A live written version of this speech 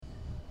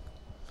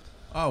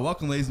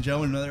Welcome, ladies and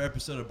gentlemen, to another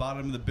episode of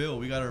Bottom of the Bill.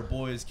 We got our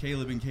boys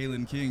Caleb and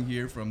Kalen King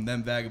here from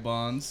Them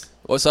Vagabonds.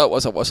 What's up?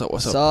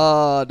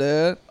 Saw,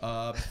 dude.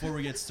 Before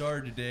we get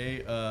started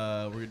today,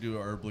 we're going to do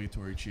our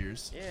obligatory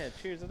cheers. Yeah,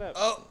 cheers it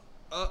up.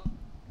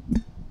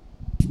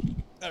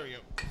 There we go.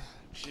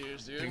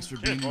 Cheers, dude. Thanks for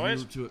Cheers, being here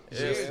boys. to it.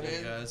 Yeah,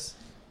 man. guys.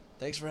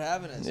 Thanks for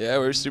having us. Yeah,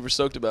 we're super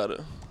stoked about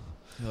it,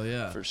 Hell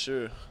yeah. for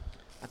sure.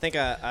 I think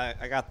I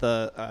got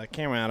the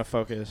camera out of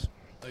focus.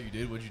 Oh, you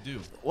did? What'd you do?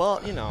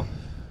 Well, you know.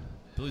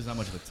 Billy's not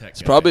much of a tech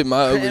It's guy. probably my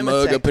I ugly am a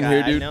mug tech up in guy,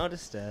 here, I dude.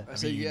 noticed it. I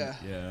said, yeah.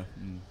 Yeah.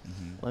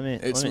 Let me.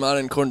 It's let me, mine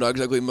and Corn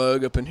Dog's ugly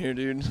mug up in here,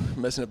 dude.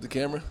 Messing up the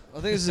camera. I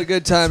think this is a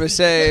good time to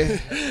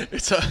say.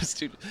 It's us,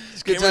 dude.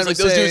 It's a good Camera's time like,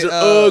 to those say dudes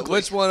are ugly.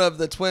 which one of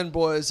the twin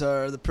boys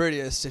are the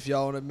prettiest. If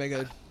y'all want to make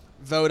a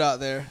vote out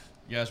there,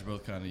 You guys are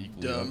both kind of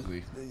equally Dumb.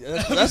 ugly.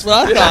 that's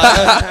what I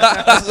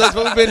thought. that's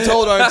what we've been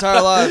told our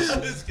entire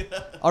lives.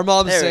 Our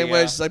mom's the There we same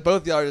way. go. She's like,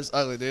 both y'all are just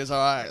ugly, dude. It's all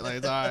right. Like,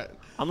 it's all right.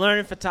 I'm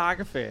learning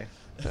photography.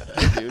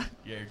 Dude.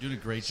 Yeah, you're doing a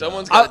great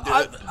Someone's job.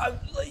 got to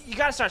do it. You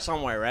gotta start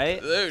somewhere,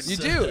 right? Dude, You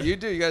do. You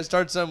do. You got to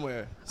start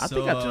somewhere. I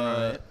think I'm doing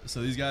all right.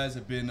 So these guys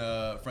have been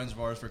friends of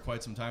ours for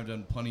quite some time,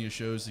 done plenty of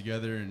shows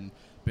together, and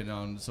been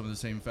on some of the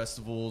same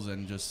festivals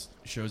and just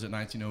shows at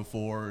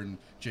 1904 and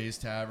Jay's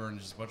Tavern,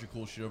 just a bunch of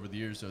cool shit over the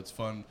years. So it's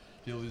fun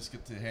to be able to just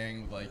get to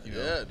hang with, like, you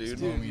know, Yeah, dude.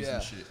 some Dude, homies yeah.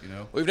 and shit, you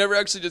know. We've never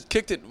actually just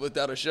kicked it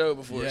without a show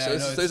before, Yeah, so I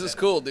this, know, is, this it's- is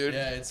cool, dude.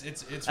 Yeah, it's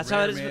That's rare,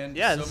 how it is. man.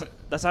 Yeah, So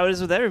that's how it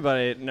is with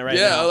everybody right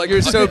Yeah, now. like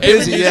You're so every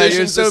busy. Yeah, you're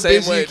musician's so the same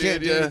busy. way, You can't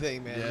dude, do yeah.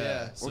 anything, man.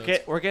 Yeah. so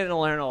we're getting to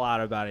learn a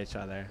lot about each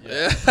other.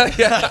 Yeah,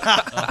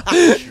 yeah.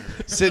 sure.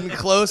 Sitting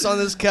close on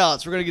this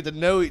couch, we're gonna get to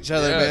know each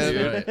other, Yeah,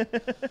 man. dude.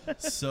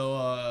 Right.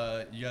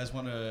 So you guys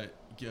want to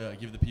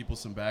give the people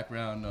some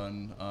background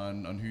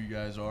on who you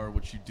guys are,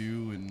 what you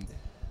do, and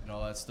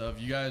all that stuff.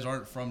 You guys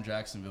aren't from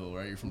Jacksonville,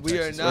 right? You're from We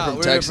Texas. are not. from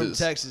We're Texas. from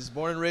Texas.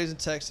 Born and raised in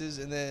Texas,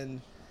 and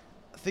then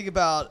I think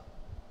about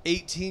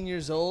 18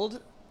 years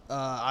old,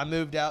 I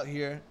moved out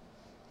here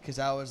because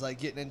I was like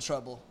getting in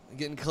trouble,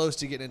 getting close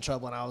to getting in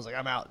trouble, and I was like,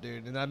 I'm out,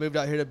 dude. And I moved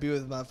out here to be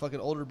with my fucking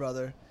older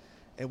brother,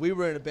 and we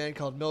were in a band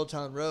called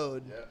Milltown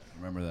Road,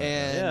 Remember that?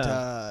 and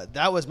Yeah.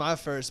 that was my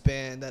first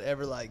band that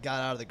ever like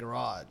got out of the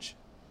garage,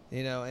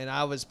 you know. And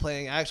I was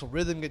playing actual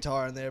rhythm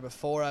guitar in there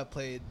before I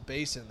played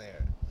bass in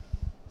there.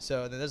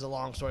 So then there's a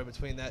long story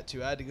between that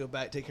too. I had to go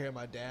back take care of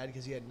my dad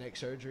because he had neck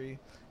surgery,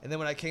 and then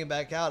when I came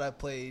back out, I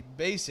played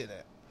bass in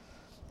it.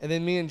 And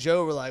then me and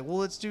Joe were like, well,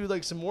 let's do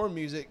like some more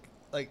music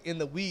like in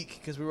the week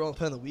because we were only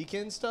playing the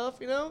weekend stuff,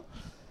 you know.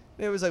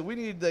 And it was like we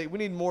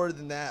need more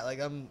than that. Like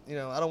I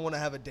don't want to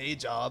have a day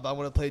job. I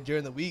want to play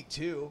during the week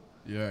too.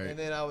 Yeah. Right. And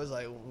then I was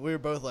like, we were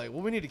both like,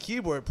 well, we need a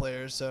keyboard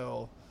player,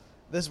 so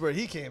this is where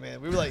he came in.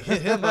 We were like,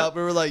 hit him up.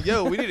 We were like,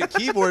 yo, we need a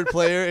keyboard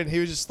player, and he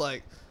was just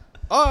like,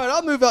 all right,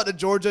 I'll move out to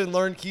Georgia and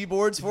learn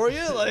keyboards for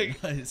you.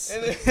 Like, Nice.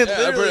 and then Yeah,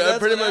 literally I that's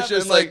pretty what much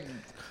just happened. like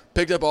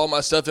picked up all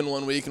my stuff in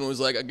 1 week and was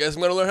like, I guess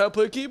I'm gonna learn how to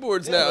play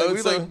keyboards Yeah, now. like, we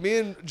It's like me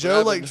and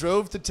Joe like happened?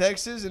 drove to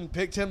Texas and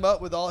picked him up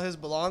with all his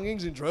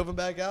belongings and drove him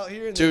back out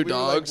here. And Two then we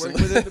dogs were, like,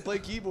 and- working with him to play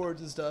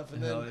keyboards and stuff.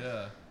 And Hell then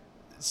yeah.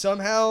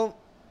 somehow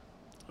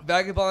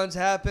Vagabonds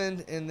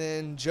happened, and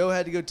then Joe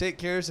had to go take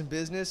care of some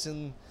business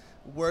and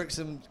work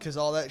some because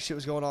all that shit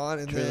was going on.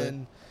 And Truly.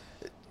 then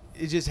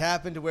it just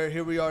happened to where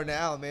here we are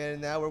now, man.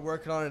 And now we're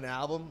working on an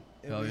album,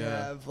 and Hell we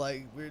yeah. have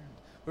like we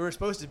were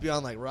supposed to be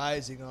on like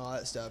Rising and all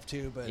that stuff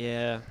too, but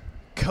Yeah.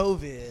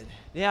 COVID.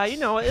 Yeah, you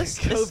know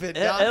COVID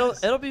got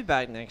us. it'll be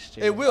back next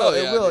year. It will. Oh,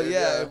 It yeah, will. dude,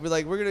 Yeah.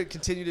 yeah. We're gonna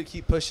continue to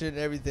keep pushing it and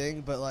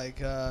everything, but like,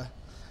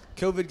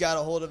 COVID got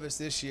a hold of us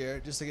this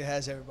year, just like it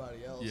has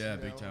everybody else. Yeah, you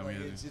know? big time, Like,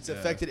 yeah. it's Yeah.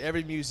 affected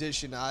every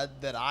musician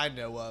that I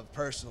know of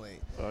personally.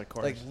 Well, of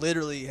course. Like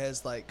literally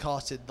has like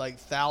costed like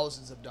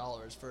thousands of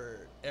dollars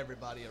for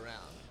everybody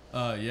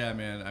around. Yeah,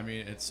 man. I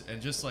mean, it's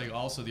and just like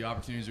also the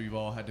opportunities we've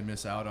all had to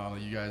miss out on.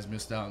 Like you guys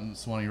missed out on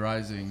Swanee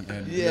Rising,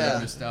 and you Yeah.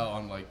 guys missed out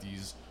on like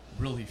these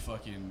really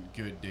fucking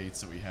good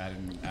dates that we had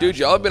in. Dude,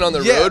 y'all have been on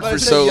the Yeah, road but I for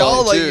said so y'all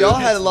long like too. y'all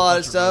had a It's lot a of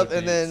bunch of stuff, road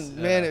and then dates,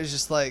 man, yeah. it was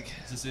just like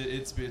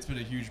It's been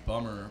a huge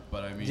bummer,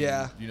 but I mean,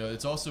 Yeah. you know,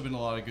 it's also been a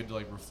lot of good to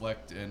like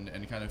reflect and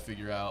kind of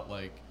figure out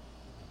like,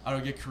 I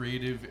don't get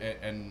creative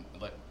and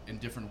like in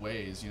different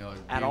ways, you know, like,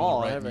 At being able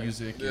all, to write ever.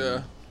 music. Yeah.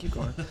 And, Keep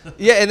going.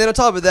 yeah. And then on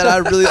top of that, I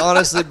really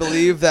honestly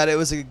believe that it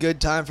was a good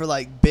time for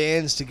like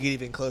bands to get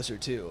even closer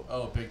too.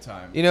 oh, big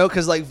time. You know,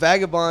 because like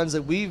Vagabonds,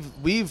 like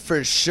we've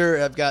for sure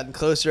have gotten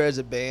closer as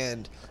a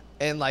band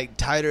and like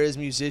tighter as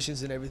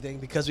musicians and everything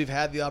because we've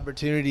had the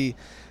opportunity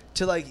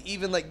to like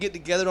even like get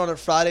together on a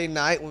Friday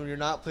night when you're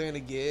not playing a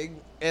gig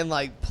and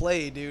like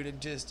play, dude, and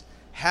just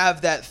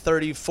have that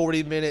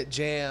 30-40 minute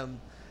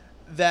jam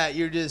that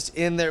you're just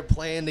in there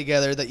playing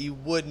together that you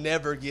would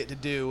never get to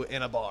do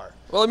in a bar.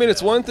 Well, I mean,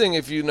 it's Yeah. one thing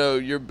if you know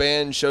your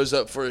band shows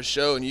up for a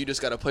show and you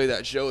just got to play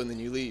that show and then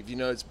you leave. You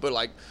know, it's but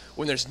like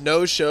when there's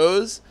no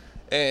shows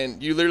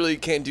and you literally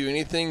can't do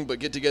anything but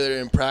get together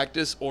and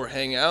practice or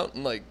hang out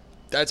and like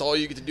that's all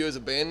you get to do as a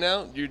band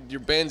now. Your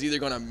band's either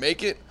gonna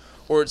make it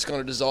or it's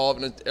gonna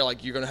dissolve and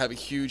like you're gonna have a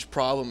huge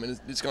problem and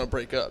it's gonna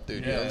break up,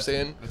 dude. You know what I'm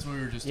saying? That's what we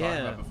were just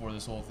talking about before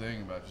this whole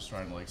thing about just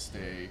trying to like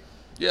stay.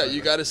 Yeah,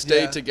 you got to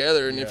stay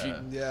together, and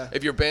Yeah.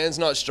 if your band's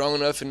not strong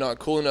enough and not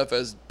cool enough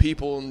as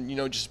people,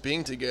 and just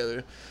being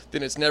together,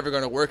 then it's never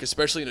gonna work.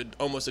 Especially in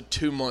almost a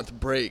 2-month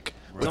break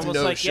with It's almost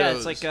no like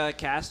shows. it's like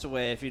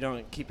Castaway. If you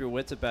don't keep your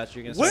wits about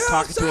you, you're gonna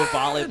start talking to a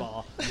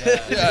volleyball.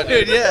 yeah,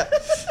 Dude, yeah.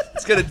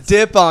 It's gonna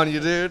dip on you,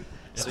 dude.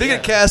 Speaking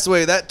of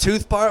Castaway, that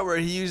tooth part where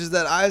he uses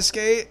that ice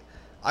skate,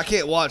 I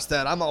can't watch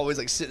that. I'm always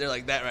like sitting there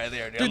like that right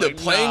there. Dude, I'm the like,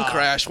 plane nah.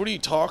 crash. What are you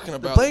talking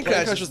about? plane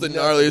crash was the is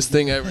gnarliest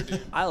thing ever,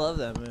 dude. I love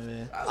that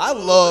movie. I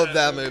love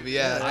that movie.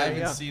 Yeah, I you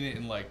haven't go. seen it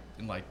in like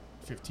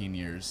 15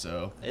 years,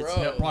 so It's-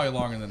 Bro. yeah, probably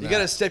longer than you that.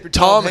 gotta step your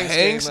Tom Hanks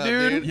Hanks, game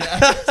up, dude.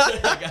 Yeah,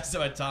 I got to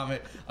my Tom.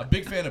 A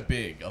big fan of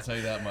Big. I'll tell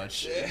you that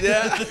much. Yeah,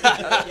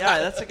 Yeah,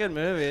 that's a good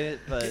movie,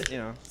 but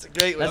it's a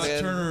great one, That's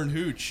man. Turner and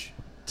Hooch.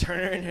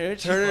 Turner and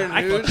Hooch. Turner and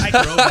I Hooch.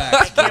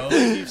 Throwbacks, can't bro.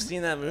 believe you've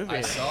seen that movie.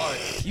 I saw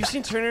it. You've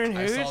seen Turner and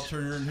I Hooch, saw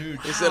Turner and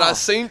Hooch. He said, "I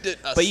seen it."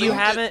 but you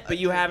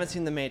haven't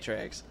seen The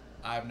Matrix.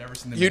 I've never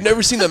seen the. You've Matrix.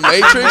 never seen The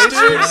Matrix, I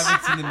dude?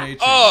 haven't seen the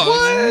Matrix.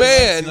 Oh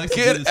man, He likes to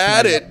do get this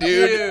at to me. it,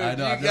 dude. Dude, I know, I've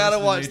you never gotta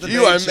seen watch The the Matrix.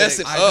 You are Matrix.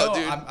 messing I up,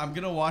 know. dude. I'm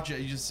gonna watch it.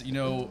 You just,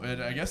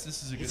 and I guess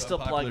this is a good It's still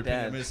unpopular plugged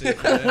opinion. in. I'm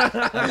gonna save it for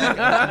the end.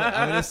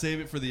 I'm gonna save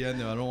it for the end,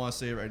 though. I don't want to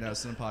say it right now.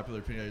 It's an unpopular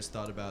opinion. I just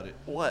thought about it.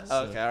 What?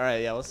 So- Okay, all right,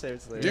 yeah, we'll save it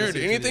to later.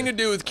 Dude, anything to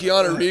do with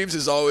Keanu Reeves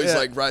is always Yeah.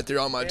 like right there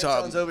on my top.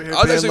 Anton's over here I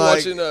was being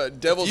actually like, watching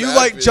Devil's You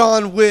Advocate. like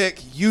John Wick,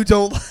 you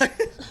don't like.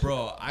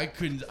 Bro, I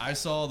couldn't. I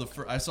saw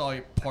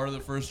like, part of the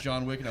first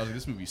John Wick, and I was like,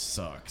 this movie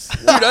sucks.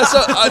 Dude,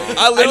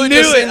 I literally knew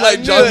just it, seen I like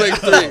knew John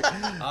it.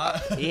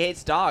 Wick 3. He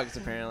hates dogs,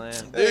 apparently.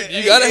 Dude,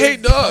 you gotta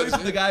hate dogs.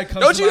 The guy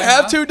comes Don't to you my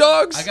have house. 2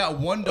 dogs? I got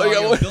one Oh, dog, you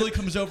got and one? Billy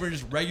comes over and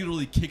just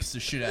regularly kicks the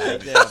shit out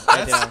of me.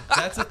 I do.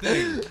 That's the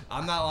thing.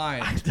 I'm not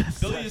lying.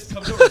 Billy just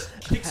comes over and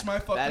just kicks my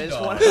fucking That is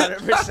dog.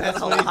 100% a That's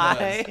what he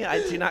lie.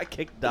 I do not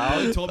kick Billy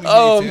dogs. told me he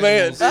Oh, hates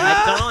man. animals.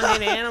 I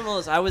don't hate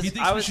animals.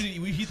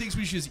 He thinks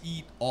we should just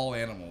eat all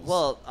animals.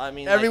 Well, I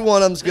mean, Every like,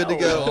 one of them's good to no.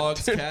 go.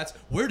 Dogs, cats.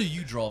 Where do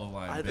you draw the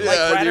line, I Billy? like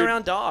Yeah, right dude.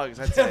 around dogs.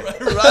 I'd say.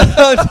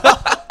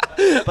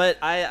 But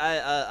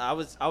I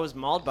was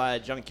mauled by a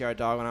junkyard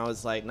dog when I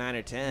was like 9 or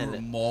You were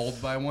 10. mauled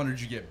by one, or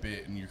did you get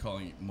bit and you're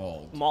calling it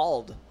mauled?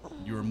 Mauled.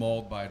 You were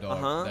mauled by a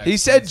dog. Uh-huh. That He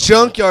said explains a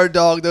lot. junkyard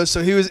dog though,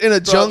 so he was in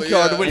a Probably,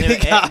 junkyard yeah. when And, he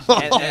it, got and,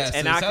 mauled. Yeah, so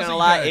and it not sounds gonna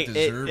like lie, you kinda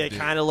deserved it it.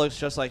 kind of looks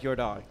just like your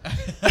dog.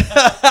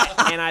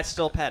 And I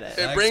still pet it.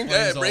 That It brings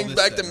explains all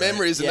this back the then, right?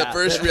 memories and Yeah. the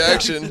first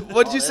reaction.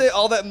 What did you say?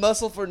 All that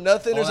muscle for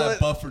nothing, All or something? that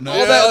buff for All nothing.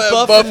 Yeah, that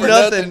all buff for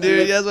nothing, dude.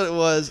 dude. Yeah, that's what it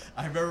was.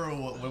 I remember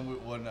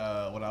when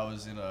I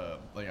was in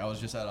I was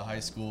just out of high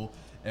school,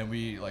 and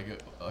we like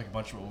a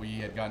bunch of we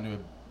had gotten into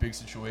a big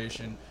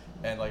situation,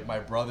 and like my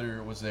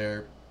brother was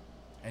there,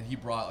 and he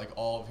brought like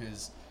all of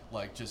his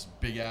like just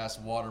big ass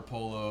water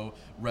polo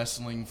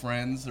wrestling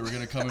friends that were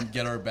gonna come and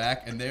get our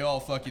back, and they all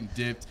fucking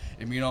dipped,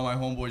 and me and all my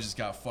homeboys just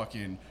got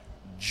fucking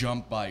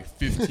jumped by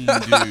 15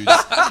 dudes,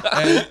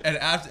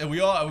 and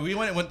we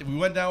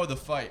went down with a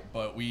fight,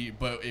 but we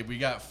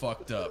got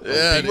fucked up.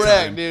 Yeah, big dude.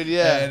 time. Dude,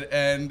 yeah.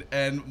 And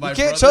my You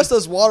can't brother- trust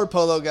those water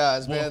polo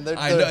guys, well, man. They're,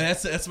 I know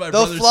that's what my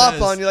they'll brother flop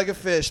says. on you like a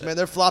fish, man.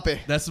 They're floppy.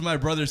 That's what my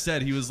brother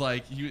said. He was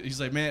like, he's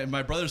like, man,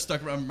 my brother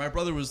stuck around. My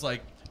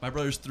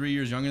brother's 3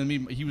 years younger than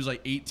me. He was like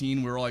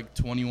 18. We were like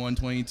 21,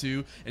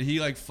 22, and he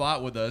like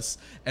fought with us.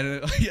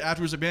 And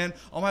afterwards, like, man,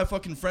 all my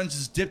fucking friends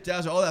just dipped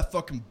out. All that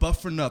fucking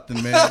buff for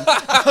nothing, man.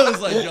 I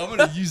was like, yo, I'm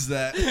gonna use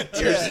that.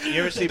 You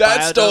ever see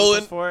That's Biodome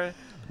stolen. before?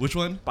 Which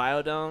one?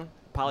 Biodome?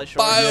 Polly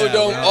Shore?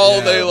 Biodome Yeah, all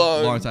yeah, day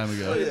long. Long time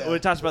ago. Yeah. When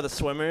it talks about the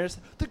swimmers,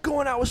 they're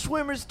going out with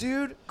swimmers,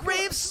 dude.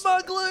 Grave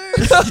smugglers.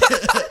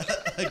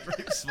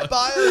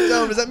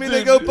 Biodome. Does that mean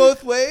they go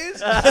both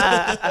ways?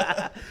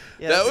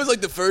 Yeah, That was like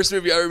the first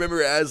movie I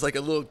remember as like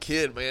a little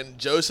kid, man.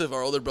 Joseph,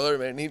 our older brother,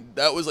 man,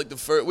 that was like the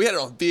first. We had it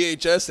on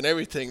VHS and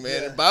everything,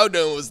 man. Yeah. And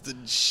Biodome was the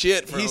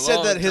shit for He a said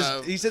long that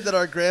time. he said that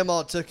our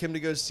grandma took him to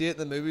go see it in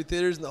the movie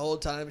theaters, and the whole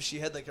time she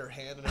had like her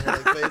hand in her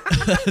like,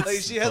 face. Like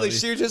she had like funny.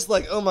 she was just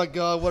like, oh my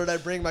god, what did I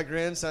bring my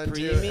grandson to?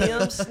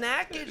 premium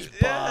snackage,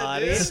 Yeah,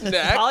 buddy. dude.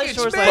 Snackage, Polly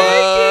Shore's buddy.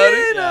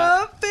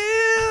 Yeah.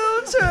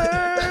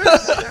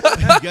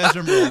 You guys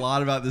remember a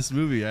lot about this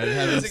movie. I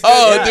haven't.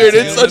 Oh, Yeah, dude,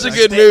 it's it's such a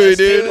good Staple movie,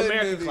 dude.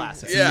 American Movie.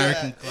 classic. It's Yeah. an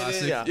American it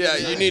classic. is. Yeah. Yeah,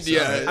 you need to.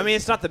 Yeah. I mean,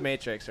 it's not the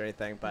Matrix or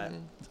anything, but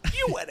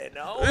you wouldn't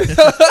know.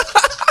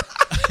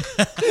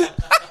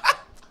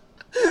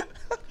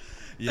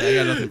 Yeah, I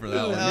got nothing for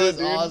that one. That was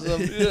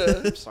awesome.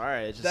 Yeah. I'm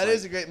sorry. It's just That like,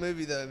 is a great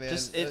movie though, man.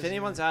 Just That if is-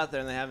 anyone's out there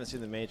and they haven't seen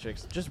The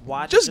Matrix, just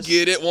watch. Just it.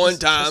 get it one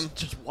time.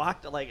 Just watch.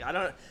 Like I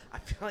don't. I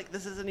feel like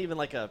this isn't even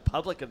like a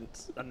public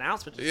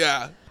announcement. Just,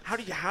 Yeah. How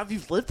have you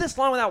lived this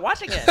long without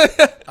watching it?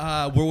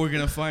 Where we're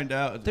gonna find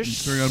out.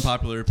 There's Very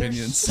unpopular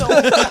opinions.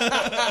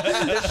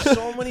 There's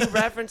so many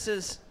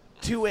references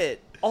to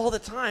it all the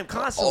time,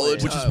 constantly. All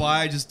the Which is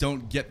why I just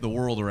don't get the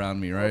world around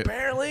me, right?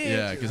 Apparently.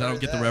 Yeah, because I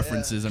don't get the Yeah.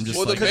 references. I'm just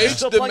Well, like, the, They're Ma-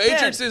 still the plugged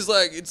Matrix in. is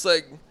like it's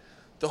like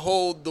the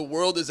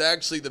world is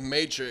actually the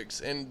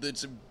Matrix, and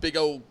it's a big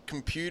old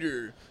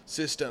computer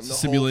system. The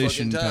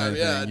simulation whole fucking time.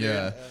 kind of thing. dude.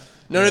 Yeah.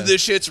 None of Yeah.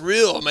 this shit's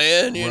real,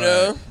 man. You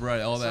know.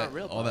 Right. All It's that not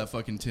real, all Bob. that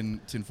fucking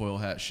tinfoil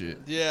hat shit.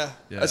 Yeah.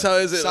 Yeah. That's how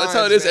is it. That's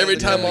how it Science, is man, every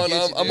but time yeah, on it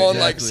gets you, I'm dude. on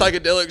like Exactly.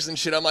 psychedelics and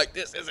shit. I'm like,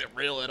 this isn't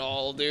real at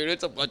all, dude.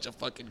 It's a bunch of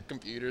fucking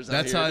computers.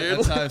 That's out how here,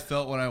 that's dude. how I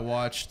felt when I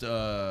watched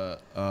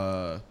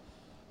A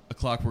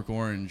Clockwork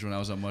Orange when I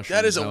was on mushrooms.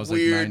 That is and I a was, like,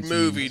 weird 19.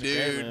 movie, It's a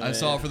great dude. movie. I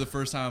saw it for the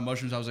first time on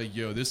mushrooms. I was like,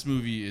 yo, this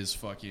movie is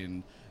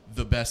fucking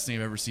the best thing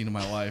I've ever seen in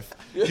my life.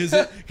 Because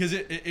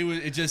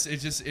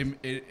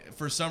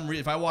for some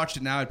reason, if I watched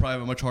it now, I'd probably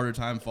have a much harder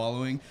time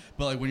following.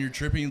 But like when you're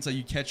tripping, it's like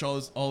you catch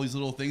all these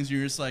little things. And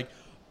you're just like,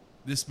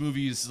 this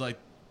movie is like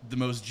the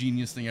most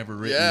genius thing ever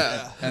written.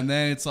 Yeah. And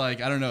then it's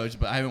like, I don't know,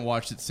 but I haven't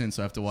watched it since,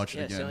 so I have to watch it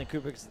Yeah, again. Stanley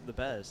Kubrick's the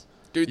best.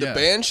 Dude, the Yeah.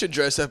 band should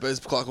dress up as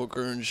Clockwork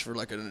Orange for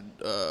like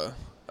a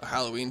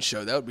Halloween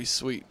show. That would be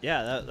sweet.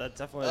 Yeah, that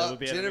definitely would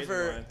be an amazing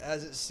Jennifer one.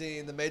 hasn't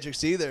seen The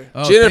Matrix either.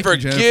 Oh, Jennifer,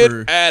 thank you,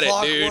 Jennifer. get at it,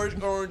 Clockwork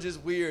dude. Orange is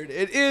weird.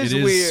 It is It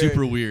is weird.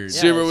 super weird. Yeah,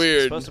 Super it's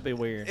weird. supposed to be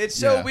weird. It's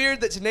so Yeah. weird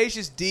that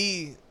Tenacious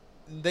D,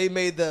 they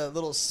made the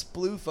little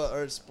sploofa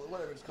or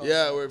whatever it's called.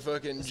 Yeah, where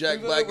fucking Jack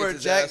Spoofa Black where gets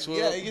his Jack- ass whooped.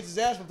 Yeah, he gets his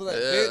ass whooped on that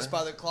Yeah. bench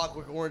by the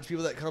Clockwork Orange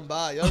people that come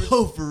by. Y'all ever-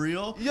 Oh, for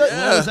real? Yeah.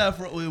 What was that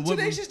for? What,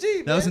 Tenacious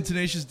D, That was in man.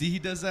 Tenacious D. He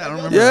does that. I don't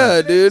Y'all remember. Yeah,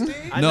 that. dude.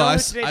 Tenacious D? I No, know I who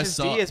s- I Tenacious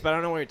saw- D is, but I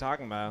don't know what you're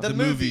talking about. The The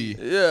movie.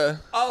 movie. Yeah.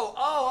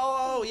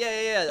 Oh,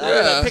 yeah.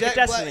 Yeah. Pick a Jack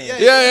Black- Destiny. Yeah,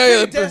 Yeah.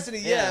 Pick a Destiny.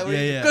 Yeah, Yeah. where he-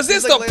 Yeah, yeah. Because he's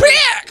it's like the laying-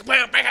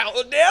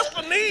 pick,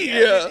 Destiny. Yeah,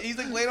 Yeah. he's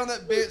like laying on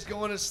that bench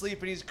going to sleep,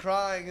 and he's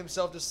crying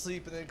himself to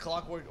sleep, and then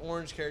Clockwork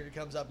Orange character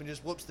comes up and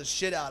just whoops the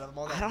shit out of him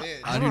on that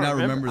bench. I do not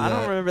remember I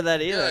don't that. remember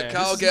that either. Yeah,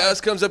 Kyle is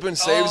Gass comes up and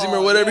saves him or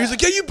Oh, whatever. yeah. He's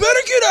like, yeah, you better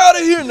get out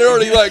of here. And they're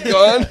already like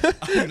gone.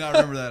 I do not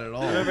remember that at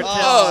all. remember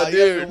Oh, Oh, you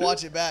have to dude.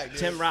 watch it back, dude.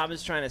 Tim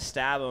Robbins trying to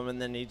stab him,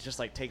 and then he just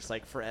like takes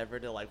like forever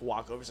to like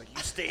walk over. He's like,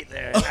 "You stay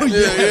there." yeah,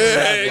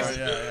 yeah.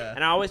 Yeah.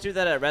 And I always do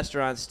that at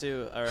restaurants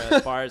too, or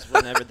at bars.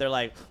 Whenever they're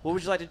like, "What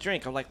would you like to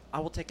drink?" I'm like, "I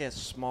will take a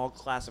small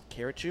glass of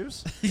carrot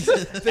juice."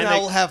 Then I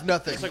will have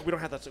nothing. It's like, "We don't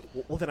have that." So,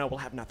 well, then I will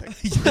have nothing.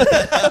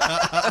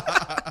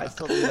 I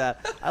still do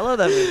that. I love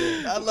that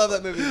movie. I love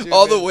that movie too.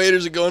 All the man.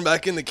 waiters are going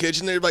back in the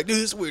kitchen. They're like, dude,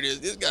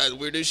 this guy's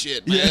weird as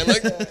shit, man.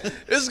 Like,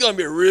 this is going to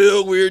be a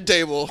real weird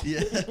table.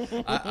 Yeah,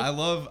 I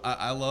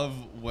love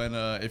when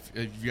if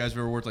you guys have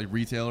ever worked like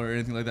retail or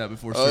anything like that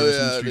before, Oh, service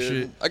yeah, industry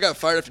dude. I got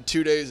fired after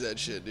 2 days of that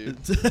shit, dude.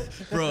 shit,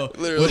 bro.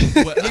 Literally.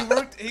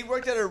 He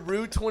worked at a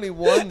Rue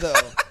 21 though.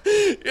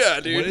 Yeah,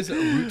 dude. What is it? A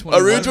Route 21?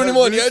 A Route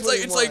 21. Rue Yeah,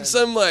 it's like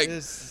some like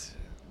It's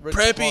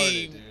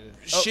preppy retarded, dude.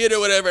 shit or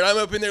whatever. And I'm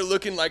up in there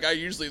looking like I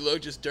usually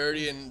look, just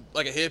dirty and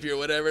like a hippie or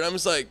whatever. And I'm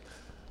just like,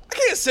 I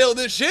can't sell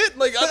this shit.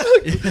 Like, I'm like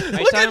Are you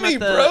look at talking me,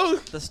 about bro.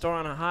 the store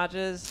on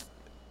Hodges?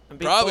 on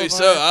Beach Probably so.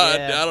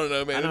 Boulevard? I don't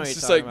know, man. I know what It's you're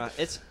just talking like about.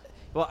 It's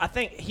well, I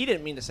think he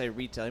didn't mean to say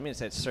retail. He meant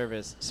to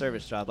say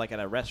service job, like at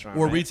a restaurant.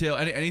 or right? retail,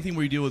 anything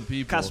where you deal with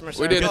people. Customer We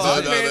service. did Oh, talk I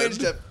about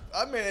managed that.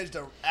 I managed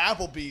a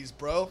Applebee's,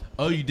 bro.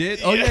 Oh, you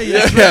did? Oh, yeah, Yeah,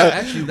 that's right.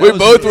 Actually, that we was-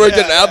 both worked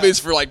yeah, at yeah. Applebee's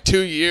for like 2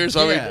 years.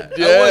 I mean, Yeah.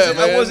 yeah,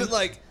 I man. wasn't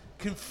like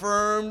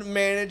confirmed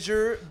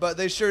manager, but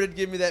they sure did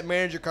give me that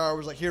manager card.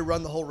 Was like, here,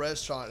 run the whole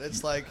restaurant.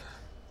 It's like,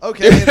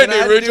 okay. And then I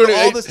had to Route do 20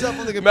 all the stuff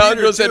on the computer. Mountain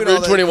Girl said too, and all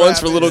Route that 21's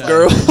for crap. little It's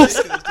girls.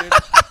 ridiculous, dude.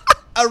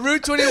 A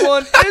Route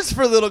 21 is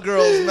for little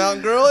girls,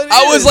 Mountain Girl. It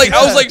I was is, like,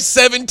 I was yeah. like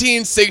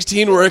 17,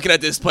 16 working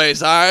at this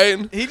place. All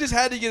right. He just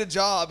had to get a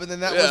job, and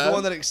then that was Yeah. the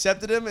one that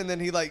accepted him. And then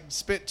he like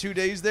spent 2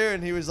 days there,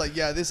 and he was like,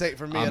 "Yeah, this ain't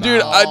for me at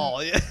Dude,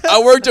 all." Yeah.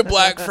 I worked a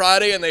Black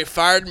Friday and they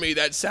fired me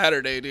that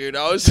Saturday, dude.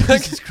 I was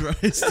like, Jesus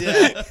Christ.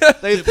 Yeah.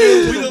 They threw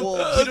him We to the don't,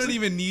 wolves. we don't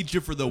even need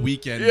you for the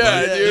weekend.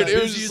 Yeah, bro. dude, The it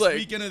was just busiest like-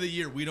 weekend of the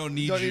year. We don't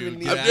need Don't you. even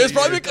need Get you. outta it's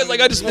probably here. because like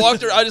I just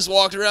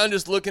walked around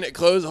just looking at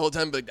clothes the whole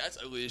time. Like that's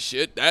ugly as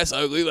shit. That's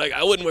ugly. Like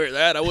I wouldn't wear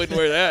that. I wouldn't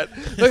wear that.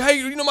 Like hey,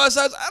 you know my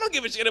size? I don't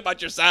give a shit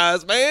about your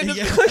size, man.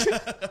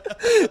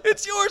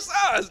 It's your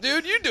size,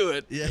 dude. You do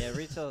it. Yeah. Yeah,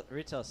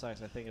 retail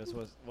sucks. I think it was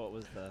what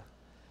was the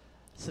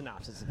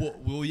synopsis. Of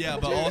Well, yeah,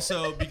 but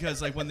also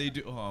because like when they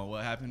do,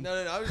 what happened? No,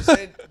 I was just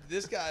saying.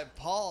 This guy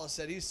Paul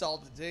said he saw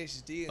the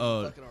Tenacious D in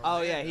Oh. fucking Oh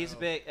Orlando. yeah, he's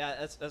big.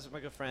 That's my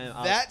good friend.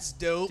 That's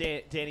dope.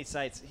 Danny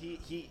Seitz.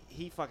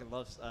 He fucking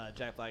loves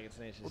Jack Black and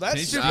Tenacious. Well, that's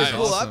Tenacious super D is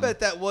cool. I awesome. bet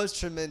that was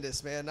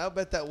tremendous, man. I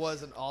bet that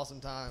was an awesome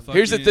time. Fuck.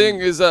 Here's the Fucking-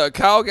 thing: is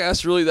Kyle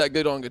Gass really that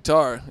good on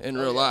guitar in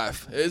real yeah.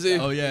 life? Is he?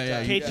 Oh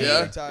yeah, yeah. KG.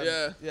 Yeah. big time.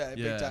 Yeah. yeah,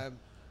 Yeah. big time.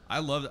 I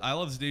loved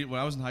Tenacious. When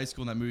I was in high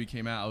school and that movie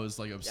came out, I was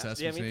like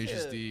obsessed Yeah, with me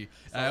Tenacious too. D.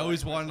 So I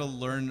always like- wanted to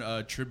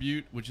learn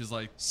Tribute, which is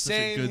like such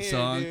Same a good here,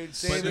 song. dude. But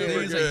Same the here. thing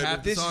is, like Good. half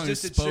the This is song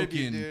just is a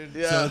tribute, spoken, dude.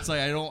 Yeah. so it's like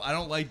I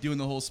don't like doing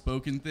the whole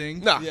spoken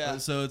thing. Nah. Yeah.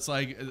 So it's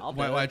like I'll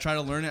when do I it. try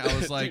to learn it, I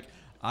was like,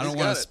 I don't He's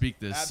want got to it. speak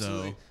this.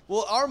 Absolutely. So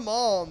Well, our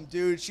mom,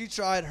 dude, she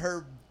tried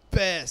her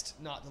best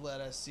not to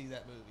let us see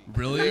that movie.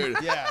 really,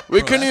 Dude. Yeah. We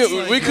Bro, couldn't. that's Even,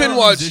 like- we you're couldn't a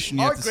watch. musician,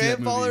 you have Our to see that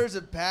movie. grandfather's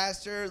a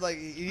pastor. Like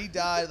he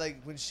died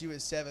like when she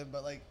was 7,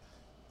 but like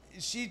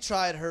she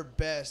tried her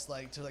best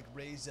like to like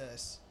raise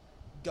us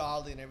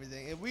godly and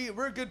everything. And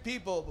we're good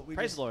people, but we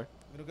Praise just, the Lord.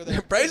 we don't go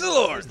there. Praise the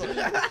Lord. But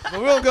we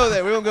won't go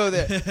there. We won't go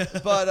there.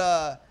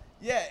 But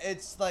yeah,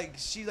 it's like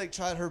she like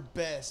tried her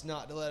best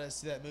not to let us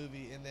see that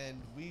movie, and then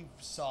we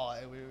saw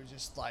it. And we were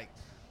just like,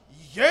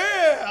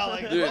 yeah,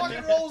 like Dude. rock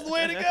and roll's the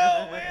way to go,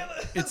 man.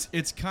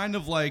 It's kind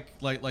of like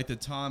the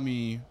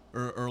Tommy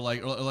or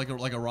like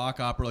a rock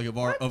opera like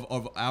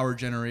of our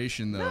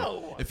generation though.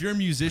 No. If you're a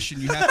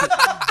musician, you have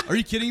to. Are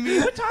you kidding me?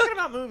 We're talking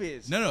about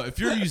movies. No. If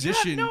you're a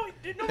musician, no one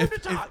to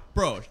talk.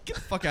 bro, get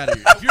the fuck out of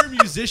here. If you're a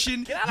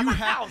musician, Get out of my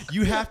house.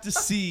 you have to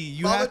see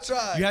Mama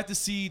tried. you have to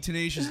see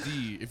Tenacious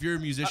D. If you're a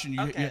musician,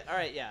 Okay, all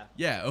right, yeah.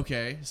 yeah,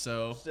 okay,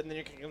 so So then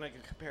you're gonna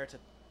compare it to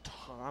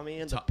Tommy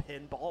and the To-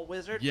 Pinball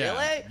Wizard. yeah,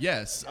 Really?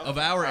 yes, of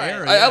Okay, our all right.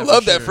 era. I yeah,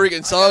 love for that sure.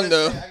 freaking song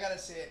though. I gotta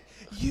say it.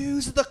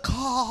 Use the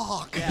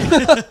cock.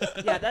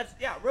 Yeah, that's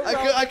Real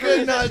I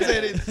could not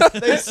say it.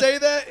 They say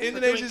that in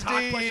We're doing Tenacious cock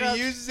D. push-ups.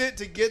 He uses it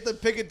to get the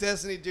pick of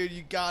destiny, dude.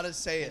 You gotta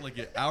say it. Like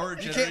our You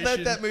generation. can't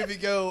let that movie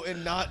go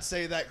and not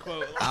say that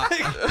quote.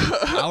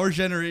 Our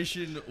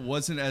generation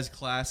wasn't as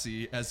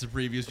classy as the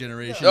previous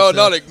generation. No, so-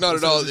 not at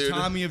so all, the dude.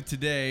 Tommy of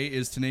today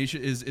is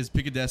Tenacious is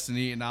Pick of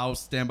Destiny, and I'll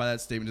stand by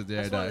that statement to the day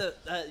I That's one die.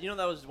 of the,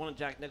 that was one of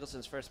Jack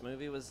Nicholson's first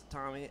movie was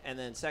Tommy, and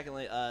then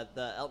secondly,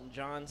 the Elton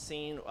John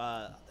scene.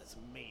 That's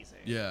amazing.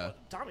 Yeah.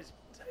 Tommy's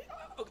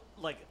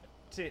like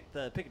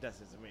the Pick of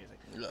Destiny is amazing.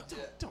 Yeah.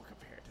 Don't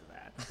compare it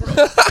to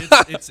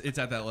that. It's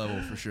at that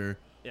level for sure.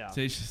 Yeah.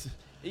 Tenacious-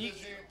 You,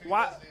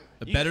 why,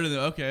 you- better than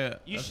okay.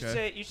 You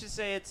okay. should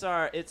say it's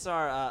our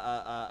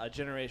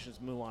generation's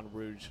Moulin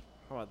Rouge.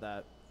 How about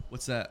that?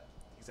 What's that?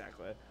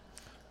 Exactly.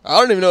 I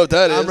don't even know what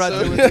that is. I'm right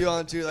there with you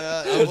on too.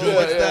 Like, what's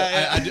Yeah,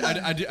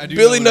 that? I do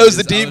Billy know what knows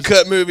it the is. deep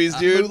cut movies,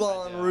 dude.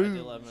 Moulin I Rouge.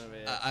 do love movie.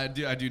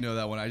 I do know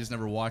that one. I just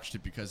never watched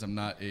it because I'm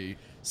not a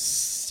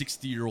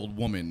 60-year-old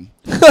woman.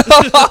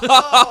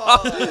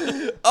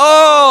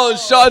 Oh,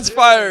 shots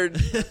fired.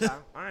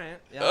 All right.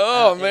 Yeah,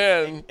 Oh, it-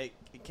 man. It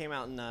came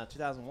out in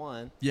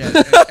 2001. Yeah,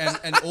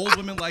 and old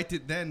women liked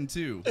it then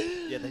too.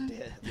 Yeah, they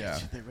did. Yeah.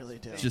 They really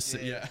did. Just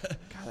yeah.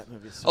 God, that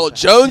movie is so Oh, bad.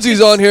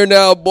 Jonesy's on here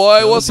now,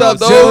 boy. What's up,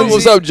 Jonesy. though?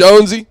 What's up,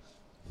 Jonesy?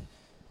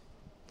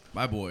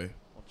 My boy.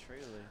 Well,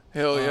 truly.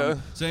 Hell yeah.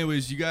 So,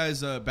 anyways, you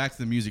guys back to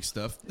the music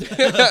stuff.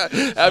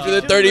 After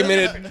the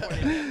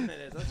 30-minute.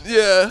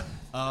 Yeah.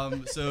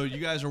 So you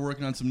guys are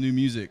working on some new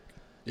music.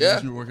 You Yeah.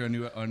 guys are working on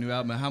a new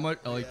album. How much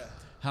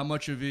how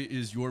much of it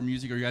is your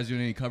music? Are you guys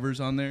doing any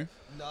covers on there?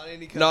 Not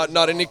any covers.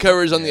 Not any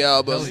covers on the Yeah.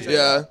 album. Hell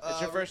Yeah.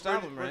 It's your first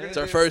album, right? It's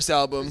our first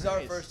album. It's our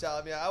Nice. first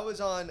album. Yeah, I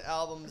was on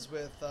albums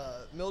with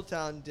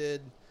Milltown. Did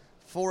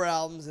 4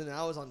 albums, and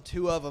I was on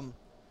 2 of them.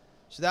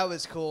 So that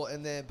was cool.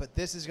 And then, but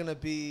this is gonna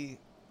be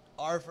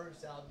our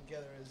first album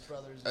together as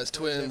brothers, As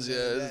twins, yeah,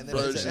 as and then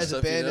brothers as, and as stuff,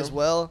 a band you know? as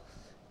well.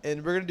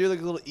 And we're gonna do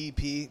like a little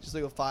EP, just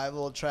like a 5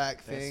 little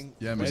track thing.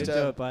 Yeah, Way man. to Just,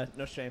 do it, bud.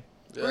 No shame.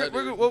 Yeah,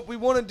 what we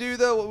want to do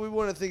though, what we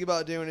want to think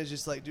about doing is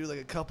just like do like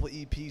a couple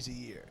EPs a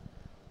year.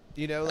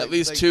 You know, like,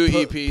 least like 2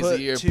 EPs a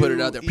year, put it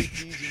out there. 2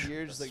 EPs a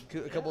year, just like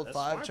a couple of that's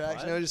 5 smart, tracks.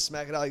 bud. You know, just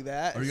smack it out like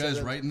that. Are you So guys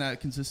then- writing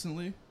that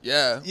consistently?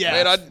 Yeah.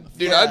 Yeah. Man,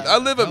 Yeah. I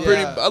live a Yeah.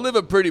 pretty I live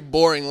a pretty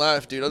boring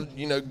life, dude.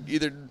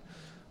 Either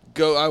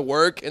I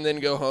work and then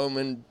go home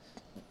and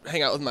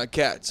hang out with my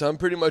cat. So I'm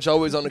pretty much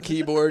always on the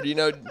keyboard,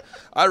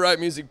 I write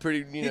music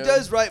pretty, He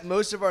does write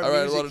most of our I write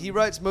a music. lot of- He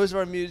writes most of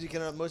our music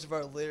and most of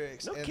our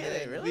lyrics. No and kidding,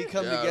 then really? We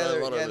come Yeah, I write a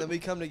together. lot of Yeah, it. then we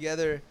come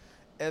together,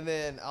 and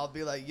then I'll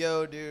be like,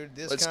 "Yo, dude,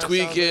 this. Let's kinda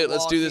tweak sounds it. like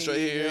Let's do this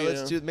walking, right here, you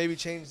Let's know? do maybe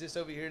change this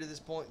over here to this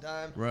point in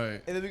time."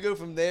 Right. And then we go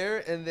from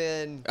there, and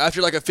then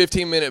After like a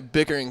 15-minute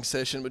bickering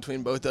session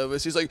between both of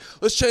us, he's like,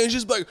 "Let's change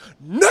this." Like,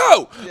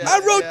 no, Yeah, I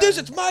wrote yeah. this.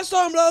 It's my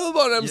song. Blah blah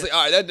blah. And I'm just Yeah. like,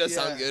 all right, that does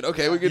sound Yeah. good.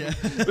 Okay, we could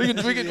Yeah. we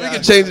Yeah.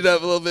 can change it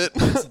up a little bit.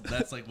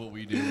 That's like what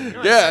we do.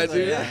 Yeah, Exactly,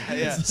 dude.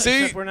 yeah. See,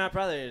 Except we're not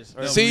brothers.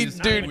 Or See, we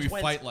just- dude. we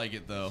twins. fight like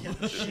it though.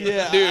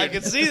 yeah, Dude. I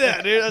can see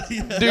that, dude.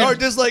 Dude. Y'all are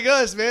just like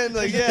us, man.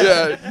 Like,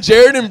 yeah. yeah,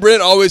 Jared and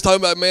Brent always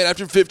talking about, man,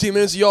 after 15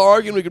 minutes of y'all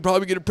arguing, we could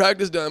probably get a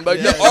practice done. But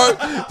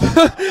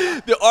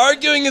the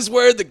arguing is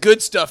where the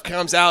good stuff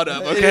comes out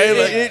of. Okay,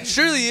 like, it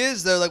truly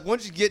is though. Like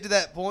once you get to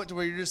that point to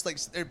where you're just like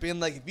there being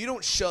like, if you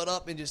don't shut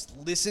up and just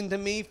listen to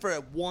me for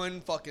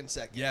 1 fucking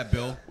second. Yeah,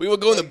 Bill. we will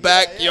go in the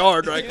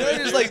backyard right You know,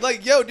 quick. just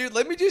like, yo, dude,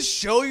 let me just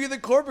show you the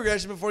chord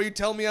progression before you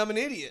tell me I'm an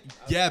idiot.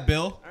 Yeah,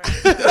 Bill.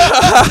 Look,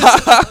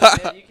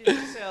 man, you can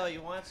just say all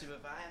you want to, but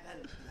if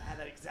I had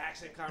that exact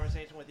same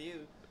conversation with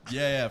you,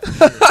 Yeah, for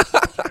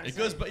sure. It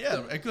goes,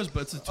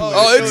 but it's a two.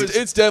 Oh, it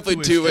it's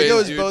definitely two It ways,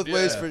 goes dude. both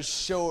ways Yeah. for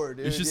sure,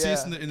 dude. You should yeah. see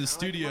us in the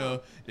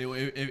studio.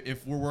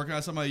 If we're working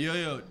on something, like,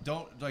 yo,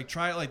 don't like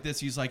try it like this.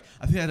 He's like,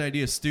 I think that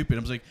idea is stupid.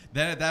 I'm just like,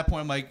 then at that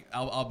point, I'm like,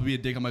 I'll be a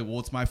dick. I'm like, well,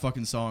 it's my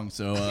fucking song,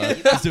 so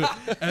let's do it.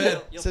 And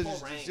then, you'll So pull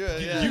just rank. do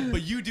it, yeah.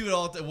 but you do it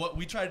all. What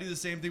we try to do the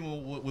same thing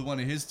with one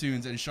of his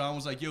tunes, and Sean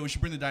was like, "Yo, we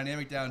should bring the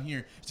dynamic down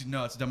here." He's like,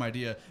 "No, it's a dumb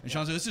idea." And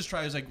Sean's like, "Let's just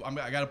try." He's like,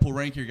 I got to pull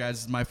rank here, guys.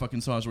 This is my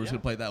fucking song, so we're just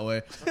gonna play it that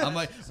way. I'm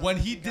like, when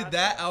he did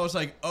that, I was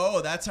like,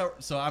 "Oh, that's how."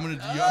 So I'm gonna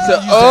do. I'm gonna So-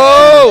 use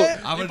oh,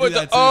 that. I'm you gonna put do the-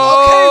 that too.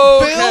 oh,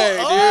 Okay,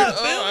 Bill. okay, dude.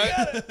 Bill,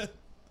 All right.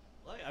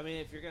 Look, I mean,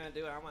 if you're gonna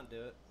do it, I'm gonna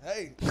do it.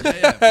 Hey,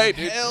 Yeah, Hey,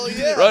 dude. hell We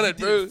yeah. Run we it,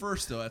 did bro.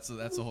 first though. That's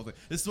the whole thing.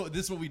 This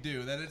is what we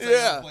do. Then it's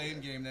Yeah. like a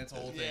playing game. That's the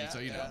whole thing. Yeah, So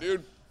you know.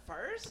 Dude,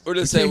 First? we're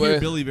the We same can't hear way.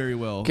 Billy very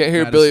well. Can't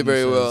hear Madison Billy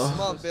very says. well. Come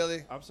on,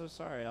 Billy. I'm so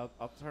sorry. I'll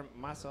turn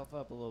myself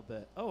up a little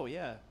bit. Oh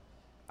yeah,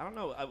 I don't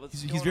know.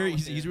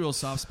 He's a real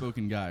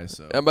soft-spoken guy.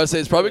 So I'm about to say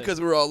it's probably because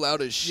we're all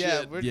loud as shit.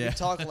 Yeah, we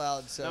talk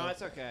loud. So No,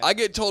 it's okay. I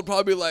get told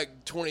probably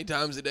like 20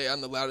 times a day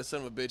I'm the loudest son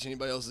of a bitch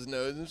anybody else's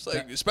knows. And it's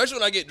like, especially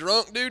when I get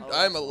drunk, dude.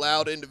 I'm a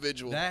loud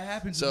individual. that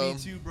happens So- to me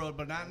too, bro.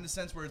 But not in the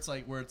sense where it's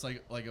like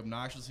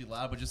obnoxiously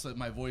loud, but just like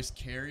my voice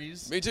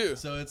carries. Me too.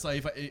 So it's like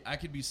if I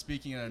could be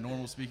speaking at a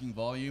normal speaking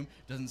volume,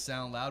 doesn't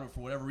sound loud, but for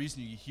whatever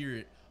reason you hear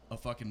it a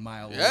fucking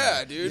mile away.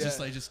 Yeah, dude. It's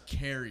just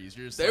carries.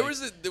 You're just There like,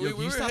 was a- yo, we can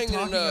you were stop hanging in,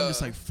 talking? I'm just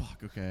like, fuck,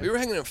 okay. We were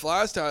hanging in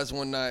Fly Styles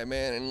one night,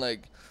 man, and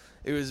like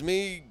it was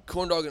me,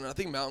 Corn Dog, and I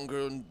think Mountain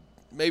Girl, and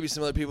maybe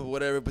some other people,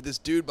 whatever. But this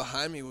dude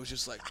behind me was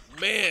just like,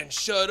 "Man,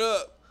 shut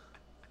up."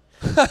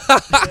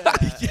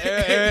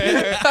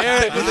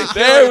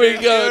 There we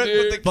go,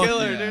 dude. the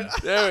killer, yeah. dude.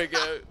 There we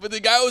go. But the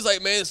guy was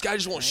like, "Man, this guy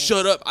just won't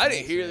shut up." I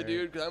didn't hear the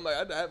dude because I'm like,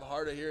 I have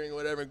hard of hearing or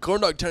whatever. And Corn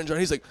Dog turns around,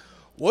 he's like,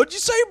 "What'd you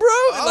say, bro?"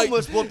 And I like,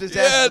 almost whooped his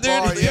yeah, ass at dude.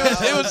 the bar,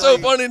 It was I so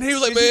like- funny. And he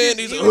was like, Because "Man,"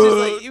 he he's was like, just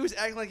 "Ugh." like, he was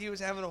acting like he was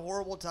having a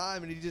horrible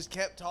time, and he just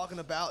kept talking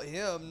about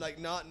him, like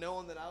not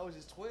knowing that I was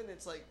his twin.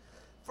 It's like,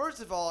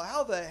 first of all,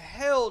 how the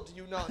hell do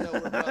you not know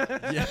we're brothers?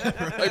 Yeah,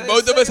 right. Like And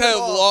both of us second have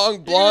all, long you're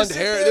blonde gonna sit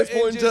hair at there this and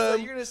point in just, like,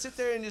 time. you're gonna sit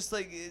there and just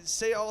like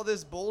say all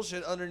this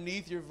bullshit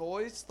underneath your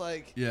voice,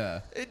 like,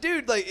 Yeah.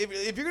 dude, like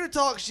if you're gonna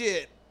talk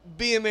shit,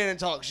 be a man and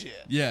talk shit.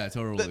 Yeah,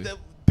 totally.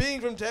 Being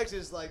from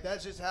Texas, like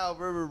that's just how we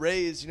were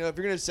raised. You know, if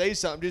you're gonna say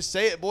something, just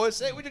say it, boy.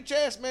 Say it with your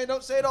chest, man.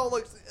 Don't say it all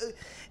like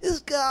this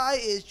guy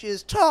is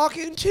just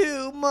talking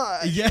too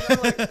much. Yeah. You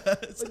know,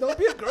 like, don't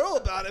be a girl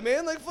about it,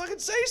 man. Like fucking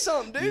say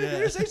something, dude. If Yeah. you're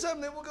gonna say something,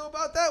 then we'll go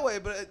about that way.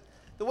 But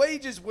the way he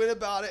just went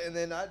about it, and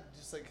then I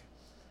just like.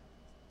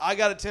 I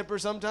got a temper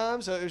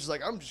sometimes, so it was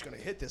like I'm just gonna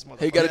hit this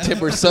motherfucker. He got a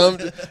temper some.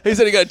 He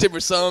said he got a temper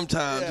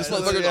sometime. Yeah, This so,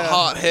 motherfucker's yeah. a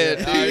hot head,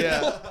 Yeah, dude.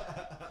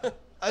 yeah.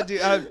 I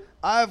do.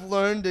 I've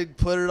learned to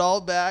put it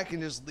all back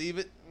and just leave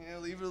it. You know,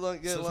 leave it alone.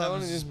 Get alone.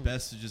 Sometimes and it's just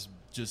best to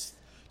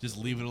just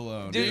leave it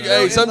alone. Dude, you you know? know,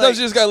 Hey, and, sometimes like-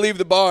 you just gotta leave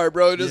the bar,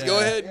 bro. Just go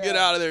Yeah. ahead and get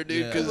Yeah. out of there, dude.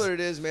 Yeah. That's Because what it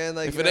is, man.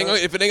 Like if you it ain't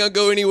know. gonna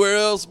go anywhere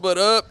else but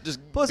up, just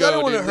Plus, go, I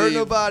don't want to dude, hurt leave.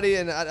 nobody,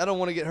 and I don't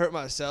want to get hurt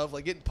myself.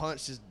 Like getting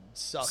punched just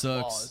sucks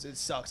Sucks. balls. It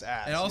sucks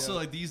ass. And also, you know?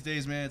 like these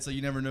days, man, it's like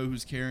you never know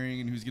who's carrying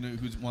and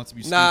who wants to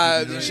be. Nah,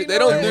 stupid, you know? shit, they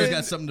don't Everyone's do.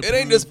 got something to It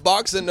ain't prove. just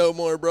boxing no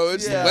more, bro.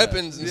 It's Yeah.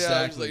 weapons and Yeah.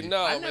 stuff. It's like, Exactly.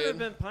 no, I've man. never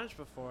been punched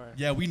before,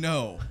 Yeah, we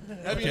know.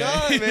 have you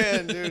Okay. not,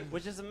 man, dude?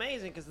 which is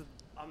amazing because the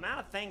amount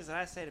of things that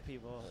I say to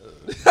people.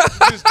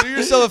 Just do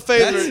yourself a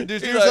favor. That's- Just do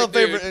You're yourself a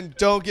like, favor dude. and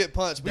don't get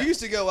punched. We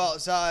used to go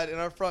outside in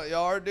our front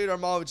yard, dude. Our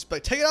mom would just be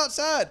like, take it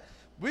outside.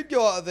 We'd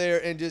go out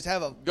there and just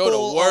have a Go to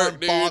full-on work,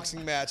 dude.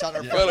 boxing match out in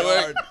our Yeah. front By the way,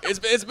 yard. it's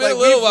been Like, a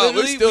little we while. We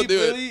literally- still we do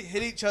it. literally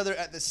hit each other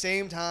at the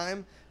same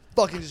time,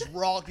 fucking just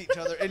rocked each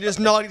other, and just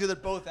knocked each other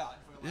both out.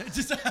 Yeah,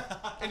 just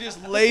And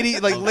just laid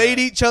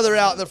each other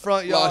out in the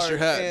front yard. Lost your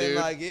hat, and dude.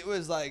 like it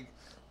was like,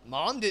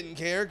 mom didn't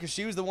care because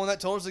she was the one that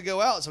told us to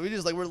go out. So we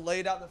just like we're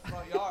laid out in the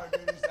front yard,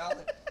 dude, just out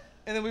there.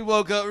 And then we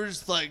woke up, we're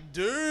just like,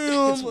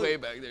 damn. It's way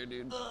back there,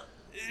 dude.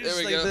 It's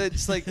we like, go.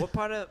 It's like What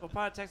part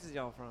of Texas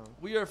y'all from?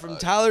 we are from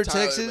Tyler,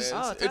 Tyler, Texas.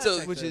 man. Oh, It's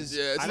Tyler, a, which is-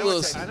 yeah, it's I a know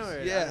little. where- I know where- I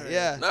know Yeah, where-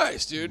 yeah.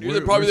 Nice, dude. You're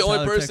Where- probably the where's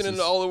only Tyler, person in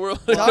Texas? all the world.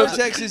 Tyler,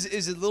 Texas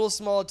is a little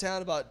small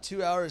town about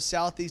 2 hours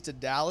southeast of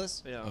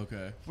Dallas. Yeah.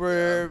 okay.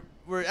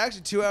 We're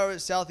actually 2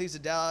 hours southeast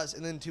of Dallas,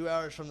 and then 2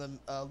 hours from the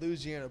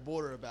Louisiana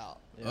border. About.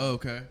 Yeah. Oh,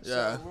 okay.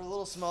 Yeah. So we're a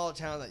little small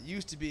town that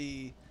used to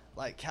be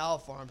like cow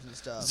farms and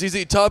stuff.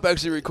 ZZ Top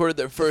actually recorded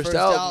their first first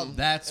album. album.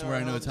 That's where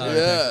I know Tyler.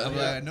 Yeah. Texas. I'm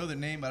Yeah. like, I know the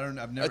name. I've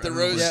never. At the I don't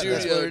Rose know Yeah, where it's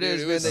that's Studio, what it dude.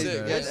 is, It man. was They- sick.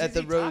 yeah, Where's at the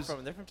ZZ Top Rose.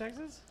 from? They're from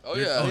Texas? Oh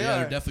They're- yeah. Oh They yeah, are.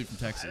 they're definitely from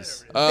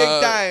Texas. Big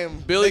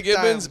time. Billy Big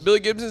Gibbons. time. Billy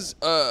Gibbons.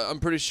 I'm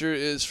pretty sure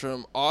is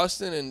from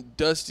Austin, and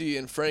Dusty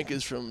and Frank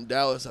is from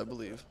Dallas, I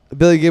believe.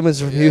 Billy Gibbons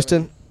from Yeah.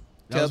 Houston.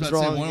 I was Caleb's about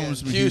to say wrong one of again. them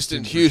was from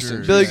Houston, for Houston.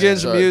 sure. Billy Yeah.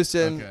 Gibbons from Sorry.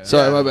 Houston. Okay.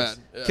 Sorry, Yeah. my bad.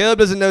 Yeah. Caleb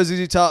doesn't know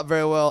ZZ Top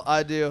very well.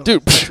 I do.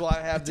 Dude. That's why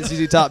I have the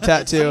ZZ Top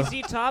tattoo.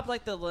 ZZ Top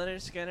like the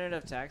Leonard Skinner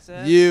of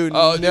Texas? You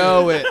Oh,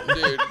 know dude. it.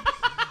 dude.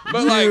 You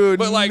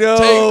But like,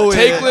 know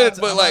take it. Leonard,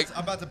 but like,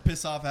 I'm about to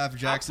piss off half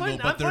Jacksonville, I'm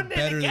but they're putting it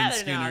better than together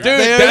Skinner. now. Dude,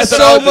 They are that's what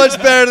so I was-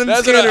 much better than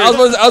that's what Skinner. I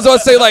was about to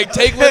say. Like,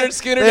 take Leonard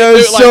Skinner They and are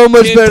do it like so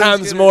much 10 better than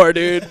times Skinner. more,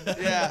 dude.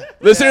 Yeah.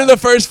 Listen yeah. to the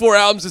first 4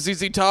 albums of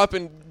ZZ Top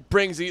and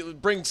bring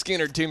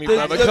Skinner to me,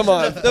 bro. But come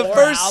on. The Four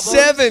first albums?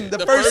 seven. The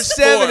The first first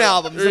 7 4.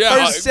 albums. The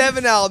Yeah. first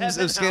 7 albums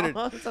of Skinner.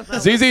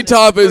 ZZ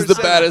Top is the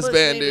First baddest album.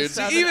 band, dude.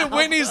 Listening to Even album.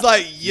 Whitney's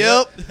like,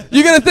 yep.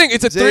 You gotta think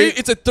it's a Zay-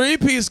 it's a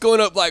 3-piece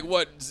going up like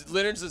what?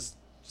 Leonard's is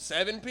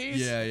 7-piece.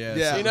 Yeah, yeah.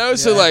 Yeah. You know,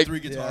 so Yeah. like, 3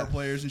 guitar Yeah.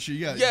 players and shit.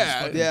 You got Yeah. just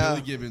fucking Yeah.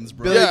 Billy Gibbons,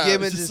 bro. Billy Yeah.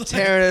 Gibbons It's is just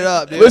tearing it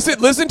up, dude.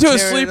 listen to Tearing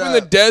 "Asleep it in the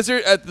up.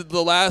 Desert" at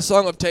the last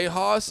song of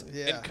Tejas,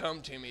 Yeah. and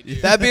come to me,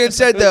 dude. That being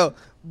said, though,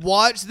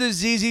 watch the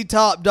ZZ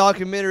Top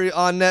documentary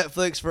on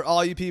Netflix for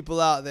all you people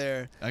out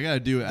there. I gotta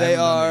do it. I They haven't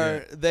done are,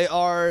 it yet. they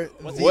are.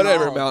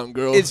 Whatever, called? Mountain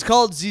Girl. It's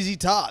called ZZ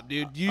Top,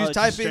 dude. You Oh, just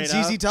type just in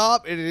straight ZZ up?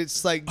 Top, and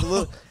it's like,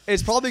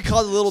 it's probably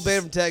called the Little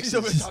Band from She's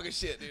over Texas. talking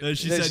shit, dude.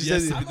 She Yeah, said she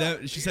yes. said- to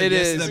that, she said It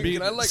yes is. to that being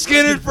Can I, like,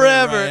 Skinner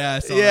forever. Right, yeah, I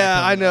saw that Yeah,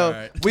 I coming. know. All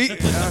right. We,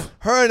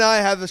 her and I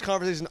have this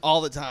conversation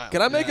all the time.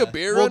 Can I make Yeah. a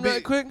beer We'll run be-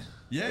 right quick?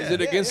 Yeah. Is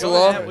it Yeah, against yeah, the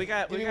law? Yeah, we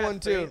got Give me got one,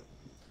 too.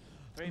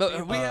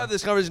 But we have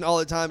this conversation all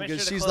the time Make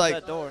because sure to she's close like,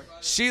 that door.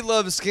 she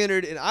loves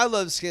Skinnerd, and I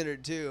love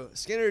Skinnerd too.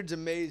 Skinnerd's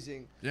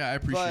amazing. Yeah, I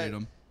appreciate But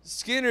him.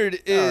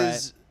 Skinnerd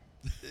is,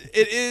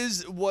 it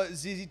is what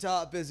ZZ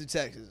Top is in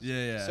Texas.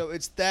 Yeah. So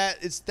it's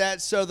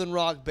that Southern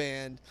rock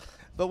band.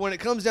 But when it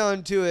comes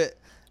down to it,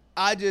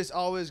 I just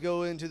always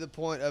go into the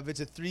point of it's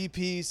a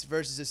 3-piece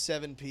versus a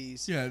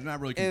 7-piece. Yeah, not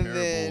really And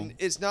comparable. then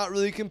it's not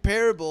really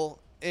comparable,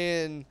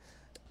 and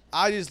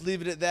I just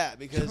leave it at that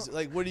because,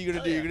 like, what are you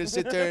gonna do? You're gonna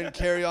sit there and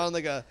carry on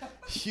like a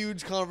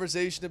huge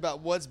conversation about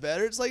what's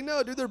better? It's like,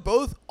 no, dude, they're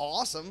both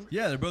awesome.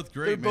 Yeah, they're both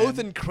great. They're man. both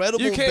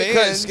incredible You can't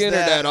bands. cut Skinnerd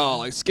that, at all.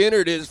 Like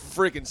Skinnerd is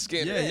freaking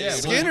Skinnerd. Yeah. Well,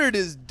 Skinnerd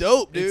is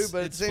dope, dude. It's- But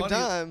at the it's same funny-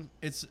 time,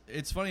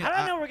 It's funny. I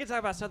don't know. We're gonna talk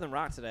about Southern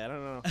rock today. I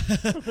don't know.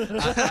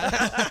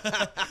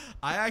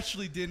 I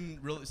actually didn't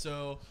really.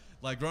 So,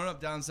 like, growing up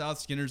down south,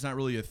 Skinner's not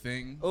really a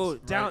thing. Oh,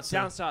 right? down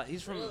south.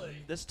 He's from.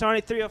 This is Tony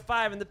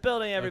 305 in the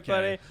building.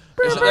 Everybody.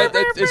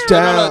 It's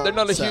Down they're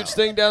not a huge south.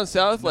 thing down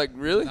south. Like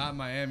really? Not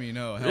Miami,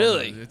 no. Hell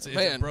Really? no. It's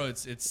Man. bro.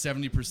 It's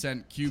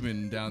 70%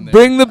 Cuban down there.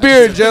 bring the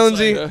beer, It's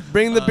Jonesy. like,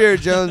 Bring the beer,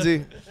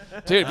 Jonesy.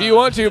 Dude, if you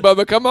want to,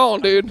 Bubba, come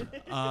on, dude.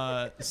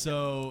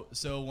 So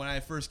when I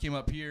first came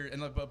up here,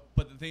 and like,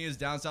 but the thing is,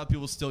 down south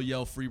people still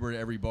yell Freebird at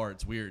every bar.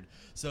 It's weird.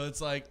 So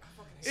it's like,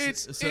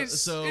 It's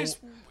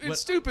what-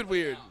 stupid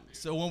weird.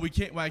 So when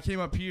I came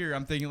up here,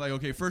 I'm thinking like,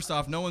 okay, first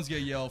off, no one's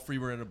gonna yell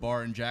Freebird at a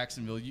bar in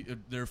Jacksonville.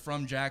 They're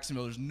from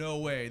Jacksonville. There's no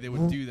way they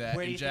would do that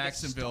Where do in you think it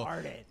Jacksonville.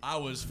 started? I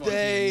was fucking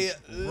They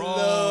wrong.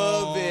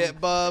 love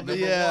it, bub.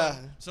 Number Yeah.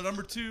 one. So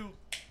number two,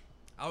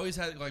 I always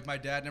had like my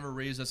dad never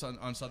raised us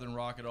on Southern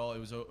rock at all. It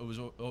was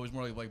always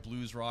more like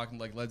blues rock and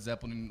like Led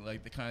Zeppelin and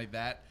like the kind of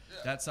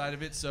that side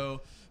of it.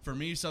 So for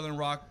me, Southern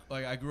rock,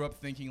 like I grew up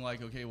thinking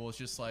like, okay, well it's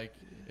just like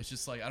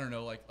I don't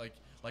know,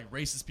 like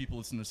racist people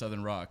listen to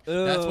Southern rock.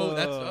 That's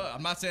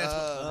I'm not saying that's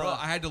what, bro.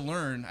 I had to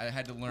learn.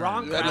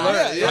 Wrong You had to crowd.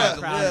 learn. Yeah, I had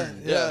to yeah,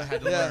 learn. yeah, I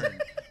had to yeah. learn.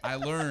 I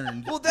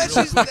learned. Well, that's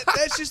real just quick.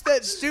 that's just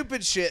that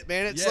stupid shit,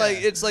 man. It's Yeah. like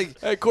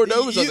Hey,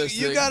 Cordova's on you, this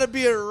you thing. gotta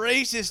be a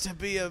racist to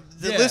be to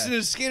Yeah. listen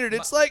to Skinner.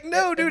 It's like,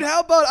 no, dude. How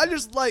about I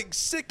just like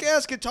sick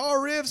ass guitar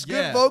riffs,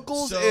 Yeah, good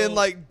vocals, so- and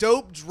like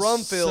dope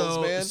drum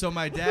fills, man. So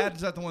my dad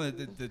is that the one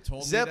that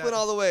told Zeppelin me that?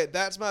 all the way.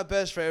 That's my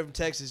best friend from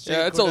Texas. Jake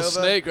Yeah, that's old Cordova.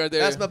 Snake right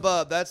there. That's my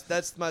bub.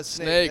 That's my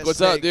snake. Snake, That's what's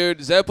Snake. up,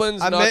 dude?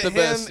 Zeppelin's I not met the him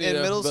best.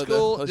 in middle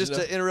school. Just to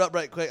to interrupt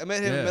right quick, I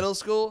met him Yeah. in middle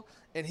school,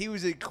 and he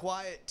was a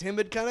quiet,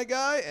 timid kind of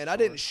guy, and I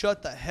didn't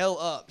shut the hell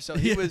up. So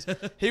he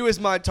was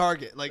my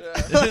target. Like,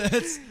 he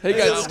got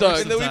Yeah,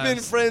 stuck. and then we've been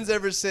sometimes. friends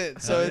ever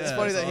since. So Hell it's yeah,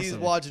 funny that's that he's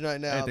awesome. watching right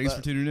now. Hey, thanks but-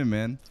 for tuning in,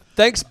 man.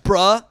 Thanks,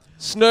 bruh.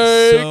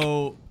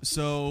 Snake.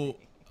 So,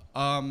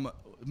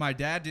 my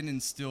dad didn't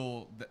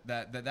instill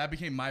that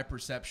became my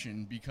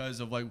perception because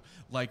of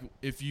like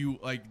if you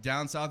like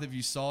down south, if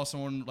you saw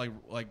someone like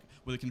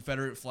with a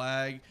Confederate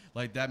flag,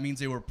 like that means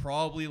they were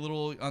probably a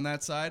little on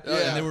that side, Oh,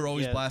 yeah. and they were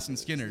always Yeah. blasting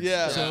Skinners.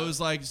 Yeah. So it was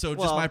like just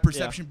Well, my yeah.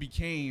 perception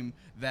became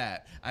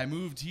that. I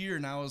moved here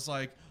and I was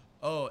like,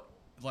 oh.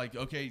 Like,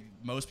 okay,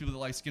 most people that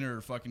like Skinner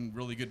are fucking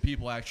really good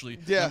people, actually.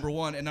 Yeah. Number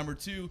one. And number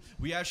two,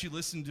 we actually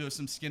listened to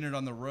some Skinner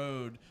on the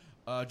road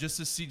just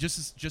to see,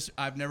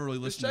 I've never really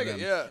listened check to it,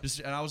 them.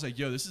 yeah. And I was like,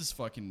 yo, this is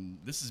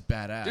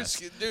badass.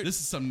 Dude, This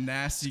is some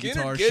nasty Skinner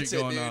guitar gets shit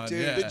it, going dude. on.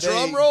 Dude, Yeah. The They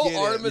drum roll get it.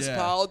 Artemis Yeah.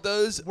 Powell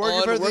does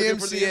Working for the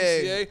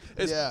MCA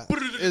is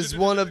is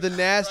one of the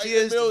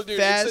nastiest, middle, dude.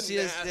 It's the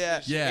fastiest. Yeah.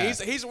 nastiest Yeah.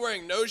 shit. He's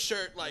wearing no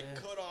shirt, like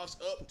cutoffs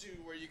up to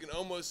where you can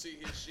almost see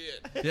his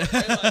shit. Yeah.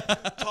 And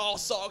like tall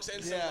socks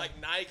and some Yeah. like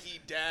Nike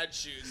dad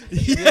shoes.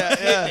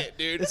 Yeah. It,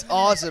 dude. It's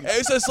awesome. And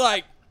it's just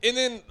like, and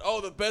then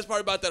the best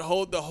part about the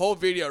whole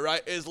video,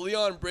 right, is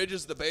Leon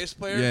Bridges, the bass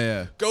player,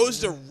 Yeah. goes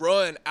to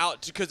run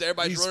out because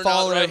everybody's He's running out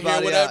following right here,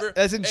 everybody whatever. out.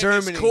 That's in and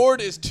Germany. His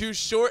cord is too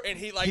short, and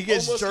he like He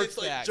gets almost jerked gets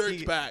like back.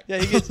 jerked back. Yeah,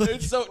 he gets.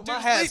 It's so My dude,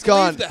 hat's leave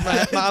gone. the My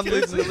hat. I'm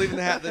leaving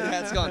the hat. The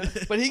hat's gone.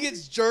 But he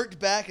gets jerked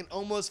back and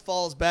almost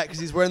falls back because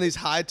he's wearing these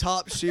high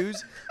top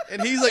shoes.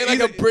 And he's like, And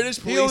like he's a British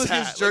he police almost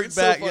hat. gets Like, jerked it's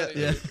so back.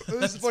 funny. Yeah.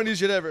 This is the funniest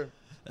shit ever.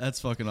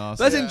 That's fucking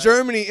awesome. That's in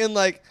Germany, and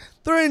like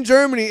they're in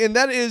Germany, and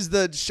that is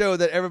the show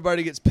that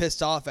everybody gets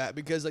pissed off at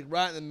because like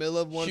right in the middle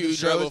of one Huge of the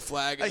shows, rebel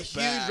flag in a the huge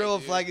back, rebel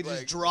dude. flag is Like,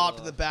 just dropped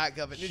in the back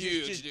of it. And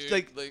Huge, it's just, dude.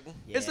 like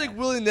it's like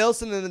Willie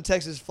Nelson and the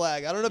Texas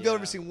flag. I don't know if y'all Yeah.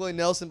 ever seen Willie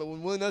Nelson, but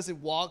when Willie Nelson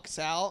walks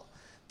out,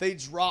 they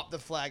drop the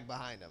flag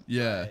behind him.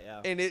 Yeah.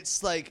 And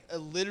it's like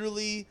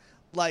literally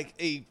like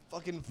a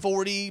fucking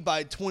 40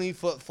 by 20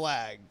 foot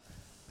flag.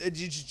 It's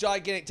just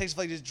gigantic Texas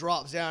flag just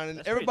drops down, and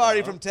That's pretty everybody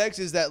dope. from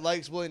Texas that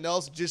likes Willie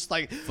Nelson just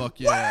like Fuck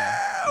yeah.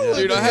 Yeah.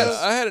 Dude, I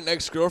Because- had an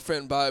ex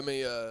girlfriend buy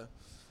me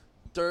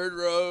third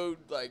row,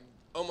 like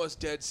almost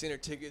dead center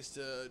tickets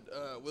to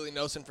Willie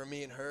Nelson for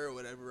me and her or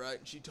whatever, right?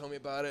 And she told me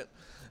about it,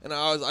 and I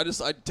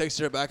texted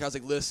her back. I was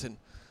like, listen,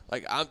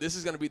 like this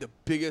is gonna be the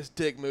biggest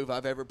dick move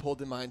I've ever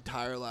pulled in my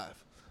entire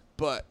life,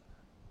 but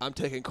I'm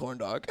taking corn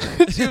dog.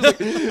 she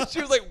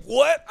was like,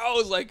 what? I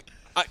was like,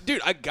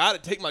 dude, I gotta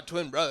take my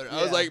twin brother. I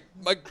was Yeah.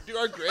 like, dude,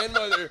 our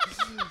grandmother.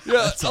 Yeah,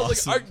 That's I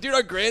was awesome. like,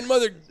 our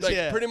grandmother like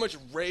Yeah. pretty much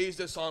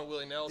raised us on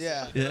Willie Nelson.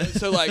 Yeah. Yeah.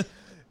 So like,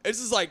 this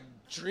is like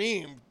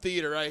dream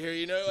theater right here,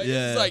 you know? Like,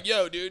 Yeah. It's like,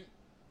 yo, dude,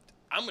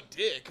 I'm a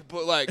dick,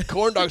 but like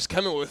corn dog's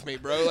coming with me,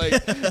 bro.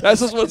 Like that's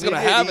just what's gonna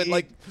happen.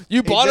 Like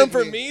you bought them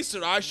for me,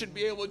 so I should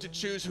be able to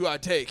choose who I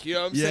take. You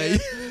know what I'm saying?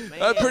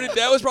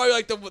 That was probably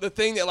like the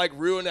thing that like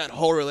ruined that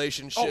whole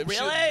relationship. Oh,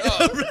 really?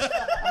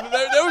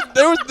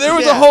 There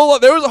was a whole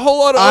lot. There was a whole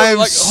lot of. I'm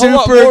like,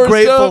 super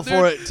grateful stuff,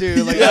 for it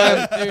too. Like,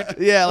 dude.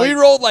 yeah, like, we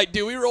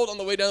rolled on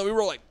the way down. We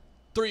rolled like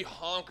 3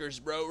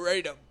 honkers, bro,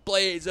 ready to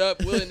blaze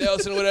up. Willie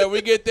Nelson, whatever.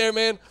 We get there,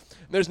 man.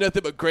 There's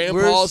nothing but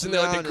grandpas and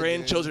then like the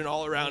grandchildren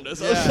all around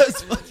us. Yeah.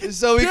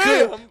 So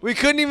we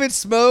couldn't even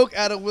smoke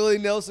at a Willie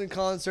Nelson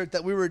concert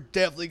that we were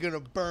definitely gonna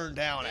burn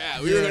down at.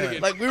 Yeah, we were gonna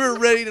get like we were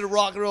ready to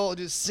rock and roll and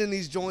just send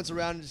these joints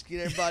around and just get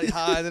everybody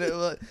high. And then it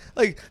was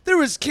like there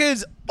was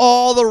kids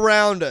all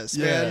around us,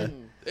 man.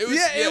 It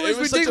was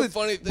ridiculous. such a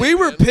funny thing. We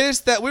were man.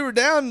 pissed that we were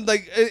down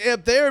like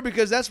up there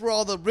because that's where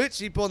all the rich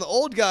people and the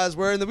old guys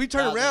were, and then we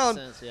turned around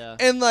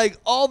and like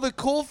all the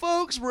cool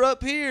folks were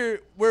up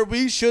here where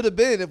we should have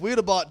been. If we'd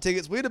have bought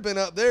tickets, we'd have been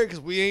up there because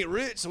we ain't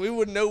rich, so we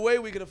wouldn't no way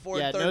we could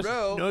afford third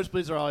row.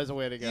 Nosebleeds are always a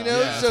way to go. You know,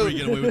 Yeah, so we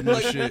get away with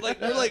more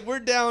shit. we're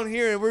down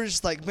here and we're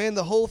just like, man,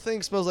 the whole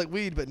thing smells like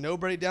weed, but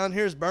nobody down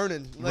here is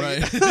burning.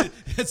 Like, Right.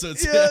 So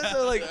it's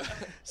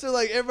so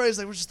like everybody's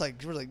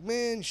like, we're like,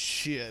 man,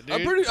 shit,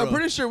 dude. I'm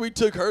pretty sure we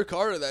took her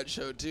car to that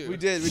show too. We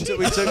did. We took.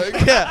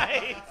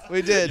 Yeah,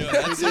 we did.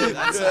 That's We did.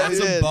 that's We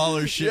some did.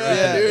 baller shit Yeah, right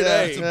there. dude,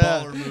 That's a hey.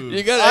 baller move. You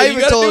I gotta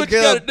even do told what you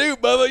Kev- gotta do,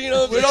 Bubba. You know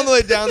what I'm We're saying? on the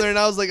way down there, and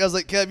I was like,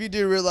 Kev, you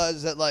do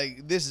realize that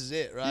like this is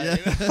it, right?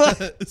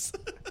 Yeah.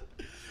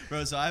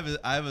 Bro, so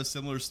I have a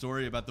similar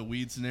story about the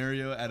weed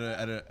scenario at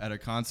a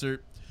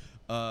concert.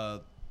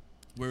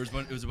 Where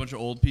it was a bunch of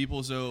old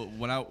people. So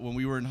when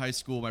we were in high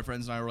school, my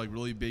friends and I were like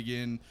really big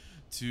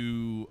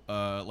into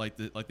like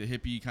the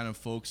hippie kind of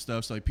folk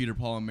stuff, so like Peter,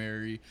 Paul, and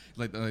Mary,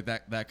 like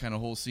that kind of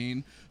whole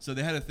scene. So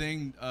they had a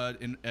thing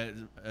at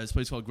this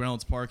place called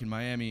Reynolds Park in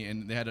Miami,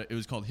 and it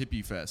was called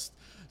Hippie Fest.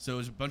 So it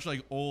was a bunch of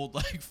like old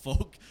like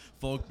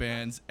folk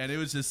bands, and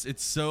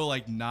it's so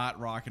like not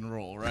rock and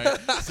roll, right?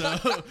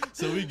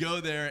 so we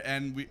go there,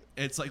 and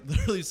it's like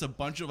literally just a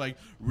bunch of like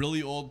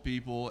really old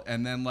people,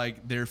 and then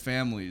like their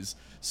families.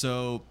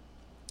 So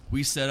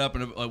we set up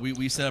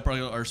we set up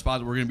our spot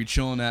that we're gonna be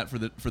chilling at for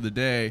the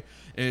day.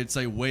 It's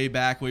like way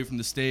back away from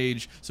the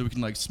stage, so we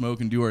can like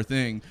smoke and do our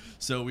thing.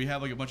 So we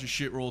have like a bunch of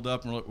shit rolled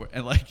up,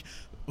 and like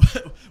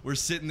we're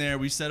sitting there.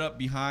 We set up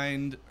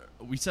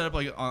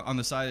like on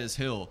the side of this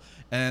hill,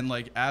 and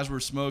like as we're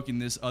smoking,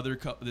 this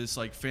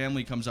like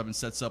family comes up and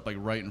sets up like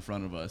right in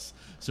front of us.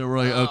 So we're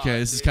like, okay,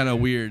 this is kind of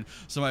weird.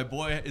 So my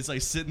boy is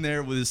like sitting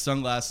there with his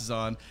sunglasses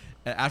on.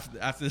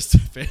 After this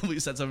family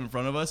sets up in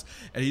front of us,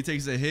 and he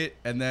takes a hit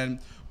and then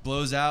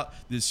blows out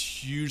this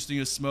huge thing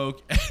of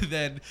smoke, and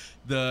then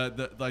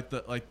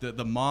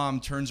the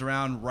mom turns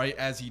around right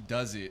as he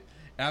does it.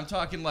 And I'm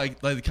talking like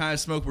the kind of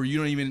smoke where you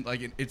don't even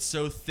like it's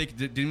so thick it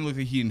didn't even look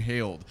like he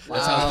inhaled.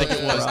 That's how thick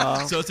it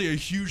was. So it's like a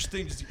huge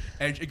thing,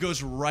 and it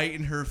goes right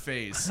in her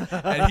face.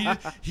 And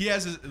he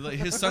has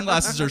his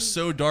sunglasses are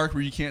so dark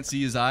where you can't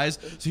see his eyes.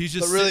 So he's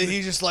just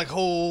he's just like,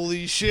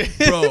 holy shit,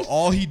 bro.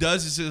 All he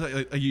does is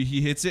like,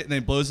 he hits it and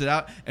then blows it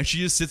out, and she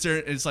just sits there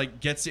and it's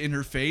like gets it in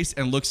her face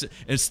and looks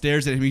and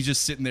stares at him. He's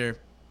just sitting there.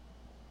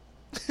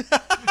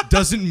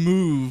 Doesn't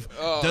move,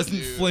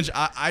 doesn't flinch.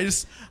 I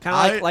just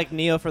kind of like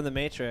Neo from the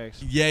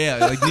Matrix. Yeah,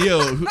 like Neo.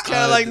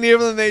 kind of like Neo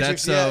from the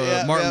Matrix.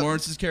 That's Martin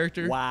Lawrence's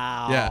character.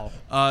 Wow. Yeah.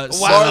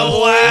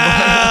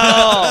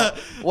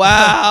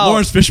 Wow.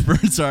 Lawrence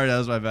Fishburne. Sorry, that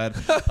was my bad.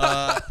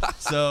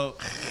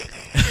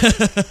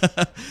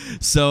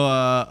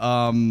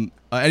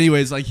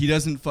 Anyways, like he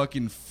doesn't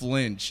fucking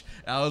flinch.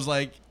 I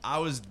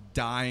was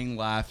dying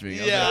laughing.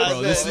 I was like,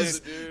 bro,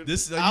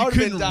 this. I You would've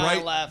couldn't been dying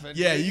write. laughing.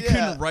 Yeah, Dude. you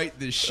couldn't write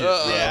this shit.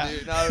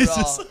 Dude. Not at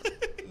all.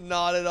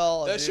 Not at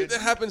all. That dude. shit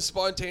that happens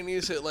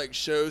spontaneous at like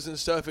shows and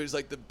stuff is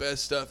like the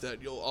best stuff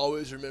that you'll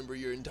always remember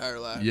your entire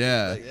life.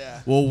 Yeah. Like,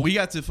 Well, we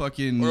got to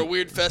fucking. or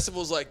weird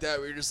festivals like that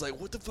where you're just like,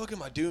 what the fuck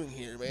am I doing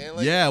here, man?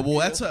 Like, Yeah, well, you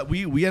that's know? what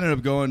we ended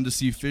up going to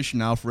see Fish in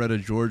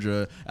Alpharetta,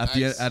 Georgia.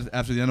 Nice.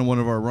 After the end of one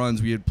of our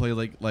runs, we had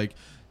played like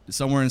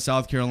somewhere in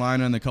South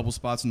Carolina and a couple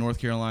spots in North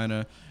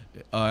Carolina.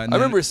 I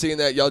remember seeing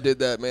that y'all did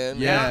that, man.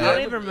 Yeah. I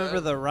don't even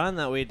remember the run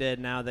that we did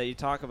now that you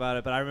talk about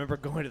it, but I remember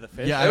going to the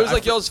fish. Yeah, It was I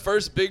like y'all's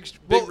first big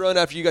run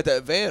after you got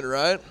that van,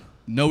 right?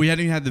 No, we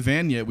hadn't even had the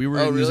van yet. We were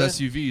in really? this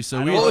SUV. So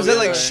I we don't What was Yeah. it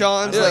like? Yeah.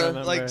 Sean's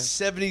Yeah. like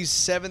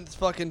 77th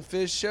fucking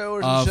fish show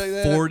or something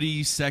like that.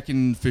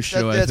 42nd Fish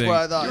Show. I That's think. what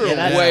I thought. You were Yeah,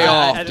 that's- way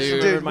off, I just dude.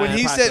 remember Dude, my when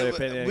he unpopular said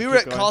opinion. we were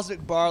Keep at going.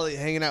 Cosmic Barley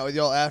hanging out with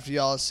y'all after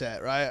y'all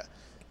set, right?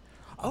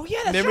 Oh yeah,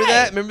 that's Remember right.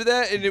 that? Remember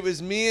that? And it was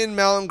me and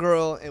Mountain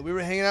Girl, and we were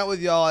hanging out with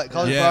y'all at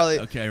Cosmic Yeah, Barley.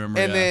 okay, I remember.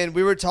 And yeah. then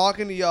we were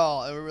talking to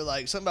y'all, and we were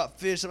like something about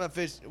fish.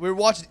 We were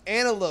watching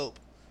Antelope,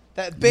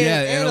 that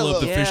band. Antelope,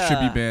 the Fish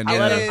Trippy band.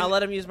 I Yeah.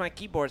 let him use my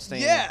keyboard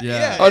stand. Yeah, Yeah.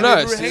 yeah. Oh, And we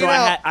nice. were hanging So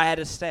out, I had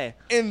to stay.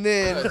 and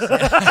then,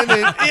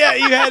 yeah,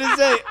 you had to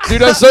say.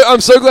 Dude,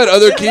 I'm so glad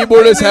other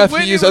keyboardists have to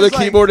Whitney use was other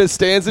like- keyboardist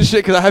stands and shit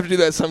because I have to do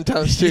that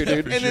sometimes too,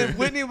 dude. And then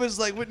Whitney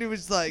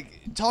was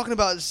like talking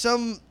about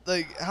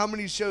how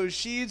many shows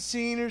she had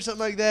seen or something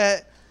like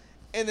that.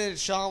 And then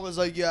Sean was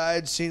like, yeah, I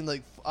had seen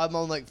like I'm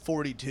on like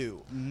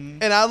 42,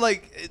 and I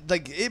like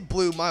it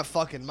blew my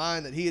fucking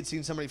mind that he had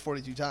seen somebody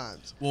 42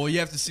 times. Well, you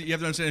have to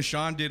understand.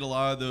 Sean did a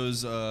lot of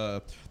those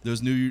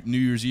New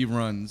Year's Eve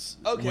runs.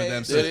 Okay. With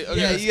them. So Did he?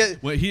 Okay. Yeah, you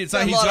get. Well, it's Got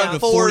like a he's lot done of to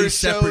 4 40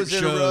 separate shows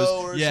in a row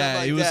or Yeah,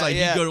 something it like was that, like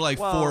yeah. he'd go to like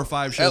Well, 4 or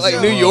 5 At shows. like in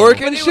a New row. York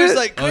But and it was shit?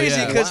 like crazy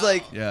yeah. because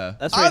like Yeah.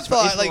 That's I where it's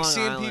thought from like Long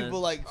seeing Island. people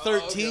like Oh,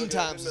 13 okay,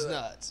 times I is remember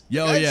that. nuts.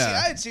 Yeah, oh, I had yeah. seen-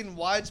 I had seen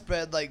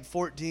widespread like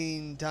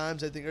 14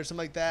 times I think or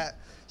something like that,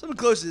 something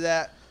close to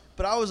that.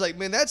 But I was like,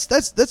 man,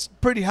 that's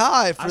pretty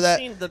high for I've that.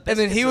 seen the And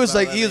then he biscuits was about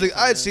like, that I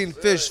had times. seen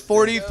Fish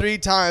 43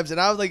 times, and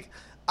I was like,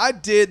 I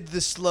did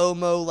the slow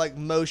mo like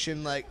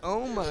motion, like,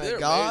 oh my They're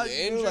god,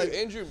 amazing. you know,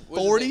 Andrew, like was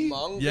his 40? name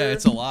Munger? Yeah,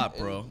 it's a lot,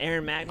 bro.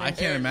 Aaron Magner. I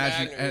can't Aaron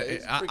imagine. Magner,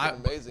 it's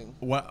freaking amazing.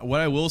 What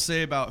I will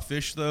say about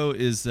Fish though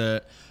is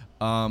that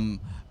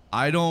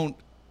I don't.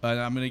 And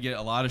I'm gonna get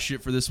a lot of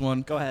shit for this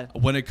one. Go ahead.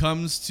 When it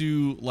comes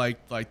to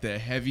like the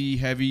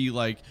heavy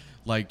like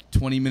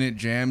 20-minute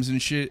jams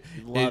and shit,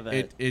 Love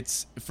it.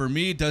 it's for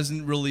me. It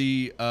doesn't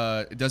really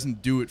it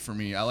doesn't do it for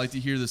me. I like to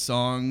hear the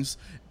songs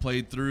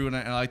played through, and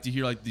I like to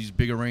hear like these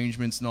big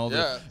arrangements and all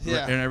Yeah.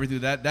 and everything.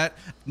 That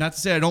not to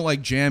say I don't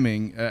like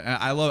jamming.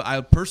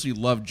 I personally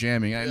love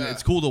jamming, and Yeah.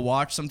 it's cool to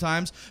watch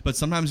sometimes. But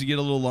sometimes you get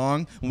a little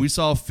long. When we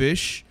saw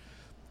Fish,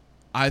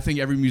 I think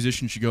every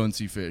musician should go and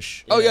see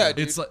Fish. Oh yeah,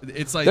 dude. It's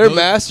like they're those-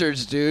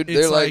 masters, dude. It's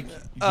They're like,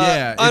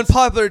 yeah, it's-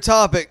 unpopular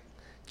topic.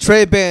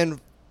 Trey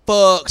Ben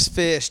fucks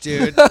Fish,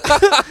 dude.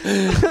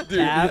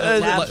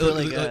 Tab's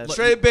really good.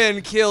 Trey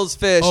Ben kills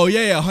Fish. oh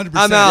yeah, 100%.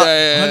 I'm out.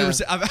 Yeah.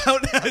 100%. I'm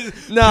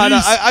out. No,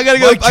 I gotta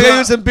go. Mic I gotta drop.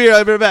 get some beer.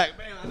 I'll be right back.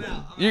 Man, I'm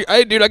out.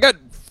 hey, dude, I got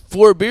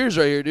 4 beers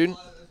right here, dude.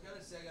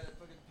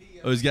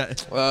 Oh, he's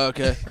got.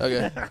 Okay.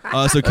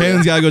 So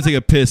Kalen's gotta go take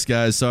a piss,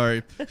 guys.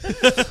 Sorry.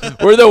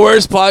 We're the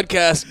worst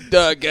podcast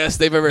guests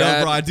they've ever No,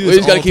 had. bro, I do We this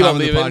just all gotta the keep time on on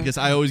the leaving. podcast.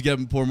 I always get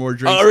him pour more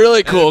drinks. Oh,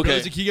 really? Cool. And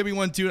Okay. Can you get me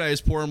one too? And I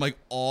just pour him like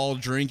all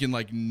drink and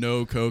like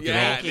no coke Yeah,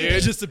 at all,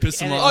 dude. just to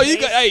piss him And off.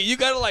 Oh, you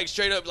gotta like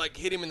straight up like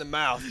hit him in the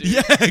mouth, dude.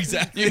 Yeah,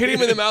 exactly. You hit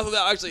him in the mouth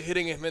without actually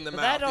hitting him in the But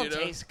mouth. that don't you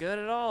know? taste good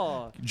at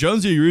all.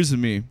 Jonesy agrees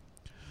with me.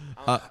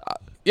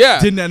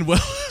 Yeah. Didn't end well.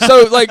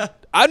 So like,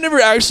 I've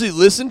never actually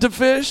listened to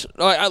Fish.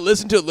 Like, I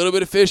listened to a little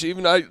bit of Fish.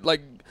 Even I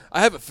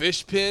have a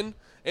Fish pin,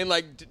 and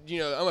like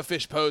I'm a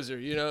Fish poser.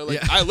 You know,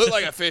 like Yeah. I look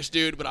like a Fish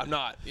dude, but I'm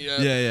not. You know.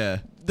 yeah.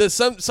 There's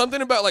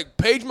something about like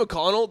Paige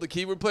McConnell, the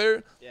keyboard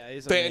player. Yeah,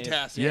 he's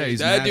Fantastic. Yeah, he's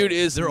that mad- dude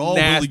is they're all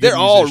nasty. really good They're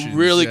all musicians,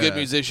 really yeah. good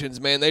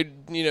musicians, man. They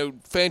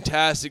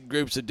fantastic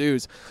groups of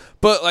dudes.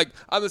 But like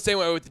I'm the same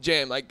way with the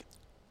jam. Like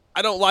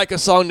I don't like a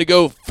song to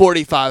go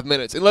 45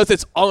 minutes unless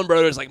it's Allman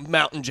Brothers like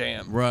Mountain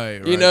Jam.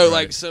 Right. You know, right.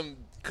 like some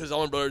because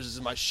Allman Brothers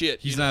is my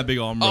shit. He's you not know? a big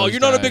Allman Oh, Brothers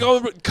you're not a guy. big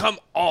Allman Brothers? Come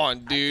on,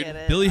 dude.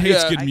 Billy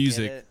hates Yeah. good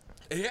music.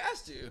 He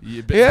has to.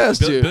 Yeah, He has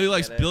to. Billy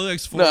likes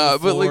 4 No,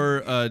 but,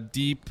 like-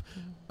 deep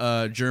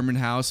German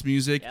house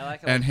music Yeah, I like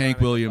and Hank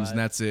electronic Williams, vibe. and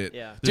that's it.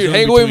 Yeah. There's Dude, no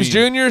Hank in Williams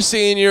between. Jr.,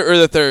 senior, or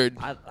the third?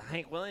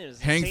 Hank Williams.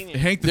 is Hank senior.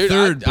 Hank the Dude,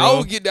 third, I will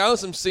bro. get down with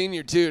some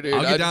senior too, dude.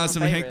 I'll get down my with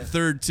some Hank the favorite.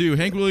 third too.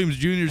 Hank Williams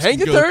Jr. Hank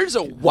the go, third's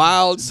a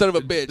wild son of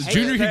a bitch. Hank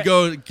Junior the could third-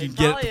 go it's can get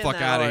probably the in fuck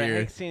that out of order. here.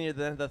 Hank Senior,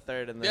 then the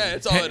third, and then Yeah,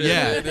 it's all it is.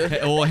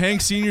 Yeah. Well,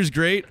 Hank Senior's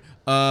great.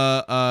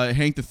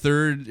 Hank the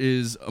third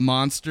is a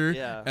monster.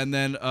 Yeah. And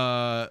then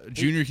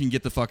Junior can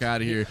get the fuck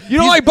out of here. You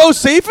don't like Bo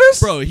Cephas?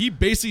 Bro, he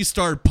basically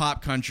started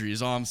pop country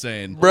is all I'm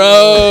saying. Bro,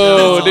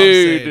 That's all I'm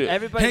dude. saying.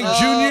 Everybody Hank loves-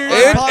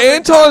 Jr.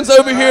 Anton's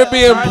over here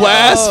being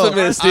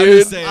blasphemous, I'm dude.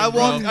 just saying, I bro.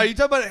 walked. Are you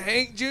talking about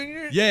Hank Jr.?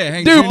 Yeah,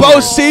 Hank Dude, Jr. Bo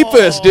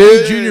Cephas, Hank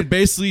dude. Jr.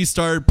 basically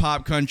started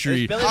pop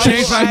country. Billy Ray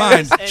Changed my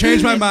Cyrus mind. and-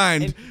 Changed my and-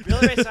 mind. and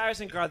Billy Ray Cyrus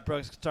and Garth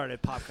Brooks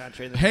started pop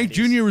country. In the Hank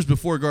 90s. Jr. was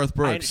before Garth I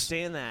Brooks.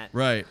 understand that.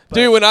 Right. But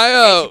Dude, when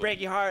I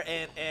Break Your Heart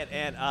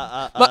and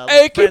My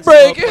achy Friends in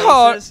break Low your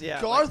heart. Places,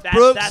 yeah, Garth like that-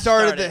 Brooks that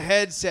started the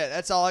headset.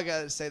 That's all I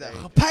gotta say. That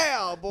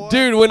pow, boy.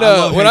 dude, when I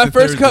love when Hank I the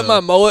first Third, cut though. my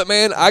mullet,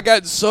 man, I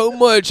got so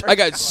much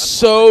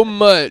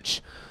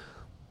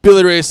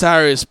Billy Ray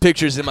Cyrus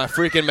pictures in my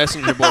freaking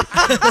messenger board.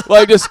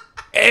 Like just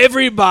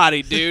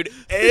everybody, dude,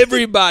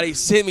 everybody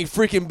sent me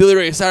freaking Billy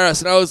Ray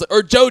Cyrus, and I was like,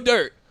 or Joe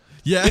Dirt.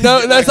 Yeah. You know,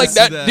 and that's I like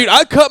can that, see dude.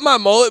 I cut my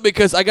mullet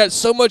because I got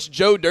so much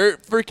Joe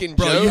Dirt freaking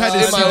Bro, jokes you had to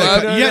in see my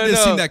that. life. You had to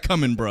see that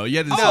coming, bro. You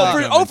had to see that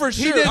coming. Oh, for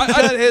He sure. didn't I-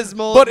 cut his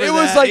mullet. but for it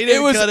was that. like He it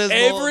didn't was cut his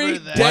mullet every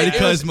for that. day. Why'd he It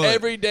cut was his mullet?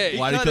 every day.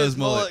 Why'd he cut his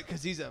mullet?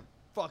 Because he's a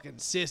fucking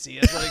sissy.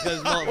 That's why he cut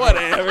his mullet.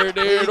 Whatever,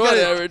 dude.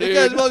 Whatever, He cut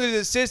his dude. mullet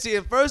because he's a sissy.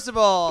 And first of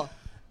all,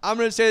 I'm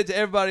gonna say it to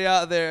everybody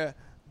out there.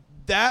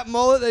 That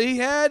mullet that he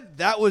had,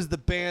 that was the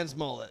band's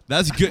mullet.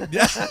 That's good.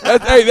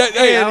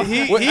 And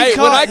he when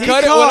caught- I he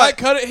cut it,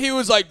 caught- he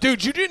was like,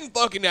 "Dude, you didn't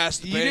fucking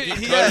ask the You band didn't-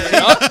 to he- cut it."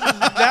 yeah. Up."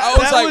 That, I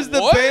was that like, was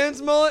the "What?"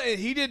 band's mullet, and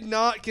he did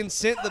not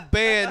consent the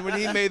band when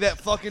he made that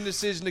fucking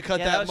decision to cut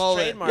Yeah, that was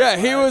mullet. trademark. Yeah,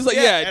 he was like,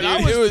 "Yeah, and dude."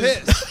 I was He was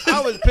pissed.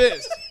 I was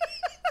pissed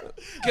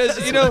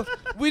because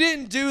we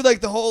didn't do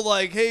like the whole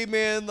like, hey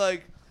man,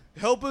 like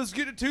help us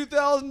get to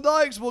 2,000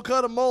 likes, we'll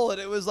cut a mullet.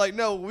 It was like,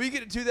 no, we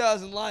get to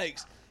 2,000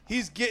 likes.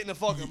 he's getting a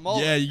fucking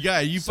mullet. Yeah,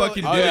 you So-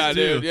 fucking Oh, did yeah, it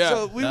too. dude, yeah.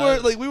 So we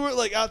weren't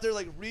like out there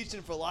like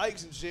reaching for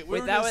likes and shit. We Wait,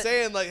 were that just was-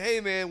 saying like, hey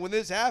man, when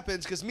this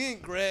happens, because me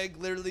and Greg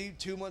literally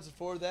 2 months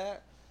before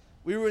that,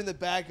 we were in the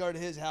backyard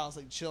of his house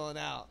like chilling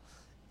out,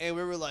 and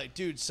we were like,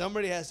 dude,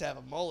 somebody has to have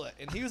a mullet,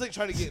 and he was like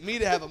trying to get me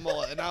to have a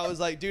mullet, and I was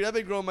like, dude, I've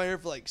been growing my hair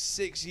for like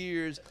 6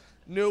 years.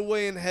 No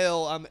way in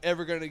hell I'm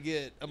ever gonna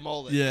get a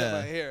mullet. Yeah. In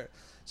my hair.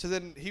 So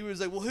then he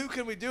was like, well, who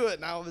can we do it?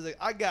 And I was like,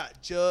 I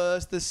got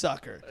just the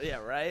sucker. Yeah,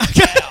 right.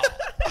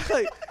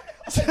 Like,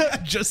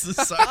 Just the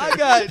sucker. I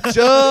got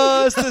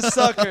just the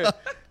sucker.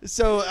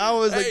 So I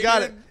was like, Hey, got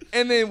dude. it.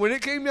 And then when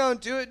it came down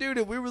to it, dude,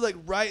 and we were like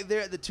right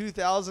there at the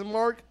 2,000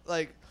 mark,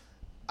 like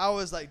I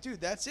was like,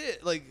 dude, that's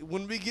it. Like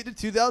when we get to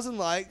 2,000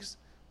 likes,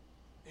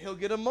 he'll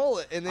get a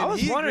mullet. And then I was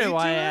he wondering agreed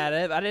why to I it. had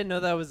it. I didn't know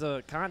that was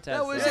a contest.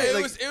 That was Yeah, it. it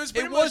Like, was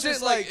pretty it much wasn't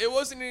just like like- it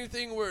wasn't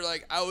anything where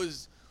like I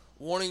was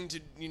wanting to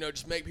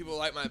just make people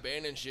like my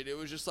band and shit. It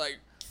was just like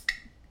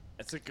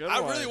It's a good I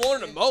one. really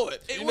wanted a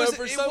mullet. It you wasn't.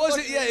 know, for It some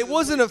wasn't. fucking Yeah, it reason.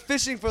 wasn't a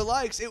fishing for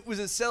likes. It was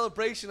a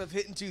celebration of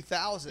hitting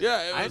 2,000.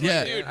 Yeah, it was Yeah.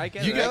 like, dude, I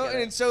get You it. know, I get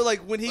it. and so like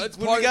when Let's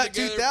we party got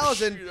together,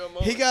 2,000, shoot a he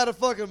mullet. got a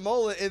fucking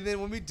mullet, and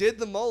then when we did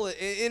the mullet,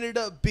 it ended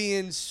up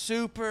being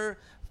super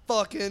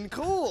fucking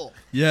cool.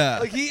 Yeah.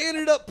 Like he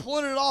ended up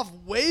pulling it off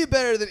way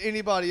better than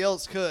anybody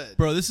else could.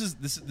 Bro, this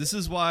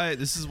is why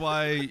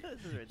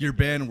your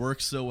band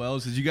works so well,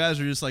 because you guys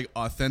are just like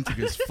authentic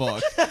as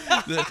fuck.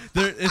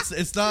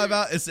 It's not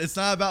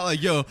about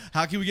like, yo,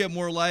 how can we get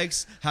more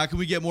likes? How can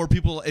we get more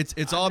people?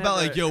 It's all about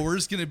like, yo, we're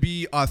just gonna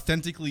be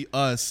authentically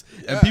us,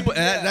 and people.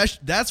 And Yeah.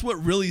 that's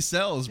what really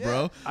sells,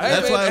 bro. Yeah.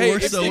 That's Hey, why man, it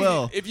works if so you-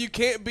 well. If you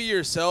can't be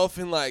yourself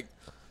and like,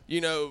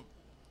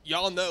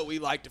 y'all know we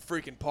like to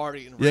freaking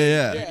party and Yeah, rave,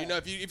 yeah. dude. You know,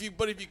 if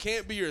you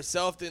can't be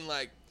yourself, then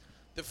like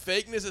the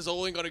fakeness is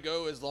only gonna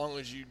go as long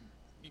as you.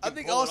 I can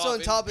think pull it also off. on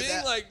And top of being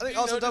that- like, I think you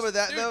also know, on top of just,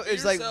 that, dude, though, be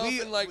is, like, yourself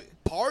we- and like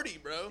party,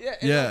 bro. Yeah,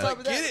 and Yeah. on top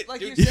of Get that, it, like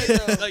dude. you said,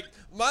 though, like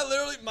my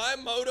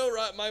motto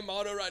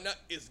right now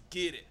is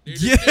get it.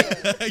 Dude. Yeah,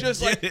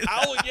 Just get like it.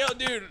 I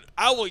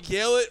will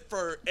yell it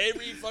for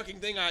every fucking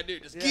thing I do.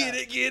 Just Yeah. get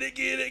it.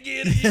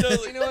 You know,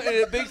 you know what? And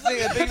a big thing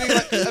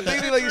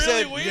like you It's said.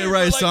 really weird. You gotta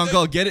write a but, song like,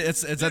 called "Get It."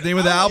 It's that name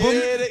of the album.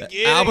 Get it, get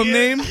it, Album get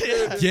name.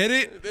 it. Get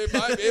it. It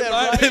might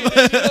Yeah, be. right.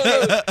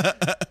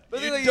 But But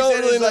the You thing don't you said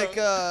really is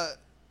know.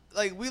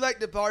 like we like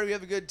to party, we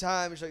have a good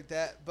time, and shit like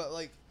that. But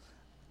like,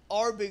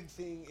 our big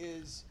thing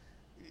is,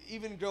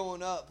 even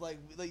growing up, like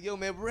yo,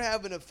 man, we're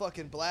having a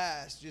fucking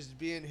blast, just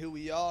being who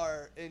we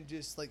are, and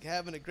just like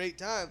having a great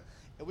time,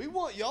 and we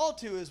want y'all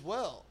to as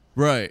well.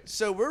 Right.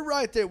 So we're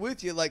right there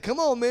with you. Like, come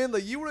on, man.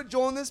 Like, you want to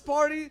join this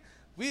party?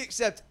 We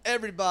accept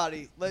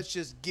everybody. Let's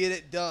just get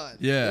it done.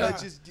 Yeah.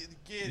 Let's just get it.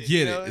 Get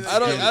you it. know? It's I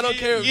don't Get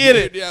care. Get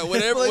dude. it. Yeah, Let's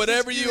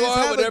whatever just you have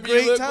are, a whatever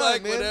great you look time,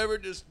 like, man. whatever.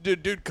 Just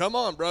dude, come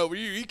on, bro.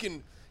 You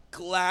can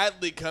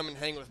gladly come and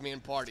hang with me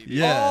and party. Dude.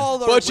 Yeah.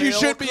 All are But you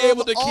should be welcome.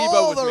 able to keep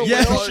All up with are me.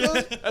 Yeah.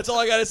 welcome. That's all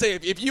I gotta say.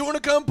 If you want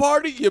to come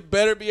party, you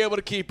better be able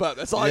to keep up.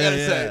 That's all I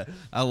gotta say.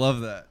 I love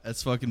that.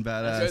 That's fucking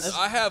badass. Because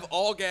I have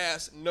all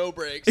gas, no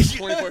brakes,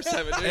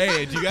 24/7. Dude.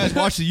 Hey, do you guys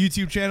watch the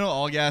YouTube channel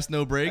All Gas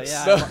No Brakes?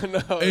 Yeah.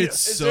 No.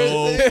 It's Is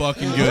so there-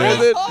 fucking Is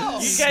good. it?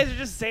 You guys are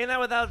just saying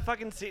that without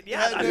fucking seeing. Yeah,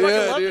 I Yeah, fucking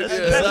love dude, this.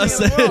 yeah. It's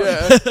the best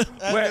That's thing in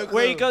the it. world. Yeah.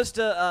 Where he goes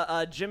to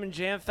a Jim and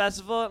Jam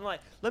festival, and I'm like,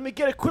 let me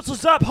get a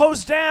Quetzals up,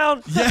 hose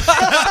down.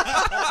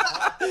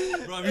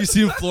 Bro, have you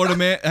seen Florida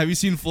Man? Have you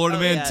seen Florida Oh,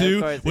 Man yeah, of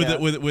 2 course, with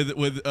yeah.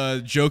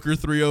 with Joker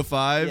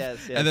 305? Yes,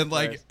 and then of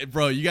like, course.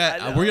 bro, you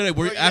got I know. we're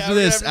Yeah, after we're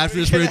this gonna- after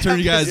we're this we're gonna gonna turn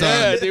you guys have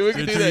to- on. Yeah, dude, we We're can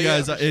gonna do turn you that,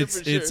 guys yeah, on. for sure, It's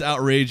for sure. it's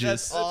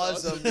outrageous. That's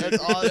awesome. We That's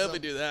can awesome. definitely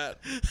do that.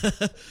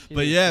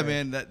 But yeah,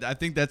 man, I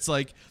think that's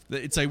like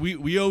it's like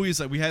we always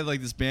like we had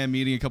like this band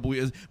meeting a couple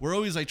weeks. We're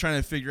always like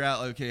trying to figure out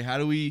like, okay, how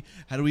do we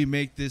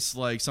make this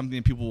like something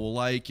that people will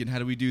like, and how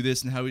do we do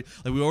this, and how we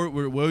like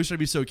we're always trying to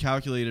be so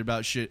calculated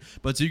about shit.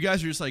 But so you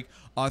guys are just like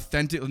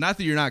authentic. Not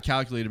that you're not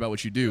calculated about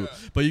what you do,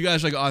 but you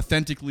guys are like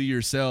authentically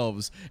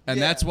yourselves, and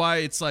Yeah. that's why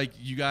it's like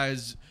you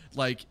guys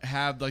like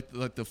have like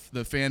the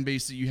fan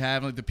base that you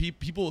have, like the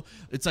people.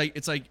 It's like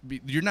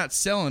you're not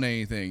selling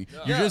anything.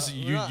 You're Yeah, just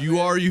we're not, you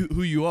man. are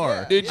who you are.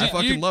 Yeah. Dude, I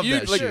fucking love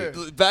that like, shit.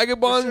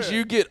 Vagabonds, For sure.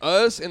 you get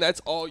us, and that's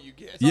all you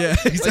get. Yeah,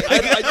 Like, exactly.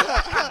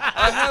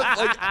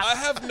 I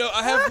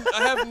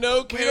have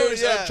no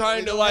cares yeah, of trying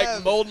we to don't like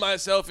have- mold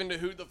myself into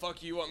who the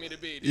fuck you want me to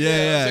be. Dude. You know what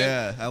I'm Yeah,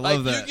 saying? yeah. I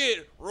love like, that. You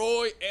get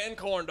Roy and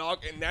Corn Dog,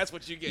 and that's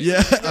what you get.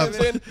 Yeah. You know what I'm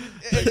saying?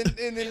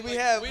 And then we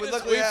have,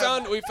 luckily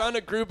have, we found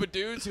a group of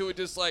dudes who would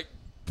just like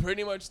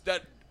pretty much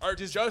that are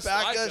just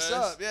back like us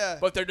up, yeah.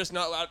 but they're just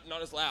not loud,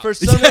 not as loud. for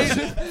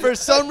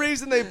some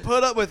reason they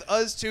put up with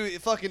us two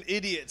fucking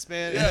idiots,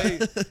 man.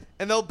 Yeah.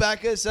 And they'll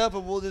back us up,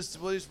 and we'll just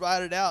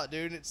ride it out,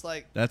 dude. And it's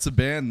like, That's a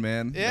band,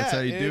 man. yeah, That's how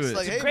you and do it's it.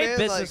 like, It's a hey, great man,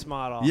 business like,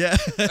 model. yeah.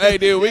 Hey,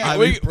 dude, I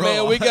mean,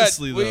 bro, we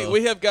honestly, though.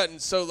 we have gotten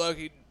so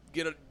lucky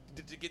to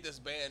get this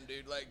band,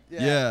 dude. Like,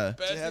 Yeah.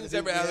 best to have things the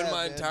ever people we happened in have,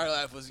 my man. entire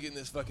life was getting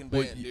this fucking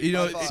Well, band, dude. you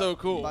know, it's By far. so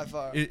cool. By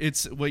far.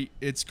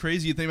 It's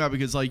crazy to think about,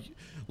 because like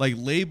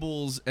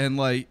labels and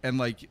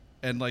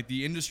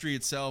the industry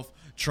itself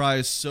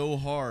tries so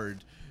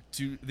hard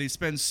they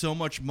spend so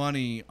much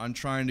money on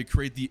trying to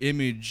create the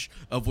image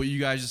of what you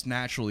guys just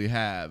naturally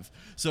have.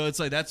 So it's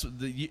like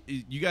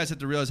you guys have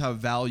to realize how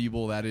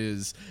valuable that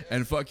is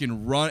and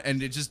fucking run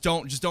and it just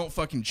don't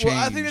fucking change.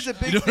 Well, I think that's a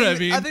big you know thing. what I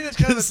mean? I think that's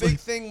kind of It's a big like-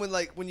 thing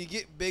when you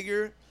get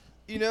bigger,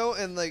 you know,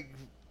 and like,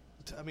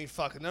 I mean,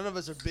 fuck, none of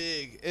us are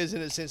big, is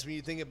in a sense when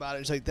you think about it,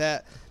 it's like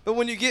that. But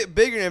when you get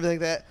bigger and everything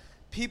like that,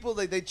 people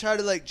like they try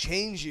to like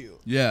change you,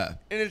 Yeah.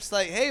 and it's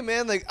like, hey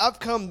man, like I've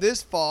come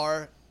this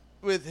far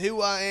with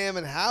who I am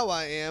and how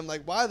I am.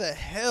 Like, why the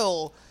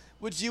hell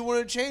would you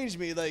want to change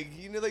me? Like,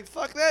 you know, like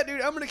fuck that, dude.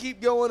 I'm gonna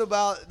keep going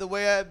about the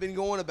way I've been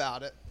going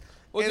about it,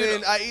 Well, and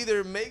dude, then I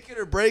either make it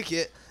or break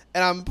it.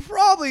 And I'm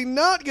probably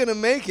not gonna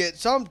make it,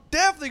 so I'm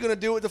definitely gonna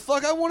do what the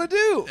fuck I want to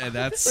do. And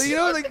that's So, you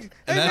know, like, and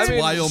hey, that's man,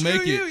 why you'll screw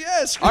make you. it.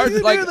 Yeah, screw Our,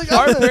 you, like, dude. Like,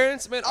 our I'm gonna,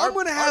 parents, man. I'm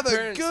gonna have a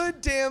parents, good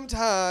damn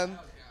time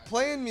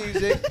playing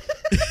music.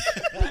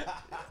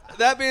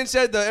 That being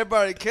said, though,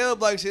 everybody,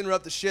 Caleb likes to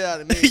interrupt the shit out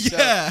of me.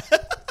 yeah.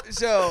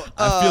 So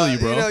I feel you,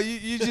 bro.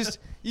 You know,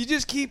 you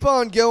just keep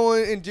on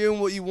going and doing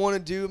what you want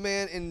to do,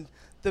 man. And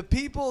the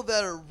people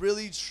that are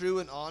really true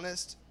and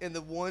honest, and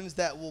the ones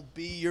that will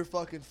be your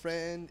fucking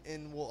friend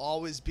and will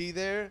always be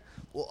there,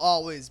 will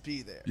always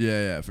be there.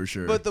 Yeah, for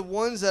sure. But the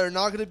ones that are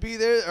not going to be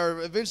there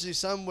are eventually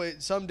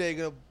someday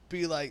going to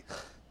be like,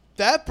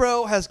 that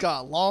bro has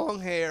got long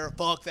hair.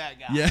 Fuck that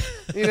guy. yeah.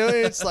 You know, and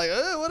it's like,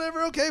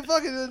 whatever, okay,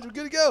 fuck it, we're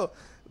good to go.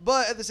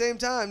 But at the same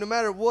time, no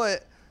matter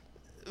what,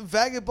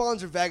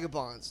 vagabonds are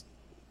vagabonds.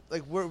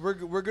 Like, we're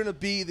going to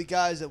be the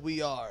guys that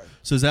we are.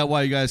 So is that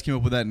why you guys came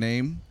up with that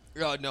name?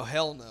 Oh, no,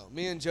 hell no.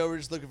 Me and Joe were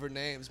just looking for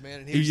names, man.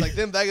 And he was like,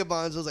 them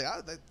vagabonds. I was like,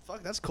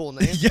 fuck, that's a cool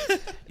name. yeah.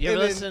 You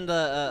ever And then- listen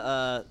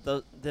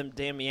to them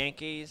damn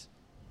Yankees?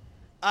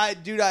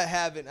 Dude, I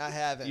haven't.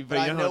 You- But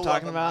I you know know what I'm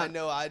talking of them. about? I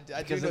know. I do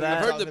Because know of what that? you're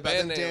I've heard talking the about,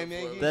 band them name damn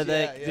before. Yankees.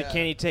 The Yeah.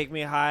 Can You Take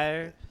Me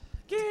Higher?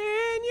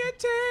 Can you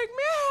take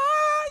me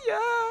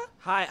higher?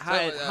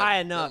 High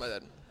enough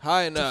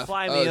High to enough.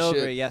 fly Oh, me over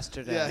shit.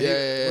 yesterday. Yeah,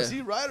 Yeah. Was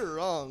he right or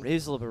wrong? He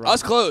was a little bit I wrong.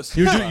 was close.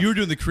 You were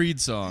doing the Creed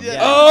song. Yeah.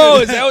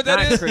 Oh, is that what that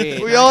Not is?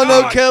 Creed. We all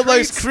know God, Caleb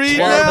likes Creed's Creed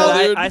terrible,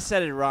 now. dude. I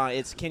said it wrong.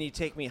 It's Can You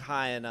Take Me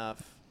High Enough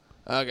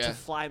Okay. to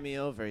fly me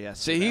over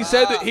yesterday. See, he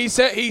said that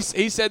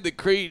he said the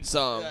Creed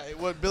song. Yeah,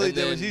 what Billy And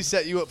did was then- he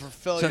set you up for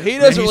failure. So he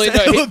doesn't He really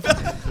said-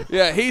 know.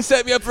 Yeah, he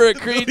set me up for a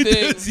Creed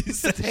thing. He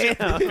said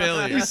Damn.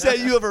 failure. He set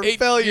you up for He-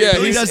 failure. yeah,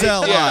 Billy he's- does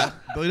that a yeah. lot.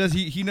 Billy does.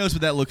 He knows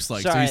what that looks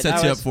like, so Sorry, he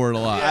sets that you was- up for it a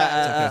lot.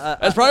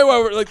 That's probably why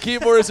we're like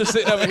keyboardists are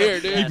sitting over here,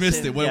 dude. He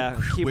missed it. Way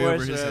over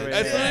keyboards his are head. over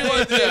That's here. really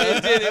what it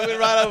it did. did. It went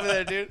right over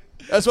there, dude.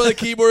 That's why the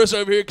keyboardists are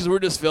over here because we're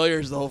just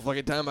failures the whole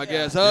fucking time, I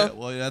guess, Yeah, huh?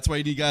 well, that's why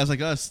you need guys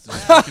like us. To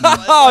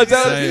Oh, is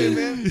that Same.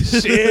 man.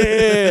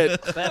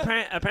 shit?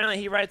 But apparently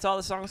he writes all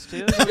the songs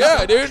too.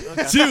 Yeah, dude.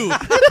 Two. Get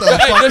the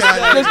Hey, fuck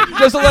out of here.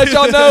 just to let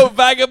y'all know,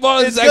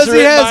 Vagabonds It's is because actually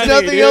he has written by me,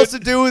 nothing dude. else to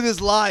do with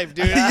his life,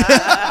 dude.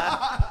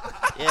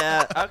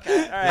 Yeah.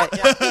 Okay. All right.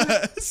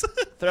 Yeah.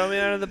 Throw me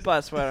under the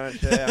bus, why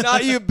don't you? Yeah.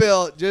 Not you,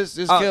 Bill. Just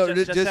Oh, kill.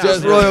 just Just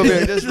Al. Roy over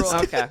here. Just Roy.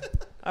 Okay.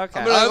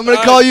 Okay. I'm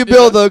gonna call you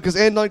Bill though, because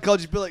Andon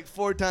called you Bill like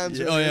 4 times.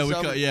 Oh yeah,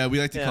 earlier, so we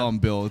like to Yeah. call him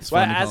Bill. It's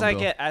Well, fun to call him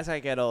Bill. as I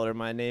get older,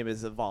 my name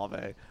is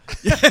evolving.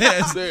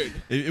 Yes. Dude.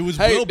 It was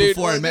Hey, Will dude,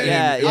 before I met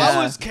yeah, him. yeah.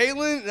 I was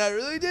Caitlin, and I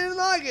really didn't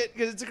like it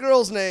because it's a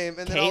girl's name,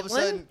 and then all of a Caitlin?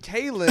 sudden,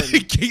 Caitlin.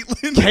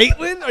 Caitlin.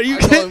 Caitlin? Are you I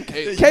call him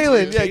Caitlin? Caitlin.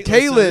 Caitlin, yeah, So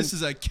Caitlin. this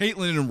is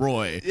Caitlin and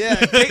Roy. Yeah,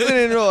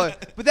 Caitlin and Roy.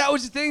 But that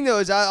was the thing, though,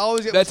 is I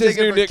always get That's his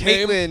mistaken new for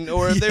nickname? Caitlin,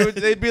 or if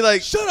they'd be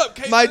like, Shut up,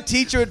 Caitlin. my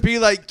teacher would be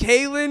like,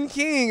 Caitlin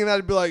King, and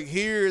I'd be like,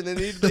 here, and then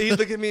he'd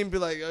look at me and be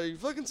like, are you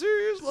fucking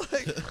serious?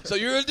 Like, So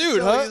you're a dude,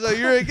 so huh? he's like,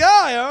 you're a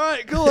guy, all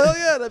right, cool, hell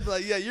yeah. And I'd be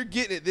like, yeah, you're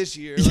getting it this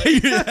year.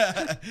 Like,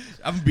 Yeah.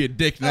 I'm gonna be a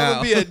dick I'm now.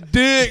 gonna be a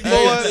dick, boy.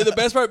 Hey, the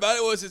best part about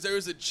it was there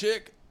was a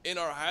chick in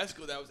our high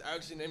school that was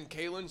actually named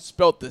Caitlin,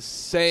 spelt the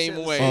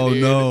same way. Oh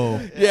dude. no.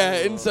 Yeah,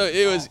 and so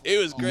it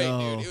was great,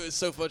 No. dude. It was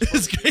so much fun.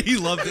 It's great. He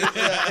loved it.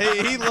 Yeah,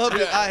 he loved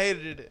it. Yeah. I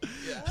hated it.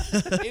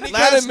 Any kind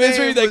Last of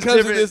misery name that was comes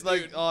with different, this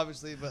like dude.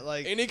 obviously, but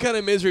like Any kind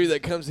of misery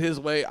that comes his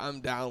way, I'm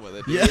down with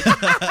it. Dude.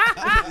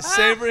 Yeah.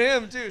 same for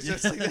him too. So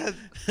it's like that.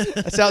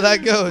 That's how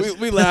that goes.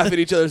 We laugh at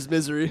each other's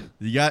misery.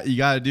 You got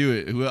to do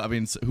it.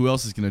 Who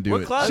else is gonna do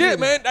What it? club? Shit,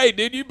 man. Hey,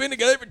 dude, you've been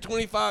together for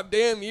 25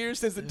 damn years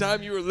since the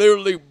time you were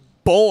literally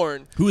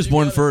born. Who was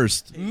born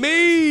first?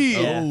 Me.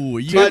 Yeah. Oh,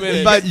 you By-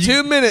 got by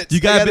 2 minutes. You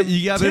got I a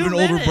bit of an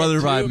older minutes. brother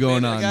 2 vibe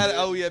going minutes. on.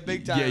 Oh yeah,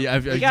 big time. Yeah,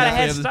 You got a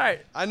head start.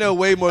 I know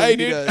way more Hey, than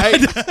he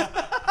dude. does.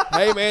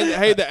 Hey, hey, man.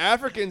 Hey, the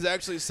Africans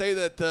actually say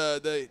that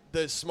the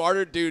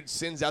smarter dude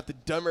sends out the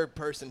dumber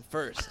person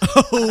first.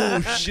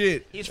 Oh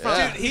shit! He's Yeah.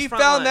 from. Dude, he he's from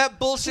found line. that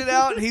bullshit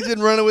out, and he's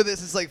been running with it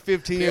since like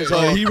 15 years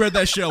Oh, old. he read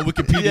that shit on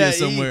Wikipedia Yeah,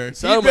 somewhere. He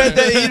Somewhere. read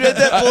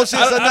that bullshit.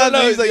 I don't Sometimes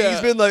know, he's like, yeah.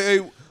 he's been like, hey,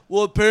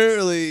 well,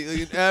 apparently,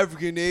 like in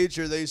African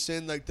nature, they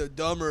send like the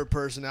dumber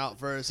person out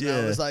first. And I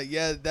Yeah. was like,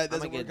 yeah, that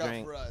doesn't I'ma work get out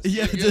drink. for us.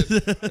 Yeah,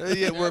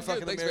 Yeah, we're I'm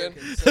fucking good, thanks, man.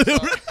 Americans. So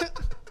sorry.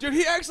 Dude,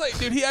 he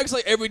acts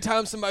like every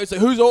time somebody's like,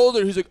 "Who's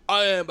older?" He's like,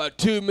 "I am about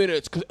 2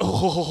 minutes." Cause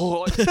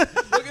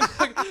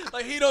like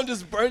Like he don't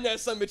just burn that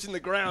son bitch in the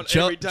ground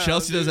every time.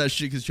 Chelsea does dude. that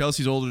shit because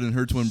Chelsea's older than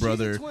her twin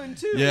brother. She's a twin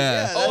too.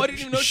 Yeah. Oh, I didn't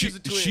even know she was a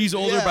twin. She's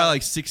older Yeah. by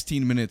like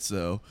 16 minutes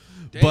though,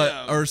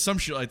 Damn. or some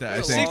shit like that. I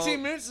That's a think. long-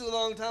 16 minutes is a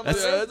long time.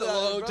 That's- that's a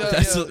long time.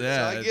 That's So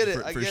I get it.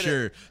 for, I for get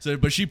sure. it. So,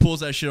 but she pulls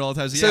that shit all the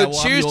time. So, So yeah, well,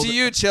 I'm the cheers older- to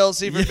you,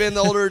 Chelsea, for being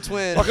the older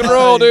twin. Fucking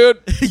roll,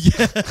 dude.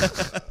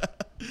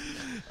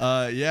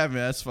 Yeah, man,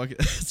 that's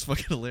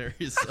fucking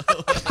hilarious.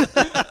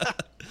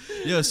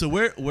 Yeah, so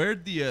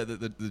where'd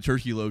the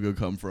turkey logo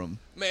come from?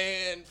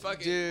 Man,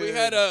 fucking, Dude.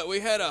 we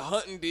had a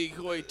hunting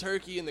decoy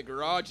turkey in the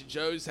garage at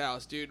Joe's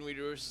house, dude, and we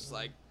were just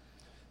like,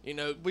 you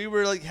know, We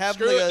were like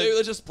having screw like it, dude,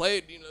 let's just play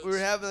it. You know, we were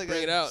having like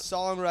bring a it out.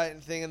 songwriting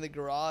thing in the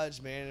garage,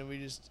 man, and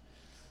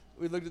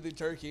we looked at the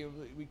turkey and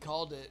we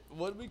called it.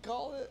 What did we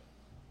call it?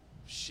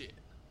 Shit.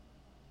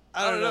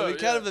 I don't know. We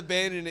kind yeah. of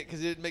abandoned it because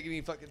it didn't make any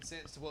fucking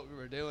sense to what we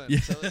were doing. Yeah.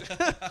 So,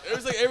 It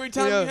was like every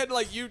time Yeah. you had to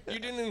like you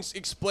didn't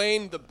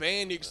explain the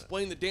band, you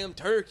explained the damn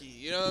turkey.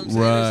 You know what I'm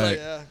saying? Right. It's like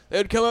yeah. they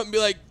would come up and be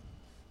like,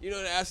 you know,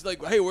 and ask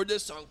like, hey, where'd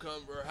this song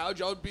come from? Or how'd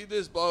y'all beat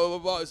this? Blah blah blah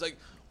blah. It's like,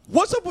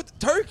 what's up with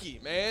the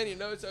turkey, man? You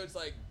know, so it's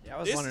like Yeah, I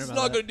was this wondering is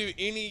about not that. gonna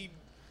do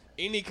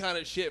any kind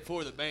of shit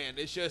for the band.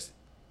 It's just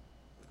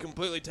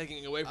completely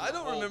taking away from I the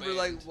don't whole remember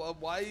band. like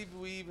why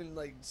we even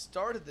like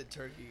started the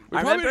turkey. We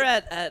I probably-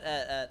 remember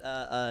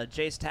at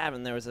Jay's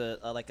Tavern there was a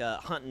like a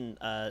hunting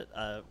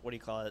what do you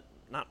call it?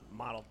 Not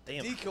model.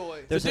 Damn.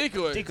 Decoy. There's The a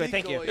decoy. Decoy.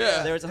 Thank you. Decoy,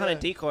 yeah, There was a hunting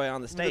yeah. decoy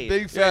on the The stage.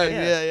 big fan.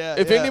 Yeah. Yeah.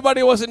 If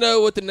anybody wants to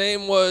know what the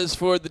name was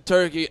for the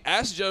turkey,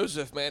 ask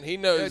Joseph, man. He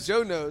knows. Yeah,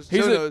 Joe knows. He's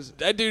Joe a- knows.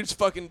 That dude's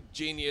fucking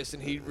genius,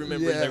 and he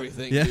remembers Yeah.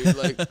 everything, Yeah. dude.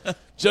 Like,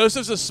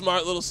 Joseph's a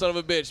smart little son of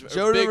a bitch.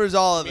 Joe Or big, remembers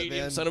all of it,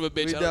 medium man. son of a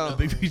bitch. We I don't don't.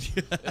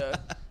 know. Yeah.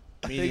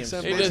 Medium. Big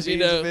son He bitch, does, you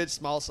medium know. bitch,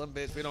 small son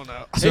bitch. We don't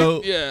know.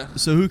 So yeah.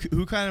 So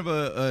who kind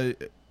of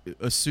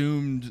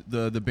assumed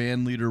the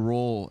band leader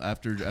role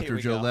after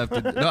we Joe go. left?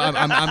 No,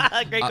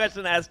 I'm Great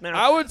question to ask now.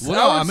 I would.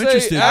 Well, I would I'm say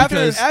interested after,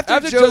 because- after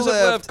Joe Joseph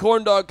left, left,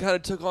 Corn Dog kind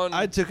of took on.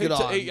 I took he it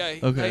on. Yeah,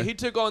 Okay. he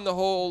took on the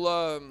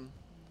whole.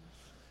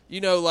 You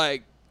know,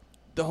 like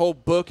the whole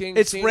booking.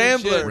 It's scene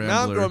and shit. Rambler.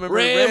 Now I'm Rambler. remember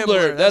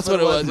Rambler. That's what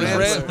it was. It was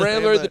Rambler.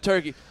 Rambler the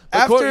turkey.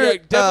 But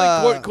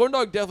After, Corn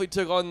Dog definitely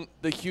took on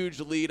the huge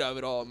lead of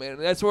it all, man.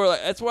 And that's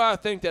why I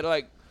think that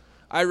like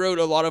I wrote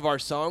a lot of our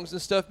songs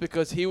and stuff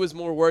because he was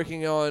more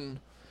working on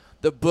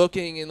the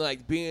booking and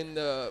like being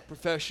the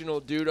professional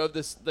dude of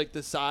this, like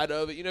the side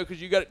of it, you know,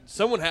 because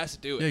someone has to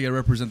do it. Yeah, you gotta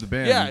represent the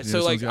band. Yeah, You know,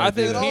 so, like, someone's gotta I do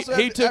think And that. also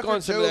he after- took after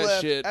on some of Joe that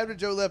left- shit. After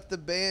Joe left, the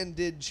band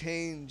did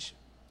change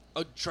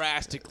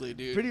Drastically,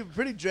 dude.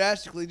 pretty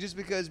drastically, just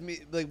because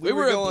we we were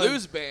were going, a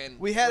blues band.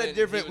 We had when a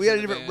different he we was had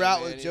a in the different band,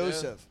 route man, with you know?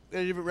 Joseph. We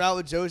had a different route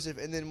with Joseph,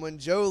 and then when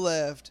Joe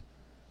left,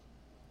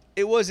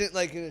 it wasn't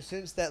like in a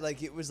sense that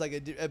like it was like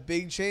a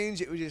big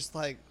change. It was just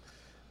like,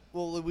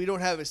 well, we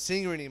don't have a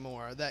singer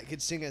anymore that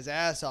could sing his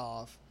ass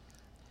off,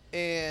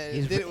 and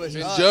He's then re- it was I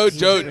mean, us.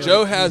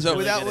 Joe has a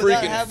Without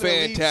freaking having a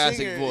lead fantastic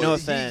singer, voice. No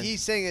he, offense. he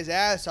sang his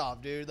ass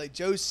off, dude. Like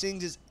Joe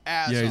sings his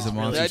ass off. Yeah, he's a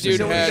monster That dude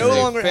So we has no a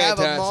longer have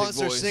a fantastic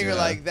monster voice. singer Yeah.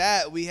 like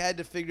that. We had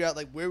to figure out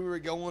like where we were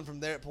going from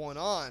that point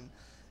on,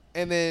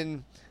 and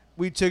then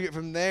we took it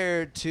from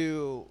there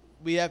to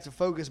we have to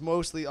focus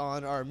mostly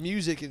on our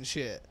music and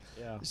shit.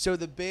 Yeah. So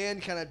the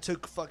band kind of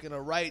took fucking a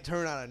right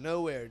turn out of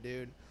nowhere,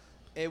 dude,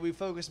 and we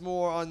focused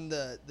more on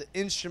the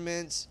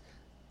instruments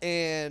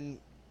and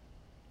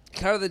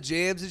kind of the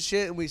jams and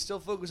shit, and we still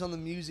focus on the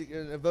music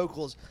and the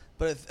vocals.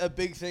 But a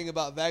big thing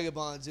about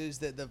Vagabonds is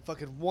that the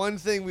fucking one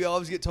thing we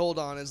always get told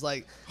on is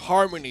like,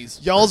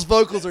 Harmonies. y'all's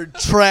vocals are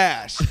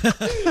trash.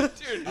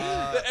 Dude,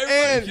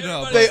 and you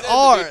know, they says it,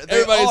 are. dude. They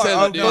Everybody are. says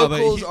Our it, dude.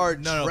 vocals are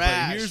But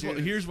trash, here's dude.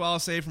 here's what I'll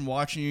say from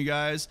watching you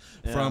guys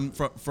Yeah.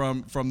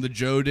 from the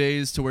Joe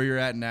days to where you're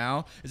at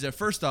now is that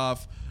first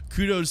off,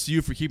 kudos to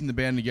you for keeping the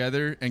band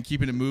together and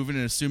keeping it moving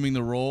and assuming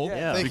the role.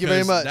 Yeah. Thank you very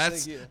Because much.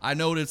 That's Thank you. I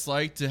know what it's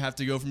like to have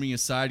to go from being a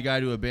side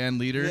guy to a band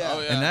leader, Yeah. Oh,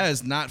 yeah. and that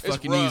is not It's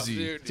fucking rough, easy.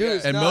 dude. Dude,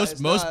 it's and not, it's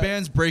most not.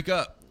 bands break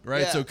up,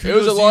 right? Yeah. So It kudos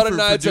was a to lot you of for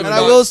nights doing of And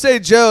I that. will say,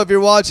 Joe, if you're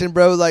watching,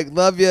 bro, like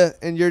love you,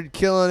 and you're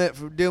killing it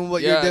for doing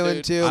what Yeah, you're doing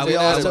dude. too. I We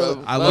love- all still,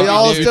 bro. I we love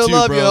all you still too,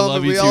 love bro. you,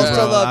 Love homie. We too, all bro.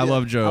 still love I you.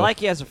 love Joe. I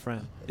like you as a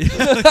friend.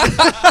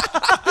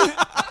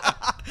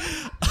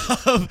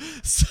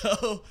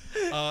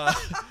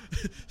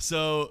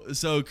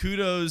 So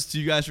kudos to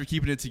you guys for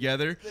keeping it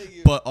together, Thank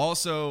you. but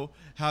also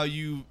how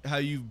you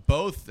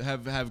both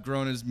have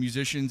grown as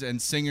musicians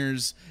and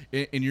singers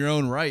in your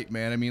own right,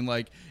 man. I mean,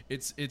 like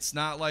it's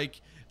not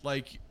like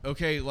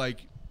okay,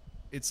 like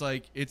it's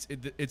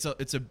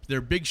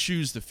they're big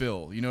shoes to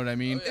fill. You know what I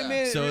mean? Oh, yeah.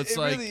 Man, So it, it's it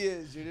like- really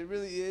is, dude. It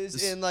really is,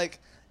 This- and like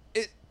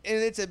and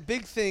it's a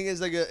big thing.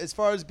 Is like as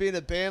far as being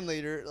a band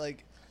leader,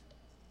 like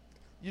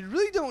you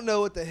really don't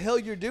know what the hell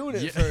you're doing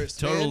at Yeah,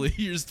 first. man. totally.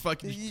 You're just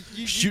fucking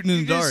You shooting in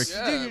the dark. Dude,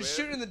 Yeah, you're man.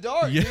 shooting in the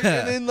dark. Yeah. Dude.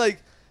 And then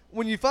like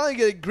when you finally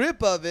get a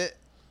grip of it,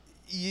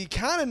 you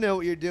kind of know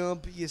what you're doing,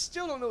 but you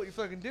still don't know what you're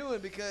fucking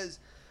doing because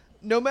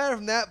no matter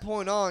from that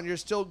point on, you're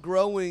still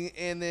growing,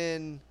 and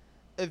then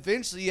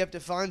eventually you have to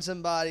find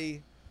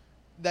somebody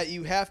that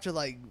you have to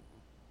like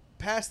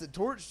pass the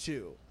torch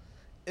to.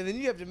 and then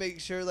you have to make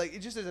sure, like, it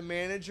just as a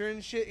manager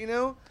and shit, you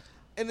know.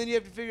 And then you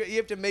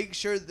have to make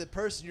sure that the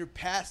person you're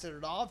passing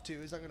it off to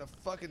is not gonna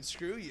fucking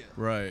screw you.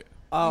 Right.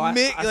 Oh,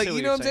 Mick, I like, see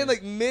you know what I'm saying?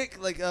 saying?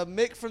 Like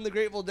Mick from the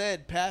Grateful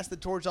Dead passed the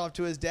torch off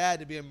to his dad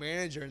to be a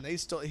manager, and he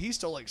stole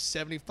like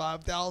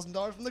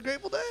 $75,000 from the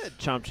Grateful Dead.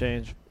 Chump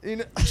change. You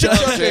know, Chump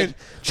change.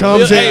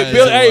 Billy,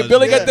 change.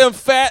 Billy Yeah. got them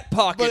fat But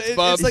pockets,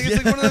 Bob. it's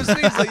like one of those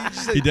things. Like, you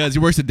just, like, He does. He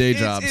works a day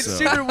job. It's so.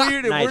 super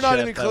weird, and Night we're not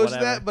shift, even but close to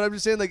whatever. that. But I'm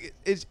just saying, like,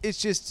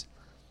 it's just,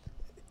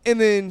 and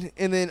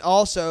then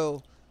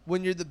also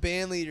when you're the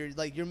band leader,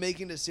 like, you're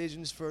making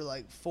decisions for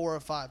like 4 or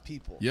 5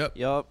 people. Yep.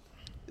 Yup.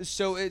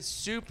 So it's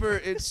super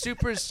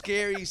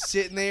scary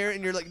sitting there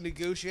and you're like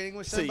negotiating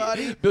with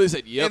somebody, Billy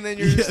said, "Yep." and then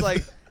you're just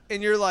like,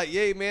 and you're like,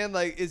 "Yay, man!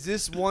 Like, is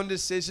this one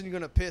decision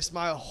gonna piss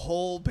my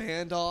whole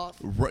band off?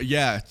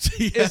 Yeah.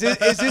 Is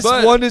this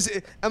But- one?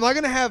 Am I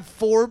gonna have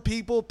 4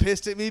 people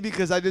pissed at me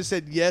because I just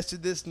said yes to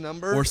this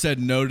number? Or said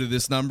no to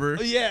this number.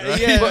 Yeah, Right?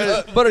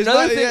 yeah. But It's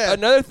another not- thing, yeah.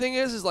 another thing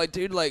is like,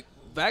 dude, like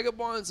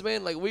Vagabonds,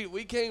 man, like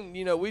we came,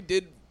 you know, we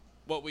did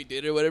what we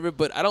did or whatever,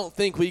 but I don't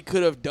think we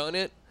could have done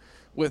it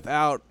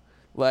without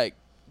like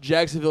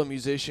Jacksonville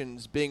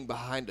musicians being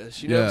behind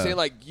us. You know what I'm Yeah. saying?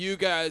 Like you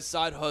guys,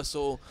 Side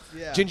Hustle,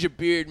 Yeah. Ginger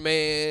Beard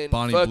Man,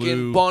 Bonnie fucking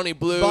Blue. Bonnie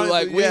Blue. Bonnie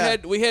like Blue, yeah.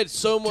 we had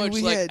so much Dude,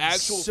 we like had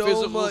actual so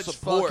physical much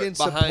support fucking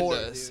behind support,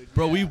 us. dude.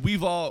 Bro, Yeah.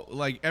 we've all,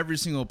 like, every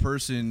single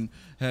person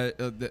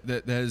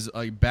that has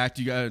like backed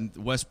you guys.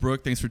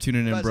 Westbrook, thanks for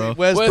tuning in, bro.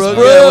 Westbrook, Westbrook,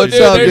 yeah, what's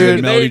dude, up, there's-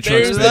 dude? Melody there's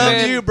Trucks the band.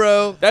 man. Love you,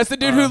 bro. That's the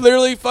dude who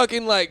literally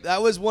fucking like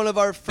That was one of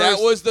our first.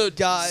 that was the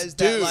guys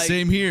dude. that like.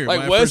 Same here.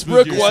 like When I first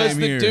moved Westbrook here, was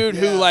same the here. dude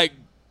Yeah. who like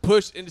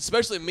pushed, and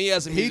especially me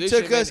as a He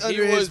musician. took us man,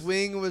 under he his was,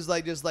 wing. Was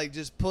like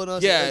just putting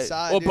us Yeah,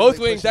 aside. well, dude, both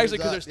like, wings pushing actually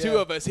because us there's up, 2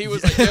 yeah. of us. He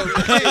was like, yo,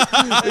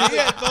 He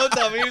had both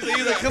of them. He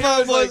was like, "Come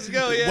on, boys, let's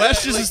go." Yeah,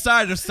 West just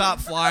decided to stop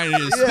flying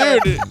his Yeah.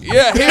 dude,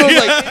 yeah, he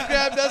was like, He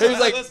grabbed us. He was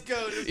like- "Let's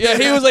go." Just yeah,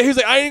 he was like,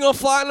 I ain't gonna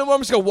fly no more.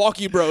 I'm just gonna walk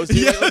you, bros. Dude.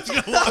 Yeah, Like,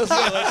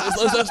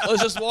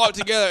 let's just walk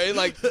together. And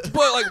like, but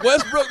like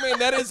Westbrook, man,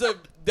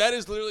 that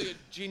is literally a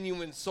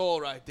genuine soul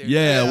right there.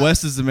 Yeah, Yeah.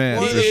 West is the man.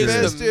 One for of the sure.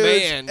 best the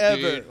dudes man,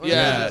 ever. dude. One of the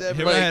Yeah. best ever.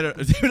 Him Like, and I had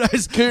a,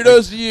 dude,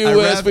 kudos to you, I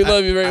Wes. wrapped- We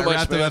love you very I much,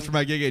 wrapped up man. after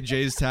my gig at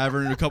Jay's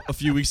Tavern a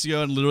few weeks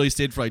ago, and literally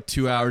stayed for like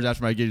 2 hours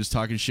after my gig, just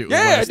talking shit with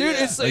Yeah, West. dude,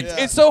 Yeah. it's like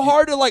Yeah. it's so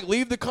hard to like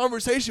leave the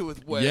conversation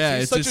with Wes. Yeah,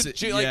 He's it's such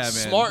just- a like yeah, man.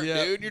 smart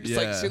Yeah. dude. You're just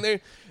like Yeah. sitting there,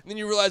 and then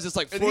you realize it's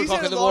like And 4 he's o'clock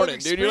had in the a lot of morning,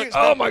 dude. You're like,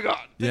 experience, oh man. my god.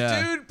 The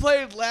Yeah. dude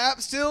played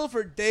lap steel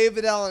for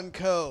David Allen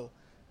Coe.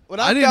 When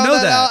I didn't found know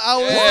that that. out, I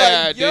was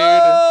Yeah, like, dude.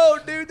 "Yo,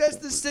 dude, that's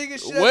the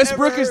sickest shit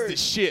Westbrook I've ever is heard." the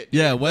shit.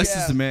 Yeah, West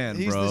Yeah, is the man,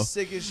 he's bro. the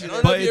sickest shit. I don't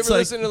I've know But if you it's ever like-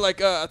 listened to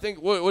like I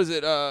think what was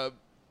it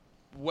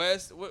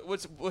West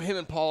what's him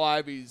and Paul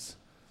Ivy's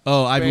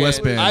Oh, Ivy band.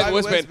 West Band. Ivy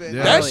West West Band. Band.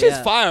 Yeah. That Oh, shit's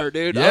yeah. fire,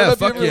 dude. I don't Yeah, know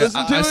if you fuck ever yeah.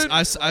 listened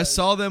to it. I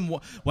saw them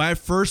when I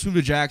first moved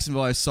to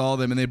Jacksonville. I saw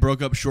them, and they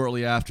broke up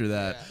shortly after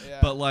that. Yeah.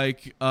 But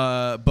like,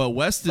 but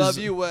West is. Love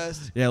you,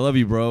 West. Yeah, I love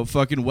you, bro.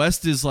 Fucking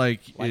West is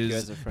like you is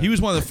guys are friends. he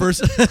was one of the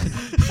first.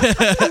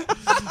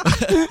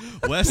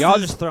 West Y'all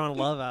is, just throwing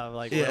love out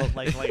like Yeah.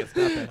 like it's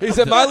nothing. He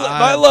said my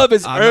I- love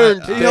is I'm not-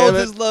 earned. He Damn holds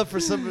Damn his it. love for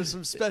some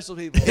special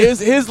people.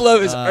 His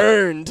love is Uh,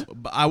 earned.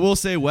 But I will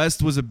say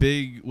West was a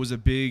big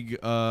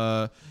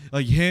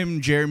like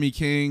him, Jeremy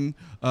King,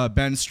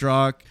 Ben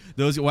Strock.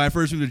 Those when I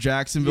first moved to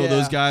Jacksonville, Yeah.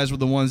 those guys were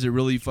the ones that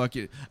really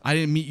fucking. I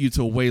didn't meet you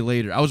till way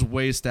later. I was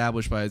way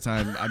established by the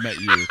time I met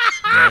you.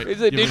 Right? He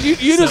said,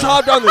 dude, you just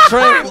hopped on the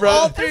train, bro.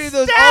 All three of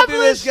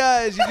those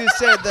guys you just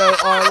said though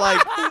are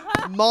like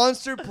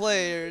monster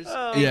players,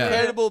 Yeah.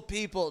 incredible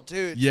people,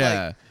 dude. It's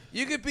Yeah. like,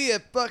 you could be a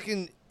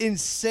fucking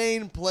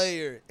insane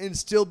player and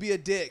still be a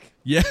dick.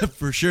 Yeah,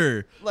 for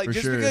sure. Like for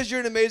just sure. because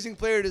you're an amazing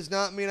player does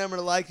not mean I'm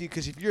gonna like you.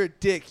 Because if you're a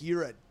dick,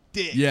 you're a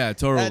dick. Yeah,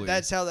 totally.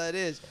 That's how that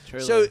is.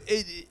 Truly. So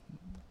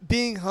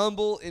being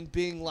humble and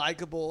being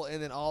likable,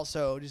 and then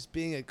also just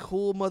being a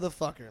cool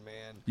motherfucker,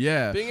 man.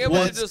 yeah. Being able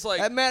Well, to it's- just like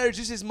That matters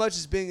just as much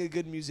as being a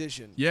good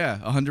musician. Yeah,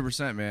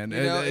 100%, man. You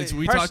know, It's,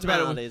 we talked about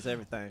Personality it. is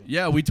everything.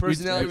 Yeah, we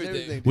Personality is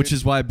everything. everything. which dude.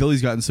 is why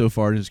Billy's gotten so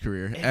far in his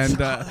career.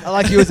 And I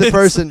like you as a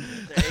person.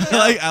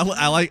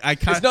 I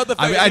kind it's not the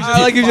I mean, fact I that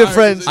I like you as your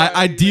friends.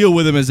 I deal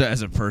with him as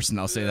a person.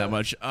 I'll say that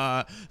much.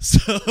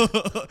 So,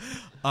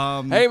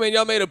 hey man,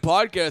 y'all made a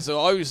podcast, so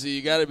obviously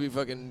you gotta be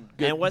fucking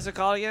good. And what's it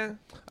called again?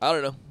 I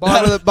don't know.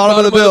 Bottom of the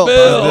Bottom bill.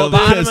 bill.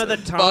 Bottom because- of the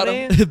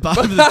Bottom. Tony.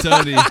 bottom of the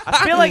Tony.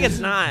 I feel like it's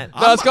not.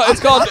 No, it's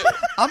called.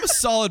 I'm a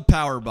solid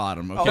power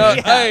bottom. Okay. No,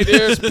 Hey,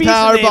 dude. Speaks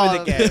Power the name bottom.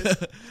 of the game.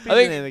 Speaks I the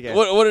name of the think game.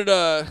 what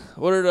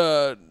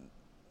did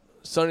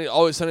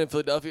Always Sunny in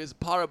Philadelphia is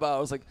power bottom. I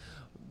was like,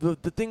 the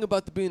thing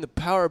about being the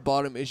power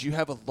bottom is you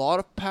have a lot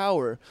of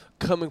power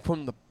coming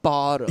from the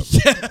bottom.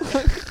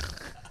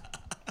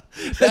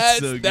 That's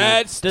so good.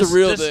 that's the Does,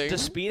 real does, thing.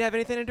 does speed have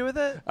anything to do with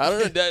it? I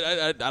don't know.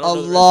 I don't A know.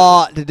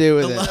 lot to do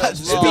with A it. lot.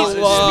 Speed's,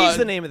 lot. speed's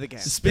the name of the game.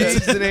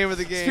 Speed's the name of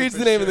the game. Speed's for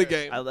the name of the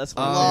sure. game. That's A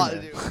what I'm lot to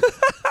saying. do with it.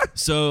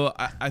 So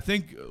I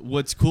think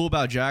what's cool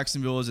about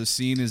Jacksonville as a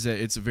scene is that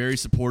it's a very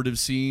supportive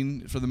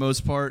scene for the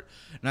most part,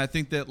 and I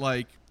think that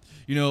when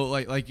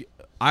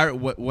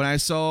I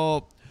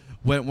saw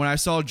when I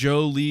saw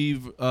Joe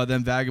leave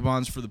them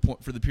Vagabonds for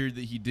the period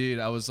that he did,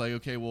 I was like,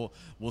 okay, well,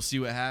 we'll see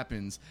what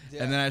happens.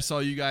 Yeah. And then I saw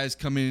you guys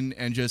come in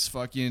and just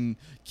fucking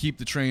keep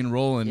the train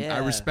rolling. Yeah.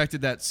 I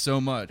respected that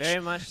so much.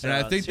 Very much so. And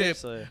I think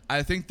seriously.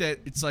 that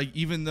it's like,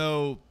 even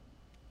though,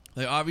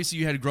 like, obviously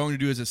you had growing to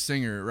do as a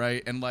singer,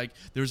 right? And like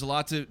there's a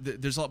lot to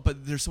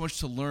but there's so much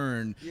to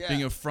learn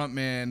being a front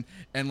man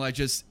and like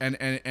just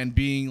and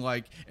being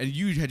like, and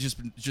you had just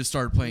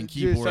started playing Dude,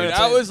 keyboard. so It's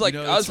I was like,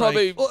 you know, I was it's like-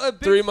 probably Well, a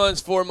big- 3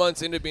 months, 4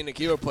 months into being a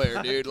keyboard player,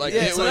 dude. Like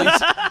Yeah, it so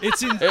was,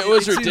 it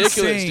was ridiculous,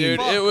 insane. dude.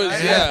 Fuck, It was,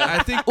 right? yeah.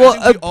 I think,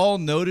 Well, we all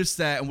noticed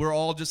that, and we're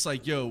all just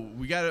like, "Yo,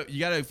 you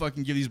gotta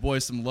fucking give these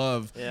boys some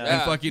love Yeah. and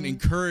Yeah. fucking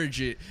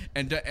encourage it."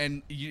 And you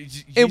And we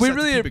just have to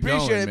really keep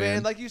appreciate going, it,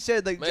 man. Like you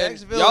said, like Man,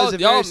 Jacksonville y'all, is a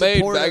y'all very made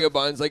supportive.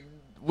 Vagabonds. Like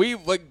we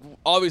like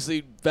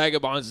obviously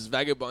Vagabonds is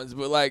Vagabonds,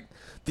 but like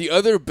the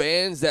other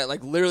bands that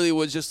like literally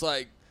was just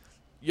like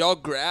y'all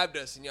grabbed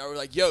us and y'all were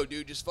like, "Yo,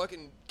 dude, just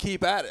fucking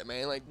keep at it,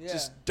 man. Like Yeah.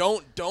 just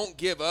don't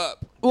give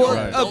up." Well,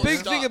 Right. a Don't big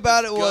stop. thing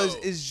about it Just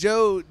go. is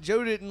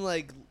Joe didn't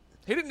like.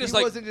 he didn't just He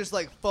like wasn't just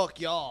like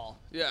fuck y'all.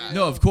 yeah.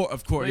 No, of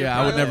course, yeah.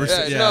 I would never Yeah,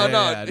 say, no, yeah,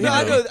 no, yeah, no,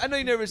 No, I know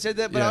you never said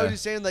that, but I Yeah. was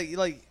just saying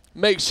like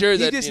Make sure he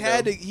that just you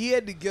had know, to. He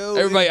had to go.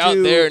 Everybody and out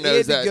do, there he knows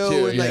had to that go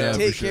too. and Yeah, like for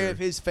take sure. care of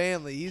his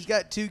family. He's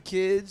got 2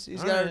 kids.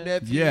 He's got a Alright.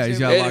 nephew. Yeah, he's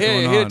got a He- lot he- going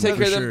he on. had to take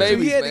for care of them sure. So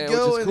babies. he had man, to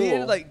go which is and he had to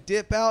cool. like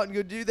dip out and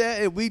go do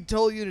that, and we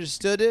totally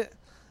understood it,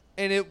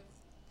 and it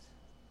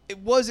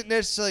wasn't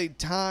necessarily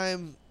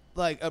time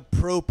like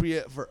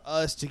appropriate for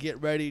us to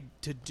get ready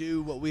to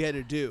do what we had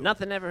to do.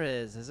 Nothing ever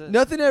is it?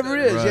 Nothing ever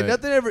is. Yeah, Right.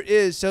 nothing ever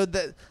is. So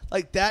that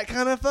like that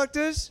kind of fucked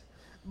us,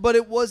 but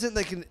it wasn't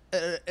like it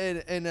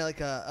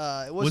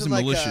wasn't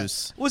like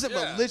malicious. Wasn't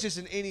Yeah. malicious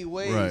in any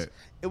ways. Right.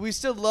 And we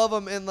still love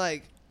him, and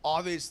like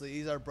obviously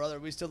he's our brother.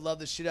 We still love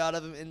the shit out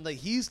of him, and like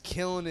he's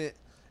killing it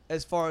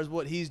as far as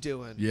what he's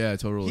doing. Yeah,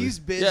 totally. He's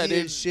busy Yeah,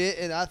 dude. as shit,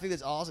 and I think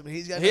that's awesome.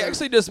 He's got He another-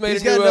 actually just made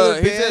he's a got new.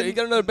 another He band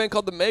got another band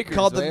called the Makers.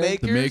 called the man.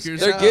 Makers. The Makers?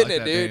 They're Yeah. getting I it,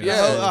 like that dude.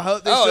 band. Yeah. I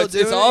hope they're still it's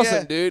doing it, awesome,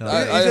 yeah. dude. He's He's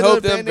I got hope another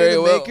them band very named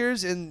The well.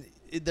 Makers, and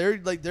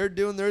they're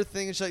doing their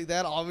thing and shit like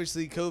that.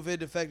 Obviously,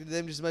 COVID affected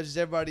them just as much as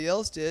everybody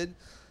else did,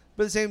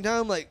 but at the same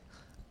time, like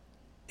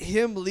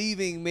him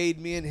leaving made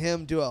me and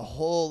him do a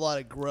whole lot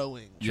of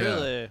growing. Yeah.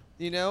 Truly.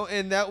 You know,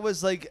 and that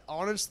was like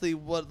honestly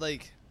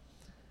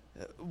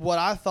what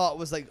I thought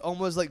was like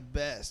almost like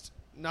best.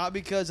 Not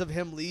because of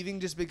him leaving,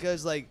 just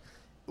because like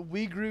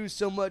we grew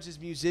so much as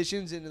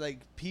musicians and like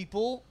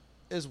people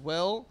as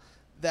well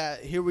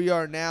that here we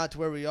are now to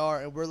where we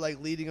are, and we're like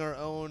leading our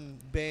own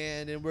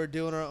band and we're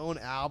doing our own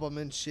album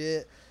and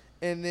shit.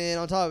 And then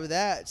on top of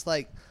that, it's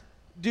like,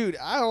 dude,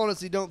 I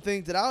honestly don't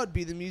think that I would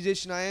be the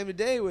musician I am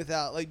today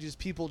without like just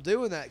people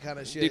doing that kind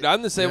of shit. Dude,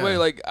 I'm the same Yeah. way.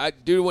 Like,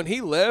 when he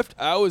left,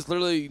 I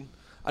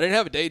didn't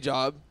have a day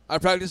job. I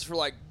practiced for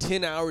like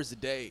 10 hours a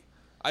day.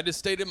 I just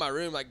stayed in my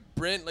room. Like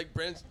Brent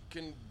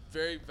can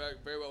very, very,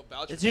 very well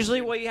vouch for It's this, usually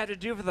dude. what you have to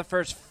do for the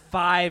first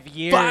 5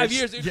 years. 5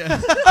 years, dude.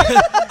 Yeah.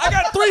 I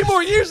got 3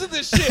 more years of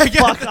this shit.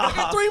 Fuck I got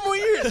off. 3 more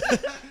years.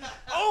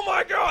 Oh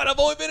my god, I've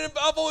only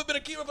been a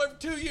keyboard player for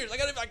 2 years. I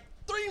got like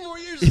 3 more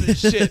years of this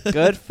shit.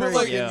 Good for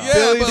Like, you. yeah,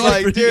 Billy's but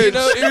like, dude,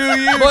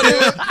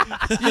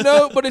 you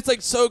know, but it's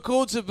like so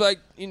cool to like,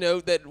 you know,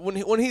 that when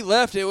he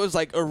left, it was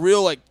like a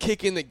real like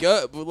kick in the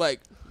gut, but like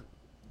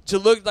to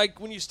look like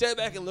when you step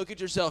back and look at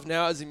yourself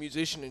now as a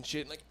musician and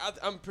shit. Like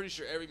I'm pretty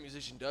sure every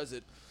musician does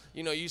it.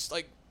 You know, you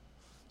like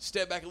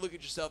step back and look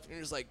at yourself, and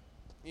you're just like,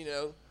 you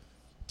know,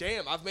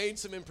 damn, I've made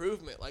some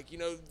improvement. Like, you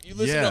know, you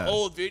listen Yeah. to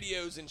old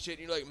videos and shit,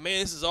 and you're like,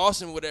 man, this is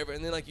awesome, whatever.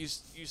 And then like you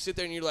sit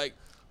there and you're like,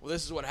 well,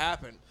 this is what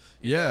happened.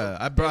 You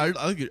Yeah, know?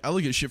 I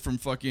look at shit from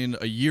fucking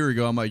a year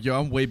ago. I'm like, yo,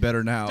 I'm way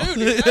better now. Dude,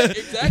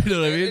 exactly. You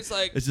know what I man. mean? It's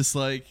like, it's just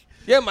like,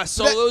 yeah, my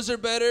solos are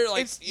better.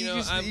 Like, It's, you know,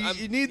 just, I'm,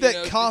 you need you that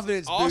know,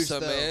 confidence it's boost,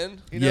 awesome, though.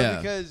 man. You know, Yeah.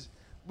 because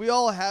we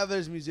all have it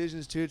as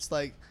musicians too. It's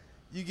like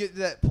you get to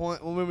that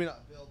point. Well, maybe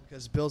not Bill,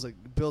 because Bill's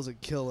a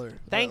killer.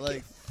 Thank but,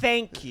 you.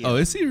 Thank you. oh,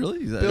 is he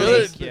really? Is that, Bill-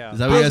 is Thank you. that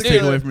what you guys Bill's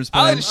take a away from his I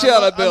playing? like shit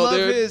out of Bill, I love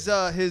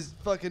dude. his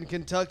fucking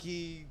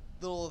Kentucky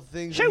little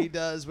things that Shoot. he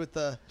does with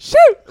the Shoot!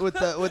 with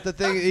the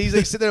thing. He's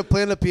like sitting there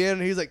playing the piano,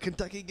 and he's like,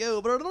 Kentucky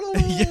go. I'm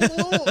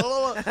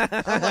like, I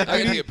dude,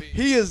 gotta get beat.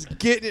 he is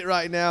getting it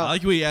right now. I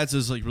like the way he adds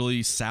those like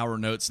really sour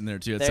notes in there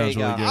too. That There sounds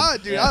you really go. good. Ah,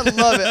 dude, I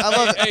love it. I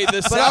love it. Hey, the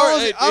But sour.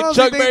 I honestly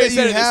Chuck think Berry that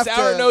said you it. The have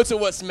sour to- notes are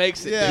what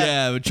makes it. Yeah.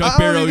 Yeah, but I Chuck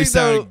Berry honestly always think,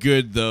 though- sounded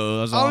good though.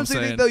 That's I all I'm honestly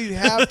saying. think though you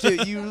have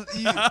to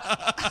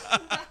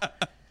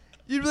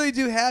you really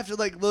do have to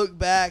like look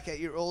back at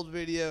your old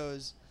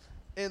videos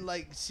and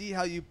like see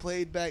how you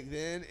played back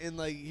then and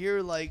like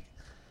hear like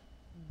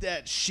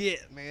that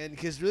shit, man.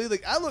 Because really,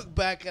 like I look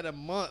back at a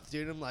month,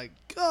 dude. I'm like,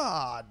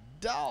 God,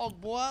 dog,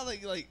 boy,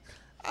 like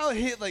I'll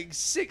hit like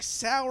 6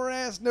 sour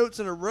ass notes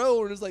in a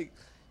row, and it's like.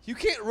 You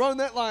can't run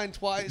that line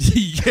twice.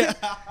 yeah.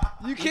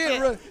 You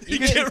can't run. You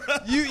can't run.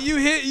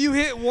 You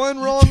hit one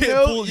wrong can't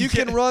note. pull- you You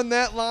can can't- run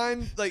that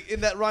line like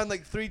in that rhyme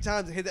like 3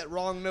 times and hit that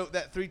wrong note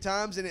that 3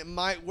 times, and it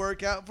might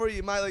work out for you.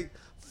 You might like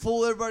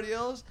fool everybody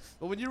else.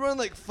 But when you run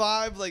like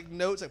 5 like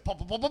notes like pop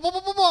pop pop pop pop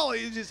pop, pop,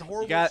 it's just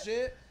horrible got-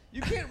 shit.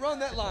 You can't run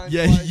that line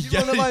Yeah, twice. you You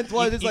run that line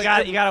twice. It's You like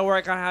got to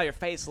work on how your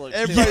face looks.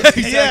 too.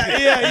 everybody. Yeah,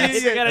 yeah.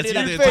 You gotta do That's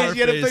that. the Your face, entire you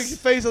gotta face. fix your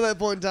face on that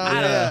point in time.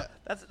 I don't Yeah.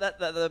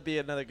 know. That'd be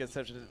another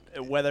conception,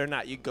 whether or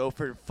not you go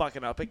for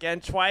fucking up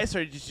again twice,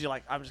 or you're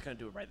like, I'm just gonna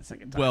do it right the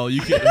second time. Well,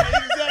 you can.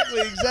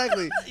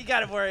 Exactly. you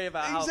gotta worry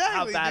about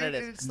how bad dude.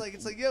 it And is.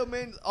 it's like, yo,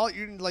 man,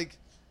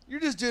 you're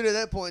just doing it at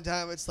that point in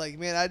time. It's like,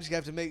 man, I just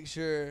have to make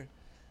sure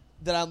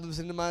that I'm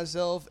listening to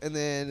myself, and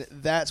then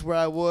that's where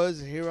I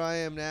was, and here I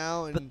am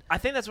now. And But I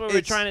think that's what we're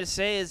it's- trying to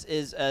say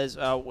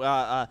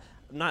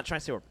I'm not trying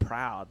to say we're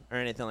proud or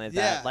anything like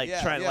Yeah, that. Like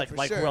yeah, trying yeah, like for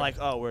like sure. we're like,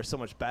 oh, we're so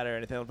much better or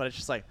anything. But it's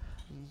just like,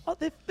 oh,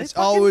 they It's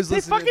fucking, always they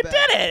listening fucking back.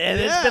 did it, and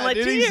it's Yeah, been like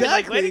dude, 2 years.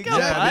 Like, way to go,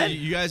 exactly. Yeah, bud.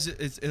 you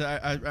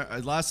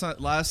guys. Last time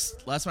I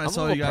I'm a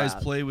saw you little guys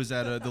proud. play was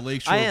at the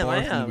Lakeshore I am, Bar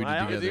I thing am, we I did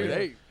am. together. Dude,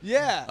 hey.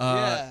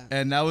 yeah.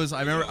 And that was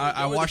I remember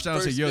I were the watched that and I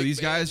was like, first yo, big these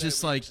guys band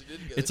just that we like actually did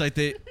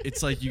together.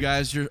 it's like you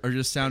guys are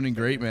just sounding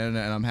great, man, and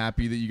I'm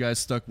happy that you guys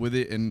stuck with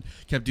it and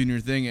kept doing your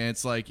thing. And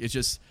it's like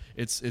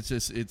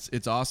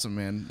it's awesome,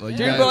 man. Like, you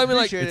Dude, guys, but I mean,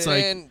 like, appreciate it's it.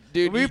 like man,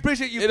 dude, We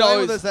appreciate you it playing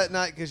always, with us that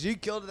night because you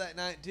killed it that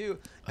night too,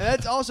 and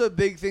that's also a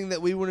big thing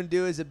that we want to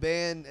do as a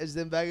band, as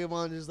them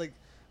Vagabonds. Is like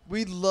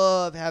we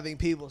love having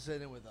people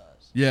sitting with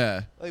us.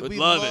 yeah. Like Would we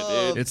love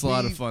it, dude. It's a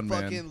lot we of fun,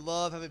 man. Fucking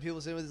love having people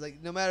sitting with us.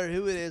 Like no matter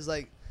who it is,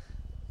 like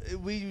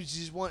we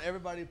just want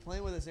everybody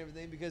playing with us and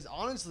everything because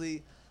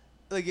honestly,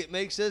 like it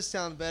makes us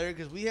sound better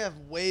because we have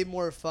way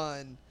more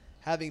fun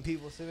having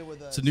people sitting with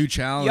us. It's a new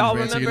challenge, Y'all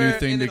man. It's like a remember- new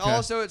thing and to then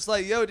also it's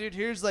like, yo, dude,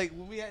 here's like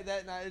when we had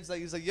that night, it's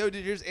like, yo,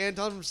 dude, here's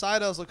Anton from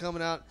Side Hustle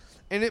coming out,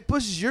 and it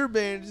pushes your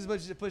band just as much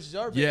as it pushes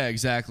our band. Yeah,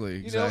 exactly.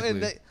 You Exactly.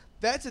 know, and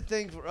that's the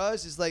thing for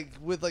us is like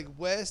with like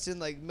West and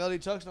like Melody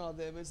Chucks and all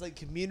them, it's like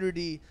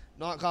community,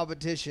 not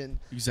competition.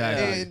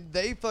 Exactly. And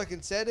they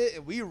fucking said it,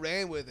 and we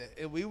ran with it,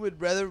 and we'd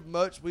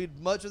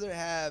much rather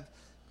have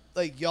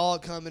like y'all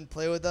come and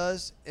play with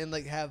us and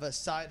like have a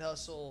Side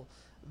Hustle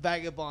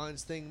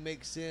Vagabonds thing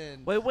mix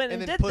in. We went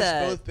and and then did push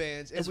that. both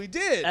bands, and It's we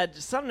did. At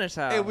Sumner's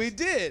house. And we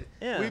did.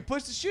 Yeah. We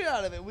pushed the shit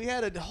out of it. We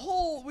had a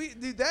whole.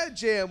 Dude, that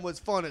jam was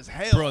fun as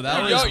hell. Bro,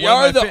 that was Y'all- one of y'all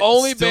my are the fa-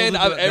 only still band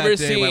the- I've that ever day,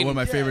 seen one of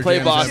my favorite play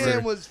jams Boston. ever.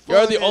 Jam was You're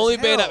fun the as only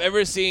band hell. I've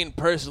ever seen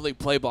personally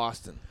play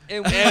Boston.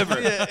 And we- Ever.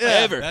 yeah.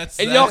 Ever. That's-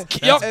 and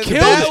that's- y'all that's-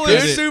 killed that it,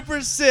 was dude.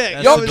 super sick.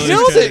 That's Y'all the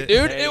killed bullshit. it,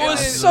 dude. There It you was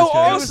go. so It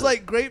awesome. It was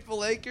like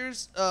Grateful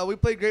Acres. We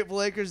played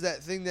Grateful Acres,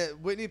 that thing that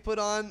Whitney put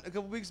on a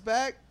couple weeks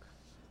back,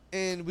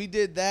 and we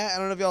did that. I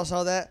don't know if y'all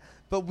saw that,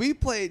 but we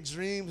played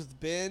Dreams with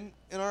Ben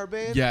in our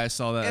band. Yeah, I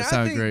saw that. and That I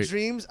sounded think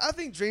great. I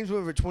think Dreams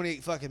went for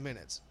 28 fucking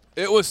minutes.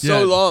 It was so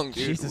Yeah. long,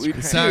 dude. Jesus We,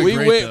 Christ. It sounded we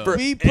great, went though. for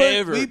We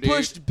dude.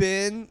 pushed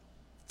Ben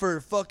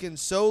for fucking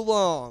so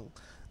long,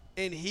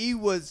 and he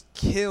was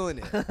killing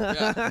it.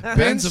 Yeah. Ben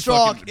Ben's a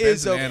Strock fucking-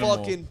 is Ben's an a animal.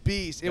 fucking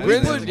beast. And Ben's we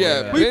an pushed,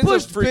 animal, yeah. we Ben's a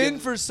pushed Ben freaking-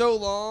 for so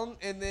long,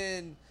 and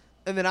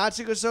then I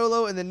took a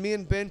solo, and then me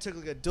and Ben took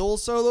like a dual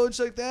solo and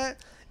shit like that,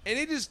 and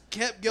it just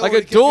kept going. Like a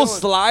and kept dual going.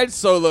 slide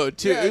solo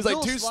too. Yeah, it was like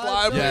dual two slide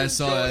slide. solo. Yeah, I moves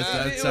saw going that.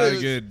 at That it. sounded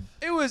was- good.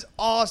 It was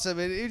awesome,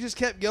 and it just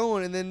kept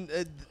going, and then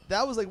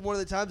that was like one of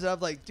the times that I'm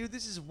like, dude,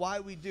 this is why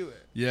we do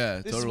it. Yeah,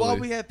 This totally. is why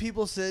we have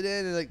people sit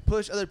in and like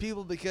push other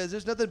people, because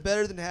there's nothing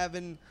better than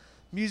having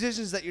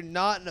musicians that you're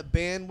not in a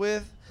band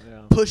with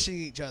Yeah. pushing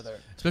each other.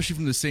 Especially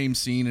from the same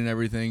scene and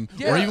everything,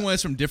 Yeah. or even when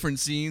it's from different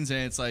scenes, and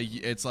it's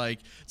like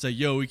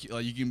yo, we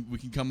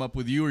can come up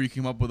with you, or you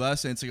can come up with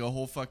us, and it's like a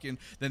whole fucking.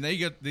 Then you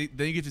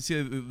get to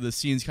see the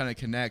scenes kind of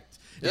connect.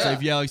 It's Yeah.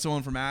 like like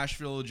someone from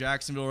Asheville,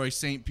 Jacksonville, or like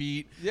St.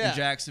 Pete, Yeah. and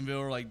Jacksonville,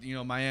 or like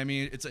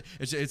Miami. It's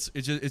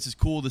just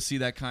cool to see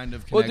that kind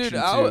of Well, connection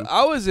dude, too.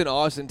 I was in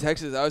Austin,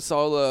 Texas. I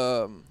saw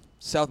the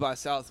South by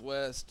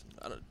Southwest.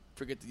 I don't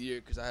forget the year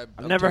because I'm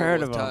never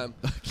terrible heard with of 'em.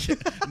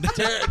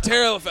 time.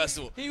 Terrell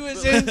Festival. He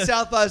was in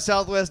South by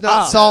Southwest,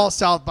 not saw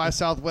South by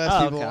Southwest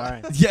Oh, people. okay, all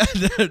right.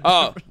 yeah,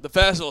 Oh, the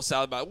festival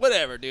South by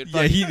whatever, dude.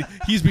 yeah,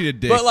 he's being a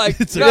dick. But, like,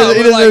 It's He no, doesn't,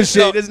 he but, doesn't know like, shit.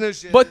 no, He doesn't know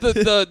shit. But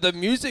the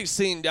music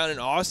scene down in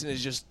Austin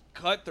is just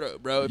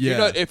cutthroat, bro. If Yeah. you're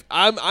not, if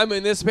I'm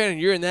in this band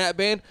and you're in that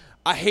band,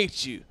 I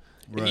hate you.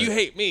 And Right. you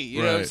hate me. You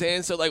know what I'm Right.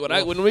 saying? So like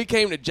when we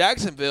came to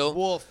Jacksonville,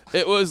 Wolf.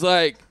 it was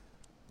like,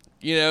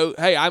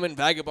 hey, I'm in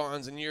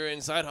Vagabonds and you're in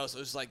Side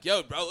Hustle. It's like,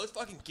 yo, bro, let's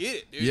fucking get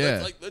it, dude.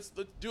 Yeah. Let's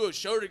do a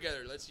show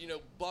together. Let's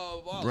blah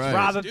blah blah. Right.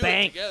 Rob Let's a do it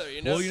bank. together.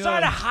 Well, you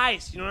Start know- a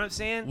heist. You know what I'm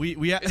saying? we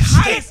It's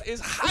heist.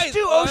 It's heist. Let's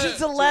do bro.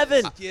 Ocean's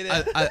 11. Get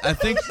it. I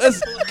think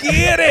Let's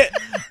get it.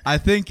 I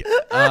think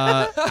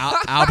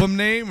album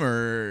name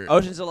or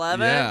Ocean's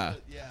 11. yeah.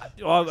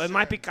 Well, it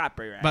might be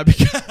copyright. Might be-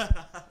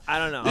 I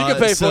don't know. You can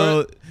pay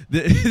for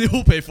it.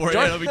 We'll pay for it.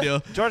 Yeah, no big deal.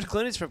 George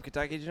Clooney's from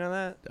Kentucky. Did you know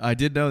that? I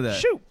did know that.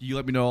 Shoot. You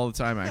let me know all the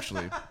time,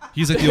 actually.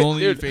 He's like the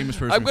only Dude, famous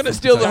person. I'm gonna from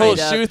steal the Kentucky. whole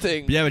Johnny shoe Depp.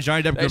 thing. But yeah, but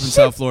Johnny Depp grew up in shit.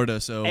 South Florida,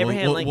 so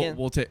Abraham Lincoln.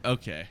 we'll take.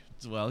 Okay,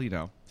 well,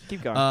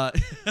 Keep going.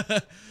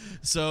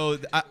 So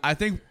I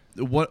think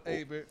what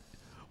Hey, beer.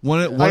 one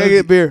I of gotta the-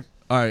 get beer.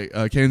 All right,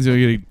 Ken's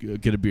gonna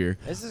get a beer.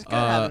 This is good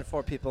uh, having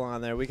 4 people on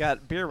there. We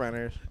got beer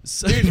runners.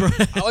 So,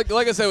 Like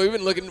I said, we've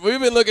been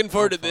looking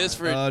forward to this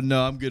for.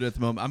 no, I'm good at the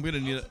moment. I'm gonna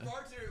need.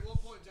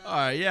 All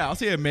right, yeah, I'll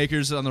take a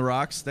Makers on the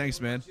rocks. Thanks,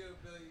 man.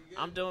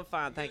 I'm doing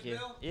fine, thank you.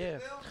 Yeah.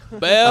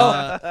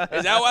 Bell.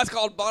 Is that why it's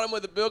called bottom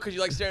of the bill? Because you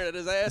like staring at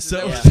his ass? Is So-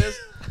 that what it is?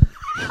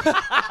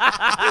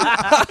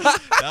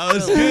 That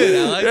was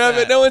good. I like Yeah, that.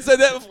 but no one said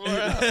that before.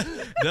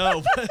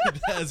 No,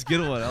 that's a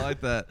good one. I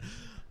like that.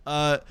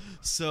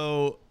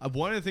 So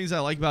one of the things I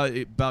like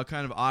about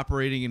kind of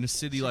operating in a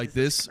city like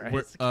this,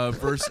 where,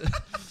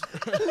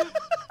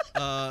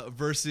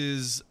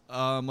 versus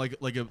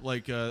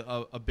like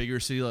a bigger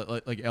city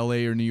like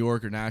LA or New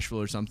York or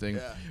Nashville or something,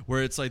 Yeah.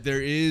 where it's like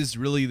there is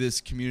really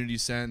this community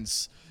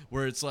sense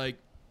where it's like,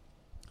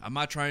 I'm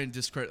not trying to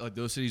discredit, like,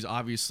 those cities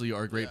obviously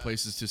are great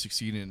places to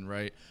succeed in,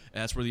 right?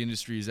 And that's where the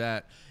industry is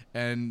at.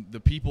 And the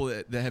people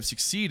that have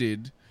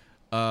succeeded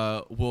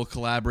will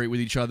collaborate with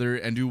each other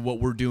and do what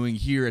we're doing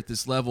here at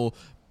this level,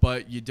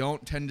 but you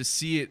don't tend to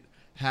see it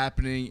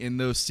happening in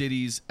those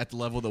cities at the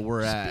level that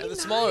we're at. At the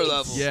smaller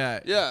level.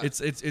 Yeah, Yeah.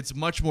 It's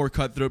much more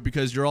cutthroat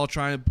because you're all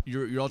trying to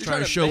you're all trying trying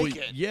to to show make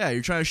what, it. yeah,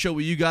 you're trying to show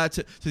what you got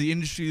to the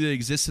industry that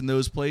exists in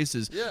those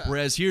places. Yeah.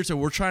 Whereas here, so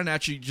we're trying to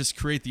actually just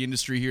create the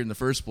industry here in the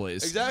first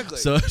place. Exactly.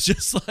 So it's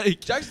just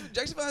like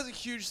Jacksonville has a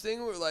huge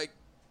thing where, like,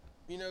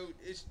 you know,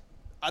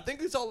 I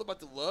think it's all about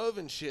the love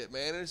and shit,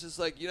 man. And it's just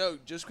like, you know,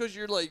 just because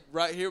you're like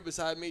right here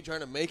beside me trying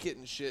to make it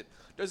and shit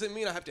doesn't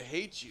mean I have to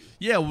hate you.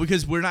 yeah, well,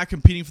 because we're not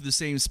competing for the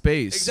same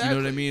space. You know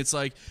what I Exactly. mean?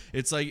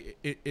 It's like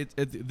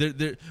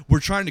we're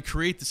trying to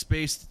create the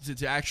space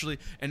to actually,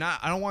 and I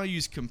don't want to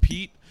use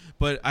compete.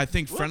 But I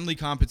think friendly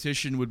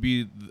competition would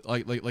be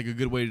like a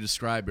good way to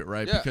describe it,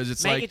 right? Yeah. Because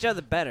it's Make like each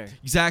other better.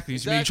 exactly,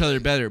 to make each other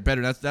Exactly.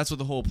 better. That's what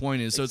the whole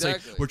point is. So it's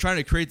Exactly. like we're trying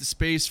to create the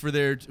space for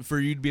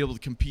you to be able to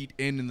compete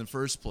in the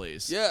first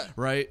place. Yeah.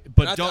 Right. And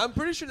But don't. I'm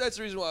pretty sure that's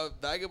the reason why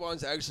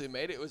Vagabonds actually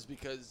made it was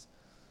because,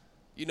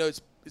 you know,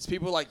 it's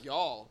people like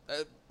y'all.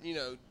 You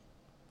know,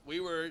 we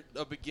were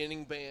a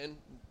beginning band,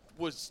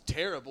 was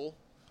terrible.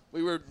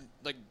 We were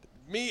like,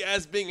 me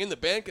as being in the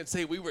band can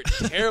say we were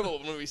terrible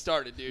when we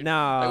started, dude.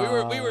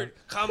 No. Like, we were.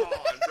 Come on,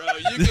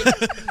 bro. You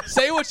can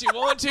say what you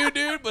want to,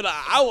 dude, but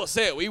I will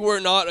say it. We were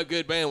not a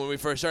good band when we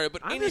first started.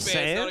 But I'm any band's just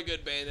saying. not a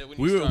good band when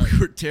we you were, start. we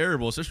were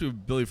terrible, especially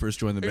when Billy first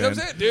joined the You know band.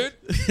 what I'm saying,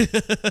 dude?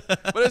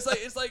 But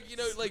it's like you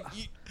know, like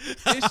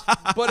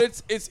but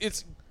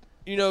it's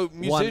you know,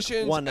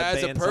 musicians one that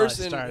as a bands I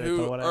person started, who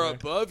but are whatever.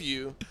 above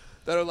you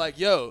that are like,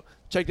 yo,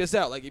 check this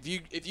out. Like if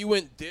you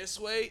went this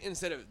way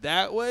instead of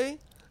that way,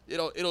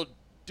 it'll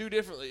do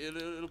differently.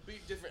 It'll be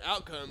different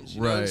outcomes.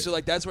 You know? Right. So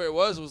like that's where it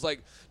was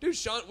like, dude,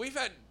 Sean. We've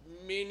had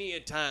many a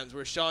times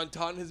where Sean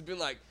Taunton has been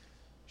like,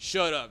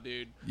 shut up,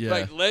 dude. Yeah.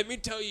 Like, let me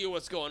tell you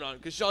what's going on.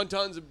 Because Sean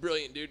Taunton's a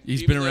brilliant dude.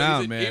 He's Even been though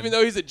around, a- man. Even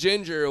though he's a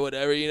ginger or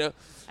whatever, you know.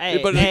 Hey,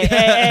 But-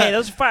 hey,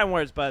 those are fine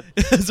words, but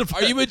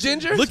Are you a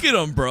ginger? Look at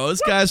him, bro.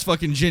 This guy's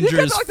fucking You ginger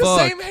got as like fuck.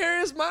 the same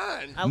hair as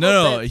mine. a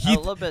No, little bit, he a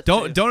little bit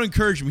don't too. don't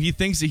encourage him. He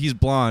thinks that he's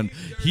blonde.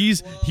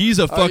 He's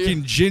a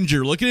fucking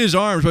ginger. Look at his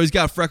arms, bro. He's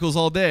got freckles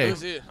all Let day. me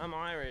see it. I'm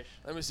Irish.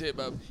 Let me see it,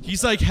 bub.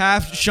 He's like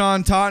half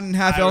Sean Taunton,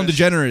 half Ellen Irish.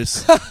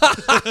 DeGeneres. Thank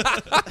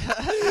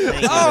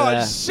you for Oh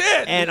that.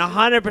 shit! And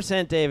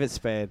 100% David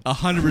Spade.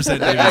 100%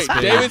 David Hey,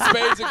 Spade. David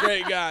Spade's a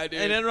great guy, dude.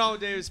 Ain't nothing wrong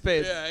with David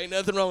Spade. Yeah, ain't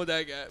nothing wrong with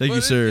that guy. Thank you,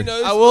 But sir. You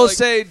know, I it's will like,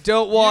 say,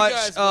 don't watch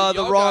guys- The y'all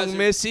guys Wrong are-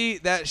 Missy.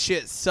 That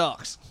shit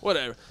sucks.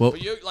 whatever. Well-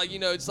 But you, like, you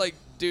know, it's like,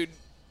 dude,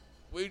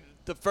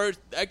 the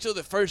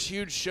first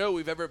huge show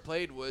we've ever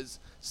played was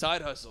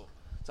Side Hustle.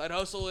 Side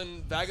Hustle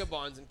and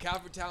Vagabonds and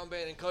Calvert Town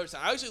Band and Color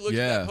Sound. I actually looked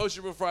Yeah. at that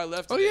poster before I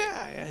left. Oh today.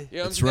 yeah, yeah. You know what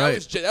I'm That's saying?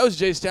 right. That was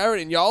Jay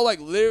Starrett, and y'all like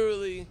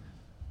literally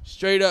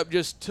straight up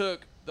just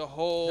took the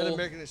whole. That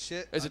American is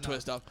shit. It's I a know.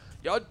 twist off.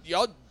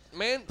 Y'all,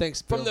 man.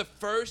 Thanks, From Bill. the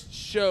first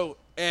show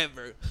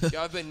ever,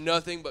 y'all have been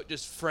nothing but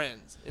just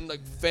friends and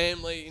like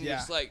family, and Yeah.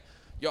 just like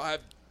y'all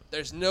have.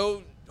 There's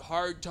no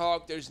hard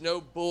talk. There's no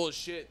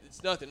bullshit.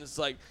 It's nothing. It's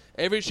like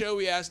every show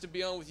we ask to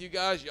be on with you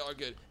guys, y'all are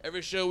good.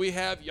 Every show we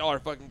have, y'all are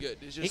fucking good.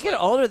 It's You just get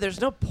like, older,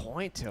 there's no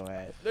point to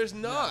it. there's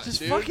not. Just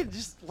dude. fucking,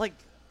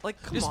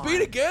 come Just on. be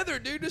together,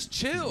 dude. Just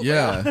chill.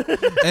 Yeah. man. And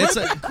it's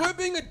like, Quit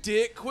being a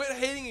dick. Quit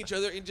hating each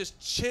other and just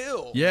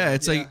chill. yeah,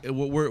 it's Yeah. like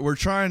we're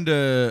trying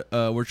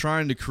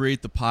to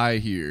create the pie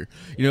here.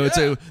 You know, it's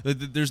Yeah.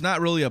 there's not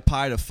really a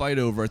pie to fight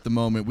over at the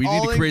moment. We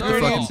All need to create the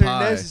fucking ingredients are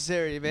pie.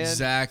 necessary, man.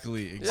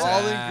 Exactly.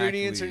 All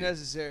ingredients are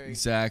necessary.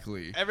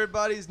 Exactly.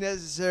 Everybody's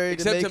necessary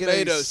Except to make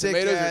tomatoes. it a sick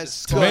Tomatoes are ass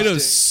disgusting.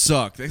 Tomatoes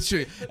suck.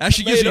 That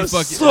actually gives me Tomatoes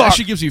fucking. suck.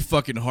 Actually gives me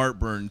fucking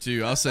heartburn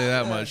too. I'll say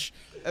that much.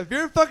 If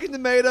you're a fucking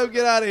tomato,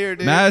 get out of here,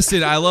 dude.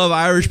 Madison, I love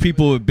Irish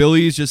people, but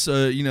Billy's just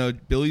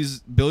Billy's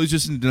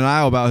just in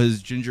denial about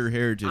his ginger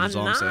heritage. I'm is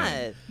all I'm not.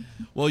 saying.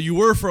 Well, you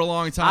were for a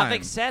long time. I've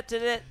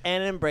accepted it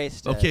and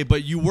embraced it. Okay,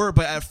 but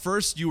at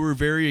first you were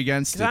very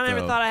against it. Because I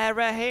never though. thought I had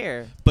red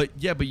hair. But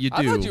you do.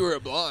 I thought you were a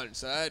blonde,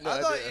 so I had no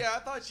idea. I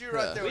thought you were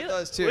right there with Really?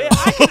 us too. Really?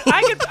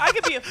 I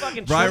could be a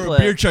fucking Brian, triplet.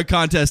 beer chuck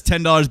contest,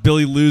 $10.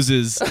 Billy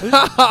loses.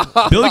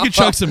 Billy could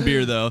chuck some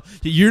beer though.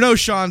 You're no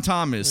Sean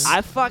Thomas.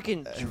 I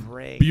fucking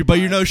drink. But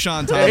you're no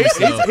Sean Thomas.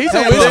 though. He's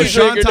Hey, a bro, whiskey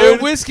Sean drinker, Thomas- They're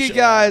dude. whiskey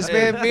guys,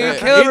 man. Me and Hey,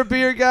 Caleb are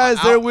beer guys.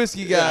 They're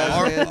whiskey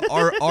guys, man.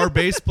 our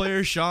bass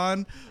player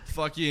Sean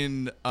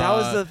fucking. That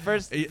was the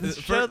first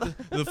show.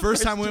 The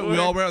first time we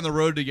all went on the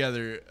road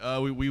together.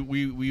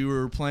 We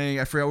were playing.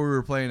 I forgot where we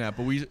were playing at,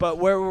 But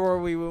where were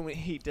we when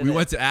he did it? We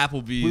went to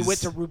Applebee's. We went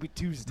to Ruby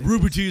Tuesday.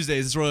 Ruby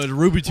Tuesdays. It's where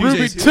Ruby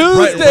Tuesdays.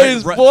 Ruby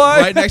Tuesdays, boy.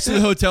 Right next to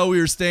the hotel we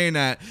were staying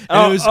at.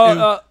 And it was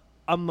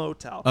a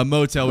motel. a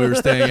motel we were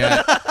staying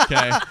at.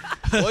 Okay.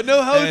 Well,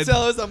 no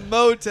hotel is a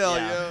motel,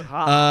 yo.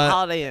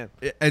 Holiday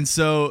Inn. And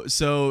so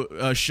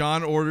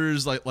Sean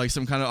orders like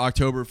some kind of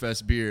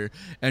Oktoberfest beer,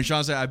 and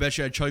Sean's like, "I bet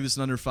you I chug this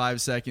in under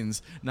 5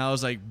 seconds." And I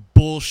was like,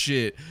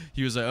 "Bullshit."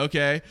 He was like,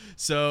 "Okay."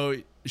 So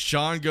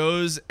Sean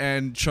goes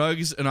and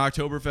chugs an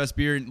Oktoberfest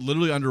beer in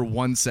literally under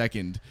 1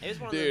 second. He was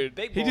one of Dude, the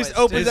big He boys. just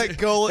opened that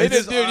gullet. He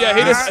just, dude, yeah,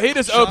 he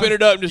just Sean, opened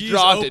it up and just he's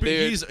dropped open-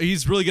 it, dude.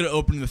 He's really good at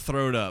opening the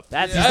throat up.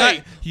 That's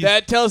Hey, he's-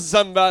 that tells us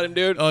something about him,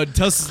 dude. It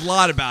tells us a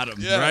lot about him,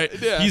 Yeah, right?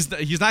 yeah.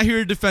 He's not here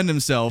to defend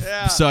himself,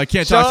 Yeah. so I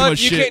can't talk too Sean,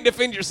 much you shit. can't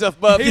defend yourself,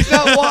 bub. He's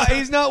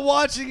not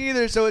watching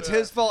either, so it's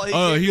his fault.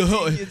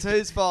 It's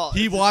his fault.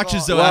 He It's his watches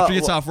fault. though. Well, After he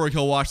gets off work,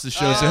 he'll watch the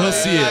show, so he'll yeah,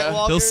 see Night it.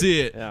 Walker? He'll see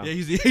it. Yeah.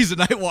 Yeah, he's a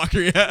night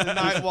walker. Yeah.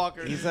 Night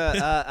Walker. He's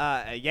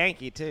a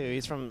Yankee too.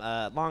 He's from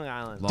Long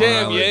Island. Long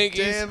Damn Island.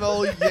 Yankees. Damn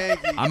old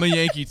Yankee. I'm a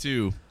Yankee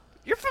too.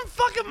 You're from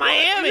fucking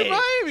Miami.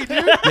 Miami,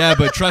 dude. Yeah,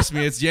 but trust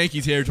me, it's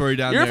Yankee territory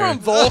down You're there. from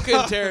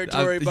Vulcan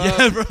territory, bub.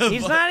 yeah, bro.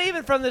 He's not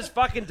even from this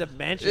fucking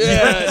dimension.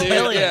 Yeah, He's dude,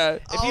 reptilian. yeah.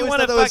 If I you always want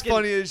thought to that was fucking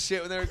funny as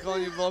shit when they were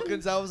calling you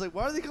Vulcans. I was like,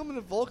 why are they coming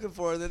to Vulcan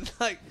for? And then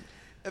like,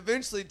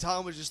 eventually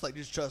Tom was just like,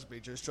 just trust me.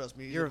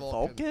 He's You're a a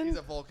Vulcan. Vulcan? He's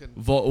a Vulcan.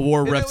 Or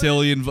And it was-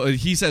 reptilian.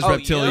 He says Oh, yeah.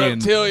 reptilian.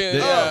 Reptilian, The-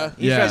 yeah.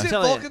 He's yeah. Isn't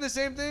reptilian. Vulcan the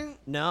same thing?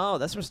 No,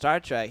 that's from Star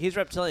Trek. He's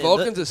reptilian.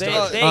 Vulcan's a They-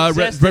 Star they Trek.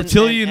 exist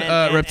Reptilian.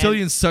 and-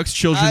 Reptilian sucks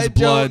children's I don't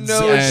bloods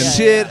know and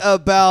shit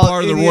about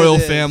part of the any royal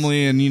this.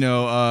 family, and It's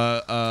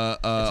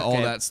all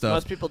okay. that stuff.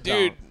 Most people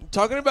Dude, don't.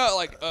 talking about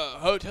like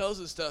hotels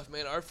and stuff,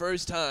 man. Our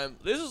first time.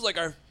 This was like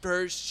our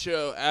first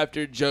show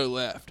after Joe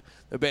left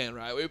the band,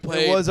 right? We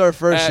played. was our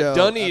first at show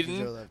Dunedin,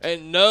 after Joe left.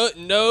 and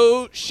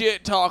no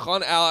shit talk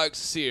on Alex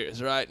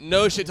Sears, right?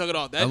 No shit talk at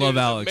all. That I dude love is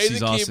an Alex. amazing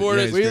He's awesome. keyboardist.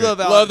 Yeah, he's We great. love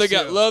love Alex the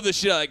guy. too. Love the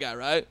shit out of that guy,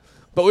 right?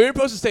 But we were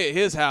supposed to stay at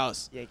his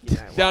house Yankee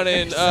Night down Walker.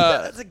 in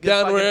That's a good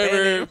down fucking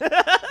wherever band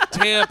name.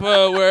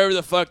 Tampa, wherever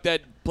the fuck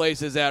that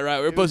place is at, right?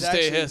 We were It was supposed to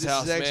stay at actually- his this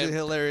house, is actually man. a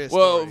hilarious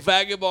Well, story.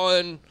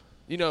 vagabond,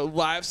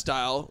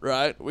 lifestyle,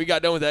 right? We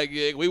got done with that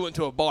gig. We went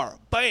to a bar.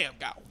 Bam,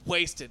 got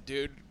wasted,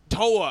 dude.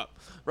 Toe up,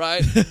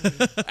 right?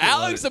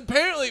 Alex,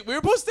 apparently, we were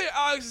supposed to stay at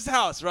Alex's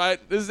house, right?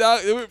 This is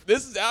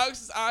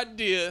Alex's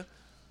idea.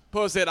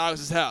 Supposed to stay at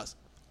Alex's house.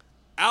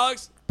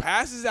 Alex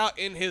passes out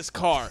in his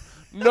car.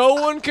 No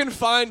one can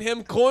find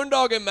him.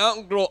 Corndog and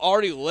Mountain Girl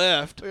already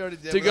left We already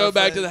did to with go our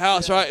back to the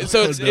friends. house, Yeah. right?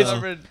 So Oh, it's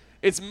no.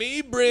 it's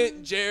me,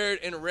 Brent, Jared,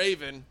 and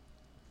Raven,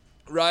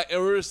 right?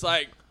 And we're just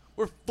like,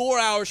 we're 4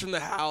 hours from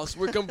the house.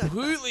 We're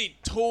completely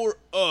tore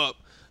up.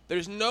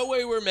 There's no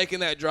way we're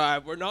making that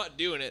drive. We're not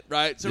doing it,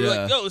 right? So we're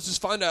Yeah. like, no, let's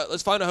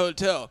find a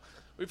hotel.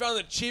 We found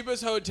the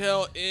cheapest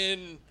hotel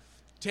in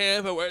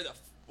Tampa,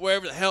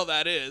 wherever the hell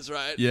that is,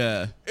 right?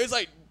 Yeah. It's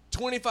like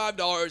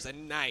 $25 a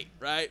night,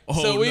 right?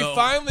 Oh, so we no.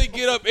 finally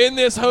get up in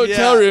this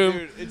hotel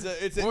room. Dude,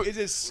 it's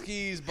a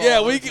skis ball.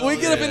 Yeah, we get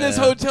up in this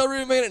Yeah. hotel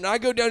room, man, and I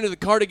go down to the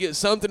car to get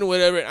something or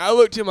whatever, and I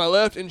look to my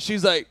left, and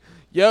she's like,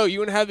 "Yo, you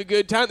want to have a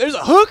good time?" There's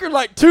a hooker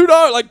like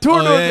 $2, like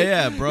 $2. Oh,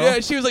 yeah, bro. Yeah,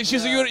 she was like,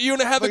 "You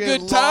want to have a Fucking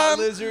good time?"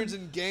 lizards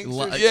and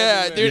gangsters.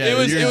 Yeah, everywhere. dude, Yeah, it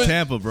was- you're it in was-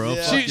 Tampa, bro.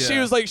 Yeah. Fuck She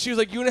yeah. was like,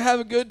 "You want to have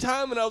a good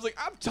time?" And I was like,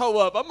 "I'm toe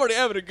up. I'm already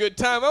having a good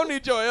time. I don't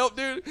need your help,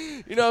 dude."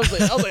 I was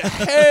like,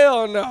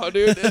 "Hell no,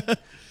 dude."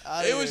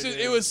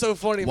 It was so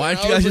funny. Why man.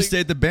 don't I you guys was just stay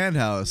at the band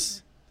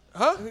house?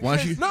 Huh? Why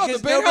don't you? No, the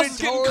Because band nobody house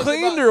is getting told us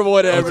cleaned about- or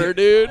whatever,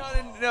 dude.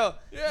 No.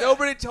 Yeah.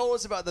 Nobody told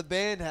us about the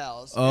band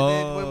house. And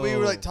then when we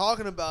were like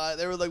talking about it,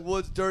 they were like, "Well,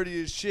 it's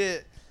dirty as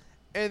shit."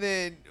 And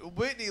then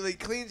Whitney like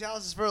cleans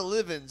houses for a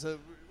living, so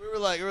we were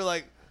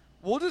like,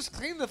 "We'll just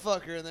clean the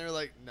fucker," and they were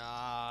like,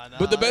 "Nah."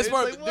 But the best It's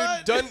part, like, dude,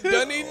 what?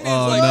 Dunedin is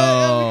Oh, like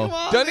no. come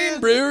on, Dunedin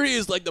man. Brewery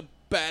is like the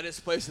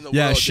baddest place in the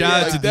Yeah, world. shout dude.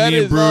 out Like, to that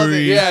Dunedin is-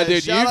 Brewery. Yeah,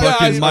 dude, Shout you out guys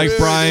Fucking to are Mike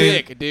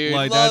Bryant. sick, dude.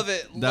 Like Love that,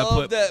 it. that Love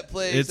put- that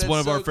place. It's That's one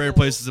of so our favorite cool.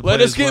 places to play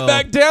Let us as get well.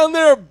 back down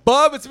there,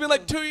 bub. It's been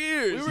like 2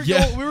 years.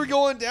 We were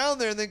going down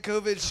there, and then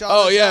COVID shot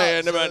Oh us yeah, out,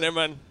 yeah. so- Never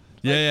mind.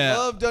 Yeah, yeah.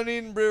 Love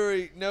Dunedin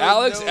Brewery. No,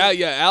 Alex, no,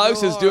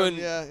 Alex no is harm. doing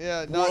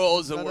yeah,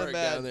 worlds of not work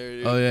bad. down there,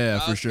 dude. Oh, yeah,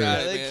 for Alex sure. got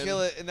Yeah, it, they man.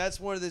 kill it, and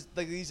that's one of the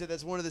like you said.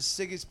 That's one of the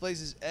sickest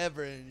places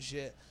ever and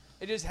shit.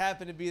 It just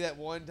happened to be that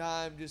one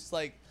time, just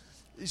like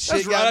shit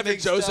That's got right after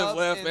mixed Joseph up,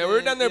 left, and man. We were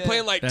then, down there yeah,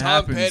 playing like It Tom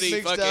happens. Petty,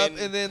 mixed fucking up,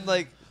 and then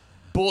like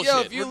bullshit.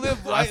 yo, if you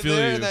live I right feel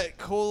there you. in that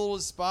cool little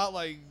spot,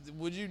 like,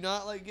 would you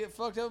not like get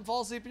fucked up and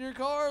fall asleep in your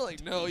car?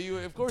 Like, no, you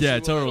of course Yeah,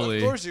 you would. totally.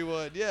 Of course you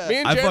would. Yeah. Me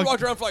and I Jared fuck-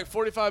 walked around for like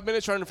 45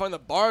 minutes trying to find the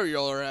bar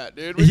y'all are at,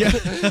 dude. Yeah.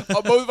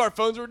 Both of our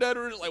phones were dead.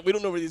 We were just like, we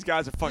don't know where these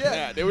guys are fucking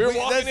at. Dude. We were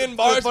walking that's in the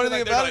bars. The funny and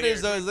thing they're about like, it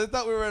is, "Here." though, is they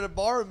thought we were at a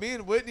bar. And me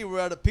and Whitney were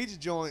at a pizza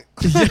joint.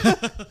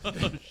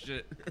 Oh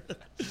shit.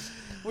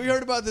 We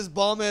heard about this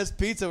bomb ass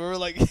pizza. We were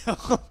like, yo,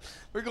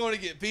 we're going to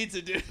get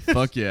pizza, dude.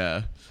 Fuck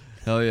yeah.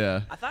 Hell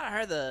yeah. I thought I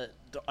heard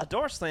a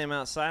door slam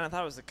outside. I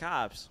thought it was the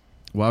cops.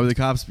 Why would the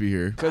cops be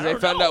here? Because I they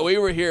don't found know. out we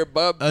were here,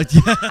 bub. I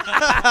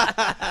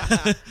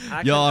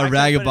Y'all are couldn't put it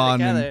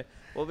vagabonding. together.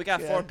 Well, we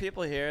got Yeah. 4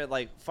 people here.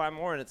 Like 5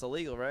 more, and it's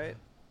illegal, right?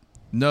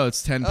 No,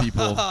 it's 10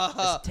 people.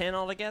 It's 10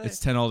 altogether. It's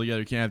 10 altogether.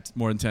 You can't have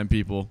more than 10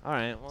 people. All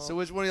right. Well, So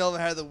which one of y'all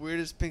had the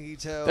weirdest pinky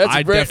toe? That's I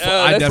a great.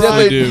 I that's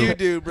definitely really- do. You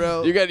do,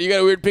 bro. You got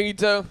a weird pinky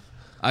toe.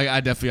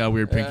 I definitely got a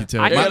weird pinky toe.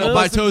 I My, got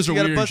my those- toes are You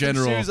gotta weird in bust them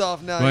general. shoes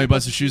off now. You want me to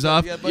bust the shoes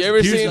off? You ever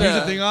Here's seen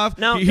the thing off.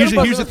 no, Here's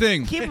don't the bust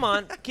thing. Keep them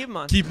on. Keep them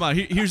on. Keep in mind.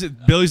 Here's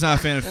it. Billy's not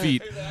a fan of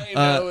feet. I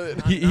know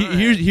it.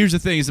 Here's the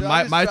thing. Is Dude,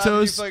 my I'm just driving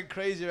toes. You fucking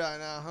crazy right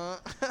now,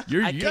 huh?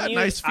 You I got can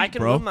nice feet, I can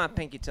bro. move my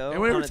pinky toe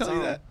Anyone on ever its tell you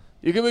own. that?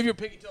 You can move your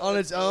pinky toe On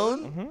its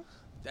own? Mm-hmm.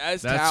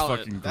 That's That's talent.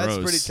 fucking That's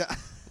gross. pretty.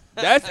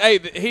 That's hey.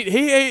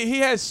 He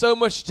has so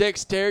much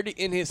dexterity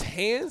in his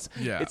hands.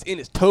 Yeah. It's in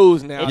his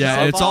toes now.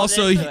 Yeah, He it's falls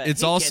also into it.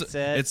 it's He also gets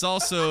it.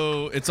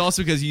 it's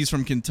also because he's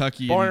from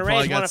Kentucky Born and and he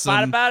raised, probably wanna got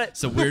fight about it?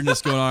 some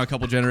weirdness going on a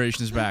couple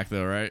generations back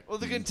though, right? Well,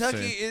 the Kentucky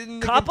Insane. isn't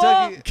the Couple?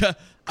 Kentucky.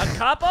 A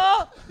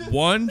couple?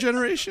 One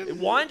generation?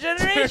 One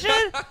generation?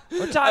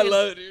 We're I talking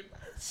love it, dude.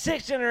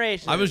 6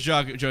 generations. I was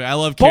joking. I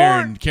love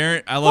Born-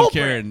 Karen. I love full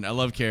Karen. I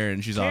love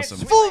Karen. She's Karen's awesome.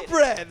 sweet. Full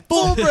bread.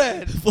 Full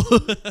bread.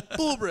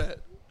 Full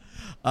bread.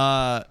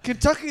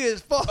 Kentucky is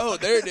full. Oh,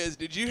 there it is.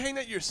 Did you hang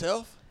that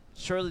yourself?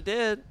 Surely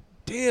did.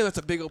 Damn, that's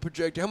a big old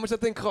projector. How much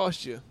that thing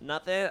cost you?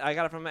 Nothing. I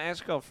got it from my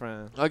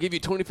ex-girlfriend. I'll give you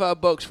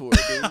 $25 for it,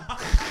 dude.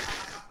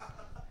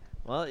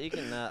 Well, you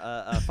can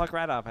fuck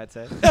right off, I'd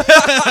say.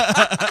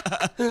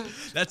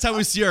 That's how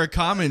we see our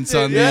comments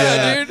on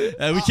Yeah, the.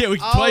 dude. We can't. We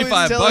I always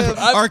 25 tell bucks.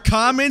 him- Our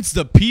comments,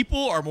 the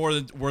people are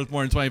worth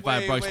more than 25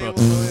 Wait, bucks, wait, bro.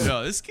 wait.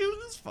 Yo, this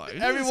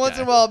fine. Every This once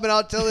guy. in a while, man,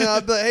 I'll tell him,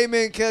 I'll be like, hey,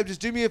 man, Kev,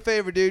 just do me a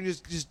favor, dude.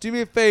 Just do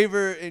me a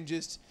favor and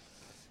just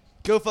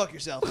go fuck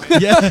yourself,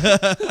 man.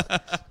 Yeah.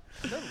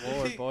 Good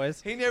Lord, boys.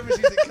 He never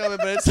sees it coming,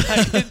 but it's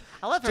like,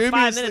 I left do for me a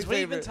 5 minutes. slick What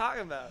have you been favor.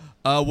 talking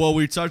about? Well,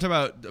 we talked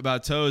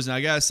about toes, and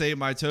I gotta say,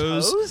 my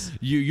toes. Toes?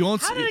 You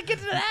won't. How did it get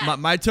to that?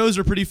 My toes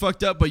are pretty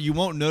fucked up, but you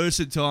won't notice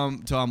it till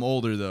I'm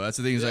older though. That's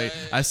the thing. Is like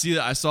I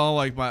saw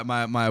like my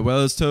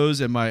abuela's toes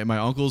and my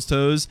uncle's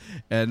toes,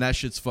 and that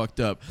shit's fucked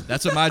up.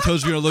 That's what my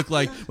toes are gonna look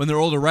like when they're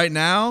older. Right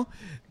now,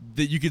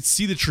 that you could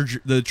see the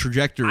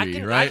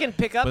trajectory, right? I can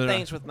pick up But,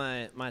 things with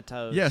my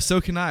toes. Yeah, so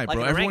can I, Like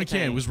bro. an Everyone orangutan.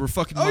 can. Because we're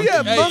fucking. oh, monkeys.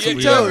 yeah, Hey, monkey you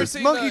ever toes.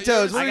 seen Monkey the-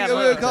 toes. I We got we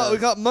monkey call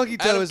toes. monkey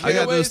toes, I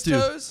got man. those too.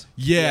 Toes?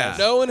 Yeah.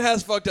 No one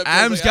has fucked up toes.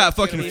 Adam's like got Adam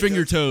fucking Kenway.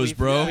 finger toes,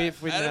 bro.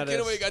 We've Adam noticed.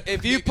 Kenway got the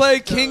If you biggest play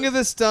toes. King of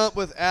the Stump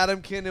with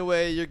Adam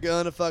Kenway, you're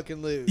gonna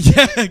fucking lose.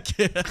 Yeah,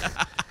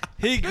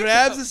 He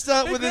grabs the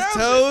stump He with his grabs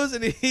toes,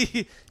 and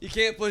you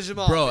can't push him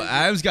off. bro. dude.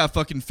 Adam's got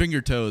fucking finger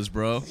toes,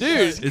 bro.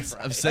 Dude. it's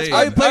I'm saying.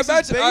 Oh, he plays I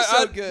his bet you- bass so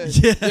I-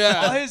 good.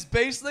 Yeah. All his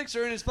bass licks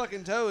are in his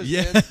fucking toes,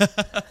 Yeah. man.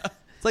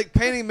 It's like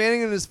painting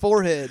Manning in his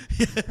forehead.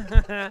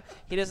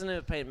 He doesn't know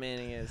who Peyton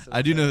Manning is.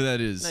 I do know who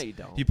that is. No, you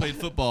don't. He played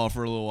football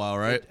for a little while,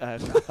 right? A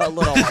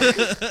little.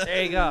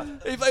 There you go.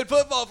 He played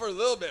football for a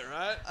little bit,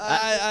 right?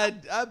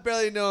 I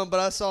barely know him, but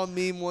I saw a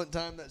meme one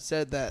time that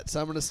said that,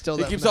 so I'm gonna steal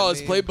He that. keeps from that all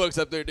his meme. playbooks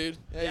up there, dude.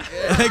 Yeah,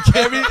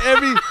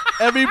 yeah.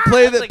 every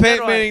play That's that a good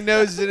Peyton one. Manning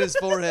knows is in his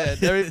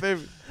forehead. Every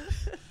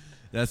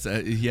That's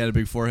he had a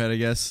big forehead, I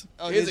guess.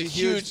 oh, He has a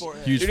huge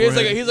forehead. Huge Dude, he's like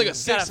forehead. he's like a Got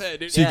six a- head,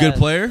 dude. Is he a good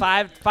player?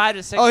 5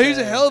 to 6. Oh, he's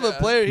a hell of a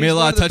player. Made He's a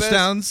lot one of the best-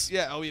 touchdowns.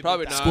 Yeah, oh, yeah,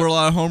 Probably big not. time. Scored a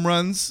lot of home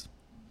runs.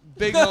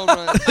 Big home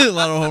run. A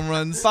lot of home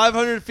runs.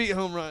 500 feet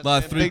home run. A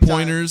lot of man, big time.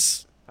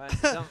 3-pointers.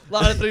 A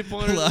lot of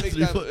 3-pointers. A lot of big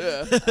time.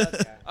 three-pointers.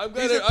 Yeah. I'm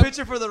glad. He's a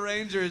pitcher for the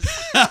Rangers.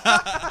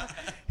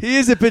 He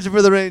is a pitcher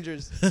for the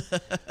Rangers.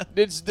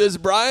 Does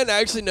Brian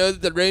actually know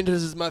that the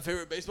Rangers is my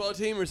favorite baseball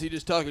team, or is he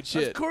just talking Of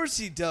shit? course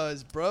he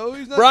does, bro.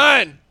 He's not.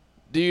 Brian,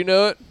 do you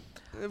know it?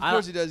 Of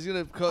course he does. He's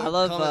gonna. I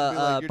love comment and be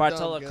like, "You're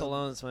Bartolo dumb,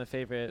 Colon's my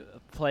favorite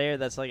player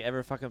that's like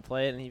ever fucking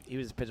played, and he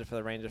was a pitcher for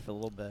the Rangers for a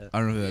little bit. I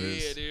don't know who that Yeah,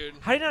 is. dude.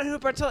 How do you not know who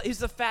Bartolo? He's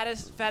the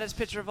fattest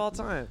pitcher of all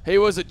time. He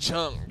was a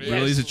chunk, dude.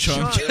 Really, he's a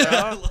chunk.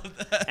 bro.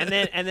 And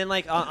then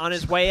like on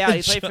his way out,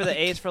 he played for the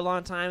A's for a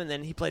long time, and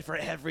then he played for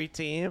every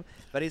team.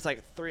 But he's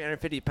like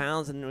 350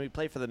 pounds, and when he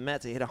played for the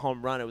Mets, he hit a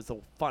home run. It was the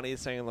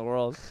funniest thing in the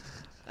world.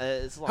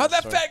 It's a long How'd that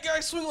story. fat guy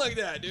swing like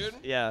that, dude?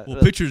 Yeah.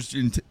 Well, pitchers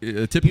typically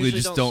Usually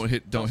just don't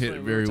hit swing. it We were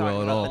very talking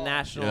well at about all. The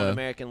National Yeah. and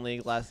American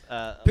League last.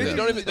 Pitchers They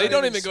usually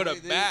don't even go to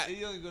swing. bat.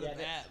 They only go to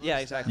bat. Yeah,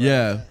 exactly.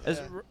 Yeah. Is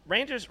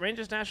Rangers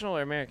National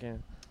or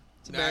American?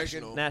 It's American.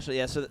 National. National.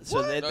 Yeah. So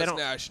No, they it's don't.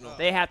 national.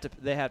 They have to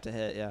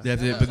hit. Yeah. They have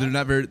to, but they're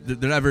not very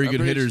I'm good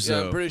pretty hitters yeah,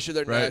 though. I'm pretty sure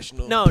they're right?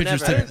 national. No,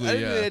 Pitchers never. typically- I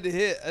didn't yeah. know they had to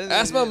hit.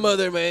 Ask my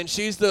mother, man.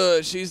 She's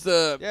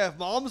the. Yeah, if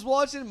mom's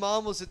watching,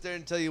 mom will sit there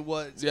and tell you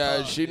what. It's Yeah,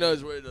 called, she dude.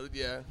 knows where.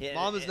 Yeah, Yeah,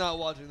 Mom is it- not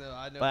watching though.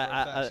 I know But for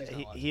a fact she's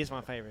not watching. he's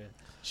my favorite.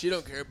 she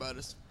don't care about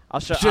us. I'll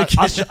show.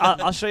 Should-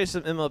 I'll show you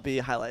some MLB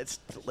highlights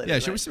later. Yeah,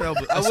 show me tonight.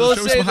 some. I will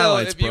show me say some though,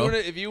 highlights, if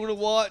you bro. wanna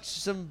watch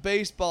some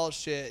baseball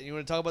shit and you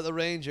wanna talk about the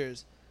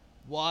Rangers,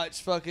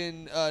 watch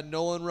fucking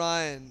Nolan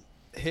Ryan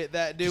hit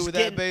that dude Just with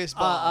getting- that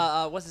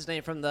baseball. What's his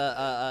name from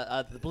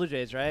the Blue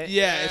Jays, right?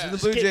 yeah, it's from the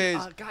Just Blue Getting-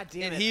 Jays. Oh, God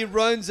damn And it. he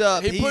runs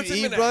up. He puts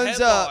him in a runs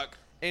headlock. up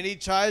And he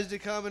tries to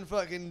come and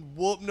fucking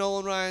whoop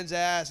Nolan Ryan's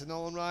ass, and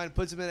Nolan Ryan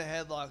puts him in a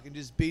headlock and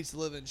just beats the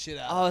living shit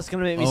out. Oh, it's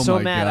gonna make me Oh so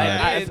my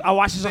mad. God. I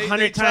watched this They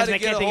 100 try times to and I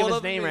get can't a think of hold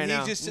his name him, right and now.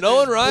 he's just sitting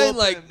Nolan there Ryan, whooping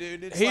like, him,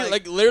 dude. It's he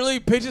like literally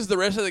pitches the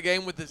rest of the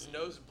game with his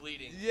nose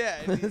bleeding. yeah,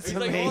 and It's He's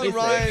like,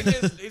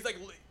 amazing. he's like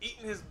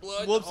eating his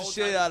blood. whoops the the whole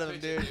shit time out he's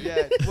of him, pitching, dude.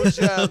 Yeah, whoops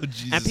the shit out of him.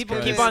 Jesus And people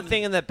Christ. keep on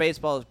thinking that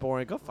baseball is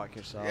boring. Go fuck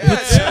yourself.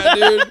 Yeah,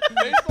 dude.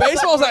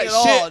 Baseball's like At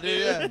all, shit,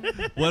 dude.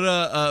 dude.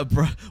 Yeah.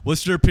 What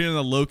what's your opinion on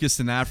the locusts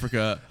in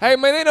Africa? Hey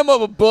man, ain't no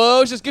more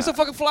bugs. Just get some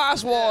fucking fly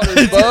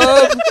swatters,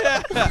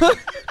 bub.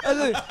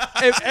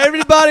 If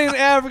everybody in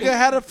Africa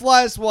had a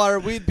fly swatter,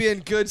 we'd be in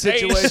good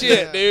situation. Ain't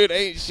shit, dude.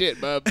 Ain't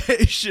shit, bub.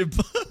 Hey, shit.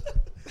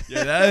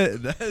 Yeah,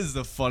 that is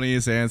the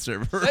funniest answer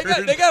I've ever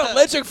heard. They got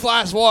electric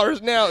fly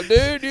swatters now,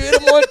 dude. You hit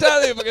them one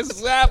time, they fucking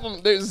slap them.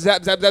 Dude,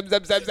 zap, zap, zap,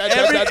 zap, zap, zap,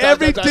 Every, zap, zap,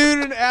 every zap, zap.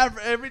 dude in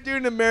every dude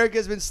in America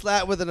has been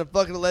slapped with a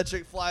fucking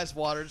electric fly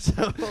swatter. So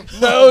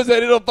knows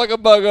that it'll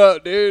fucking bug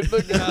up, dude.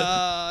 Look,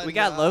 We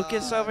got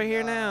locusts over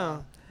here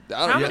now.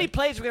 I How don't many know.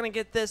 plays are we gonna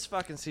get this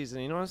fucking season?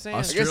 You know what I'm saying?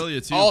 I guess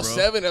Australia too, all bro.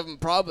 7 of them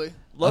probably.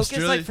 Locusts,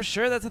 Australia- like for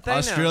sure, that's a thing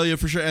Australia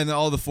for sure, and then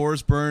all the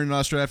forest burned in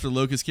Australia after the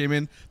locusts came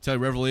in. Tell you,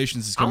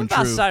 Revelations is now. I'm coming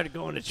about true. started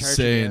going to church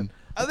Saying. again.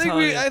 I I'm think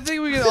telling we you. I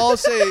think we can all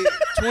say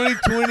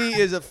 2020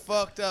 is a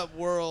fucked up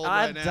world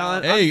I'm right now.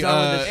 done. Hey, I'm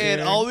done with this And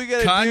year. all we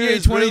gotta do Kanye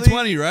is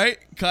 2020, right?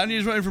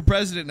 Kanye's running for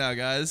president now,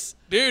 guys.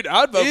 Dude,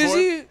 I'd vote Really, for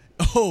is it. he?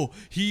 Oh,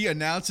 he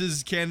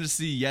announces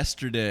candidacy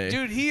yesterday.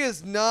 Dude, he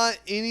is not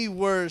any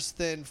worse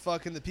than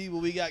fucking the people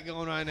we got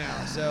going right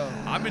now. So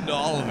I'm into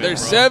all of it. There's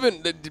bro.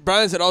 7.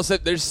 Brian said all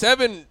 7. There's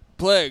 7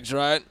 plagues,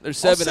 right? There's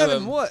 7 of 7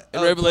 them. what? In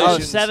Oh, Oh,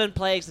 Revelations. 7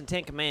 plagues and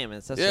 10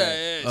 commandments. That's Yeah,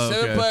 right. yeah. Oh,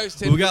 7 okay. plagues,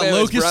 10 We got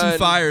commandments, locusts Brian. and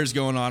fires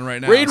going on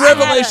right now. Read so-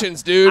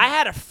 Revelations, dude. I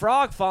had a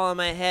frog fall on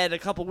my head a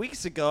couple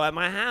weeks ago at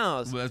my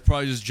house. Well, that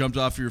probably just jumped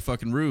off your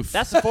fucking roof.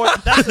 That's the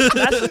fourth. that's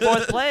the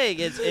fourth plague.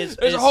 There's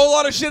a whole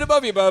lot of shit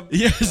above you, bub.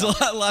 yeah, there's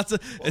lots of.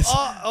 It's,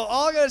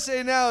 all I gotta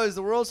say now is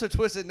the world's so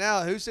twisted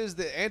now. Who says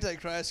the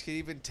Antichrist can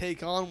even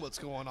take on what's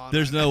going on?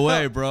 there's right no now?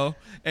 way, bro.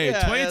 Hey,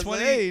 Yeah,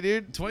 2020. hey,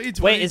 dude.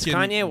 2020. Wait, is can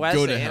Kanye West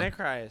go the to hell.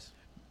 Antichrist?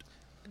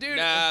 Dude,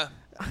 Nah.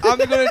 I'm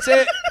gonna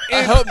say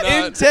I hope in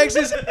not.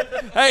 Texas.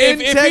 Hey, in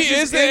if Texas- he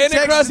is the in Texas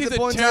Antichrist, at he's the a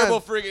point in terrible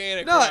time.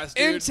 freaking No, Antichrist,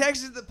 in dude.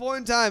 Texas at the point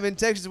in time, in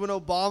Texas when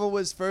Obama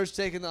was first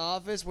taking the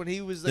office, when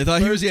he was They like,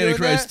 thought he was first the doing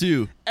Antichrist that,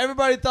 too.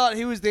 Everybody thought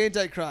he was the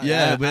Antichrist.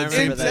 Yeah, I but remember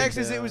In that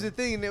Texas, too. it was a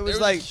thing, and it There was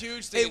was like a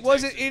huge thing it in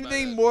wasn't Texas about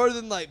anything it. more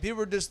than like people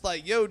were just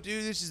like, "Yo,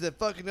 dude, this is the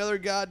fucking other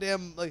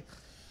goddamn like."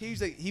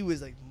 He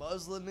was like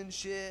Muslim and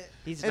shit,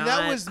 He's and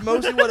not. that was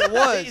mostly what it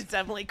was. He's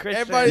definitely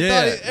Christian. Everybody Yeah,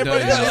 thought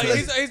everybody no, thought yeah. he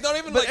was like, He's not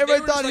even but like, they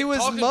everybody were thought just, he like, was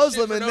talking Muslim,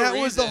 shit for and no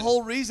that was the reason.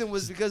 whole reason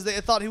was because they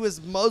thought he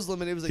was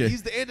Muslim, and it was like Okay.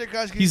 he's the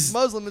Antichrist because He's- he's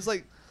Muslim. It's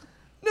like,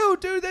 no,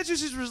 dude, that's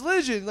just his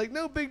religion. Like,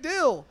 no big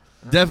deal.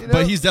 You know?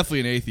 But he's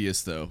definitely an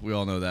atheist, though. We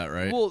all know that,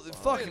 right? Well,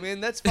 fuck,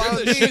 man, that's fine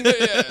with Shit, me.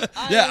 yeah.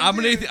 yeah, I'm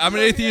an atheist. I'm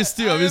an atheist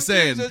too. I I'm am just too,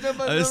 saying. so it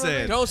doesn't I'm just matter.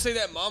 saying. Don't say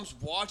that. Mom's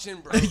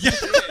watching, bro. Shit.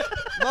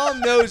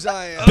 Mom knows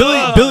I am.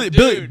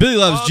 Billy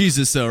loves Mom-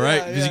 Jesus, though, right?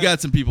 Yeah, Because you yeah. got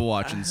some people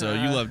watching, so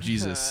you love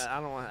Jesus. I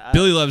don't want.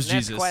 Billy loves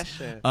next Jesus.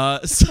 Question.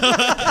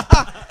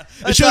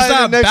 So it's just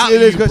not not even about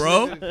next you,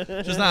 question. bro.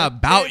 It's just not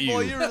about Hey,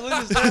 boy, you. you're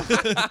religious.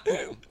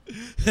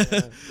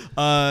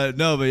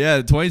 No, but yeah,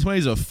 2020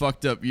 is a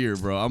fucked up year,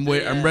 bro. I'm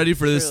Yeah, ready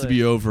for this to truly.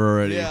 be over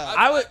already. Yeah.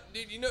 I would,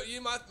 dude,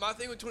 my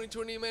thing with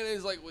 2020, man,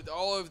 is like with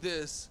all of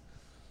this,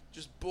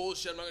 just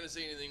bullshit. I'm not gonna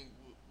say anything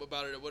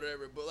about it or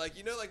whatever, but like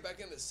like back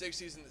in the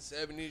 60s and the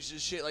 70s,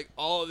 just shit, like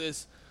all of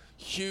this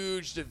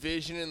huge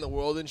division in the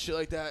world and shit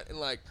like that, and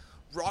like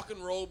rock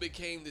and roll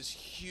became this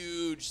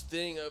huge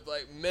thing of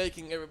like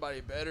making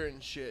everybody better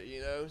and shit,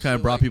 Kind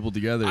of brought people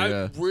together, I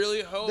yeah.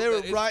 really hope They were that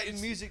it's- writing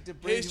it's- music to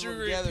bring people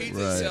history together. repeats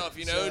Right. itself,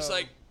 It's So-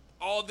 like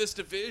all this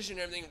division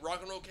and everything.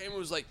 Rock and roll came and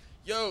was like,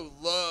 yo,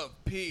 love,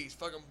 peace,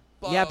 fucking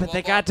blah, yeah, but blah,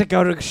 they blah. got to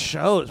go to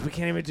shows. We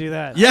can't even do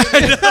that. Yeah.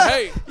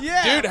 Hey,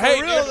 Yeah, dude, for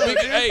hey, real dude, though, we-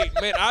 dude. hey,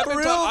 man, I've For been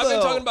real, talking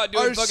though. about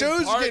doing Our fucking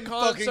shows park getting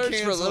fucking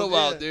concerts for a little canceled,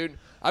 while, yeah. dude.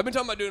 I've been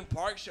talking about doing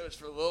park shows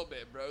for a little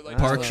bit, bro. Like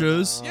Park just,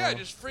 shows? Yeah,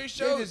 just free Yeah,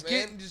 shows, just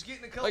man.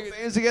 getting a couple Like,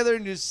 fans together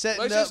and just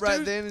setting let's up just right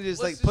do- then and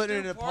just let's like just putting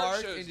it do in a park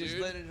park shows, and just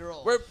dude. letting it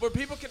roll. Where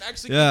people can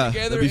actually Yeah, get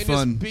together that'd be and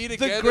fun. just be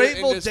together. The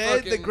Grateful and just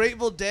Dead, the fucking,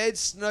 Grateful Dead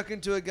snuck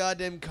into a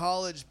goddamn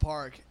college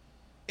park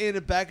in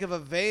the back of a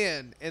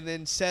van and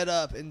then set it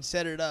up and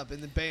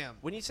then bam.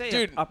 When you say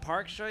Dude. a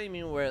park show, you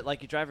mean where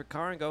like you drive your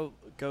car and go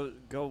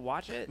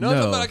watch it? No, I'm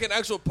talking No. about like an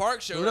actual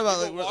park show. What Like,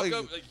 about, people like, walk like,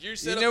 up, like you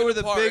set You up know in where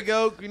the the park. big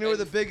oak? You know where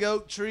the and- big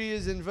oak tree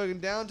is in fucking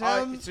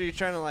downtown? So you're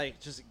trying to like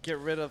just get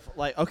rid of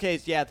like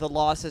yeah, the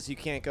law says you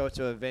can't go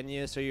to a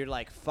venue, so you're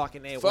like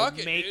fucking we're Fuck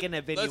it, making dude.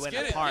 a venue Let's in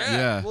get a it, park.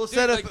 Yeah. We'll Dude,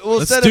 set up. like- We'll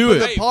Let's set do up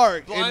it. in the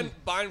park.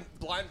 Blind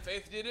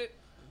Faith did it.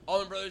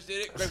 Allman Brothers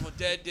did it. Grateful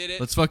Dead did it.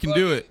 Let's fucking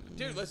do it.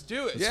 dude. Let's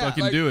do it. Let's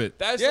fucking do it.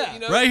 That's Yeah.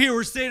 it, Right here,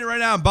 we're saying it right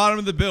now. Bottom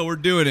of the bill, we're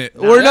doing it.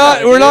 We're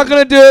not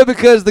gonna do it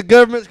because the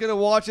government's gonna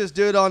watch us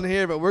do it on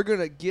here, but we're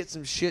gonna get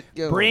some shit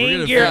going. Bring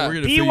gonna your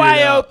figure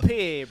it out.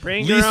 BYOP.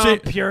 Bring your own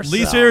pure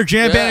Least self. favorite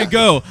jam band and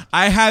go.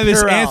 I have this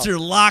Pure answer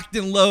locked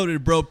and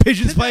loaded, bro.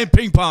 Pigeons playing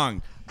ping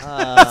pong.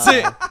 That's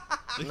it.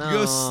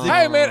 No.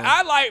 Hey man,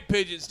 I like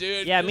pigeons,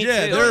 dude. Yeah, me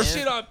Yeah, too. Don't they're-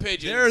 shit on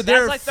pigeons. They're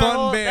That's like fun their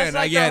whole, band. That's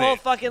like I get their whole it.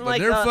 fucking But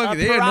like they're a fucking-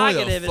 they annoy the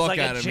prerogative. It's fuck like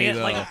out a of me, chant,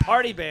 like though. a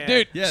party band.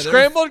 Dude, Yeah, they're-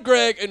 Scrambled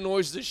Greg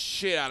annoys the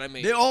shit out of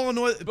me. They all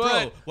annoy, but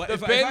bro. What, the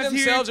if band I hear-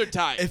 themselves are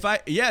tight.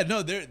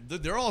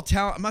 They're all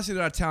talent. I'm not saying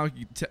they're not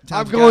talented.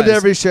 I'm going to guys.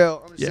 every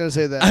show. I'm just Yeah. gonna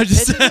say that. I'm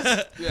just.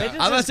 Pigeons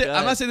I'm is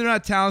not good. saying they're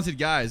not talented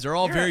guys. They're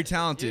all very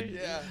talented.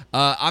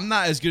 Yeah. I'm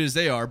not as good as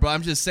they are, but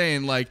I'm just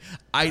saying, like,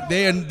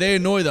 they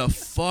annoy the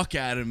fuck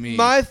out of me.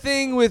 My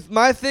thing with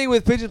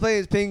pigeons playing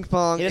is ping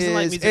pong He is, doesn't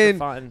like music for and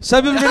fun.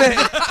 some people are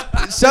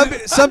gonna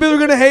some people are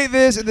gonna hate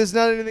this, and there's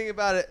not anything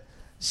about it.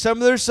 Some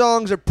of their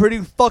songs are pretty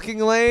fucking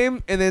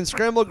lame, and then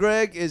Scramble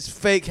Greg is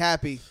fake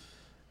happy.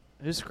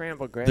 Who's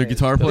Scrambled Greg? Their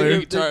guitar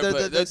player.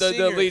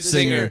 The lead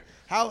singer.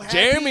 How happy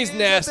Jeremy's he is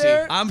nasty. up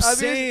there. I'm I mean,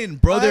 saying,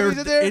 bro, I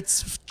mean,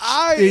 it's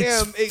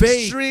am fake.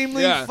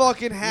 extremely Yeah.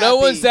 fucking happy. No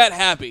one's that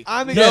happy.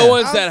 I'm no ex-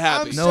 one's I'm- that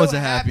happy. I'm No so one's that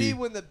happy happy.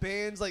 when the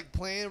band's like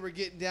playing, we're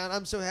getting down.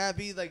 I'm so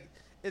happy, like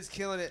it's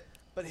killing it.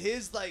 But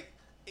his like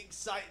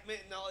excitement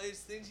and all his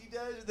things he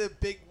does with the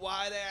big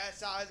wide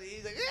ass eyes, and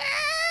he's like,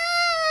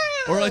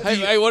 Or like Hey,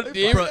 the- hey, what?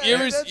 You Bro,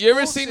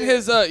 ever seen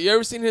his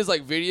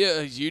like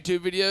video, his YouTube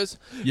videos?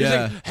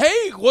 Yeah. He's like,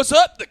 hey, what's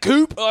up, the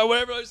coop or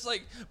whatever? It's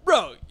like,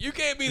 bro, you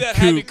can't be that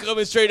happy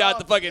coming straight out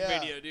the fucking Yeah.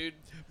 video, dude.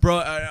 Bro,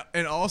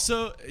 and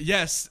also,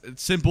 yes,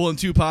 it's Simple and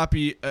Two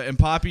Poppy and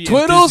Poppy.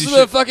 Twiddle's and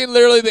the fucking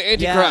literally the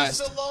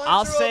Antichrist.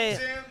 I'll say-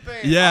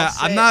 Yeah,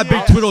 I'll I'm say- not a big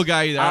I'll- Twiddle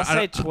guy either. I'll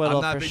say I'm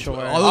Twiddle not for a big sure.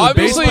 Twiddle. Although the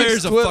bass Obviously,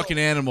 player's a Twiddle- fucking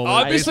animal. The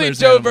bass Obviously, player's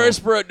Joe an animal.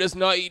 Verspero does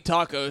not eat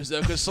tacos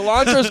though, because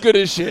cilantro's good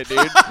as shit,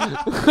 dude.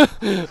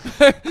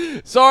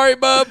 Sorry,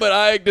 bub, but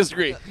I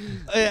disagree.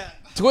 Yeah.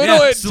 Twiddle,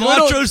 Yeah,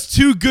 Twiddle, cilantro's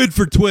too good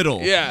for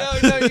Twiddle. yeah.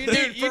 No, you Dude, need,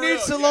 for you need real.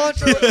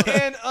 cilantro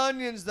and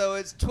onions, though.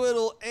 It's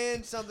twiddle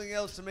and something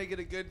else to make it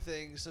a good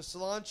thing. So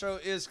cilantro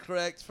is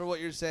correct for what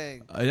you're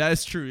saying. That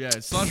is true. Yeah,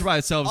 cilantro by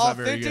itself is not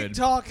very Authentic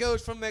good.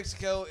 tacos from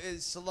Mexico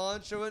is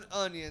cilantro and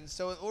onions.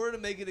 So in order to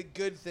make it a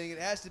good thing, it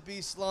has to be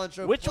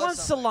cilantro. Which plus one's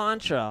something.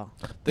 cilantro?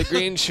 The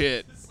green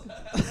shit.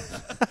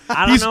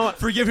 I don't know.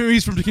 Forgive him.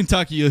 He's from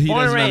Kentucky. He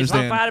Born and doesn't raised. I'm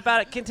understand. fired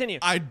about it. Continue.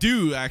 I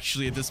do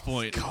actually at this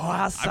point. Go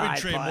outside, I've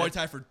been training bud. Muay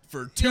Thai for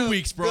 2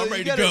 weeks, bro. I'm You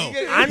ready gotta- to go. you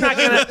gotta- I'm not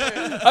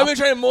gonna. I've been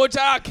training Muay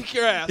Thai. I'll kick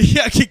your ass.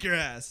 Yeah, kick your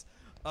ass.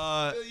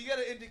 Bill, you got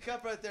an empty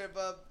cup right there,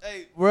 bub.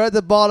 Hey, we're at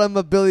the bottom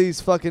of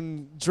Billy's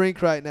fucking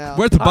drink right now.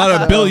 We're at the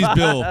bottom of Billy's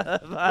bill. We're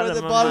at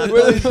the bottom of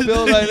We're Billy's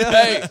bill right now.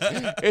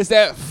 Hey, it's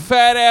that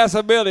fat ass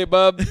ability,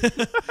 bub.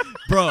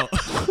 Bro.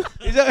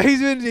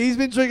 He's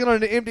been drinking on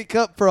an empty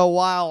cup for a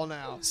while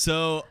now.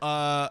 So,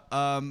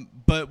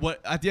 but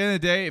what at the end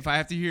of the day, if I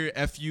have to hear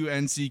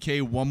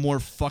FUNCK one more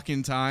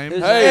fucking time,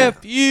 Hey.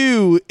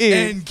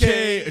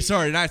 FUNK.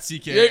 Sorry, not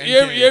CK.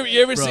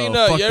 You ever Bro, seen?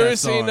 fuck You ever that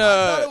seen? song.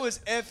 I thought it was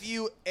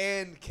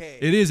FUNK.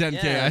 It is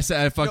NK. Yeah. I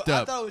said I fucked No,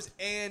 up. I thought it was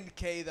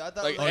NK though. I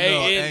thought Like it was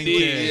A-N-D,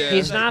 NK. yeah.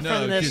 He's not No,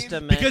 from this 'cause-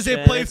 dimension. Because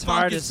they play It's funk,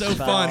 hard it's to so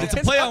spell. fun. It's a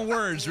play on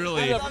words,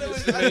 really. I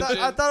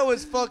thought it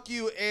was fuck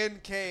you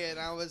NK, and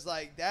I was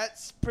like,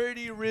 that's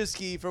pretty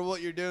risky for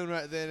what you're doing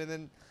right then. And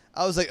then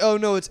I was like, oh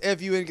no, it's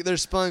FUNK. They're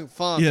spelling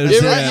funk. Yeah, You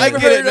there's ever, that. you I ever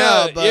get heard? it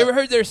now, but You ever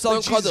heard their song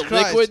Like, called Jesus "The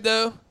Christ. Liquid"?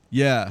 Though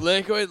Yeah.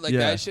 Liquid, like Yeah.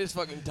 that shit's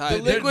fucking tight.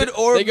 the They're- liquid they-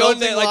 or they go in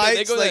melting that, like, lights,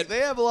 they go in like that- they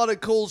have a lot of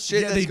cool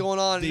shit that's they- going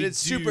on, and they it's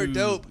super do.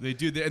 dope. They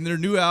do, and their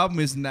new album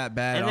isn't that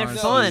bad. And they're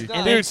honestly. fun. it's And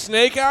not. they, Dude,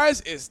 Snake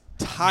Eyes is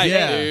tight,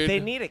 Yeah. dude. they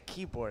need a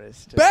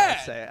keyboardist. Too, Bad.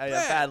 I'd say.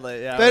 Bad.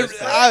 Badly. Yeah. But I'd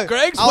say.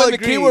 Greg's I'll playing the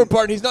agree. keyboard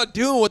part, and he's not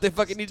doing what they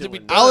fucking need to be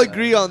doing done. I'll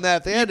agree on that.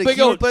 If they had a big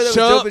keyboard old player that was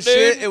chump, dope as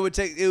shit, dude.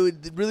 it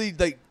would really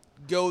like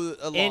go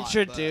a lot.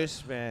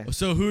 Introduce me.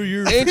 So who are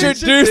your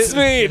Introduce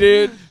me,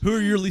 dude. who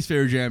are your least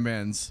favorite jam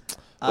bands?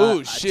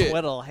 Ooh, shit.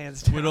 Twiddle,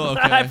 hands down. Twiddle,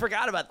 okay. I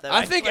forgot about that.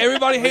 I think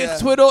everybody hates Yeah.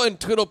 Twiddle, and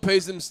Twiddle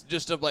pays them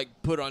just to like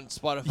put on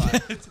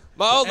Spotify.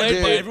 My old lady,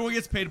 Dude. But everyone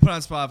gets paid to put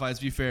on Spotify. Let's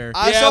be fair.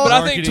 I yeah, saw but I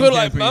marketing think Twiddle,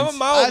 like, campaigns.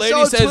 my old I lady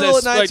saw says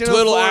Twiddle that at like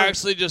Twiddle 1904.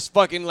 actually just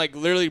fucking like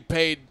literally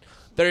paid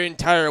their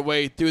entire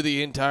way through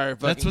the entire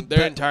That's fucking what their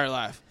that- entire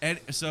life. And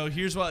so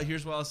here's what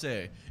I'll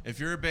say. If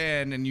you're a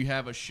band and you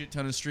have a shit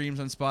ton of streams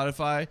on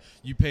Spotify,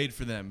 you paid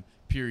for them.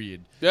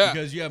 Period. Yeah.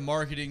 Because you have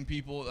marketing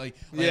people like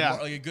Yeah.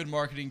 like a good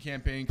marketing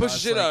campaign Push the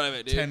costs shit like out of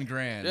it, dude.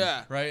 $10,000.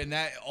 Yeah. Right, and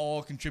that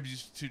all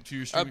contributes to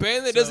your A streaming.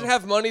 band that So- doesn't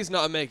have money is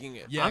not making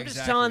it. Yeah, I'm just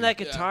exactly. telling that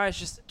Yeah.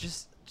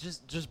 guitarist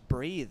just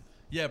breathe.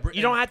 Yeah,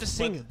 You don't have to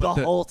sing the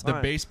whole time.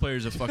 The bass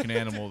player's a fucking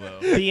animal though.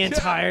 The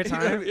entire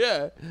time.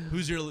 Yeah.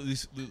 Who's your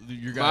guys?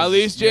 My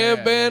least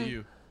jam band?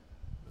 you.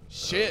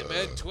 Shit,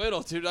 man,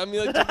 Twiddle, dude. I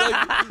mean, like,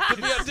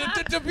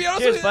 to be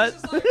honest Cheers, with you, bud.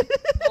 it's just like,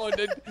 oh,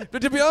 dude.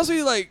 But to be honest with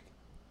you, like,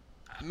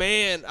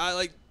 man, I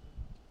like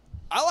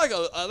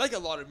a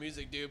lot of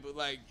music, dude. But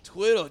like,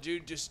 Twiddle,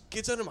 dude, just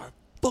gets under my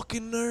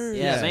fucking nerves.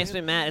 Yeah, Yeah. it makes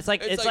me mad. It's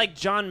like It's like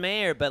John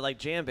Mayer, but like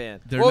jam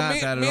band. They're well, not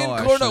me, bad me at all.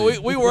 and Corno, actually.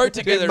 we work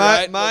together, Dude,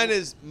 right?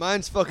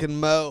 mine's fucking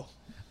Mo.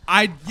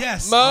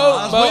 Yes. Mo,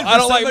 was Mo, waiting for I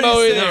don't like somebody Mo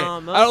to either. say it.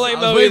 No, Mo's I don't like I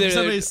was Mo waiting for either.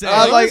 somebody to say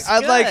I it. like Mo's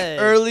I'd like good.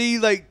 early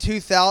like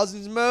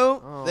 2000s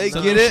Mo. Oh, They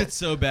no. get That it. shit's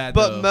so bad.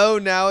 But though. Mo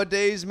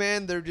nowadays,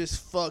 man, they're just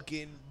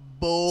fucking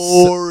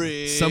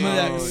boring. Some of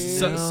that.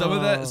 Some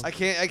of that. I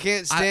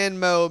can't stand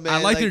Mo, man.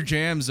 I like their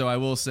jams though. I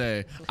will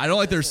say I don't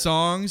like their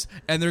songs,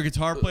 and their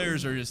guitar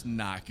players are just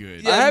not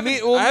good. Yeah, I haven't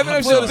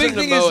actually the listened big to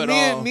thing Mo is at me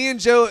all. and me and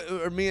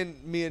Joe, or me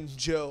and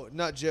Joe,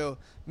 not Joe.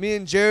 Me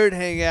and Jared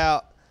hang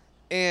out,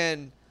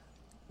 and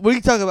we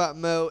can talk about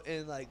Mo,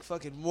 and like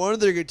fucking one of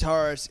their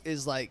guitarists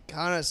is like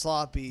kind of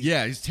sloppy.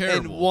 Yeah, he's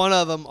terrible. And one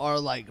of them are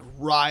like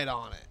right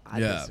on it. I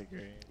Yeah.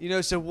 disagree. You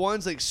know, so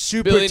one's like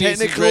super Billy needs to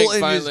technical drink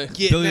and finally. just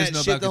getting Billy that doesn't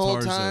know shit about the whole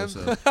guitars,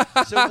 time.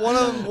 though, so. So one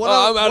of them,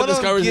 I'm out of this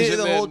get it conversation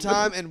the then. whole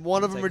time, and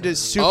one of them are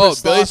just super Oh,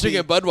 sloppy. Billy's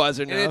drinking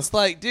Budweiser now. And it's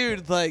like,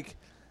 dude, like,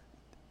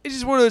 it's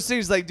just one of those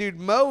things. Like, dude,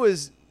 Mo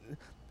is,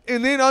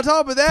 and then on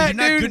top of that, You're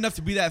not dude, good enough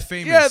to be that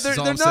famous. yeah, is they're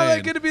all not I'm saying.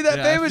 that good to be that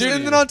Yeah, famous. dude,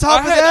 And then on top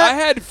of I that,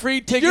 had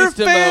free tickets your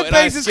to Mo, fan and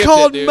I base is skipped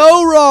called it, dude.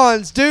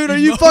 Morons, dude. Are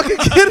you fucking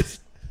kidding?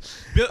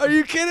 Bill- Are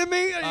you kidding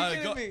me? Are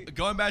you kidding me?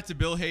 Going back to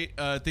Bill Haight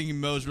thinking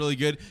Mo's really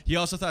good, he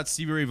also thought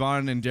Stevie Ray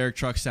Vaughan and Derek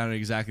Trucks sounded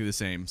exactly the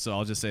same. So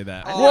I'll just say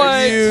that. Are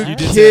What? you You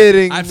did say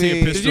kidding that. I have to take a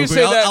me? piss Did real you quick.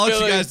 say I'll, that, I'll let you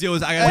Billy? guys deal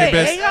with it. I gotta Wait, take a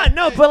piss. hang on.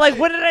 No, but like,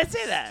 when did I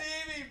say that?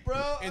 Stevie,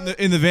 bro.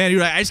 In the van, you're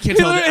like, I just can't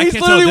tell. I He's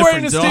can't tell the literally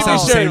wearing difference. a It all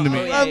sounds the Stevie same to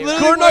shirt. me. Yeah, I'm yeah.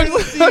 literally wearing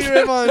a Stevie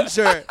Ray Vaughan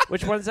shirt.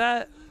 Which one's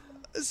that?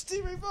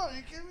 Stevie Ray Vaughan, are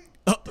you kidding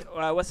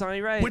me? What song are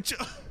you writing? Which?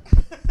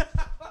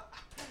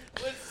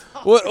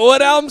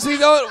 What album's he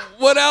on?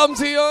 What album's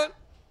he on?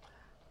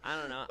 I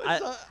don't know.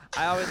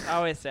 I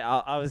always say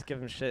I always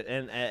give him shit,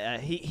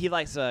 and he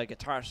likes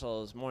guitar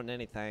solos more than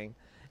anything,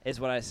 is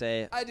what I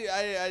say. I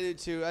do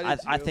too.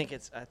 I think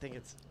it's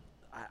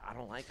I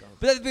don't like them.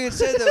 But that being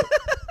said, though,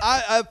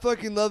 I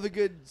fucking love a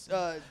good.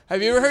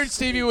 Have you ever heard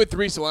Stevie with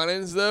Reese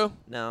Winans though?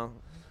 No.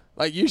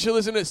 Like you should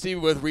listen to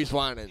Stevie with Reese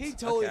Winans. He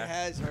totally Okay.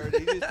 has heard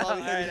it. He just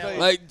probably Alright, hasn't.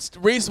 Like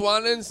Reese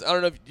Winans. I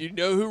don't know if you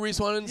know who Reese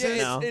Winans Yeah,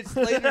 is. No. it's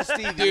later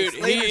Stevie. Dude, It's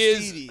later he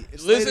is. Stevie.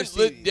 It's later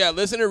Stevie.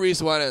 Listen to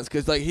Reese Winans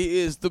because like he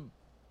is the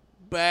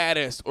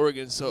baddest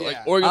organ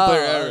Yeah. organ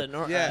player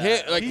ever.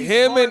 Yeah. He's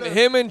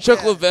Him and Chuck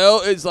yeah.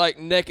 Leavell is like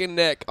neck and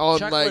neck on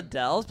Chuck like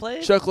Liddell's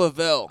played? Chuck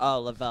Leavell. Oh,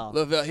 Lavelle.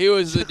 Leavell. He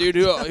was the dude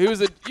who he was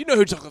the. You know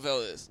who Chuck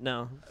Leavell is?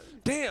 No.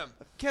 Damn.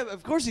 Kev,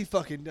 of course he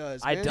fucking does.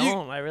 I man.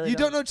 don't. I really You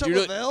don't know Chuck You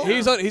know-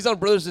 Lavelle? he's on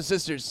Brothers and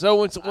Sisters. So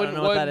when don't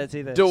know what that is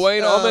either.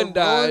 Dwayne Allman Rolling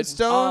died,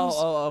 Stones.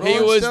 Okay. he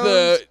Rolling was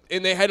Stones.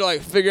 and they had to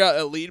like figure out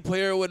a lead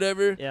player or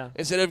whatever. Yeah.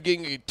 Instead of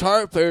getting a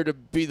guitar player to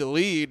be the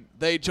lead,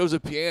 they chose a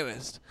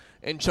pianist.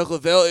 And Chuck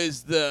Leavell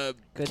is the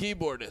Good.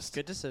 keyboardist.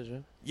 Good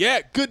decision. Yeah,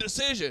 good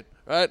decision,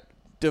 right?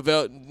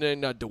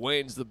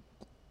 Dwayne's the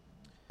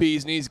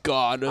bee's knees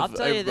god of I'll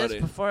tell everybody.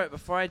 you this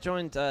before I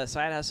joined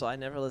Side Hustle, I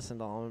never listened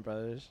to Allman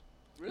Brothers.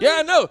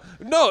 Yeah, no.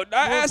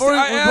 I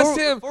asked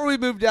him. Before we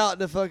moved out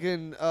to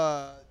fucking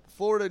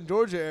Florida and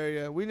Georgia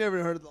area, we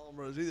never heard of the Allman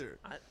Brothers either.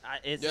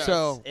 It's, Yeah.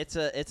 So- it's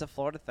a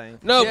Florida thing.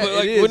 No, Yeah, but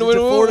like it is. when It's a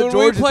Florida, we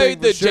Georgia played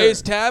thing the for sure.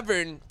 Jay's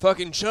Tavern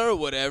fucking show or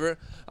whatever,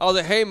 I was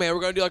like, hey man, we're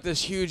gonna do like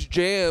this huge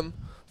jam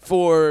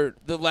for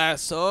the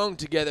last song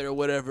together or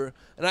whatever.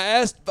 And I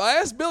asked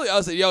Billy, I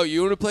was like, yo,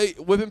 you wanna play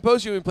Whipping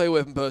Post? You wanna play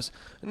Whipping Post?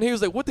 And he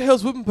was like, what the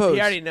hell's Whipping Post? He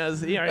already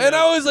knows. and knows.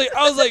 I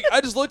was like, I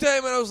just looked at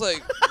him and I was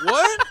like,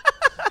 what?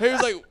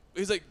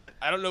 He's like,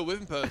 I don't know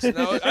Whipping Post. And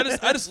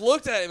I just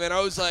looked at him and I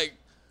was like,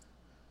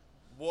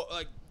 what?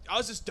 Like I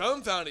was just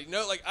dumbfounded. You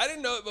know, like I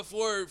didn't know it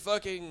before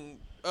fucking.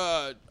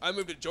 I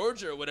moved to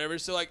Georgia or whatever,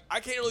 so like I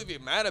can't really be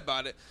mad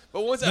about it.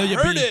 But once I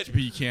heard it,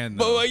 but you can.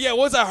 Though. but yeah,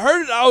 once I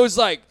heard it, I was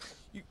like,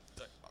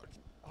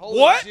 Holy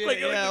what? shit, Like,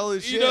 yeah, holy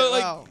you shit. know,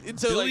 like Wow.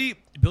 it's so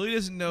Billy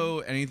doesn't know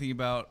anything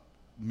about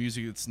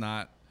music that's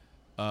not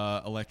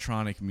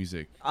electronic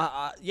music.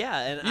 Yeah,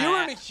 and you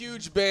were in a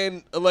huge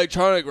band,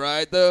 electronic,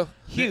 right? Though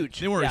huge.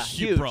 They were yeah,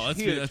 huge, bro.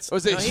 Huge. That's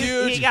was it No,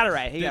 huge? he got it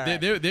right. He got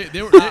it they, right.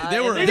 they were they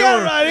were He they got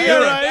were it right, he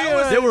got it right, he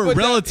got it they right. were But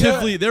that-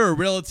 relatively they were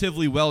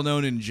relatively well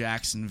known in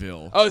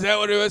Jacksonville. Oh, is that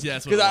what it was? Yeah,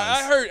 that's what it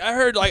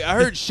I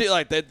heard shit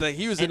like that. That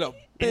he was in a And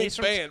big he's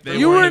from- band. They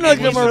You were were in like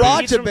He's a from-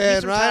 Maracha he's from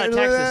band, Tyler, right?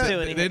 Remember Texas, that? too,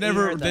 and he They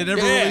never heard they that.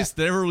 never Yeah. released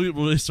they never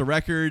released a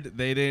record.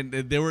 They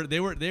didn't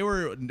they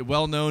were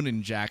well known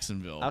in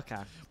Jacksonville. Okay.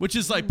 Which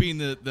is like being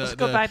the Let's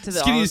go back to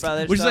the Allman skinniest,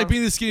 Brothers, which is like though.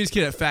 being the skinniest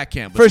kid at fat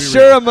camp. For let's be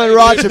sure, real. a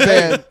Maracha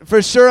band.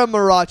 For sure, a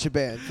Maracha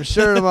band. For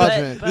sure, a Maracha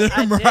band. But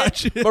I did-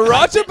 Maracha.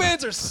 Maracha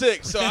bands are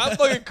sick, so I'm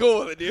fucking cool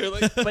with it, dude.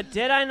 Like, But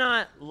did I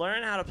not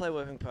learn how to play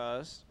Whipping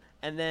Post?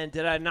 And then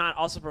did I not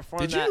also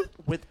perform Did that you?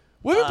 with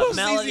Whipping Post is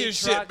Melody easy as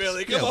shit, Trucks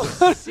Billy. Come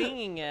Yeah. on.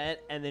 singing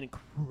it and then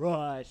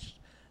crushed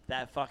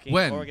that fucking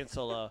When? organ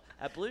solo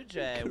at Blue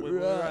Jay when we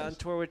were on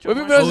tour with Joe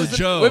Whipping Marshall. Post,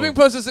 Joe. Whipping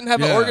Post doesn't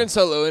have an Yeah. organ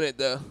solo in it,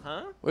 though.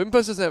 Huh? Whipping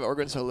Post doesn't have an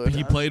organ solo in He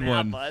it. played Yeah,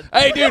 one. bud.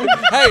 Hey, dude.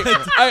 Hey,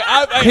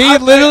 He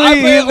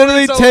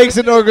literally takes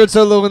an organ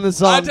solo in the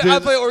song, I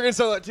dude. play organ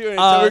solo too, and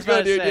Oh, I so we're was about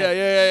good, to dude.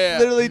 say. Yeah.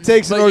 Literally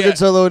takes an But organ yeah,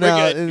 solo we're now.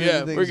 good. and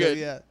Yeah, things, we're so good.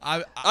 yeah.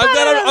 I'm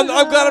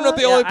glad I'm not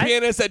the only Yeah,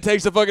 pianist that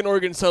takes a fucking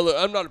organ solo.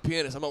 I'm not a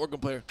pianist. I'm an organ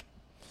player.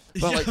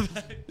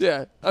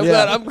 But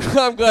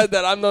I'm glad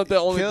that I'm not the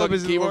only Caleb fucking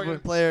is an keyboard organ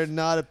player. player,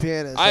 not a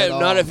pianist. I at am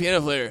not a all.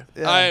 piano player.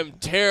 Yeah. I am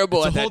terrible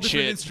It's at a whole that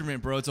different shit.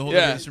 instrument, bro. It's a whole Yeah.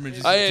 different instrument.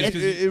 Just, I- just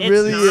 'cause It It's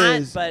really not,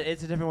 is. but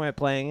it's a different way of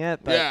playing it.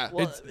 But, Yeah.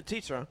 well,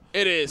 teach her.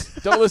 It is.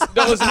 Don't listen.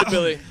 Don't listen to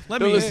Billy. let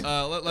Don't me listen.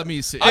 let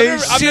me see. I've Hey,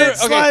 never- I've shit never-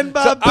 okay, sliding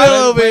by so Bill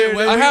I- over here.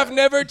 wait, I have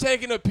never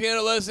taken a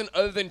piano lesson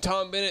other than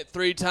Tom Bennett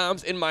 3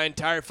 times in my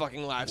entire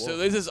fucking life. So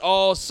this is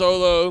all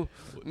solo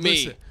me.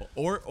 Listen,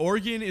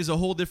 organ is a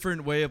whole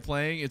different way of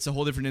playing. It's a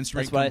whole different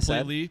instrument That's what I said.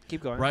 completely.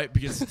 Keep going. Right,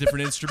 because it's a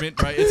different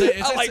instrument, right?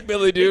 It's I like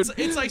Billy, dude.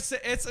 It's like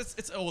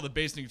the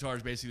bass and guitar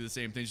is basically the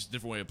same thing, just a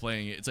different way of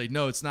playing it. It's like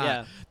no, it's not.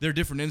 Yeah. They're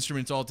different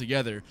instruments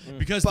altogether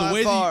because By the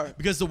way far.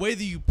 that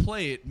you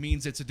play it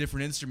means it's a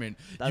different instrument.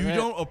 Doesn't you it?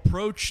 don't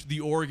approach the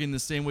organ the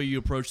same way you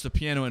approach the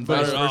piano and Not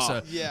vice at all.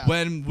 versa. Yeah.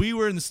 When we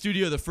were in the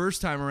studio the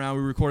first time around,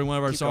 we were recording one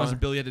of our Keep songs going. and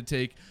Billy had to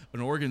take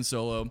an organ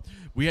solo.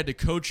 We had to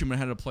coach him on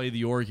how to play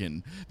the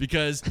organ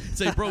because it's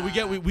like, bro, we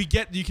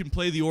get you can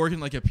play the organ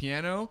like a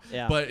piano,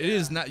 Yeah. but it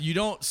is not. You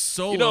don't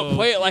solo. You don't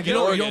play it like you an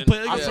don't, You organ. don't play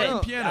it I'll like a say-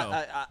 fucking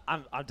piano.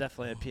 I'm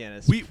definitely a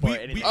pianist. We before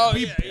anything. Oh,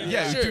 we,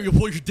 yeah, sure. you're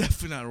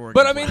definitely not an organ.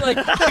 But I mean, like,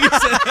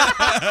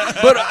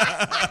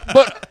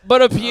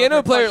 but a piano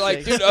for player, fuck's like,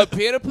 sake. dude, a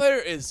piano player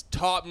is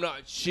top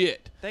notch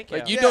shit. Thank you.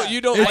 Like, you Yeah.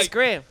 don't I like.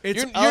 agree.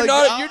 it's You're I'll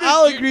not. agree- You're just,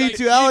 I'll you're agree like-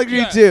 too. I'll you- agree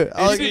yeah. too.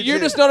 I'll You're- agree You're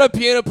too. just not a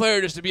piano player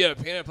just to be a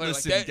piano player.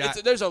 Listen, like that,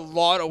 guy- there's a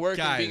lot of work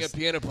in guys, being a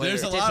piano player.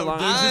 There's a takes lot. a long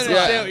There's time. just I a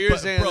lot- understand what you're but,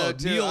 saying, bro, though,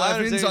 too. Neil I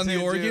Evans understand on the what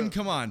you're organ. saying,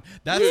 Come on,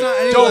 that's Dude, not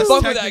any don't less fuck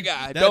with that technic-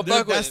 guy. Don't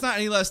fuck with That's him. not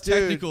any less Dude.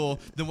 technical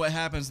than what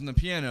happens in the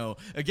piano.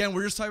 Again,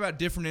 we're just talking about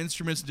different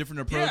instruments, and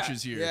different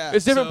approaches here. Yeah.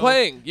 It's different So-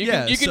 playing. You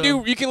yeah, can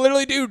so- you can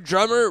literally do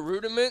drummer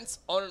rudiments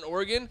on an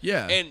organ.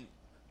 Yeah. And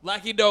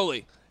Lackey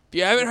Doley. If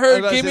you haven't I was heard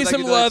about to "Give say Me Lucky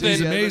Some Dolly, too. Lovin',"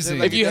 He's Yeah, I was about to say amazing.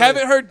 Lucky if you Dolly.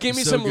 haven't heard "Give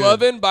Me So Some good.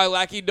 Lovin'" by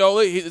Lackey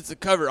Doley, it's a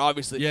cover,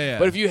 obviously. Yeah, yeah.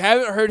 But if you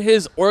haven't heard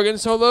his organ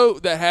solo,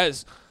 that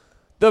has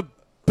the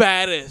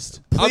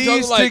baddest. I'm Please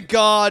talking to like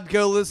God,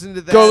 go listen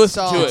to that Go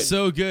listen to song. it. It's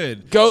so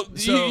good. go.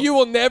 So- you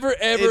will never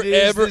ever It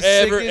is ever the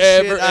ever sickest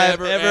ever shit I've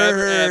ever ever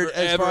heard ever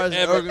as far as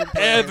ever organ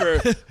playing. ever.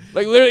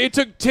 Like literally, it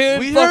took 10.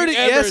 We fucking heard it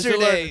evers to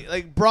yesterday. learn.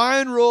 Like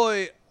Brian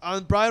Roy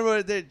on Brian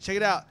Roy there. Check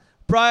it out.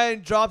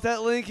 Brian, drop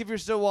that link if you're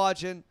still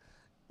watching.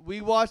 We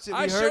watched it. We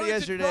I heard showed it to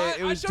yesterday. Brian.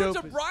 It was I showed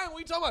dope. it to Brian. What are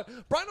you talking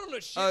about? Brian don't know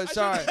shit. Oh, I showed it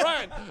sorry. to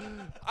Brian.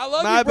 I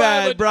love My you, Brian.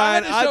 bad, but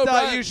Brian. I, had to I show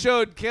thought Brian. you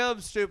showed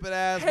Kim's stupid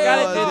ass.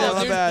 Hell Noah. no, Yeah, my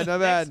dude. bad. My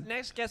bad.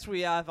 Next guest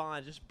we have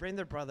on, just bring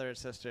their brother or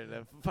sister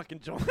to fucking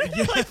join.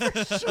 Like,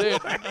 for sure.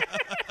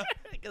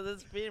 Because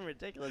it's being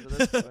ridiculous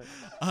at this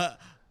point.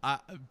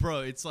 Bro,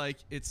 it's like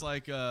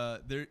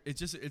there.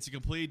 It's a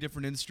completely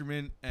different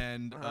instrument,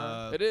 and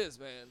It is,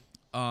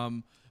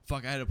 man.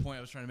 fuck, I had a point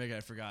I was trying to make, and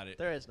I forgot it.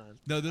 There is none.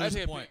 No, there's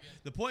take a a point.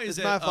 The point is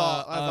It's my that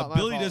fault. My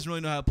Billy fault. doesn't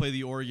really know how to play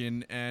the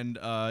organ, and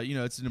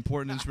it's an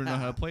important instrument to know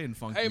how to play in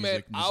funk Hey, man,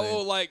 music. I'm just I saying.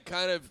 will like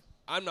kind of.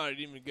 I'm not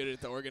even good at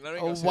the organ. I don't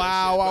Oh, even go say wow,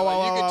 that shit, wow, but, like,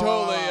 wow, you wow, could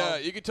wow, totally, wow.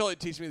 you could totally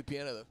teach me the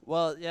piano though.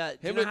 Well, yeah. Him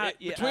you know and, how,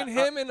 yeah, between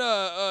him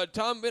and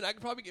Tom Ben, I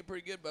could probably get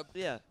pretty good. But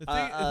yeah. The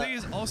thing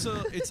is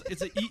also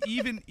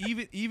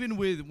even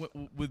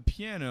with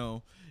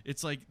piano,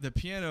 it's like the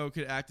piano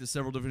could act as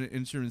several different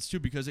instruments too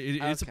because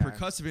it's a Okay.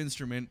 percussive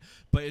instrument,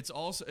 but it's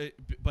also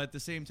but at the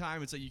same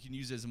time it's like you can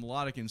use it as a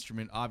melodic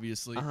instrument,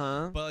 obviously.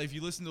 Uh-huh. But if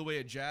you listen to the way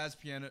a jazz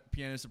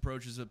pianist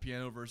approaches a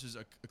piano versus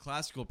a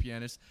classical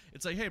pianist,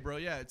 it's like, hey, bro,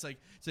 yeah, it's like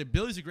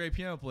Billy's a great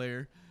piano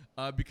player.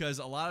 Because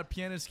a lot of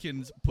pianists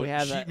can put We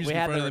have sheet that- music we in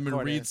have front of the them and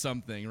recording. read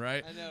something,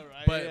 right? I know,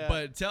 right? But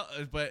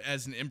Yeah. but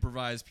as an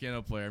improvised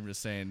piano player, I'm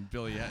just saying,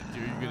 Billy,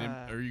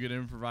 are you good at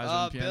improvising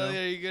on piano? Billy,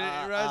 are you good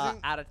at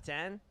improvising? Out of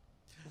 10,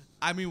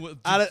 I mean,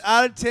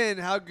 Out of 10,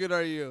 how good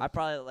are you? I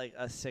probably like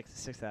a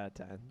 6 out of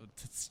 10.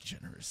 that's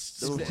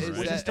generous. Is that-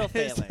 Which is still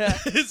failing.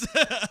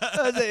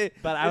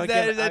 But I Is would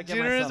that- give, is that I would give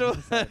generous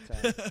myself or- a 6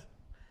 out of 10.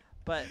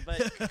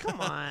 But come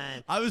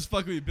on. I was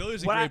fucking with you.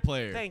 Billy's a What great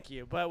player. Thank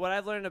you. But what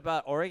I've learned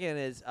about Oregon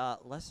is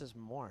less is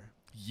more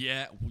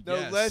Yeah. No,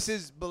 yes. less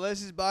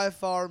is by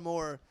far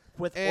more.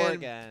 with And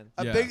Oregon.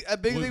 A Yeah. big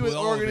thing with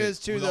all Oregon of it, is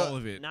too, with though. all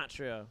of it. Not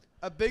true.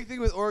 A big thing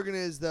with Oregon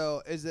is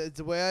though is that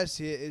the way I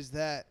see it is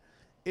that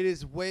it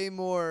is way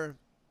more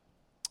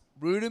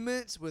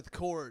rudiments with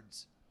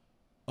chords.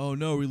 Oh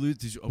no, we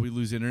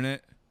lose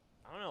internet.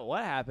 I don't know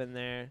what happened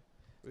there.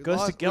 We Goes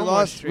to lost- Gilmore we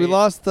lost, Street. We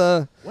lost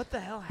the. What the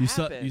hell You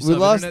saw- happened? you We saw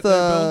lost internet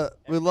there,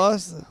 the. We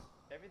lost.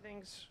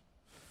 Everything's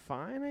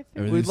fine, I think.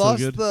 Everything's We still lost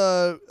good?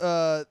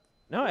 the.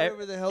 No,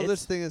 Whatever the hell it's-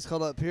 this thing is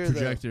called up here.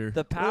 Projector.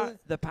 the power Really?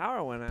 the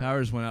power went out.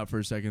 Powers went out for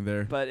a second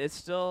there. But it's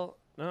still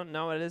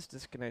no, it is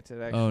disconnected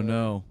actually. Oh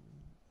no,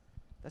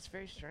 That's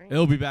very strange.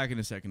 it'll be back in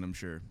a second, I'm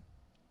sure.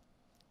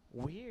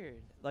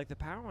 Weird. Like the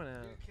power went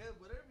out.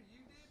 Whatever you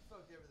did,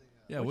 fucked everything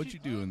up. Yeah, What'd what you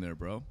doing there,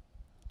 bro?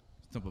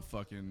 Stop a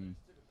fucking.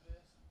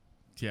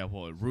 Yeah,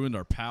 well, it ruined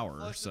our power.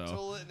 Flushed the So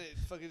toilet and it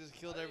fucking just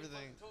killed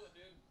everything.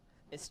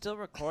 It's still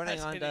recording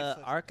That's onto pretty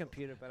funny. our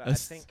computer, but I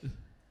That's- think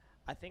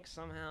I think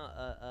somehow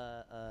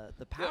the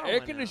The power. air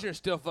went conditioner's out.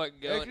 still fucking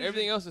going.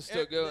 Everything else is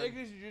still The air going.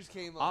 conditioner just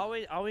came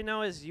on. All we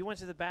know is you went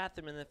to the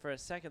bathroom and then for a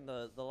second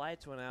the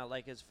lights went out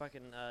like it's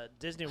fucking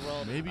Disney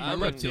World. Maybe you're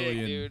I'm a dick,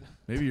 reptilian. dude.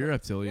 Maybe you're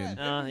reptilian.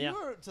 Yeah, yeah. you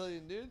were a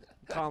reptilian, dude.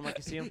 Call him like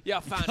you see him. Yeah,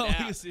 I found Oh,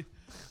 out. you see-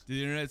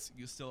 the internet's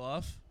still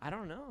off? I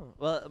don't know.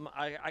 Well,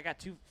 I got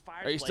two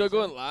fires. Are you still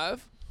going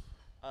live?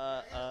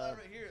 I got it right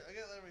here. I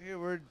got it right here.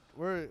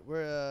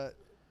 We're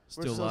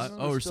Still still- live? we're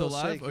Oh, we're still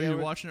still live? sync. Oh, Yeah, you're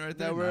we're- watching it right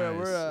no, there? we're-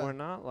 Nice. we're, We're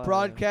not live.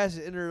 broadcast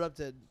is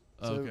interrupted,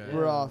 so Okay.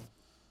 we're Yeah. off.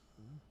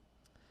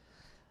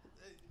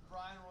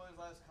 Brian Roy's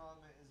last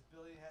comment is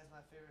Billy has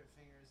my favorite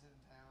fingers in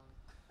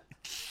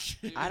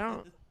town. I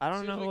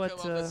don't know what.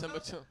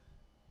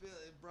 Billy,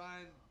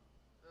 Brian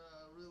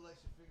really likes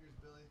your fingers,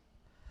 Billy.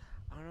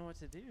 I don't know what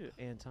to do,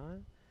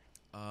 Anton.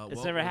 Well,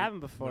 It's never when-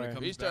 happened when before. it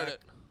comes Restart back,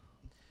 it.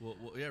 Well,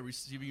 yeah,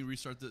 see if you can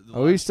restart the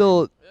Are we live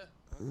still?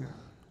 stream.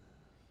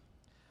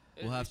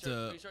 We'll have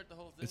to- Restart the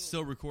whole thing. It's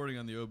still recording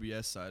on the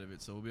OBS side of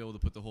it, so we'll be able to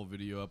put the whole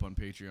video up on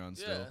Patreon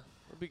Yeah, still.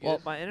 it'll be Well,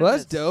 good. my Well,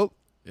 that's internet's- dope.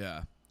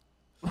 Yeah.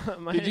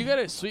 my Dude, you got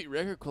a sweet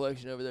record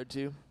collection over there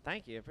too.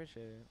 Thank you,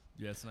 appreciate it.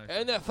 Yeah, it's nice.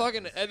 And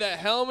that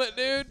helmet,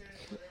 dude.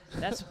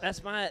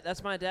 That's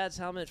my dad's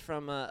helmet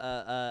from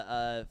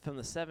the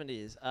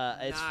 70s.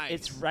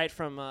 It's right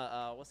from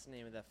what's the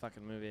name of that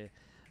fucking movie?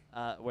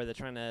 Where they're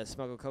trying to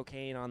smuggle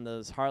cocaine on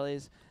those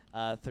Harleys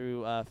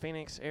through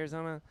Phoenix,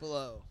 Arizona.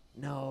 Below.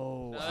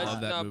 No. No, I that's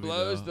love that not movie,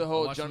 blows though. the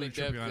whole I watched Johnny Movie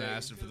Tripping Depp on thing.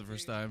 Acid for the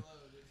first time.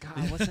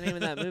 God, what's the name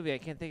of that movie? I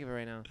can't think of it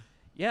right now.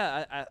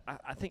 Yeah,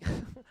 I think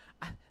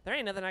there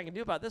ain't nothing I can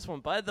do about this one,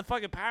 bud. The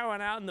fucking power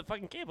went out and the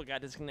fucking cable got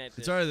disconnected.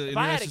 It's alright, the if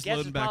I had internet's to just guess,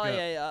 loading it's back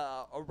probably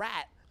up. a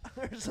rat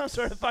or some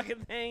sort of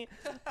fucking thing.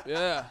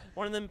 Yeah.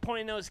 One of them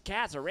pointy-nosed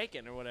cats or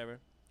raking or whatever.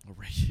 Oh,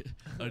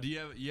 right. Do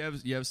you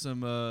have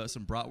some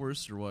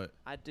bratwurst or what?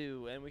 I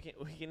do, and we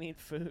can eat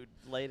food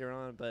later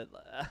on, but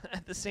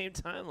at the same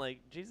time, like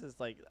Jesus,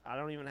 like I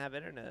don't even have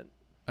internet.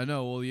 I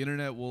know. Well, the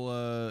internet will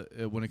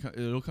when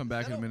it'll come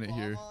back in a minute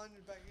here.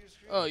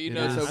 Oh, you It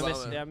know is. it's I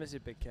Obama. I miss you,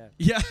 big cat.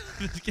 Yeah.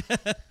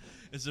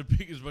 It's a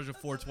bunch of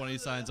 420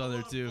 signs on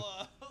there too.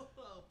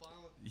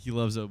 He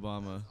loves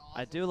Obama.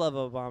 I do love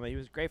Obama. He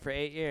was great for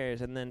 8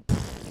 years, and then Well,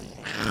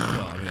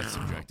 I mean that's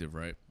subjective,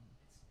 right?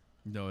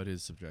 No, it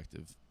is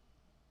subjective.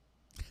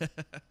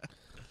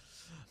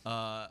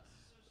 I've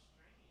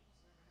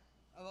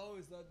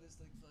always loved this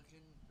fucking.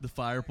 The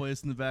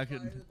fireplace in the back, Fire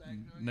in and the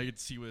background, now you get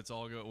to see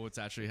what's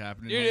actually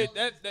happening. Dude,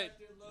 that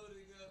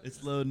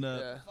It's loading up.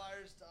 Yeah.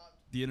 Fire stopped.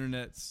 The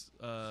internet's.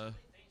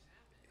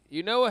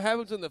 You know what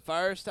happens when the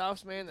fire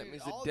stops, man? That Dude,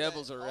 means the all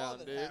devil's that- all around,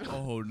 that dude. happens.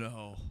 Oh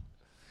no.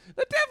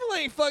 The devil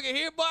ain't fucking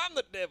here, but I'm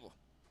the devil.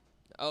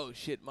 Oh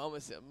shit,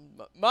 Mama said,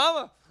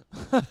 Mama,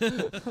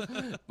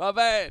 my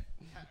bad.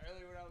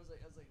 Earlier when I was like,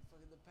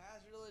 fucking the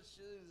pastor, let's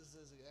choose this.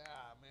 Is like,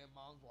 man,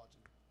 mom's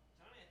watching.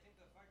 Tony, I think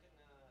the fucking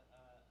internet and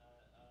power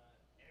went out.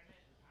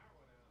 I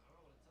don't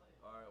know what to tell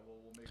you. All right. Well,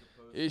 we'll make a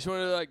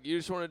post. You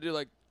just want to do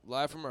like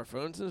live from our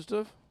phones and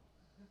stuff.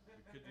 We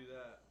could do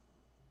that.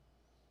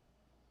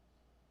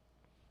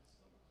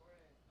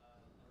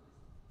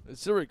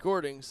 It's still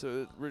recording,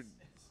 so we're.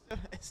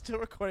 It's still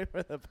recording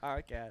for the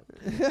podcast.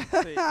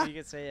 So you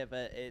can say it,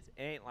 but it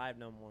ain't live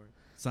no more.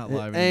 It's not It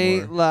live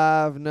ain't anymore.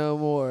 live no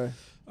more.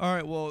 All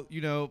right. Well,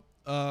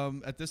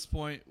 at this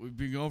point, we've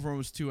been going for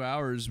almost 2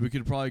 hours. We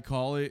could probably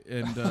call it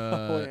and. we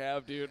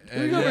have, dude.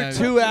 and We go yeah, for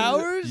 2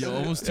 hours? Yeah,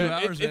 almost 2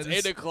 hours. It's man.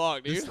 8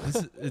 o'clock, dude.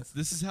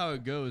 This is how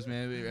it goes,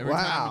 man. Every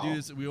time Wow. we do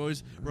this, we're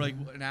like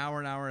an hour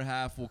and a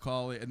half. We'll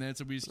call it, and then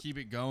so we just keep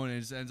it going, and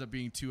it just ends up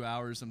being 2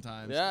 hours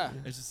sometimes. Yeah.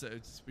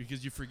 It's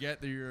because you forget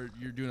that you're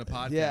doing a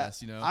podcast. Yeah,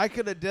 You know. I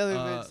could have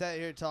definitely Uh, been sat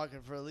here talking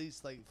for at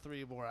least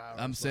 3 more hours.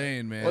 I'm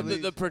saying, man. Well,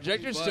 the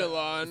projector's But still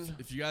on.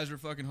 If you guys are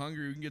fucking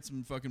hungry, we can get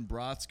some fucking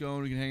brats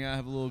going. We can hang out,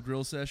 have a little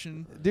grill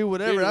session. do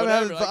whatever. Dude, I'm whatever,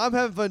 having fun. like- I'm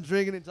having fun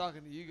drinking and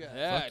talking to you guys.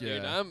 Yeah, Fuck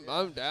dude. yeah.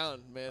 I'm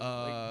down, man.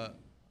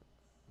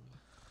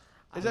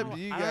 It's I up don't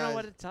to you know- I don't know guys.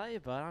 what to tell you,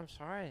 bud. I'm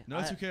sorry. No,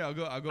 it's okay. I'll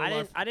go I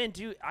live.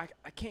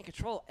 can't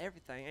control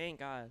everything. I ain't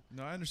God.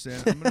 No, I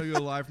understand. I'm gonna go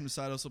live from the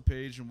Side Hustle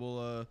page, and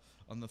we'll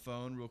on the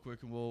phone real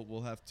quick, and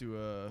we'll have to.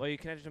 Well, you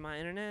connected to my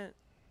internet?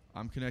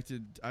 I'm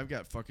connected. I've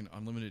got fucking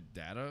unlimited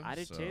data. I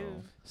do so-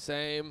 too.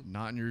 Same.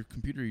 Not in your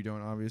computer, you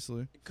don't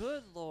obviously.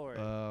 Good Lord.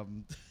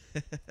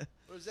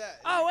 What's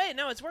that? Oh, wait.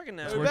 No, it's working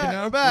now. It's We're working back,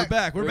 now? we're back. We're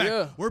back. We're We're back.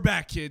 here. We're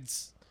back,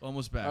 kids.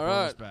 Almost back. All We're right.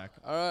 almost back.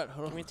 All right,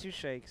 hold Give me on. 2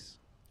 shakes.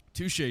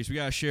 2 shakes. We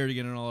gotta share it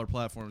again on all our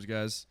platforms,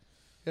 guys.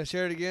 Gonna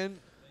share it again?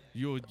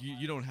 You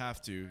don't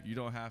have to. You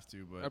don't have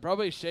to, but I'll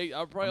probably I'm only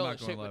not going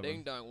shake my live ding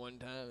on- dong one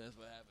time. That's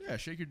what happened. yeah,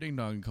 shake your ding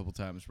dong a couple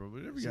times, bro.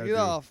 Whatever you So gotta get do.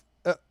 off.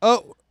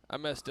 Oh. I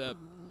messed up.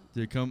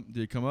 Did it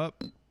come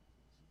up? No,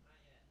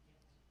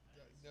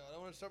 I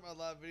don't want to start my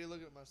live video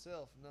looking at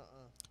myself. Nuh-uh.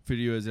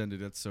 Video has ended.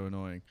 That's so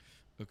annoying.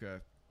 Okay.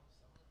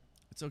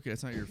 It's okay.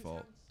 It's not your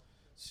fault.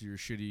 It's your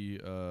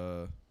shitty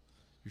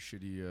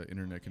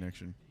internet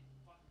connection.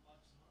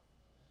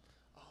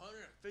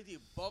 $150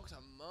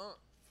 a month.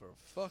 For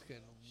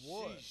fucking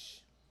what? Sheesh.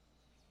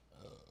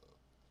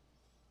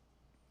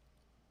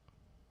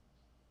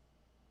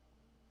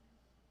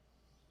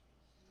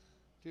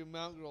 Dude,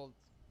 Mountain Girl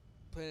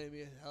planted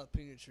me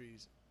jalapeno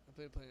trees. I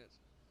planted plants.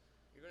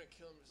 You're gonna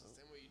kill him just the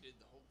same way you did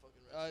the whole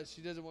fucking rest.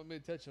 She doesn't want me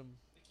to touch them.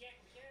 We can't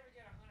ever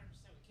get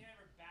 100%. We can't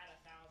ever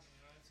bat 1,000.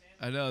 You know what I'm saying?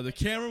 I know the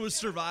camera was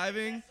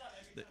surviving.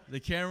 The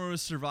camera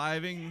was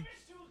surviving.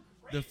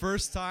 The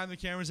first time the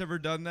camera's ever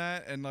done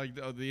that, and like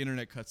the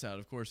internet cuts out.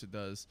 Of course it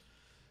does.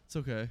 It's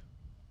okay.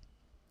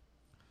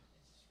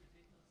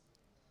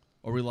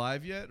 Are we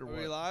live yet? Or Are what?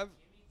 we live?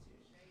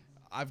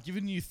 I've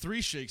given you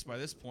 3 shakes by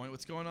this point.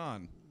 What's going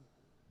on?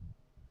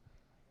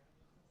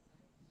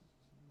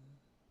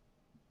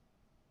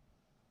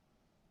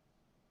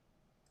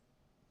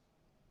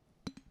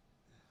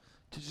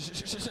 Oh,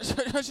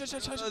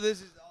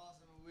 this is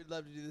awesome. We'd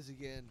love to do this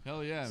again.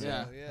 Hell yeah, man.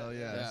 Yeah. Hell yeah.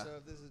 Yeah. So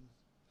if this is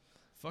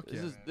Fuck This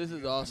yeah. is man. this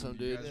is awesome, You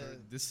dude. guys are-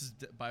 this is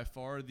by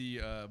far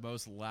the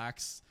most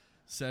lax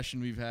session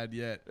we've had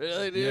yet.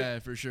 Really, dude? Yeah,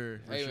 for sure.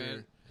 For Hey, sure.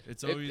 man.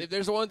 It's If, always. if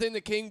there's one thing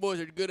the King boys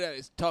are good at,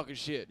 it's talking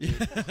shit.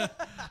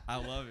 I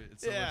love it.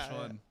 It's so Yeah. much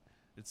fun.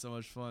 It's so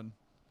much fun.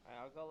 All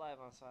right, I'll go live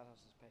on Side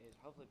Hustle's page.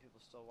 Hopefully, people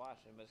still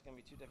watching, but it's gonna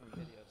be 2 different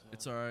videos now.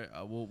 It's all right.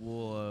 We'll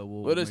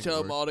We'll just make tell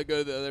it them work. all to go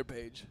to the other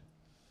page.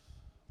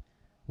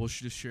 We'll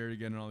just share it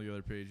again on all the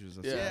other pages.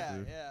 That's Yeah. what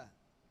we'll do. yeah.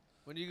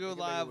 When you go We can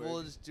make it live, we'll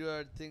work. just do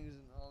our things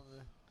and all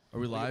the Are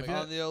we live make-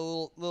 yet? on the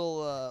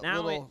little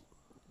Now little.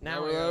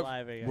 Now we're we're live?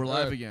 live again. We're live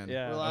Alright. again.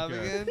 Yeah. We're live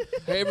Okay. again.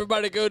 Hey,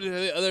 everybody, go to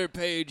the other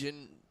page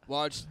and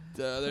watch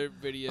the other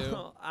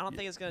video. I don't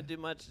think it's gonna do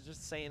much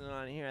just saying it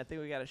on here. I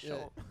think we gotta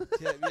show 'em.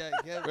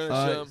 Yeah. We're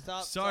gonna show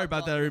 'em. Sorry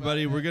about that,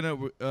 everybody. We're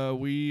gonna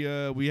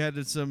we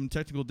had some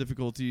technical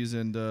difficulties,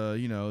 and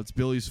it's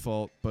Billy's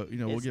fault, but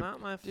we'll It's get not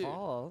my Dude.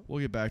 fault.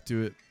 we'll get back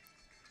to it.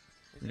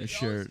 Is gonna that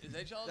share y'all's- it. Is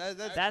that y'all's?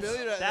 That's That's Billy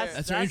right that's, there.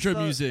 That's our intro the,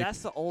 music.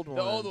 That's the old one.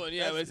 The old one,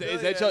 yeah. That's Is Billy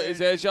that right is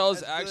there. that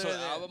y'all's That's actual Billy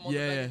right there. album? On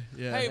Yeah, the back?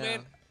 yeah. Hey Yeah.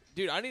 man,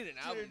 dude, I need an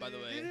album by the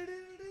way.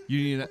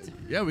 You need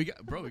yeah, we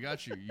got we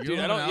got you. You Dude,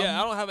 I have don't. an Yeah, I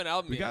don't. don't have an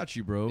album We yet. got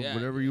you, bro. Yeah.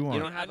 Whatever you want.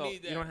 You don't have I a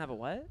need you don't have a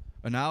what?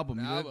 an album.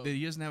 An album.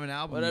 He doesn't have an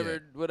album. Whatever,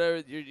 Yet. whatever.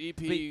 Your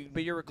EP.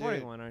 But you're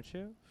recording Dude. one, aren't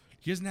you?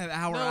 He doesn't have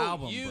our no,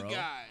 album, you bro.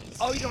 guys.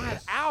 Oh, you don't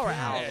have our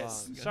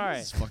Yes. album. Sorry.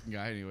 This fucking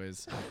guy,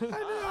 anyways.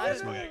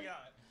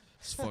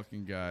 This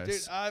fucking guy.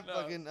 Dude, I No.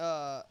 fucking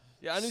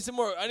Yeah, I need some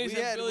more. I need We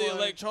some had Billy one.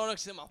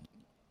 electronics in my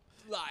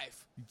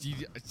life.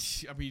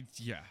 I mean,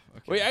 yeah.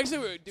 Okay. Wait,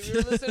 actually,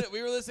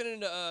 we were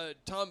listening to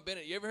Tom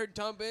Bennett. You ever heard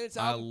Tom Bennett's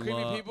I album, Creepy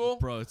love, People?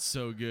 bro. It's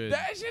so good.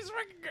 That shit's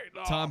fucking great.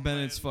 Oh, Tom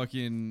Bennett's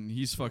man.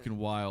 he's fucking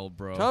wild,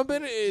 bro. Tom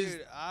Bennett is.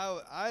 dude,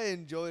 I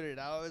enjoyed it.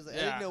 I was like, I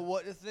Yeah. didn't know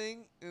what to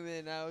think, and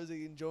then I was like,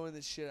 enjoying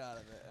the shit out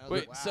of it. I was Wait,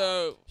 like, wow.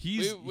 so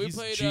He's- we he's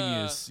played.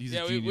 genius. He's a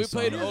yeah, genius we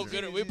played songwriter. Old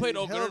Good. We played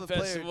Old Hell of Good a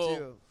player, Festival,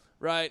 too.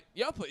 right?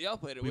 Y'all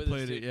played it. We with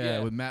played us, it, dude. yeah,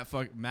 with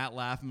Matt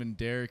Lapham and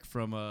Derek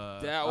from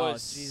That Oh,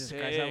 was Jesus sick,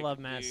 Christ, I love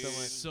Matt so dude.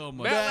 much. so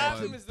much Matt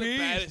fun. Lapham is the Beast,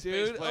 baddest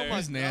dude. bass player Oh my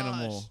He's an gosh.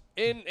 animal.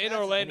 in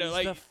Orlando. He's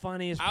Like the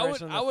funniest I would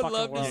person in the I would fucking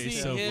love to world. see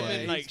He's so him funny.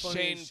 and like He's funny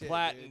Shane as shit,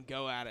 Platten dude.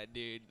 go at it,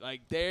 dude.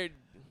 Like they're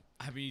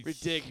I mean,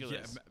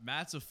 Ridiculous. Yeah,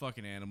 Matt's a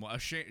fucking animal.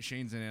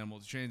 Shane's an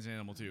animal. Shane's an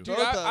animal too. dude. Both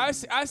I of them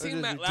I are seen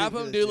just Matt Lapham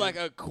ridiculous, do dude. like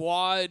a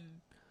quad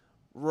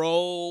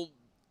roll.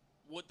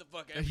 What the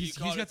fuck? ever He's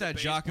you call got it, as a that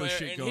bass Jocko player,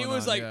 shit and going he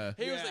was on, like, yeah.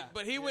 he was Yeah, like,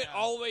 but he went yeah.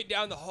 all the way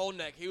down the whole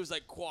neck. He was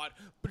like quad,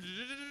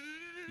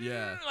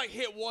 Yeah. like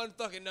hit one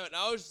fucking note. And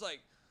I was just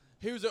like,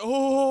 he was like,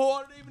 oh,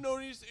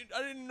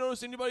 I didn't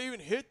notice anybody even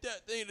hit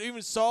that thing,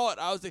 even saw it.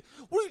 I was like,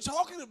 what are you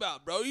talking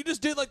about, bro? You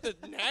just did like the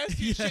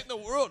nastiest Yeah. shit in the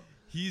world.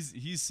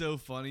 He's so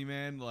funny,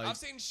 man. Like I've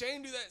seen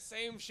Shane do that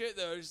same shit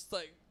though. It's just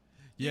like,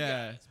 you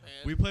yeah, guys, man.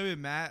 we played with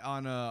Matt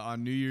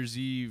on New Year's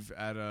Eve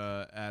at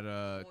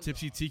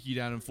Tipsy Tiki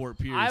down in Fort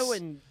Pierce. I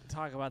wouldn't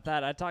talk about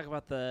that. I'd talk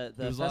about the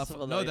It was a lot of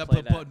festival fun. that No, we that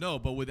played but, at. no,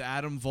 but with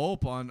Adam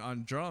Volp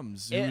on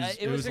drums.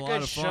 It was a lot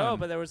good of show, fun.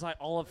 but there was like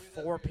all of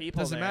 4 people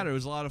Doesn't there. matter. It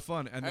was a lot of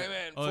fun. And Hey,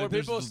 man, oh, 4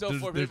 there's- people is still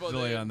there's- 4 there's people,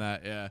 delay dude. on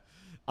that. Yeah.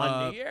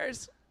 On New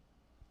Year's?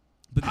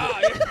 But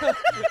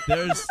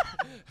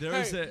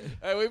there's Hey,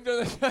 hey, we've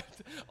done that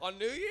on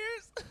New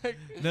Year's.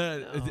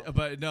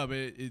 but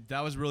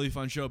that was a really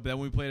fun show. But then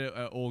when we played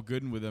at Old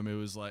Gooden with him, it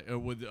was like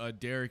with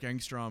Derek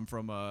Engstrom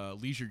from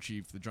Leisure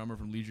Chief, the drummer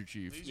from Leisure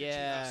Chief.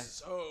 Yeah.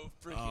 So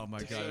freaking. Oh my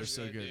god, they're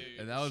so good. dude.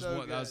 And that was So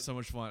that was good. so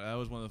much fun. That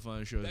was one of the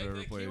funnest shows I've ever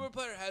The played. keyboard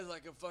player has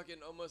like a fucking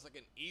almost like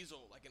an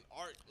easel, like an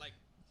art, like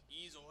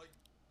easel, like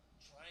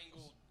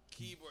triangle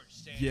keyboard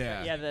stand.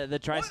 Yeah. Yeah, the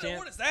tri What, stand.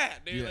 what is that,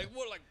 dude? Yeah. Like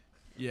what? Like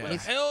Yeah. what the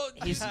hell?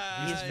 He's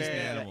He's very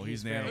an animal.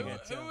 He's an very animal.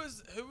 good,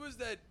 too. Who was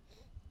that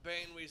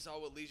band we saw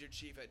with Leisure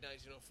Chief at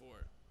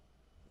 1904?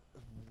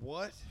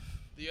 What?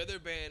 The other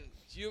band.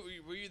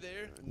 Were you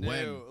there?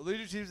 No,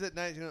 Leader Chiefs at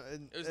 19.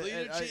 It was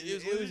Leader Chief- it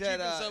was It Leader was Chief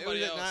at and somebody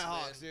it was at else,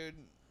 Nighthawks, man. dude.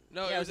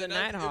 No, Yeah, it was at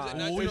Nighthawk.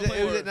 Well, It we was, it was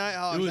played- at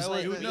Nighthawks. It was That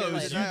no, it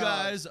was you Nighthawks.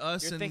 guys,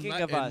 us, You're and, thinking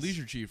and of us.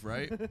 Leisure Chief,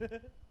 right?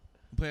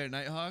 Play at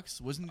Nighthawks,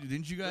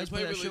 didn't you guys We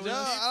play played that with show? Leisure with No,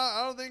 us?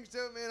 I don't think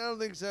so, man. I don't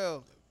think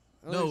so.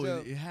 I don't No,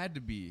 think so. it had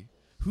to be.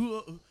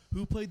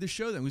 Who played the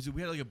show then? We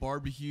had like a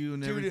barbecue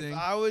and Dude, everything. if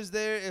I was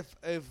there, if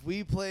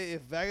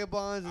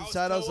Vagabonds and I was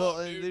Side Hustle co-op,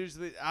 and dude. Leaders,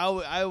 I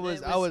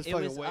was it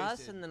fucking was wasted.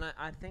 us, and then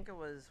I think it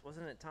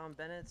wasn't it Tom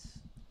Bennett's?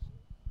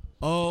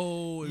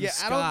 Oh, it was Yeah,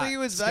 Scott, I don't think it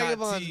was Scott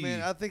Vagabonds, T.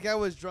 man. I think I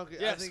was drunk.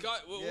 Yeah, I think,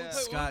 Scott. yeah.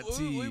 Scott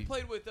T. We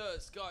played with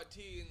Scott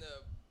T in the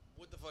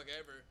what the fuck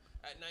ever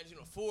at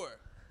 1904.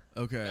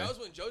 Okay. That was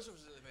when Joseph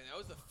was in the band. That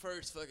was the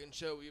first fucking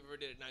show we ever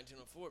did at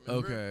 1904.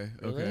 Remember? Okay.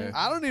 Really? Okay.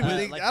 I don't even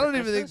think. like I don't for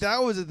even think Christmas?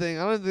 that was a thing.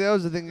 I don't think that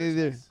was a thing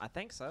either. I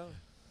think so.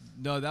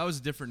 No, that was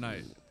a different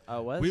night.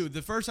 Oh, was?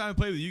 The first time I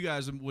played with you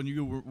guys when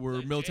you were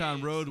Like Milltown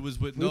Jays. Road was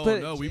with We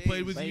played at we Jays.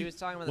 played with But he you. was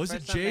talking about the Was it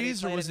first time that he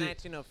Jays or played was in it?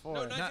 1904. No,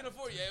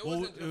 1904. Yeah, it Well,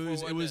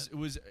 was 1904. it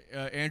was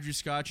Andrew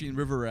Scotchy and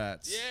River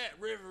Rats. Yeah,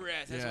 River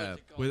Rats. That's Yeah, what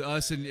they call with it.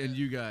 us and Yeah.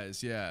 you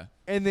guys. Yeah.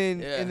 And then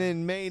Yeah. and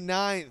then May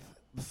 9th,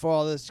 before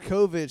all this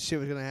COVID shit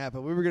was gonna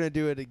happen, we were gonna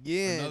do it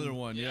again. Another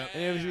one. Yeah. Yep.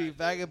 And it was gonna be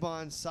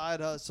Vagabond,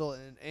 Side Hustle,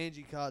 and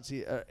Andrew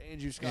Scotty.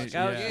 Andrew Scotty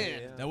Yeah. again.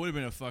 Yeah. That would have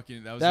been a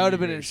fucking. That That would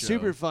have a been a great show.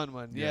 super fun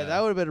one. Yeah, Yeah.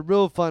 that would have been a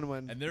real fun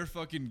one. And they're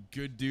fucking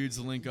good dudes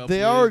to link up They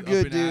with. are up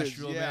good in dudes,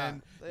 Asheville, yeah.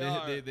 man. They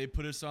are. They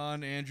put us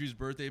on Andrew's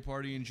birthday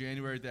party in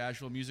January at the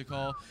Asheville Music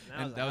Hall, That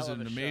and was a that was hell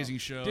of an a show. amazing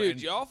show. Dude,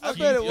 and y'all I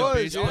fucking bet it Keith, was,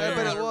 bass dude. I player, bet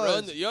it how to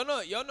was. run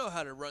y'all know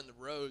how to run the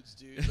roads,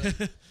 dude.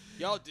 Like,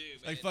 y'all do, man.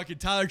 like fucking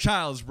Tyler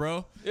Childs,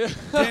 bro. Yeah.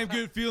 Damn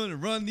good feeling to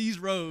run these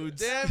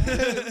roads. Damn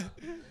good.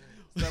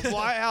 The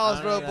White House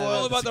I Road don't know. All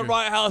boys. about the That's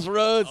White House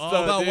roads. All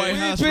stuff, about dude. White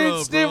We've House been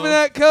Road, sniffing bro.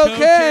 that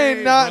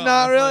cocaine. Not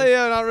bro. really,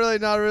 yo. Not really,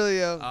 not really,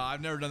 yo.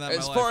 I've never done that. In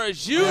As my far life.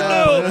 as you Yeah,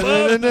 know,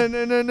 bud.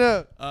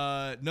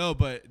 no. No,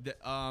 but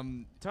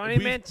Tony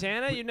we-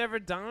 Montana, you never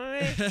done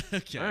it?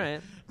 Okay.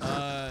 All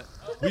right.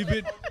 We've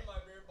been.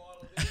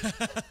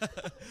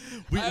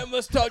 we, I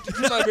must talk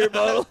to my beer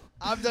bottle.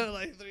 I've done it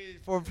like 3,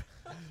 4.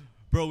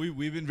 Bro,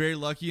 we've been very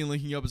lucky in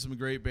linking up with some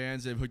great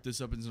bands. They've hooked us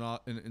up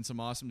in some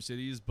awesome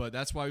cities, but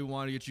that's why we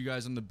wanted to get you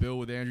guys on the bill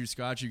with Andrew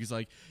Scotchy, because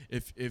like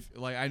if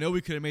like I know we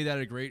could have made that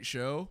a great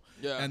show,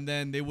 Yeah. and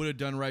then they would have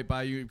done right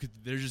by you because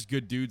they're just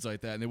good dudes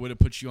like that, and they would have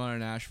put you on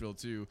in Asheville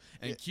too.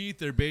 And Yeah. Keith,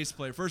 their bass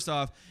player. First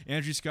off,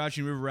 Andrew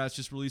Scotchy and River Rats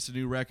just released a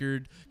new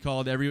record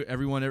called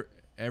Everyone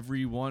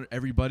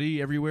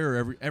Everybody Everywhere,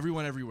 or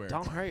Everyone Everywhere.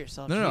 Don't hurt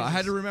yourself. No, I had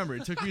Jesus. to remember.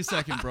 It took me a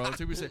second, bro. It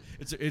took me a second.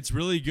 It's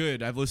really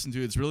good. I've listened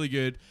to it. It's really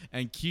good.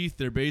 And Keith,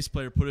 their bass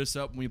player, put us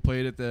up when we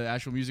played at the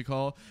Asheville Music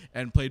Hall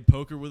and played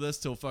poker with us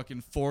till fucking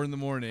 4 in the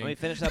morning. Let me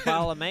finish that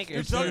bottle of You're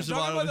Makers. Talk- talking There's a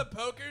lot about of- the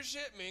poker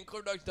shit. Me and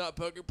Clear Dog's not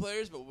poker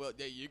players, but well,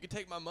 yeah, you can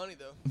take my money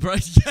though.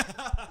 Right? Yeah.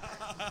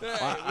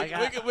 Yeah,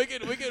 I got- we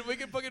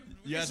can fucking.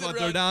 You guys sit want to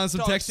throw around down and some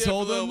talk Texas shit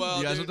for a little Hold'em? while,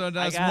 You guys dude. want to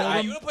throw I down some got-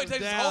 Hold'em? You want to play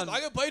Texas down. Hold'em? I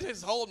can play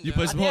Texas Hold'em. You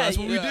play some Hold'em. Yeah, That's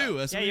what we yeah. do.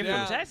 That's Yeah, what we you're do.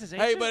 from Texas,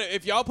 ain't Hey, you? but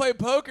if y'all play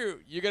poker,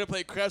 you're gonna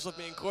play craps with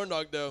me and Corn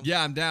Dog though.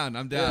 Yeah, I'm down.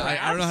 I'm down.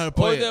 Yeah. I don't know how to Or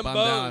play it, them but I'm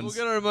bones. down. We'll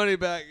get our money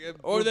back.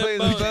 Or We'll them play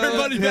bones. the Get our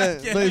money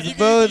back, yeah. Play You the can,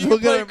 bones. you We'll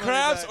can get play our money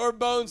craps back. or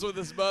bones with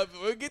us, bud.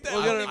 We'll get that.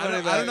 We'll get our I money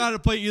don't back. know how to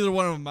play either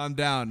one of them. I'm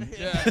down.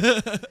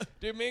 Yeah.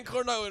 Dude, me and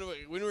Corn Dog,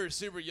 when we were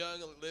super young,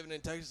 like, living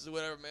in Texas or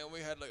whatever, man,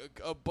 we had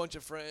like a bunch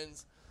of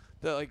friends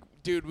that, like,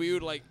 dude, we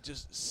would like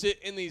just sit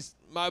in these.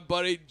 My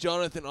buddy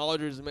Jonathan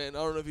Aldridge, man, I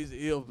don't know if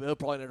he'll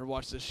probably never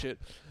watch this shit,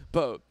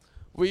 but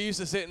we used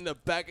to sit in the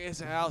back of his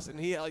house, and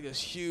he had like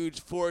this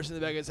huge forest in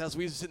the back of his house.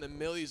 We used to sit in the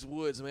Millie's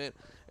woods, man,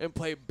 and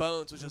play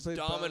bones, which is Play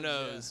bones,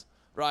 dominoes,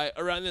 right?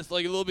 Around this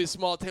like a little bit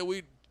small table,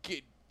 we'd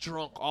get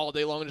drunk all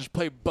day long and just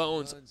play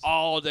bones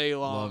all day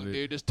long, Love it.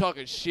 dude. Just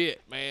talking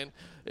shit, man.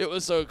 It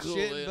was so cool.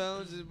 Shit man. and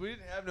bones. We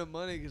didn't have no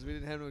money because we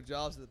didn't have no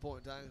jobs at the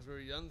point in time because we were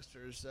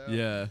youngsters. So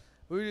Yeah.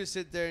 we would just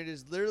sit there and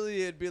just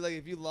literally it'd be like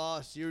if you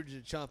lost, you were just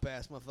a chump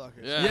ass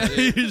motherfucker. Yeah. Yeah, dude.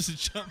 you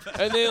just jump out.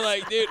 And then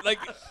like, dude, like,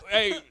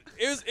 hey,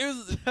 it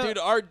was, dude.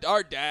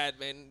 Our dad,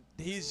 man,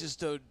 he's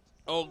just a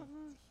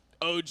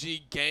OG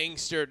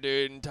gangster,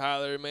 dude. And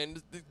Tyler,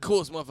 man, the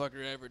coolest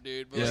motherfucker ever,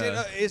 dude. But,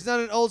 Yeah. It's not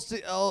an old.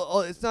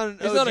 It's not an.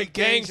 He's OG not a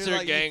gangster.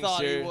 Like gangster. You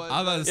thought he was.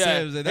 I'm about to Yeah.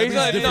 say that He's means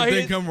not- a different no,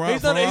 thing come wrong.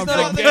 he's not- from he's where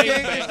not I'm a from.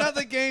 gang- It's not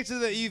the gangster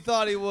that you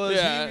thought he was.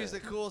 Yeah. He was the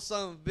cool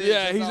son of a bitch.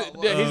 yeah, That's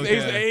all it was.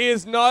 Okay. he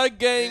is not a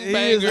gang He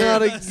banger. is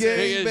not a He is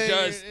gangbanger.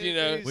 just, you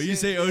know. When you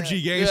say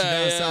OG gangster Yeah,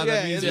 down yeah, south, yeah,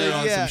 that means yeah, you're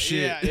on yeah, some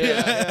shit.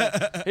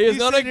 yeah. He is He's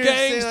not a sitting here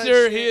saying that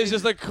gangster. He shit. is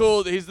just a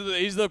cool. He's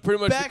the pretty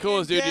much Back the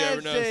coolest in dude you Dad's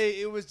ever know. day,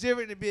 it was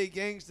different to be a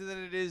gangster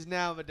than it is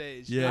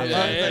nowadays. Yeah, I yeah,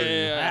 love yeah, that.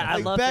 yeah. I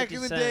Like love back 50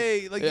 in the Cent.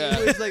 day, like Yeah.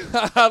 it was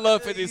like I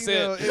love 50 you know,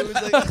 Cent. it was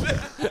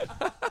like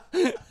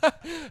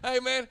Hey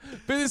man,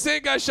 50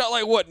 Cent got shot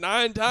like what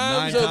 9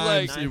 times? 9 So,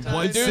 times like, in Nine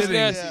one times. Dude's sitting.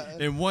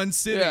 nasty. In one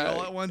sitting, Yeah,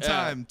 all at one yeah.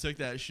 time, took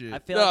that shit. I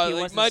feel No, like he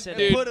like wasn't my sitting.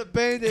 dude- put a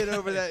band-aid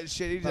over that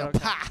shit. He just Okay.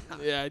 pah.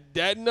 Yeah,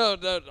 Dad. No,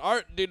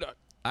 our dude.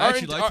 I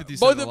actually like 50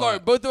 Cent a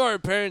lot. both of our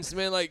parents,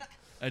 man. Like,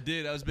 I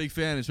did. I was a big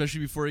fan, especially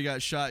before he got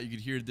shot. You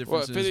could hear the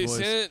difference What, in his 50 voice.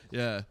 Cent?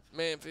 Yeah.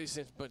 man, 50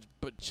 Cent's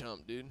but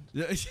chump, dude.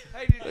 Hey,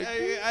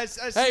 dude, I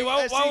see,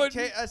 why would-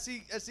 I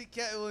see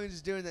Cat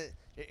Williams doing that.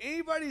 Did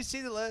anybody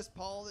see the Les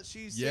Paul that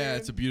she's Yeah, selling?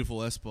 it's a beautiful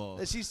Les Paul.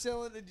 that she's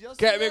selling. Did y'all see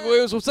Cat that?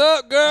 McWilliams, what's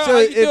up, girl? So How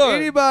you if doing?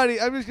 anybody,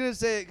 I'm just gonna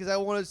say it because I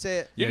want to say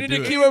it. you Yeah, need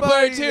do a it. keyboard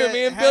player Anybody too. Me that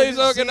and Billy's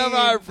hasn't looking up seen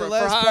hire the for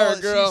Les Paul hire,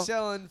 that girl. She's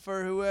selling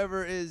for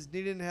whoever is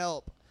needing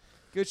help.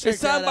 Go check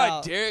It's signed that by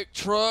out. Derek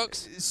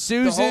Trucks.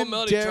 Susan,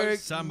 Melody Derek,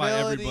 Trucks. Signed by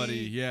Melody, everybody.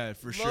 Yeah,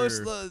 for sure.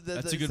 Most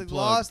That's a the good plug.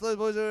 Lost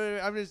Boys.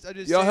 I'm just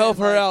Y'all saying, help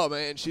her like, out,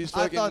 man. She's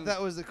I fucking. thought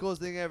that was the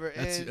coolest thing ever.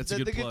 That's- And that's a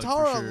the good plug,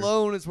 guitar for sure.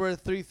 alone is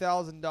worth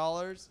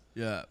 $3,000.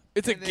 Yeah.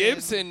 It's a and then-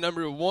 Gibson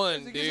number It's one, a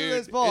Gibson dude.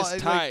 Les Paul. It's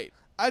It's tight. like-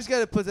 I just got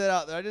to put that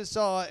out there. I just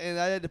saw it, and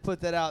I had to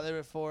put that out there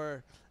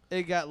before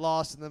it got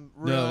lost in the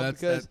realm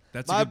because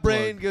that's a my good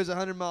brain plug. goes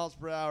 100 miles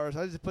per hour.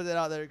 So I just put that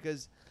out there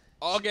because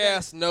All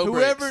gas, no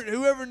whoever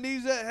brakes.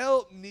 needs that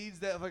help needs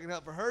that fucking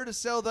help. For her to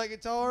sell that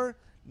guitar,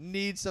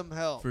 needs some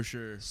help. For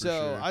sure. For so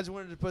sure. I just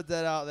wanted to put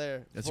that out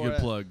there. That's a for good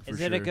that. plug. For Is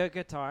sure. it a good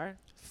guitar?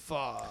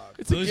 Fuck.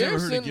 It's a Billy's never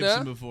heard of Gibson,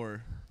 Gibson no?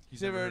 before.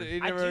 He's Never heard, he I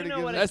never do heard know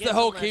of what Gibson. a That's the Gibson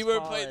whole Les keyboard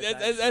Paul play. is,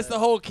 That's the actually.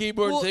 whole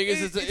keyboard Well, thing.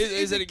 Is it's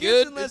it a a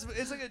good? Gibson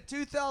it's like a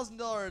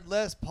 $2,000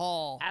 Les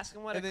Paul. Ask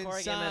him what a And then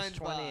Korg signed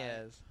MS-20 by-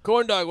 is.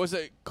 Corn Dog, what's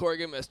a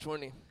Korg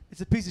MS-20? It's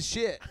a piece of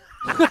shit.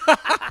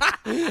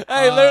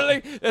 Hey,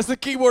 literally, that's the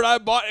keyboard I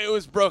bought. It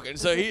was broken,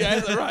 so he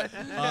has it right.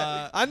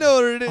 I know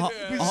what it is. all,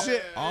 It's a piece all- of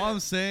shit. all I'm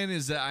saying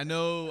is that I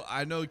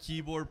know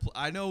keyboard.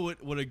 I know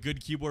what a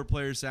good keyboard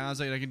player sounds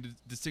like. I can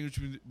distinguish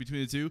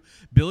between the two.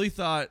 Billy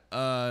thought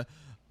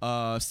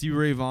Stevie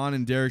Ray Vaughan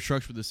and Derek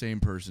Trucks were the same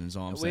person. Is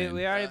all I'm saying.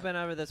 We already been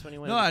over this when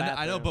you went no, to the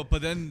I know, bathroom.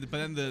 but then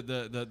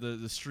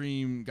the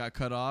stream got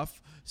cut off,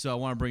 so I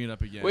want to bring it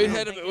up again. We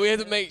had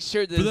to make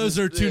sure that For those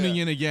that are tuning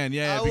in again,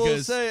 yeah, I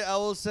because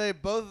will say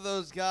both of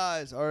those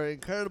guys are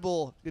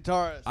incredible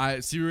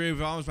guitarists. Stevie Ray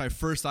Vaughan was my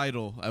first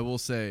idol. I will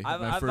say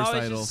I've my first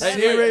always idol. just Hey, said-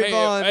 Stevie Ray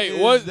Vaughan is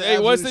what's the the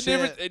absolute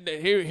difference?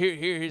 shit.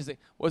 Here's the thing.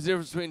 What's the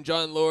difference between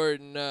John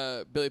Lord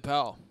and Billy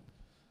Powell?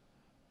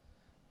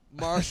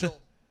 Marshall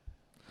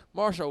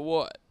Marshall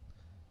what?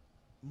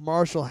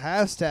 Marshall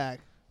hashtag.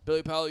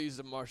 Billy Powell used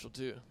a Marshall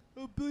too.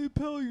 Billy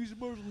Powell used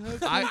Marshall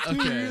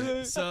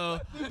Okay, so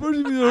I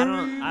don't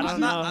I'm know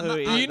not- who I'm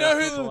either not- Do you know of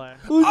who those the- people are.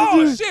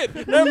 Oh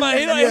shit! Never mind.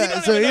 He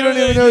don't so he don't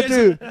even who know it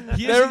is. too.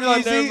 he Never has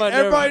mind, no- never mind.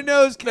 Everybody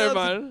knows Never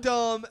Caleb's a mind.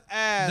 dumb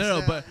ass. No,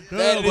 now. but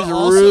That is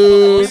also,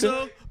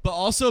 rude. but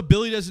also,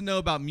 Billy doesn't know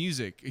about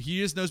music. He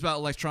just knows about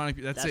electronic.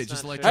 That's That's it.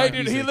 Just not true. Hey, electronic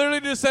dude, music. he literally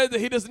just said that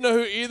he doesn't know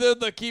who either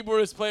of the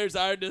keyboardist players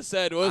I just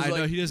said was. I know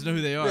like, he doesn't know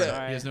who they are.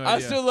 Yeah. He has no I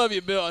idea. still love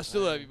you, Bill. I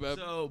still love you, bub.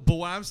 So, but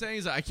what I'm saying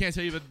is, I can't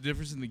tell you about the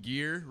difference in the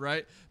gear,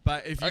 right?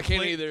 But if you I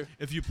can't played- either.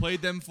 If you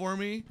played them for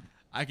me,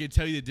 I could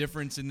tell you the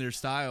difference in their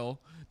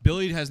style.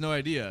 Billy has no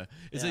idea.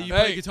 It's that you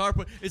play Hey. a guitar.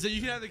 It's that you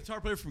can have the guitar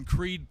player from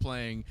Creed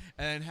playing,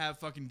 and then have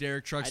fucking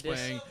Derek Trucks I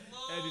just- playing.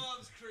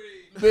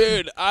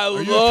 Dude, I Are you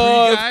a Creed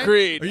love guy?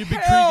 Creed. Are you a big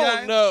Creed Hell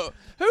guy? no.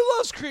 Who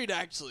loves Creed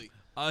actually?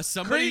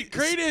 Somebody.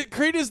 Creed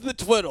is the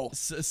twiddle.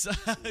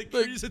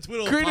 Creed is the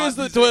twiddle. of Creed pop is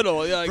the music.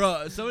 twiddle. Yeah, like,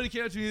 Bro, somebody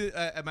came up to me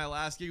at my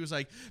last gig. Was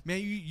like, "Man,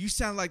 you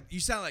sound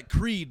like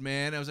Creed,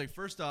 man." I was like,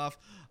 first off,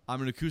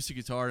 I'm an acoustic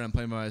guitar and I'm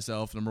playing by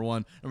myself. Number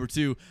one. Number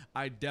two,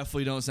 I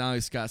definitely don't sound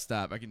like Scott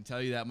Stapp. I can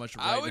tell you that much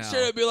right now. I would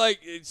straight up be like,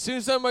 as soon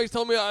as somebody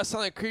told me I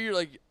sound like Creed, you're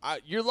like,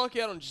 you're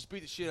lucky I don't just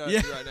beat the shit out of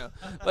Yeah. you right now.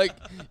 Like,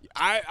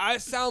 I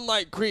sound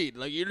like Creed.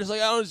 Like, you're just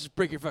like, I don't just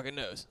break your fucking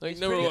nose. Like, He's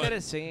number pretty one. good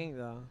at singing,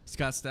 though.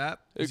 Scott Stapp.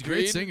 He's a Agreed.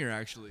 great singer,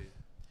 actually.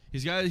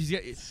 He's got. I'm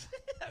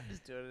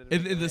just doing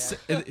it. In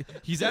the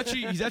he's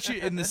actually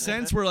in the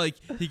sense where like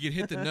he can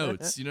hit the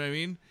notes. You know what I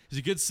mean? He's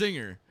a good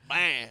singer.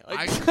 Man.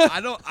 Like,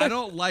 I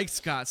don't like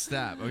Scott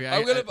Stapp. Okay,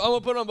 I'm gonna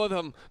put on both of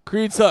them.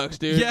 Creed sucks,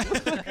 dude. yeah.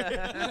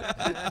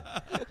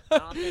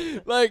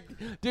 Like,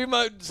 dude,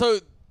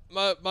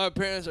 my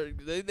parents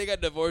they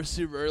got divorced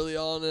super early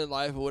on in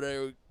life or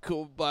whatever.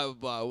 Cool, blah blah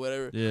blah,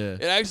 whatever. Yeah.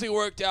 It actually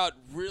worked out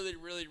really,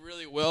 really,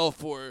 really well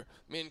for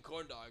me and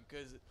Corn Dog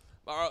because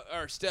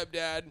our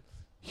stepdad,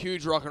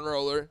 huge rock and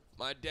roller.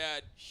 My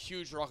dad,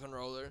 huge rock and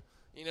roller.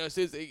 You know,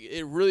 so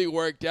it really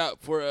worked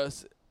out for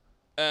us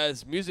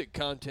as music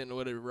content or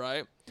whatever,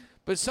 right?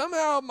 But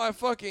somehow my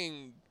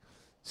fucking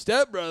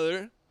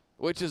stepbrother,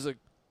 which is a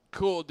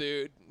cool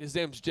dude, his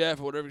name's Jeff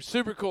or whatever,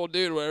 super cool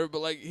dude or whatever, but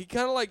like he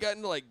kind of like got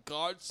into like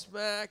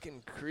Godsmack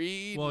and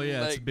Creed. Well, yeah,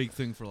 and, it's a like, big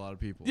thing for a lot of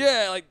people.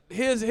 yeah, like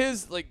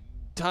his like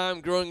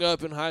time growing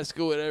up in high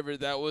school, whatever,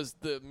 that was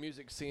the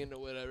music scene or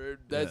whatever.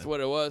 That's Yeah.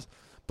 what it was.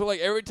 But like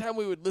every time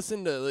we would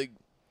listen to like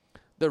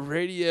the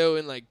radio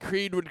and like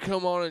Creed would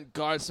come on and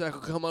Godsmack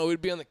would come on,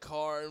 we'd be on the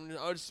car and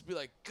I would just be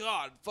like,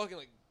 God, fucking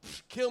like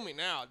kill me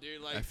now, dude.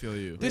 Like I feel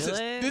you. this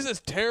Really? is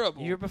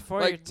terrible. You're before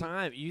Like, your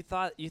time. You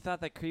thought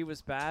that Creed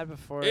was bad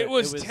before. It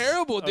was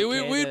terrible, dude.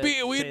 okay We'd to be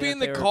say in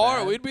that the they were car.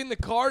 bad? We'd be in the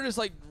car just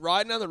like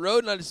riding down the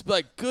road, and I'd just be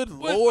like, "Good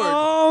With lord!"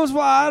 arms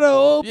wide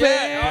open.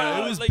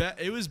 Yeah, it was like-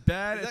 it was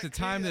bad Is at the that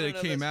time Creed? that I it don't know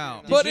if came that's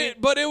out. Creed or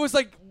But it was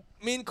like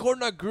me and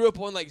Corden, I grew up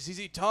on like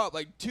ZZ Top,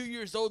 like 2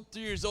 years old,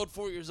 3 years old,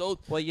 4 years old.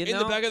 Well, you in know,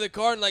 the back of the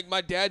car, and like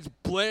my dad's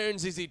blaring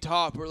ZZ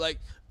Top or like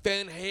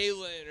Van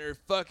Halen or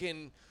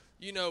fucking,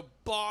 you know,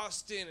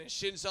 Boston and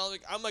shit. And so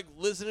I'm like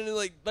listening to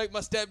like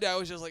my stepdad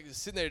was just like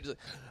sitting there, just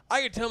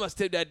I could tell my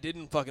stepdad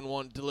didn't fucking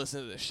want to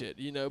listen to this shit,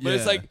 you know. But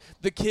it's Yeah. like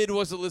the kid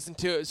wants to listen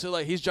to it, so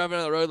like he's driving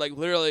down the road, like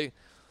literally,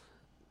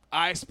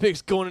 ice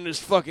picks going in his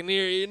fucking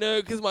ear, you know,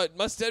 because my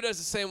stepdad's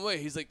the same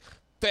way. He's like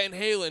Van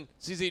Halen,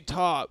 ZZ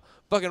Top,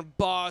 fucking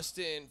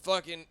Boston,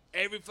 fucking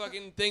every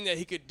fucking thing that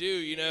he could do,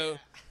 you know.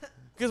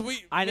 Because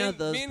I know me,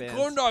 those me and bands.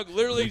 Corn Dog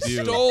literally We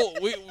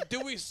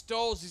do.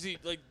 stole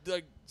like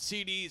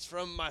CDs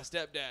from my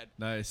stepdad.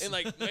 Nice. And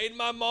like made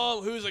my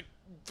mom, who was a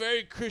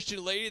very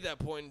Christian lady at that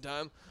point in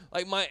time,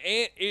 like my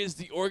aunt is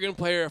the organ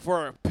player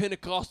for a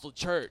Pentecostal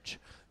church.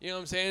 You know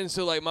what I'm saying?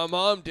 So like my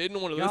mom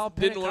didn't want to Y'all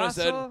listen, didn't want to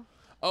said, Pentecostal?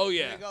 oh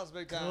yeah. Pentecostal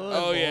big time. Good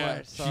Oh, yeah.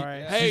 Lord,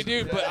 sorry. Hey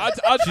dude, but I'll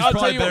She's tell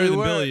probably you better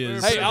what. than Billy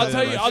is. Hey, I'll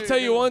Like, tell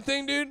you one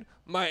thing, dude.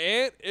 My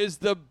aunt is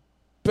the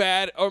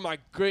my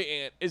great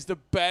aunt is the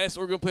baddest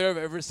organ player I've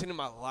ever seen in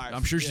my life.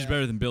 I'm sure she's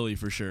better than Billy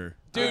for sure.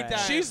 Dude, Alright.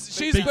 she's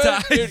Big better.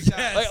 time. Dude,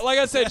 like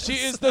I said, she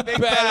is the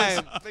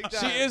baddest. Big She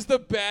time. is the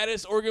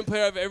baddest organ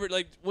player I've ever.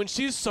 Like when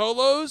she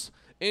solos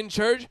in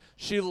church,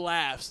 she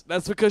laughs.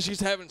 That's because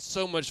she's having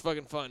so much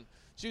fucking fun.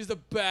 She's the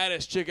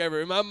baddest chick ever.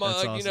 And my mom,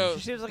 That's like you awesome. know,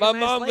 She seems like my a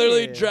nice mom lady.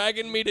 literally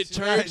dragging me to She's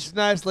church.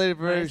 nice lady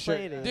for very Nice sure.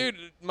 lady. Dude,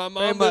 my Very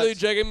mom literally much.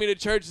 dragging me to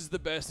church is the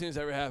best thing that's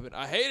ever happened.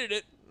 I hated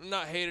it.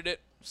 Not hated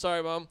it.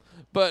 Sorry, mom.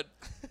 But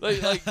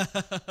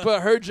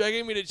but her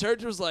dragging me to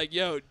church was like,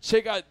 yo,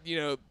 check out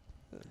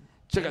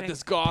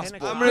this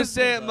gospel. I'm gonna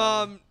say it,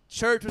 Mom.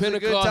 Church was a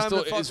good time Pentecostal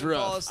to fucking is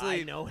rough. fall I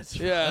asleep. know it's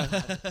Yeah.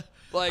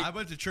 Like, I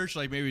went to church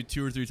like maybe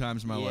 2 or 3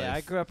 times in my life. Yeah,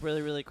 I grew up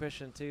really, really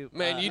Christian too.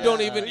 man, you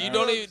don't even.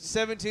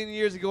 17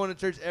 years of going to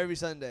church every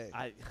Sunday.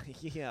 I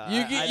You I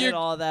get did your-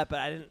 all that, but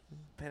I didn't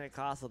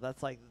Pentecostal.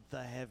 That's like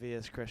the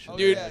heaviest Christian. Oh,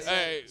 dude, yeah,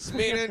 hey,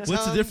 Speaking in What's the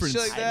tongues, difference?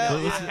 shit like I that.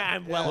 know. What's Yeah.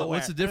 I'm well aware.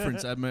 What's the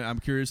difference? I'm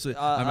curious.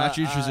 I'm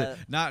actually interested.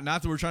 Not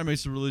that we're trying to make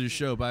this a religious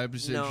show, but I'm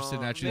just interested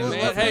in actually. Man,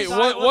 knowing hey, what-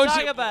 what- we'll once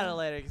talk you- about it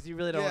later because you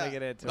really don't want to Yeah.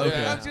 get into Okay. it. I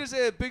right was now. gonna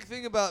say a big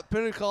thing about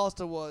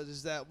Pentecostal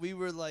is that we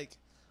were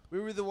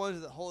the ones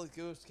that the Holy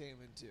Ghost came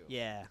into.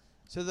 Yeah.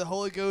 So the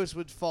Holy Ghost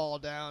would fall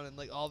down, and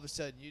like all of a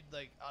sudden you'd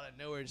like out of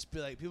nowhere just be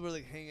like people were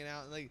like hanging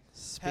out and like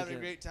having a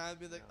great time,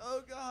 be like,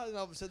 oh God, and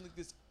all of a sudden like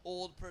this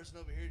old person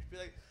over here just be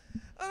like,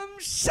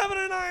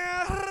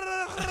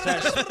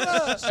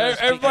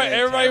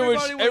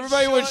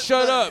 everybody would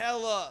shut the up.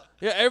 hell up.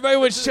 Yeah, everybody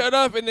would shut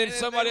up, and then And then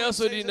somebody they would else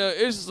would, say you know,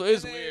 it's And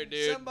then weird,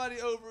 dude.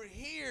 Somebody over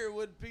here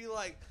would be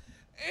like,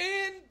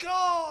 and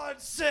God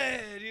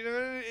said, you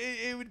know,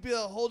 it would be a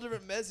whole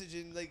different message,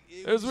 and like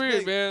It was would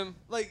just be weird, like, man.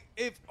 Like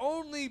if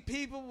only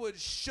people would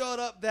shut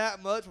up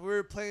that much when we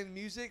were playing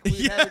music,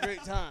 we'd have a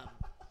great time.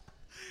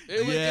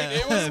 It was, Yeah.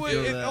 it I was feel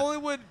weird. If that. only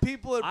would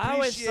people I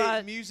always appreciate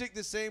thought- music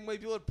the same way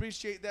people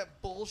appreciate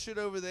that bullshit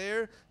over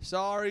there.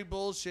 Sorry,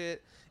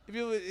 bullshit. If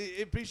people would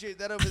appreciate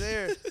that over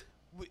there,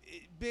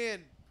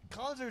 man,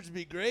 concerts would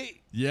be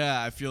great.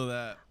 Yeah, I feel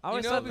that. I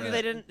always know, thought because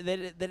because-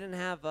 they didn't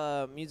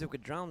have music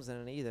with drums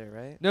in it either,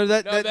 right? No,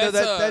 that's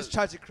that's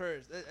Church of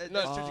Christ. No, That's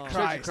Church Church of of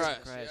Christ.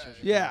 Christ. Church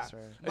of Yeah. Christ,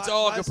 right. It's My-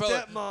 all my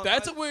acapella. stepmom-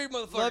 That's my- a weird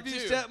motherfucker Love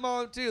you, too.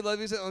 stepmom too. Love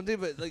you, stepmom too.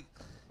 But like,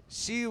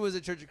 she was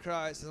a Church of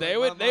Christ. and, They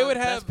like, would- my they mom- would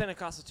That's have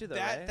Pentecostal too, though,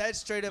 that. right? That's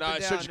straight up Nah, and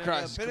it's down. Church of No,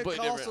 Christ. It's completely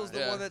Pentecostal's different, the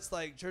yeah. one that's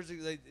like church.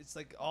 Like, it's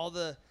like all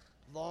the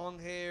long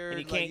hair. And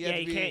you like, can't, have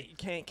to be- you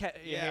can't cut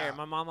your Yeah. hair.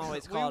 My mom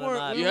always We called them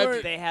weren't- up. we You have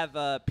to- They have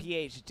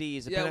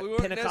PhDs, Yeah, we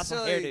weren't Pentecostal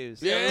necessarily-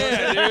 hairdos.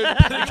 Yeah,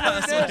 dude.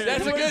 That's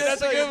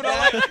a good one.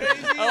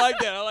 I like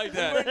that. I like that. I like We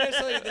weren't that.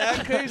 necessarily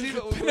that crazy,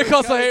 but we were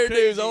Pentecostal kinda hairdos.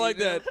 crazy, I like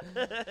you know?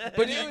 that.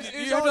 But it you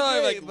was have all to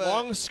have great, like but-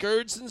 long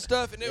skirts and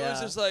stuff, and it was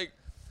Yeah. just like,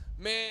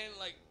 man,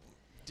 like,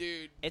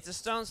 dude. It's a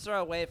stone's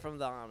throw away from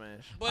the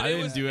Amish. But I it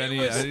didn't was- do it any.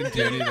 was- I didn't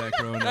do any of that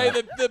growing Hey,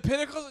 up. the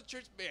Pentecostal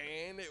church,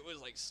 man, it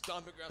was like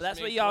stomping grounds. But that's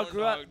for where me y'all and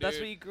grew corn up. dog, That's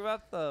dude. where you grew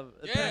up, the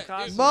Yeah,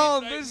 Pentecostal. dude.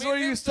 Mom, Like, this is me where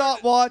and you him stop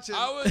started- watching.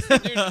 I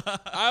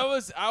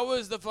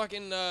was the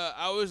fucking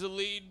I was the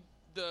lead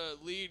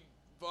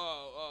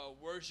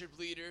worship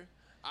leader.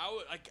 I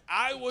was the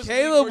lead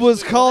Caleb worship was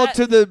leader. called That-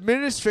 to the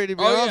ministry to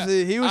be Oh, honest yeah. with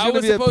you. He was I going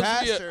to be a supposed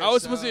pastor. I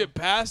was supposed to be so- a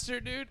pastor,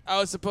 dude. I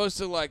was supposed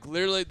to like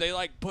literally they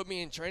like put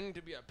me in training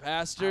to be a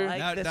pastor. I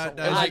like this a Is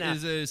lot it- now.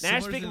 is it Now you're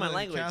similar speaking to my the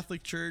language.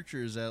 Catholic Church,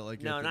 or is that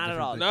like No, a not at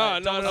different all. thing? No,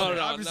 no, no,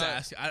 no. I'm just no.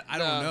 asking. I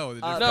No. don't know. The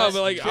No, difference.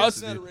 but, like, Kids I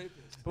was- do.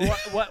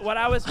 But what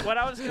I was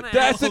gonna That's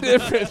ask. the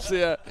difference,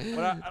 yeah.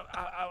 What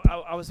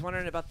I was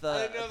wondering about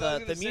I didn't know if I was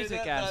the gonna say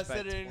music that, but I aspect.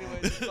 said it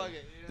anyway. Fuck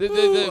it. The- You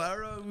know? the- Ooh, I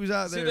don't know who's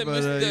out See, there, the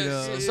but music- you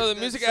know. so the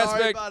music Sorry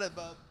aspect- about it,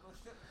 bub.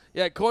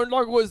 Yeah, Corn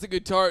Dog was the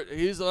guitar.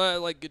 He's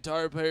like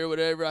guitar player,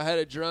 whatever. I had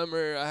a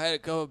drummer. I had a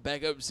couple of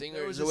backup There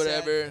singers was or a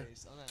whatever. sad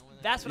face on that one.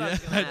 That's what I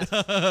was Yeah, gonna ask.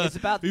 I know. It's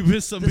about we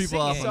pissed some the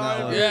people off singing. on Sorry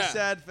that for one. Yeah. your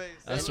sad face.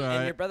 That's and, all and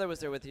right. your brother was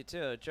there with you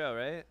too, Joe,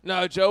 right?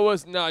 No, Joe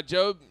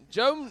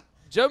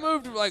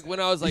moved like when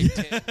I was like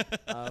 10.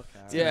 Oh, okay.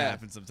 It Yeah.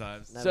 happens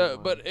sometimes. Never So,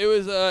 mind. but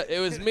it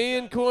was me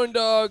and Corn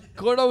Dog.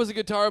 Corn Dog was a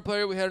guitar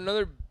player. We had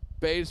another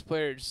bass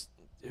player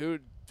who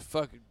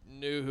fucking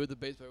knew who the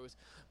bass player was.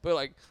 But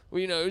like,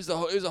 it was a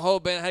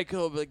whole band. I had a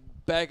couple of like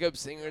backup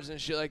singers and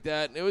shit like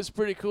that, and it was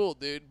pretty cool,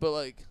 dude. But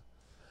like,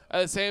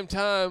 at the same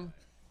time,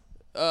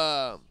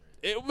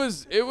 it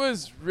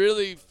was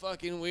really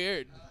fucking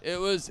weird. It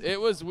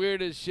was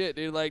weird as shit,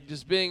 dude. Like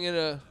just being in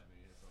a,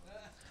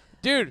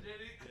 dude.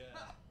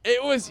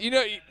 It was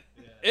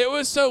it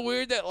was so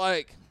weird that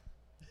like,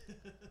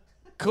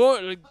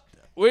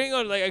 we ain't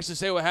gonna like actually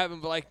say what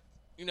happened, but like,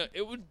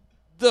 it would.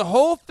 the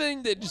whole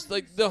thing that just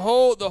like the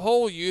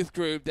whole youth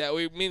group that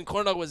me and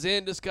Corn Dog was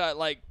in just got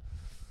like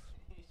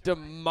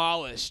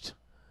demolished.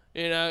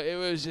 You know,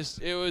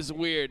 it was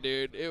weird,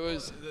 dude. It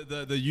was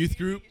the youth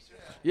group.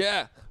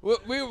 yeah.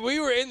 We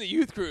were in the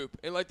youth group,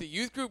 and like the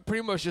youth group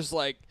pretty much just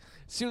like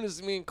as soon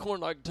as me and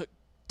Corn Dog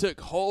took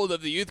hold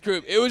of the youth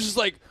group, it was just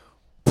like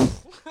it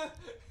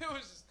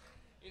was just,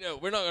 you know,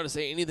 we're not gonna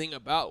say anything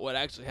about what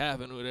actually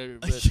happened or whatever,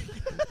 but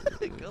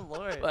Good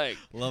lord. like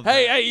Love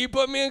hey, that. hey, you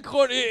put me in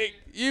Corn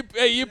you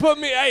put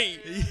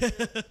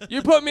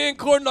me in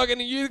Corn Dog in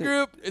the youth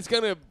group, it's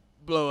gonna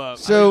blow up.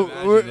 So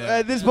imagine we're, that.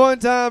 at this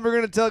point in time, we're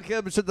gonna tell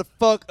Kevin to shut the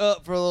fuck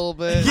up for a little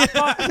bit.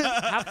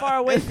 How far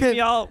away from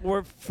y'all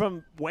were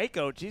from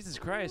Waco? Jesus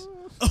Christ.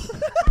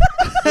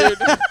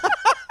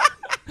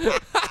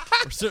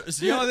 So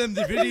y'all them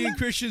Davidian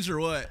Christians or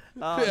what?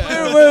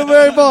 We're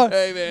very far.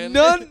 Hey, man.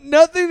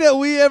 Nothing that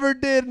we ever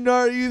did in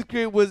our youth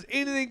group was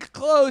anything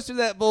close to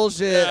that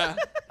bullshit. Yeah.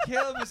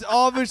 Caleb is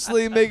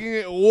obviously making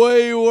it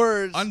way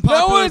worse.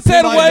 No one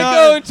said opinion.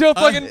 Waco until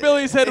fucking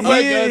Billy said Waco.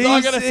 That's all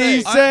I gotta say.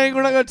 He's saying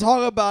we're not gonna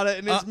talk about it,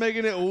 and it's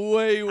making it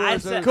way I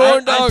worse. said,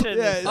 Corn I dog.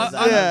 shouldn't have Yeah, said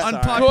that. yeah. I'm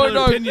sorry. Corn Unpopular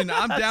dog. opinion.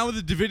 I'm down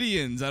with the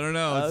Davidians. I don't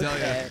know. I'll tell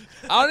Okay. you.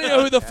 I don't even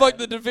know who the fuck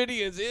the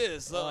Davidians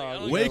is. So, like, I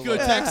don't Waco, know.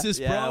 Yeah. Texas,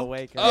 Yeah, bro.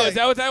 Waco. Oh, is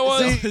that what that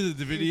was? the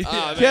Davidian.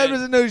 Ah, man. Kev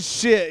doesn't know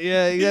shit.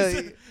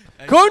 Yeah.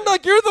 Corn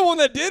Dog, you're the one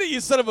that did it,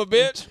 you son of a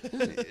bitch.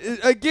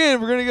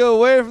 Again, we're gonna go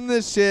away from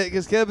this shit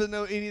because Kev doesn't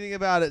know anything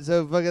about it.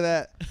 So fuck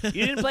that. You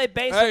didn't play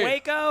bass Hey. in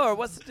Waco, or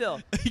what's the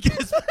deal?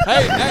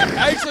 Hey,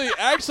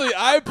 actually,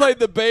 I played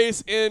the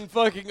bass in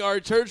fucking our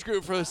church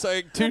group for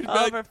like two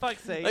For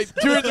fuck's sake. like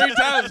 2 or 3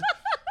 times.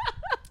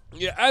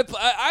 Yeah,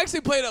 I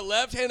actually played a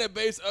left-handed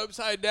bass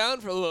upside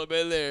down for a little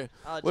bit there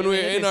when Jimi we were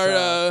in Hendrix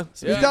our.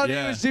 So We Yeah. thought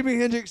Yeah. he was Jimi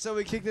Hendrix, so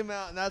we kicked him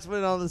out, and that's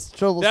when all this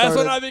trouble That's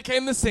started. when I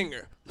became the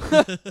singer.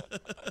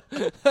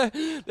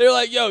 They're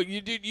like, "Yo,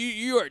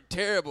 you are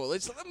terrible."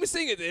 Let me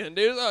sing it then,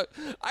 dude. I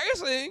can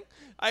sing.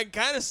 I can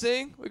kind of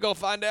sing. We gonna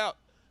find out.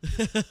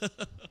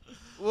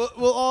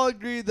 We'll all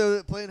agree though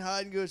that playing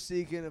hide and go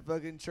seek in a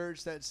fucking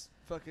church that's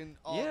fucking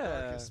all Yeah.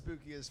 dark and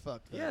spooky as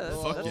fuck. though. Yeah,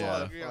 we'll, fuck we'll yeah.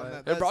 all agree on that.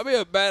 It's That's, probably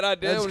a bad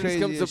idea that's when it just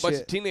comes crazy to a as bunch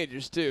shit. of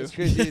teenagers too. that's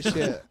crazy as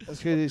shit.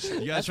 That's crazy as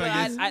shit. You guys That's try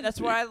where, to get.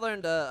 that's where I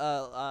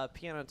learned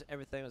piano.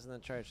 Everything was in the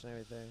church and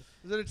everything.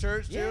 Was it a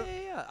church too?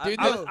 Yeah. Dude,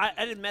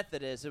 I did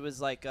Methodist. It was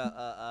like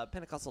a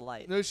Pentecostal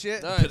light. No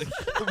shit. Nice.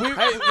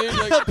 Hey,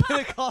 dude, like,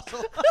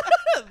 Pentecostal.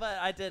 But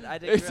I did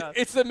it's, grow up.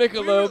 it's the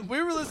Michelob.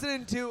 We were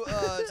listening to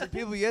some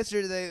people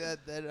yesterday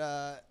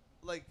that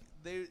like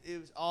it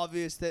was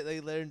obvious that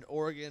they learned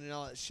organ and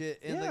all that shit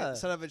in Yeah. like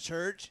inside of a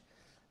church,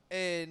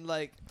 and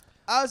like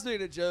I was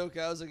making a joke.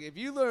 I was like, if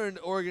you learned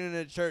organ in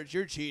a church,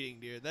 you're cheating,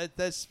 dude.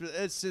 That's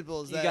as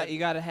simple as that. You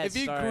got a head if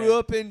you start. grew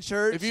up in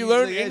church, If you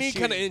learn like, that's any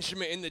kind of cheating.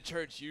 instrument in the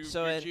church, you're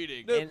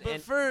cheating. No, and- but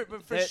and for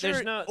There- sure,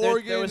 there's no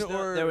organ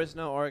there was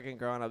no organ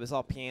growing up. It was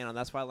all piano.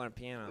 That's why I learned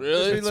piano.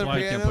 Really? Just That's why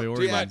I can't play piano?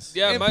 Dude, organs.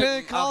 yeah, and my,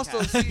 Pentecostal,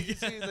 Okay.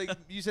 see, like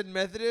you said,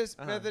 Methodist.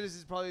 Uh-huh. Methodist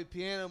is probably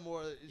piano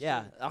more.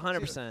 Yeah,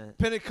 100%.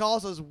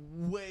 Pentecostal is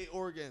way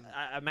organ.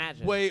 I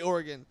imagine. Way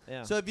organ.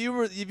 Yeah. So if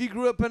you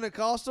grew up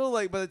Pentecostal,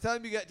 like by the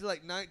time you got to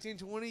like 19,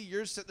 20,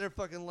 you're sitting there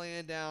fucking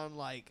laying down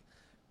like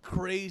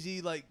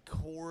crazy like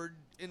chord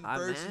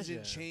inversions imagine.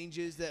 and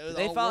changes that are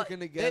They all follow, working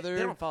they- together.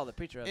 They don't follow the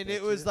preacher. up and there,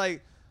 it was do they?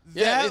 like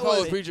yeah, they that follow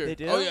was, the preacher. they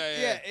do? Oh yeah,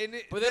 yeah. and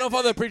it, But they don't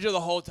follow the preacher the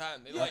whole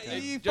time. They Yeah, like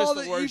you just follow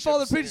the the worship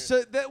preacher.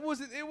 singer. So that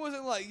wasn't. It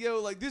wasn't like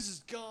like this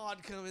is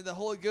God coming, the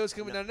Holy Ghost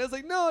coming down. And I was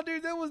like, no,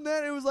 dude, that wasn't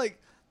that. It was like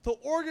the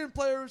organ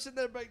player was sitting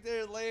there back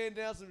there laying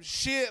down some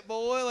shit,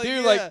 boy. Like, Dude,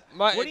 yeah. like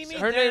my What do you mean?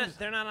 her They're name's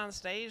they're not on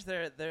stage.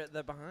 They're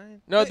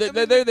behind. no, I mean,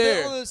 they're they're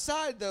there. on the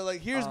side though.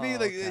 Like here's me, Oh,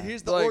 like okay.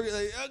 here's the Like- organ.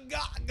 Like,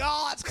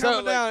 God's So,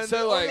 coming like- down, and so,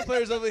 the organ like-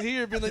 players over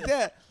here being like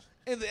that.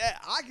 And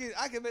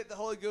I can make the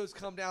Holy Ghost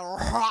come down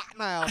right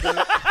now, dude.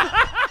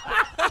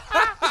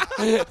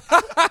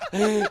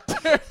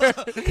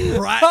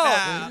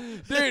 Right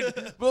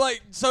Dude, but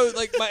like so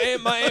like my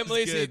aunt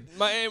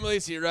good.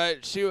 Lacey,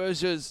 right? She was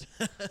just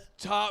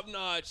top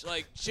notch.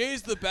 Like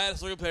she's the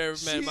baddest organ player I've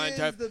ever met in my She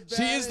entire. is the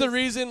She is the baddest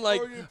reason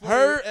like organ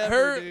player ever,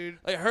 her dude.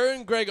 like her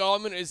and Greg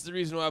Allman is the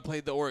reason why I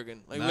played the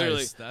organ. Like Nice,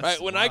 literally, that's-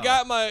 right? When wow. I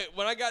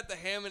got the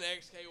Hammond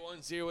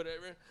XK1C or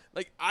whatever,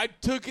 like I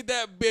took it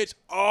that bitch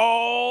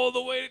all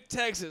the way to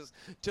Texas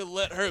to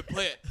let her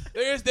play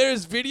it.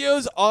 There's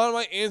videos on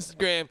my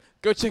Instagram.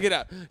 Go check it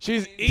out.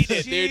 She's eating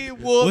it, She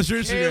dude. whooped What's your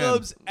Instagram?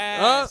 Caleb's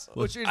ass.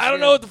 What's your I don't Instagram?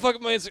 know what the fuck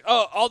my Instagram.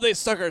 Oh, all day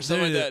sucker or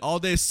something Dude, like that. all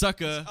day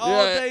sucker.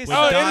 All yeah. day With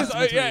Oh, dots it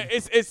in is. Yeah,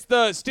 between. it's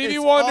the Stevie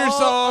It's Wonder all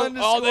song.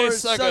 All day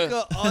underscore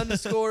sucker.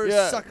 underscore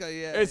Yeah. sucker.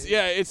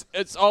 Yeah.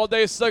 It's all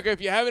day sucker.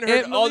 If you haven't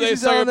heard Aunt all day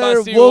Melissa's sucker on by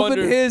there Stevie whooping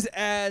Wonder, his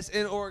ass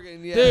in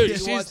Oregon. Yeah, dude, He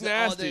she's watched it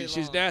all nasty. day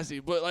She's long. nasty.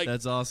 But like,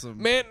 That's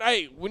awesome. man,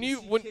 hey,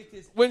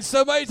 when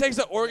somebody takes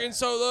an organ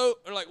solo,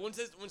 or like when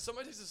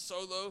somebody takes a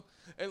solo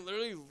and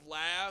literally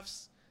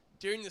laughs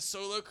during the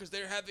solo because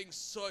they're having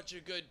such a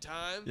good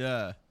time,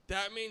 Yeah.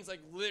 that means like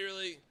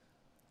literally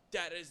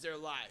that is their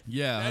life.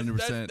 Yeah,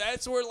 That's- 100%.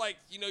 That's where like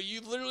you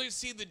literally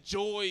see the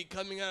joy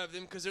coming out of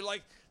them because they're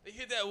like they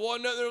hit that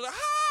one note, they're like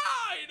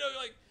ah,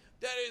 like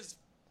that is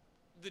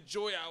the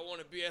joy I want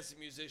to be as a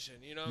musician.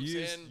 You know what I'm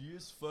saying? You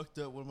just fucked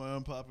up one of my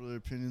unpopular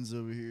opinions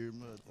over here.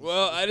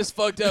 Well, I just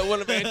fucked up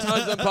one of Anton's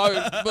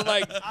unpopular, but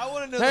like, I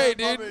want to know hey,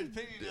 the dude.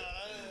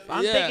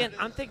 opinion.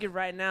 I'm thinking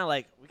right now,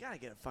 like, we gotta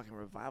get a fucking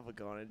revival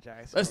going in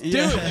Jackson. Let's do it,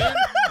 dude.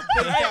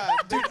 Big time,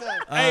 big time.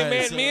 Hey, Alright,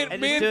 man, so- me And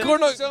and just do it.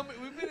 Corno,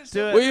 We've been to Do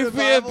so it. many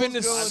we have been to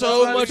revivals going.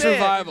 so That's much what I'm saying.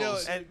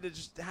 revivals. And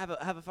just have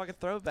a fucking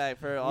throwback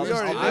for all We this.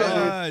 already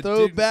I- did.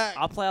 Throw dude, back.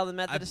 I'll play all the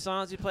Methodist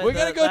songs you play. We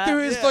gotta go through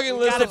his Yeah, fucking we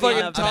list gotta of be fucking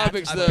enough.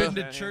 topics, I've though. been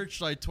to church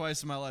like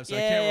twice in my life, so I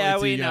Yeah, can't yeah, relate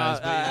to we you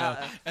guys.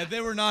 know. And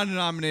they were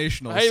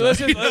non-denominational. Hey, so,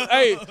 listen, you know.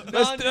 hey, dude,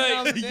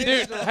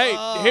 Non-denominational. hey,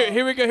 Oh.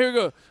 here we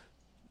go.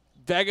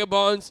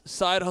 Vagabonds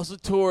Side Hustle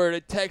Tour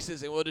to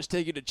Texas, and we'll just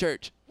take you to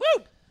church.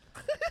 Woo!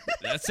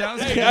 That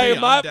sounds Hey, good. hey,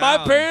 I'm my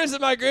down. parents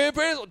and my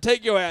grandparents will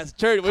take your ass to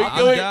church. We can I'm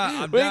go, down,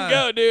 I'm we can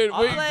down. go, dude.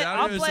 I'll We, play, down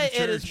I'll to play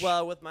some it as church.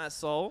 well with my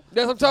soul.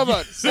 that's what I'm talking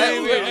about. Say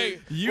Hey,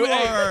 you hey,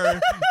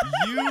 are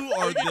We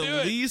can the do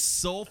it. least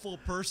soulful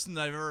person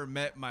I've ever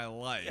met in my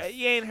life. Yeah,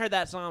 you ain't heard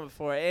that song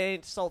before. It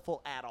ain't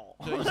soulful at all.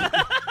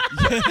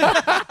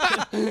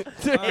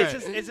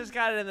 It's just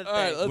got it in the All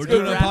right, thing. let's We're go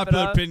doing to wrap it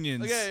unpopular up.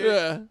 opinions. Okay.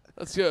 Yeah,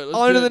 let's go. Let's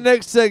On do to the it.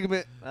 next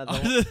segment.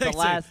 The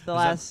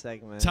last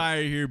segment.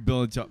 Tired here,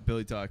 Billy Talk.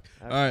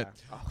 All right.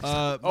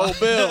 Oh,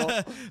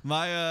 Bill.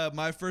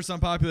 my first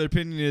unpopular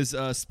opinion is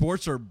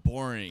sports are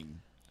boring.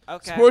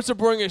 Okay. Sports are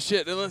boring as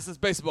shit unless it's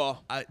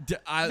baseball.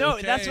 No,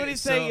 that's what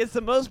he's saying. It's the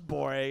most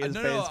boring. Is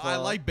No, baseball. I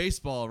like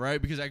baseball, right?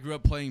 Because I grew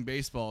up playing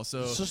baseball,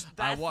 so That's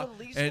I the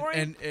least and,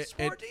 boring and,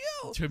 sport to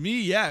you. To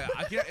me, yeah.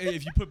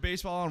 If you put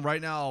baseball on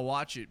right now, I'll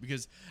watch it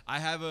because I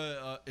have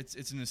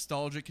it's a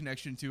nostalgic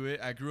connection to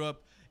it. I grew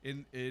up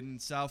in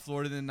South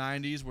Florida in the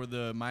 '90s, where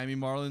the Miami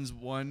Marlins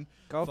won.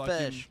 Go fucking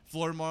fish.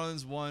 Florida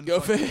Marlins won. Go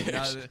fucking,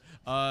 fish.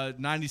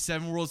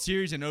 '97 World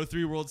Series and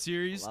 '03 World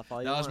Series. Laugh all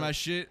That you was want. my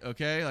shit.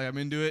 Okay, like I'm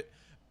into it.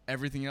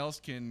 Everything else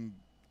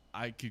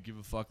I could give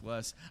a fuck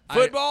less.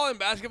 Football and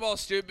basketball is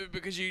stupid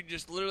because you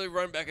just literally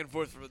run back and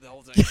forth for the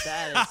whole thing.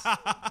 That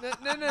is.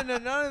 No,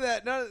 none of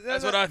that.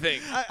 That's what I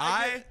think.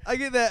 I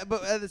get that,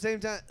 but at the same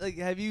time, like,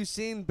 have you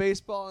seen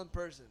baseball in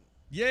person?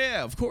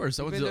 Yeah, of course.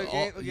 I You've went been to to a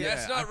game? all. Okay. Yeah,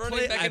 That's not I running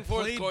played- back I and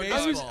forth, played Corey.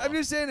 baseball. I'm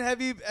just saying,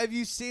 have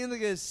you seen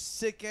like a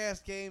sick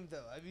ass game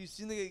though? Have you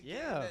seen like a game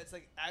Yeah. that's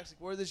like actually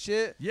worth the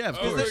shit? Yeah, of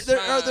Oh, course.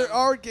 There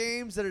are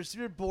games that are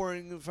super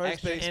boring for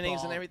Extra baseball.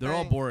 innings and everything. They're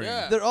all boring.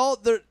 Yeah. They're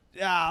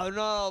not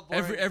all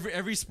boring.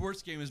 Every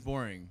sports game is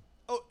boring.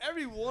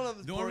 every one of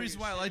them. The only boring reason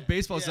as why I shit. like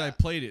baseball is that I Yeah.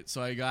 played it,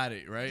 so I got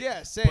it, right?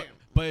 Yeah, same.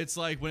 But it's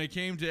like when it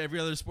came to every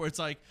other sport, it's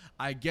like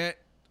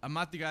I'm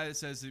not the guy that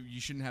says that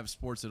you shouldn't have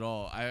sports at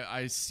all.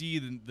 I see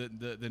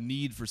the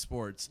need for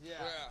sports. Yeah.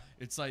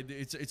 It's like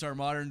it's our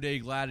modern day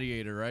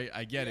gladiator, right?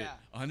 I get it,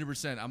 Yeah.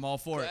 100%. I'm all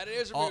for That it.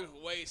 is All-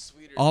 way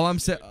sweeter. All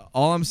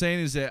I'm saying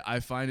is that I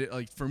find it,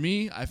 like, for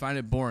me, I find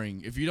it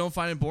boring. If you don't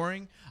find it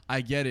boring,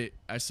 I get it.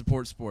 I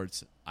support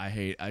sports.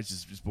 It's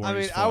just boring. I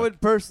mean, as I fuck.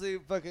 would personally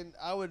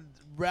I would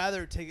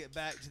rather take it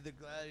back to the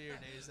gladiator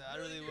days. I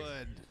really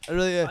would. I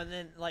really. And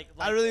then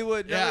I really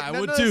would. Yeah, Not- I not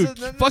would necessarily-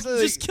 too. not Fuck,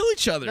 necessarily- just kill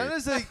each other. Not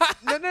necessarily.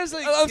 Not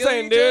necessarily. I'm killing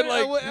saying, each dude,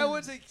 other. like- I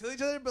wouldn't say kill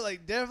each other, but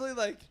like definitely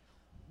like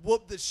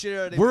whoop the shit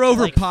out of. We're each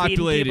other. like feeding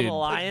overpopulated. people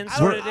lions I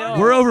sort don't- of I deal. don't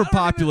We're even-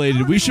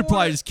 overpopulated. We should wanna-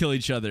 probably just kill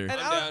each other. And I'm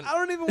I down.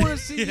 don't even want to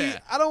see. Yeah.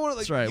 I don't want to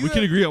like. That's right. We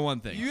can agree on one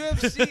thing.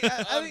 UFC.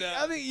 I'm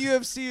down. I think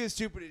UFC is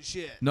stupid as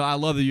shit. No, I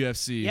love the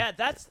UFC. Yeah,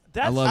 that's.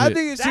 love I it.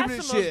 think it's That's stupid the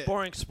as most shit.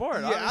 boring sport.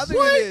 Yeah, I honestly.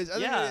 think it is. I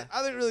think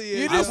Yeah. it really is.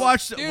 You I just,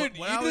 watched dude,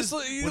 when I was- you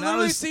when I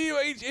literally was- see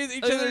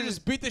each other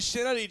just beat the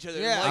shit out of each other.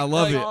 Yeah. Like, I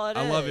love like, it. all it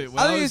I love is. it. When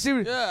I think was- it's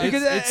stupid Yeah.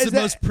 because It's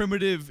the most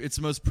primitive. It's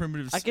the most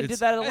primitive. I can do it's-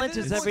 that at And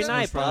Lynch's then every it's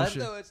night, not bud.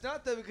 though. It's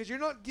not though because you're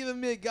not giving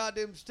me a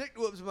goddamn stick to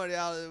whoop somebody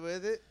out of it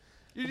with it.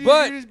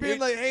 But you're just being it-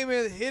 like, hey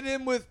man, hit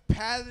him with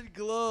padded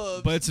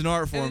gloves. But it's an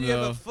art and form, then you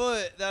have though. a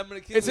foot that I'm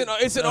gonna kick. It's an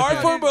with. art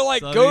Okay. form, but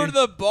like So, I go mean- to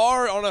the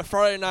bar on a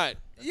Friday night.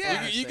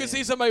 Yeah. you can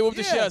see somebody whoop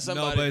the shit out of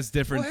somebody. No, but it's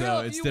different Well, hell,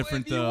 though. if It's you-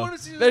 different if you though. wanna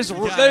see there's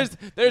somebody-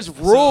 there's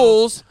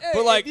rules, Hey,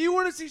 but like if you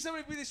want to see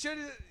somebody beat the shit,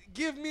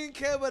 give me and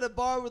Kev at a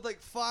bar with like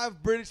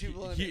 5 British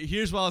people in it.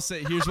 Here's what I'll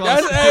say. Here's what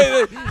I'll that's,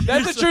 say. hey,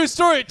 that's a true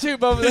story too,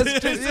 Bubba. That's a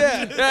true.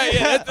 Yeah.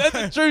 That's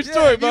a true Yeah,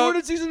 story, if you want Bubba.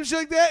 to see some shit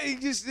like that, you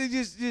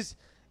just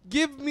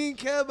give me and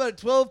Kev about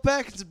 12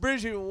 packets of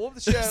British people. Whoop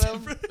the shit out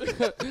of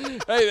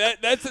them. Hey,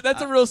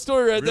 that's a real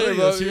story right Really?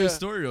 there, Let's Bubba. hear Yeah. the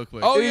story real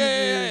quick. Oh It yeah, is- yeah,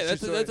 it yeah.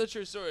 is a That's true a story.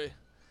 true story.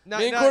 Not-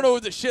 Me and not- Corno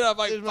with the shit out of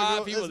like there's my 5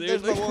 girl- people,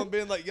 there's dude. my woman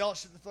being like, y'all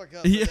shut the fuck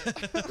up. Yeah,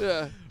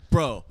 Yeah,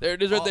 bro. there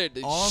it is right there.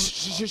 All I'm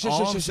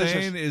Shh.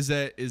 saying is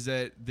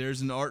that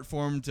there's an art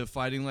form to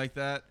fighting like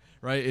that,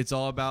 right? It's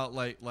all about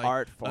like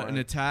Art form. an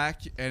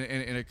attack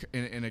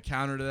and a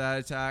counter to that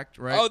attack,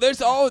 right? Oh,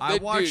 there's all. I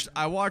dude. watched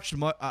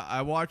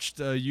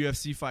a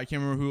UFC fight. I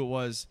can't remember who it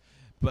was.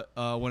 but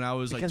when I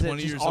was Because like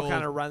 20 it just years all old.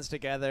 kind of runs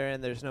together,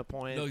 and there's no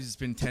point. No, it's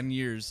been 10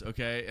 years,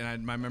 okay,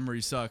 and my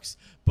memory sucks.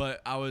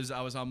 But I was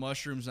on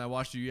mushrooms and I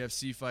watched a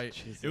UFC fight.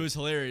 Jesus. It was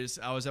hilarious.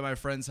 I was at my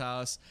friend's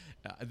house.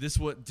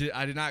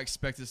 I did not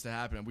expect this to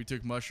happen. We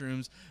took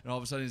mushrooms, and all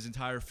of a sudden his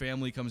entire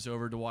family comes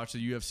over to watch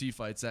the UFC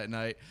fights that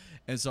night.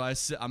 And so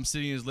I'm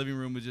sitting in his living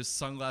room with just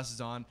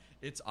sunglasses on.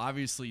 It's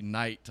obviously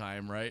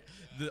nighttime, right?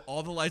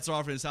 All the lights are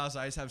off in his house.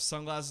 I just have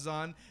sunglasses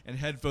on and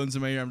headphones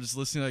in my ear. I'm just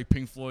listening to like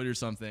Pink Floyd or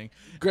something.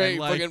 Great And,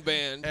 like, fucking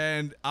band.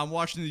 And I'm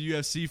watching the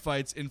UFC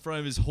fights in front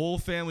of his whole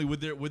family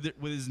with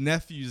his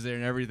nephews there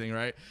and everything,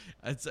 right?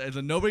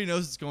 Nobody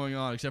knows what's going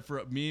on except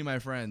for me and my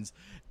friends.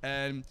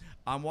 And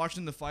I'm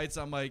watching the fights.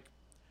 I'm like,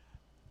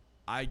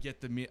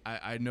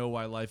 I know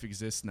why life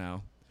exists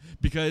now,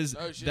 because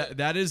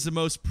that is the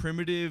most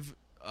primitive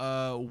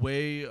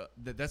way.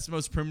 That's the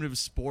most primitive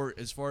sport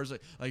as far as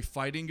like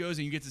fighting goes,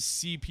 and you get to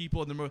see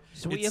people.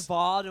 So we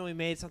evolved and we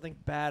made something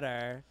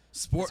better.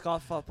 Sport. It's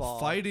called football.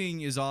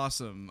 Fighting is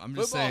awesome. I'm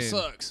just Football saying.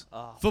 sucks.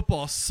 Oh,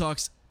 Football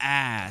sucks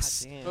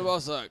ass. goddamn. Football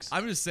sucks.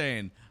 I'm just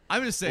saying.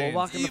 Well,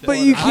 welcome to But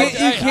you Florida.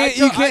 can't I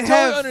you can't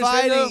have totally understand,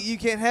 fighting. though. You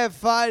can't have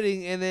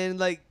fighting and then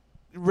like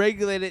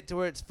regulate it to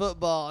where it's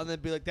football and then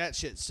be like that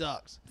shit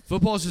sucks.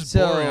 Football's just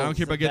So- boring. I don't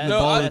care about getting the No,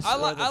 ball. I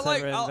like- That's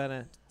ever I'll-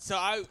 invented. So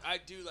I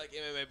do like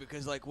MMA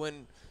because like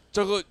when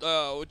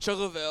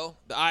Chocolaville,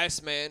 the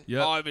Iceman,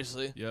 Yep.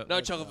 obviously. Yep. No,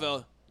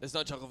 Chocolaville. It's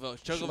not Chocolaville.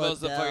 Chocolaville's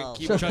the fucking Chocoladell.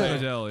 keyboard player.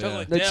 Chocoladell, yeah.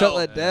 Chocoladell. The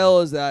chocolate Dell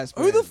is the ice.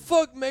 Who the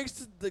fuck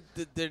makes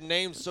their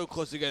names so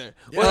close together?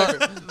 Yeah.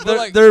 Whatever.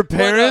 Their- their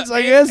parents,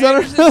 I guess? I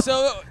don't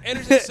know.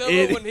 Anderson Silva,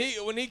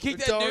 Idiot. when he kicked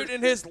that Retard. dude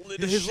in his shin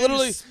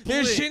literally split.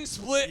 his shin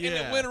split and it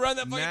Yeah. went around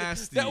that fucking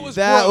Nasty. that was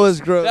That gross.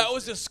 was gross. That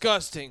was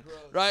disgusting,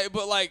 right?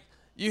 But like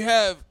you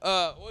have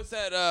what's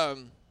that?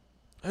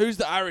 Who's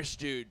the Irish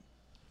dude?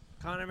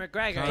 Conor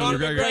McGregor. Conor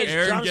McGregor. Plays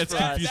Aaron drums gets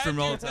for us. confused from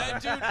all the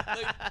That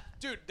time.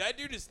 dude, that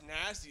dude is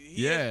nasty.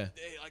 Yeah.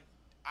 Like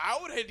I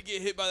would hate to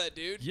get hit by that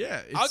dude.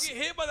 Yeah, I'll it's, get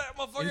hit by that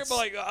motherfucker, it's- but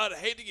like I'd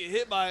hate to get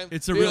hit by him.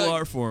 it's a Be real like,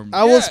 art form.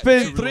 I will Yeah,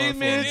 spend it's 3 real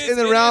minutes fun. in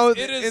the It is- round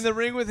it is- in the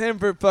ring with him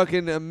for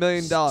fucking $1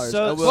 million. So-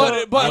 I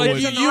will. But I like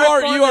would. you It's an are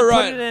art form to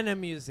right. Put it in a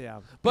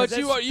museum. But 'Cause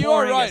you it's are- you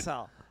are boring right. as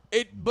hell.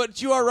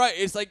 But you are right.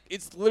 It's like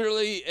it's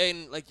literally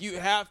you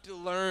have to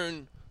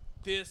learn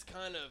this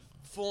kind of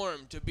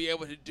form to be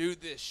able to do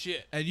this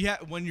shit. And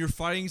when you're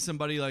fighting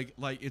somebody, like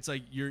it's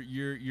like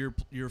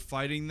you're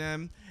fighting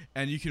them,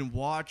 and you can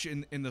watch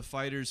in the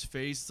fighter's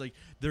face, like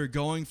they're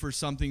going for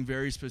something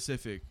very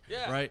specific,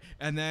 Yeah. right?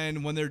 And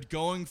then when they're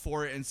going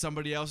for it, and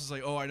somebody else is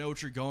like, "Oh, I know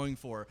what you're going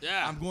for.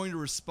 Yeah. I'm going to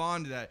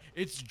respond to that."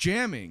 It's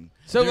jamming.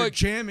 So they're like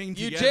jamming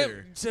you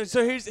together. so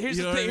here's You know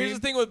the what I thing. Here's mean? the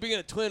thing with being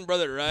a twin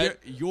brother, right?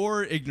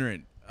 You're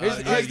ignorant. Here's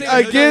the thing.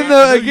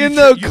 Again,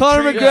 though,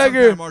 Conor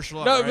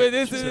McGregor. No, but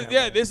this is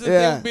this is the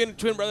Yeah. thing with being a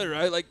twin brother,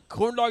 right? Like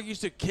Corn Dog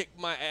used to kick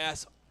my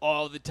ass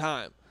all the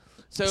time.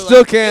 So Still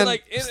like, can.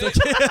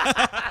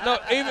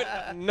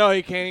 No,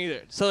 he can't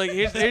either. So like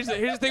here's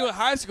the thing with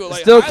high school.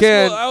 Like Still high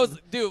can. School, I was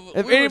dude.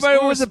 If we anybody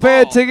were wants to pay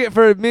a small. ticket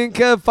for me and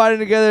Kev fighting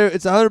together,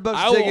 it's $100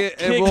 I a will ticket,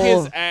 kick and we'll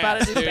his About ass,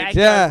 to do dude. backyard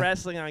Yeah.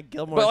 wrestling on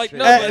Gilmore But, like, Street.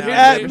 no, at, but here's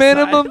at the-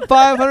 minimum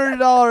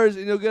 $500,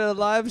 and you'll get a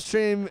live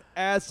stream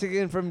ass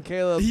kicking from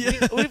Caleb.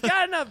 We've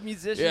got enough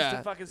musicians Yeah.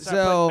 to fucking start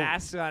So, putting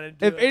masks on and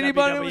do If a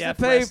anybody wants to WWF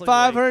pay wrestling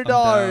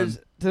 $500 I'm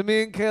to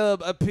me and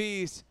Caleb a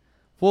piece,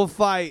 we'll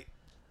fight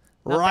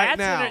league. right that's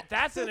now.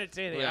 that's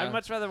entertaining. Yeah. I'd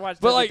much rather watch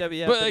But like,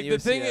 WWF but than like the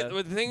thing is, UFC.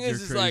 but the thing You're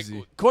is like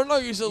crazy. Corn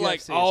Dog used to like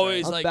UFC,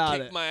 always sorry. like About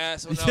kick it. my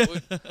ass when I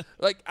would,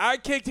 like I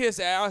kicked his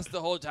ass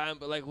the whole time.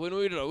 But like when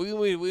we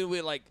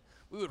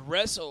would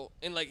wrestle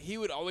and like he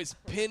would always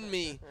pin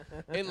me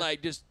and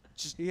like just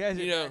He has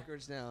you it know.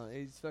 backwards now.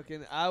 He's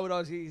fucking. I would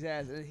always kick his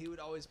ass, and he would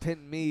always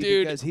pin me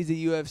Dude, because he's a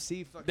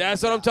UFC fucking.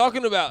 That's what guy. I'm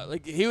talking about.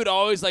 Like he would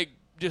always like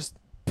just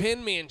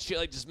pin me and shit,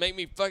 like just make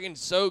me fucking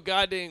so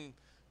goddamn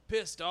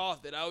pissed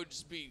off that I would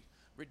just be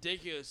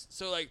ridiculous.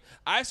 So like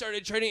I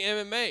started training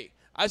MMA.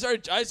 I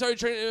started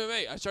training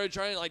MMA. I started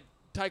training like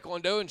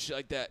Taekwondo and shit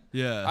like that.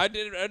 Yeah. I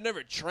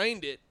never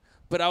trained it,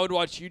 but I would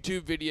watch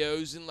YouTube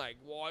videos and like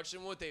watch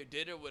them what they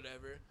did or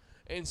whatever.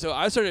 And so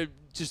I started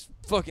just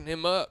fucking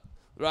him up,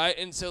 right?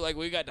 And so like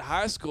we got to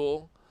high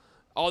school,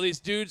 all these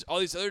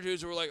other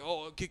dudes were like,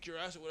 "Oh, I'll kick your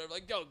ass" or whatever.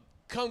 Like, yo,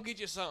 come get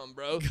you something,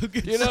 bro.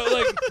 You know,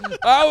 like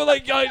I would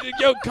like,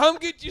 yo, come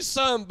get you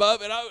some,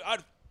 bub, and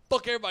I'd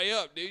fuck everybody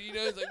up, dude. You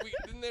know, it's like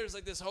then there's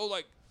like this whole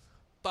like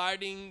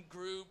fighting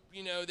group.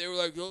 You know, they were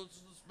like,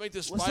 let's make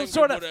this Was fighting some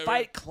sort group, of whatever.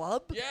 fight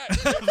club?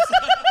 Yeah.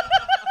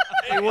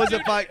 It was a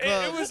fight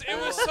club.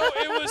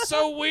 It was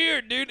so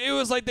weird, dude. It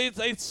was like they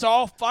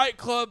saw Fight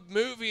Club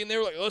movie and they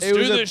were like, let's It do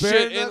was this a bare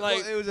shit. knuckle. And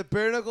like, It was a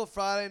bare knuckle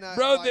Friday night.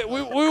 bro, fight we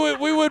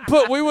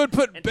club. would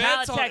put In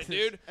bets Tyler, on it, Texas.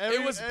 dude. Every-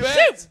 It was every-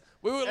 bets.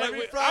 We would Every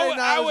like. Friday night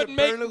I was would a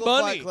make Burnacle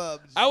Fight money.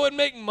 Club. I would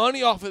make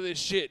money off of this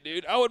shit,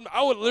 dude. I would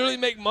literally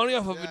make money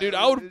off of Yeah, it, dude.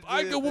 it'd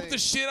I'd be go a whoop thing. the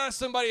shit out of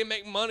somebody and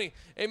make money,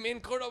 and me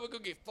and Cordell would go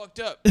get fucked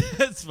up.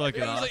 That's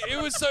fucking It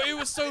was awesome. like it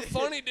was so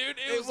funny, dude.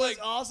 It was like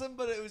awesome,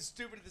 but it was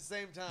stupid at the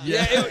same time.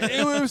 yeah,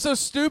 it was so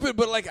stupid.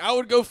 But like I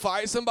would go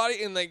fight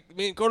somebody, and like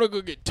me and Cordell would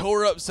go get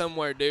tore up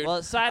somewhere, dude.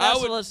 Well, side I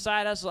hustle would- is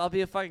side hustle. I'll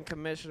be a fucking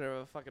commissioner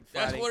of a fucking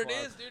That's fighting what it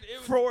club. is, dude. It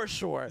was, For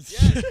sure.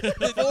 yeah,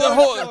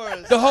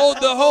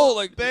 the whole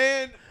like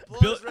Band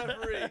Bill- plus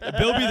referee.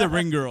 Bill be the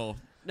ring girl.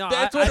 No,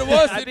 That's I, what I, it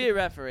was, I'd dude. be a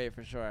referee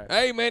for sure.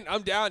 Hey man,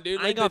 I'm down,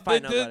 dude. I ain't Like, gonna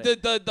the, fight the,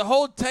 nobody. the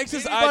whole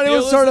Texas Anybody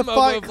will start a idealism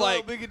fight of club.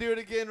 like We can do it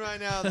again right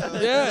now, though.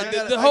 Yeah, I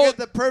got, the I whole- got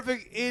the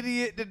perfect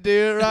idiot to do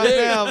it right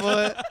Yeah. now,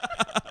 but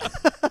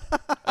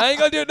I ain't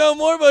gonna do it no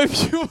more. But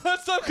if you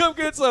want some, come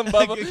get some,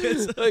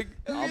 Bubba. Like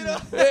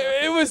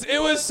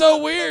it was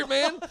so weird,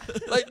 man.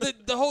 Like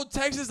the whole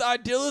Texas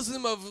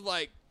idealism of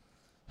like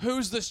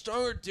who's the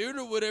stronger dude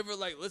or whatever.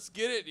 Like let's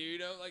get it, you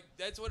know. Like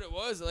that's what it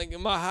was. Like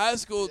in my high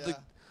school, Yeah.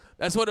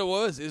 that's what it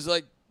was. It's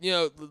like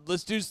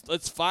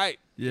let's fight.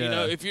 You Yeah.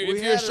 know, if you're We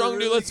a had a strong dude,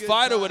 really let's good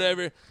fight or time.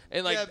 whatever.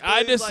 And like yeah,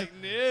 I Billy's just like,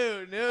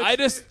 no. I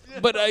just,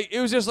 but it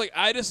was just like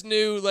I just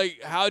knew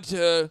like how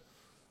to,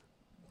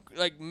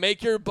 like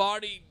make your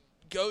body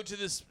go to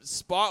this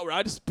spot where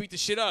I just beat the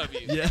shit out of you.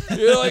 Yeah,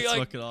 You're like, that's like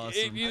fucking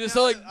awesome. you just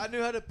like I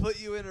knew how to put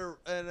you in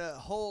a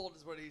hold,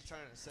 is what he's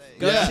trying to say.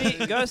 Go Yeah.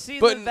 see, go see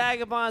But- the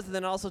vagabonds, and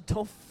then also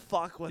don't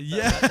fuck with them.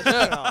 Yeah. That's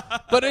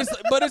the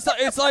show. but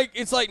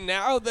it's like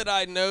now that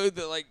I know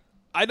that like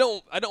I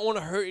don't want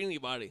to hurt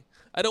anybody.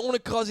 I don't want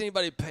to cause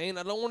anybody pain.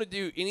 I don't want to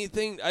do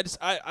anything.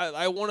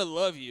 I want to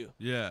love you.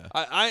 Yeah.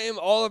 I am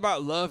all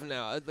about love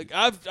now. Like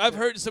I've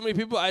hurt so many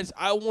people. I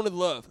want to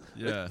love.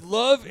 Yeah. Like,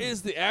 love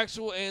is the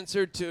actual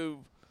answer to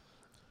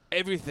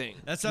everything.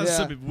 That sounds Yeah.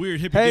 some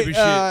weird hippie Hey, dippy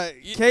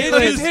shit. It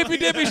Caitlin, is hippy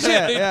dippy shit.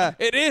 Yeah, dude. yeah.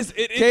 It is.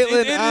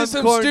 Caitlin, It I'm is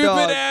some corn stupid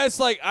dog. ass.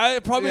 Like I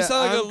probably Yeah,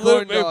 sound like I'm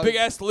corn a dog. big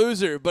ass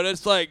loser, but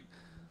it's like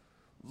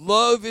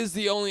love is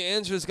the only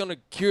answer that's gonna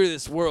cure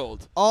this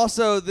world.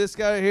 Also, this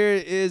guy here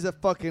is a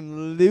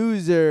fucking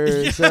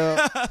loser. So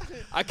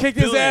I kicked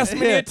his Billy. ass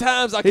many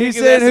times. I he kicked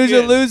his said, ass "Who's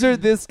again. a loser?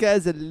 This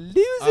guy's a loser."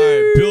 All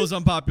right, Bill's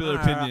unpopular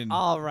opinion.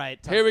 All right.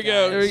 Here we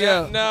go. Here we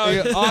go. No,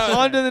 Here we go.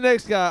 On to the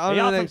next guy. Are On to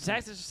y'all the from next.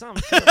 Texas or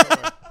something?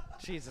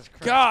 Jesus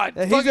Christ. God,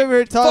 He's fucking, over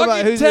here talking about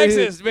fucking who's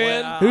Texas, the,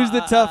 man. who's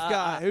the tough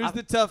guy. Who's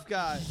the tough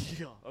guy?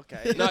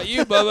 Okay. Not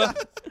you, Bubba.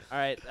 All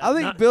right. I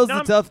think Bill's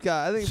the tough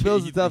guy. I think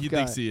Bill's the tough he guy.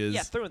 thinks he is.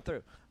 Yeah, through and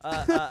through.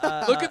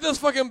 Look at those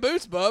fucking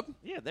boots, bub.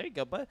 Yeah, there you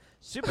go, bud.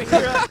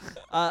 Superhero.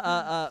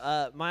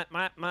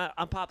 My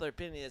unpopular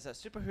opinion is that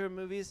superhero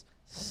movies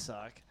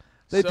suck.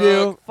 They Suck.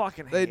 do.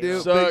 Fucking They hate do.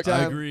 them. Suck. Big I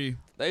time. agree.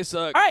 They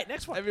suck. All right,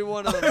 next one. Every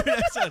one of them.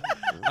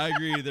 I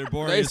agree. They're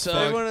boring They as suck.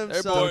 fuck. Every one of them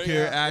They're suck. boring. Don't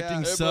care. Yeah, Acting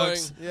yeah. They're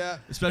sucks. Yeah.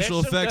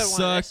 Special There's some effects good ones.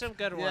 suck. There's some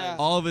good Yeah. ones.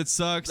 All of it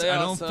sucks. They I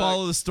all don't suck.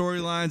 follow the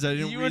storylines. I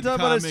didn't You read wanna talk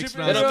about a comics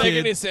when They I don't was a make kid.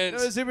 any You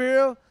sense. know a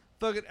superhero?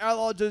 Fucking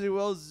Outlaw Josie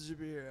Wells is a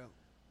superhero.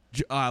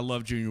 I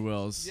love Junior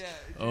Wells. Yeah.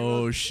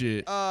 Oh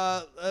shit.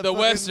 The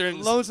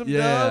Westerns. Lonesome Yeah.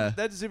 Dove.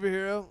 That's a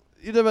superhero.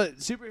 You know about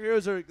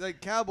superheroes are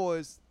like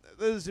cowboys.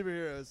 Those are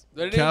superheroes.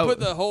 They didn't Cow- even put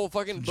the whole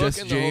fucking book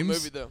Jesse in the whole James?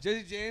 movie, though.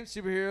 Jesse James,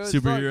 superhero.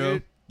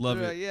 Superhero.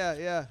 Love yeah, it.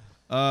 Yeah,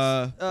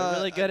 yeah. They're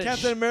really good at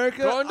Captain sh-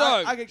 America. Corn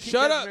dog, I could kick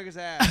shut Captain up. America's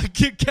ass.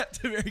 Kick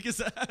Captain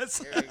America's ass.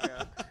 There you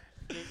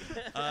go.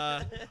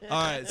 All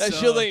right. That so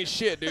shield ain't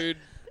shit, dude.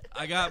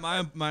 I got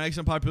my next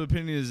unpopular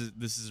opinion is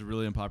this is a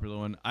really unpopular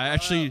one. I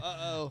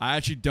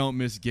actually don't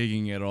miss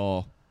gigging at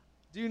all.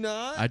 Do you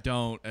not? I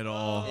don't at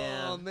all.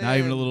 Yeah. Oh, man. Not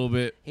even a little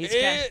bit.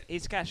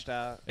 He's cashed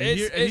out. And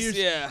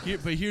Yeah.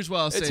 But here's what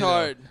I'll say. It's though.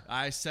 hard.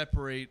 I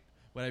separate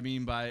what I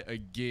mean by a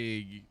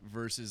gig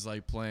versus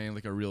like playing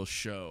like a real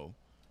show.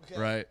 Okay.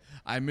 Right?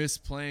 I miss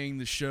playing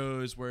the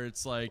shows where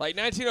it's like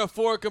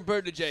 1904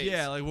 compared to Jay's.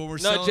 yeah, like when we're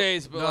Not selling,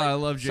 Jay's, but no, like, I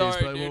love Jay's,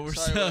 sorry, but dude, when we're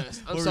sorry, selling,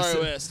 West. I'm sorry,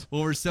 West.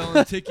 when we're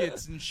selling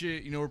tickets and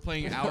shit, you know, we're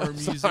playing our I'm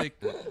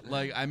music.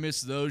 Like I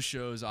miss those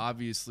shows,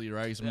 obviously,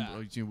 right? 'Cause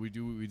Yeah. we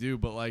do what we do,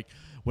 but like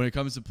when it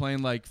comes to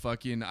playing like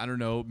fucking I don't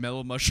know,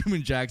 Mellow Mushroom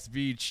and Jack's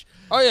Beach,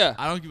 Oh yeah.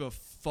 I don't give a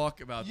fuck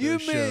about You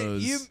those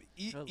shows.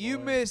 you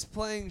Lord. miss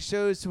playing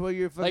shows to where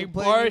you're fucking Like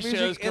playing bar your music,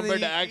 shows and then compared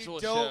to you actual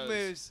don't shows.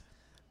 miss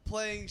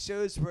playing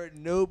shows where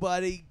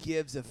nobody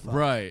gives a fuck.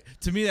 Right.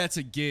 To me, that's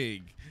a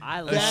gig. I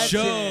A love That's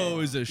show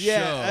it. is a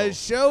Yeah, show. a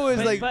show is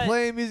But- like but-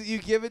 playing music you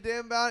give a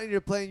damn about, and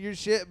you're playing your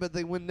shit. But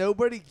like when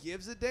nobody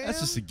gives a damn, That's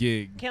just a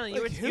gig. Kelly,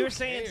 Like, you who were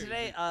saying cares,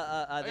 today dude?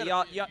 that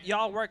gotta-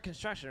 y'all work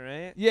construction,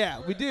 right?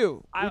 yeah, we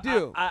do, we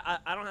do. I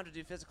don't have to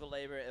do physical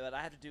labor, but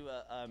I have to do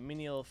a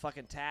menial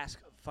fucking task,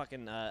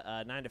 fucking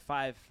 9 to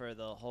 5 for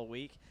the whole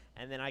week,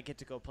 and then I get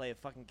to go play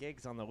fucking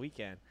gigs on the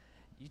weekend.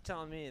 You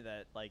telling me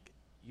that like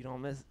you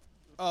don't miss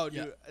Oh,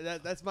 dude,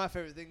 that's my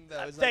favorite thing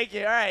though. Is Thank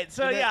you. All right.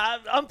 So yeah,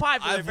 I'm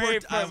popular.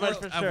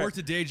 I've worked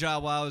a day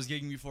job while I was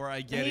gigging before.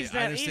 I get it.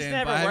 I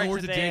understand. But I haven't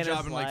worked a day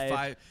job in like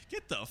 5.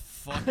 Get the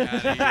fuck out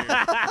of here.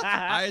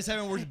 I just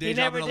haven't worked a day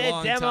job in a long time.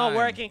 He never did demo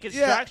work in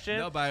construction.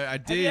 No, but I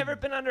did. Have you ever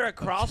been under a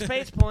crawl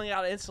space pulling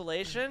out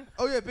insulation?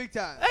 Oh yeah, big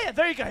time. Oh yeah,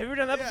 there you go. Have you ever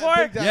done that before?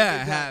 Big time, Yeah,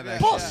 big I time, have. yeah.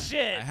 Actually.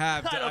 Bullshit. I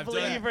have. I don't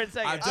believe you for a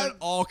second. I've done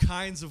all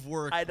kinds of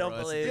work. I don't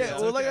bro. believe Yeah,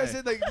 it. well, like I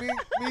said, like me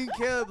and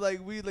Caleb,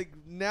 like we like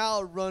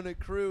now run a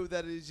crew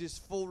that is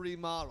just full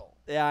remodel.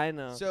 Yeah, I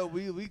know. So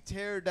we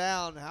tear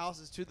down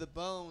houses to the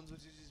bones,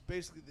 which is just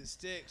basically the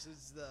sticks.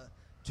 It's the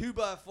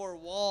 2x4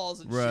 walls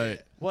and Right.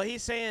 shit. Well,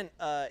 he's saying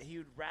he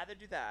would rather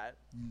do that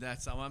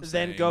That's not what I'm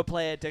saying. than go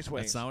play at Dick's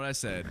Wings. That's not what I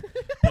said.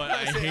 But I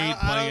hate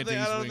playing at these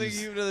I don't think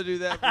wings. you'd rather do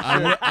that. For I,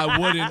 sure. I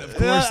wouldn't. Of course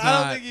No, not.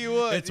 I don't think you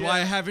would. It's why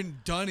I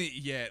haven't done it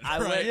yet. I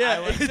would- right? I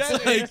would-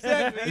 exactly. It's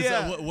like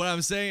Yeah. what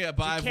I'm saying.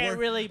 But I've can't worked,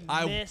 really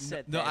I, miss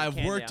it No, then, I've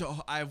can worked. ya?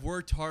 I've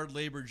worked hard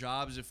labor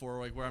jobs before,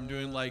 like where I'm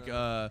doing like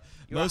You're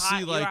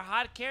mostly a like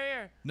hot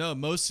carrier. no,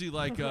 mostly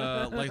like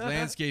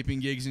landscaping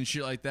gigs and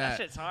shit like that.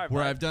 shit's hard,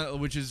 Where bud. I've done,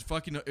 which is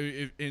fucking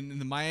in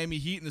the Miami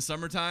heat in the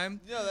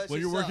summertime. Yeah, that when shit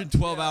you're working sucks.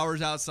 12 Yeah.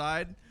 hours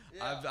outside.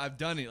 Yeah. I've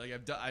done it.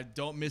 Like I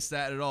don't miss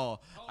that at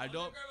all. I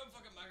don't.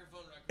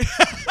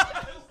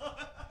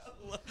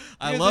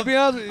 I Yeah, to love. be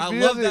honest with you, I to be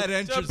love honest that with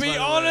entrance. To be by the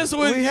way. honest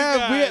with We you have-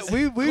 guys,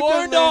 we've Corn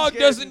done Dog landscaping.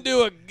 doesn't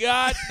do a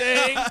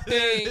goddamn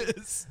thing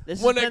This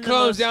has when been it the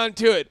comes most- down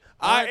to it.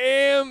 I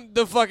am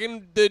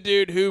the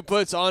dude who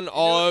puts on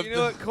all of You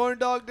know the. what Corn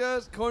Dog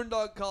does? Corn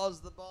Dog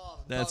calls the boss.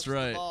 That's talks to the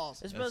right.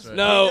 boss. It's That's most- right.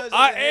 No, He does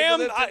I the heavy am,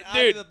 lifting after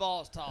dude. The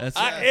boss talks. That's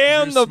I right.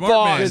 am You're the a smart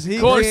boss. man. 'Cause he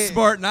Corn can't-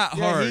 smart, not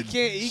Yeah, hard. he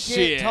can't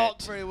Shit.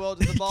 talk very well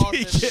to the boss.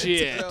 and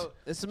Shit. So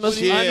It's the most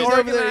Shit. He's over there-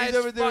 unorganized he's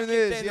over doing fucking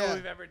this, thing yeah. that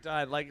we've ever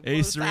done. Like,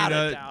 Ace without a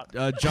Arena,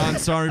 doubt. John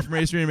Sorry from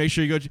Ace Arena. Make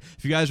sure you go.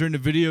 If you guys are into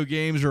video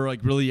games or like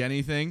really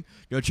anything,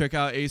 go check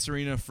out Ace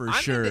Arena for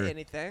I'm sure. into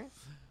anything.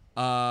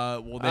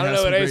 Well, they I don't have know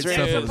some what great Ace stuff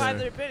Arena over is. there.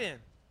 Unpopular opinion.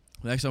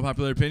 Next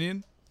unpopular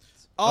opinion.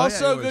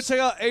 Also, yeah, go yours. check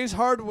out Ace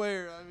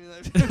Hardware. I mean,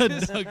 like, They're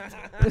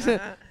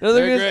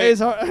nothing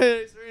against great.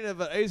 Ace Arena,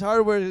 but Ace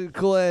Hardware is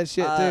cool ass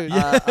shit too.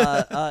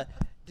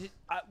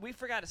 We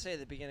forgot to say at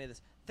the beginning of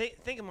this.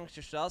 Think amongst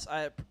yourselves.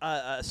 I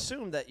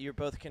assume that you're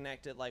both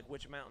connected, like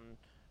Witch Mountain,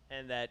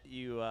 and that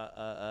you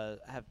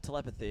have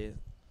telepathy.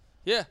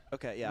 Yeah.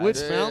 Okay, yeah. Which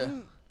Yeah.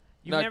 mountain?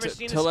 You've Not never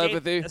seen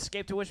telepathy.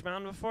 Escape to Witch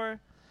Mountain before,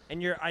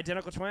 and you're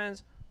identical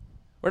twins.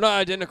 We're not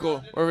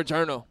identical. We're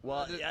fraternal.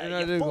 Well, You're yeah, not you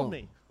identical. fooled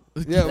me.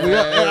 Yeah, we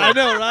are. I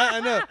know, right? I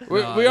know.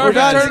 We No, we are we're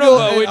not fraternal, identical,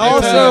 but we and do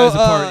also- also,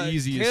 guys apart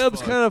easy as Caleb's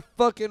fuck. kind of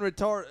fucking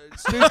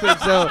stupid.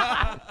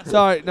 So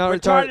sorry, not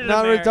Retarded retarded,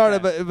 not America.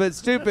 retarded, but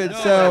stupid.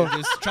 So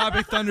just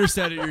Tropic Thunder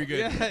said it. You're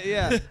good.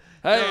 yeah.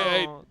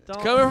 Hey,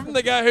 Don't. coming from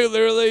the guy who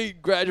literally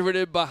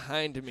graduated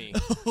behind me.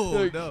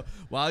 Oh no!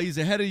 While he's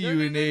ahead of you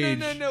in age.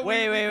 No.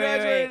 Wait, we wait,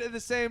 graduated wait. at the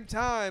same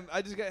time.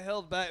 I just got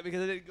held back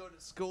because I didn't go to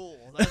school.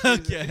 That's the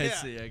reason. Okay, I Yeah.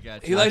 see. I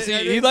got He you. likes to. I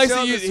He didn't likes show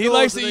to up use. to He school,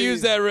 likes so to they-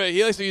 use that.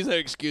 He likes to use that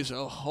excuse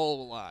a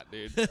whole lot,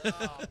 dude. Oh,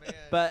 man.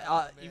 But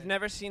Oh, you've man.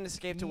 never seen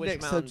Escape to Witch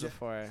Next Mountain subject.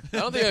 before. I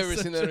don't think I've ever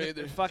seen that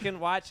either. Fucking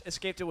watch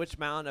Escape to Witch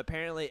Mountain.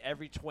 Apparently,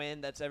 every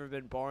twin that's ever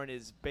been born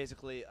is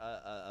basically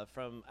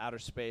from outer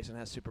space and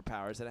has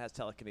superpowers and has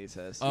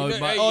telekinesis. Oh, You know-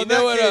 my- hey, Oh, you in know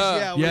that what? case,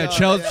 yeah, we yeah, are,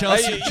 Chelsea. yeah.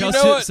 Chelsea, Hey, you Chelsea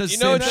know what- says you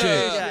the know same what,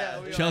 shit. Yeah,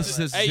 we Chelsea are.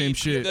 says the Hey, same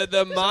shit.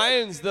 The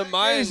minds. The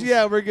minds.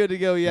 Yeah, we're good to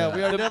go. Yeah,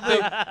 we are The-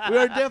 definitely we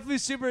are definitely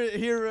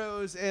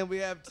superheroes, and we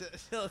have to.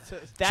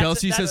 That's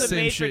Chelsea that's says a the same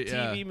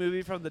made-for-TV shit,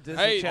 movie from the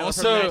Disney Hey, Channel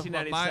also- from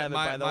my, 1997,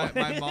 by the way.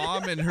 my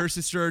mom and her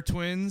sister are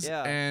twins,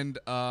 Yeah. and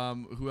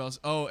who else?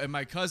 Oh, and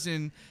my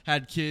cousin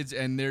had kids,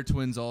 and they're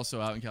twins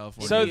also out in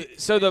California.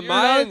 So the You're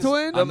not a minds.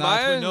 twin? The I'm not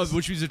a twin. No, minds.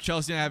 which means if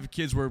Chelsea and I have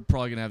kids, we're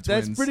probably gonna have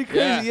That's twins. pretty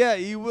crazy. Yeah,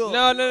 you will.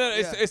 No.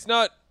 Yeah. It's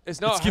not. It's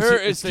not skips her.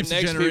 a- it It's the skips a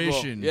next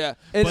generation. people. Yeah.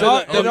 In But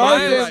our, the in our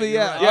minds- family,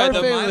 yeah, Yeah, our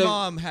the my family.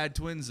 mom had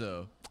twins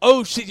though.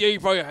 Oh shit! Yeah, you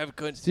probably have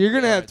a So you're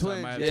gonna Yeah, have so I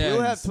twins. might have Yeah,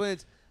 we'll have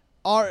twins.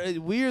 twins.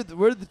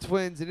 We're the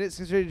twins, and it's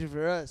considered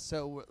for us.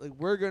 So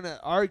we're gonna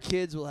our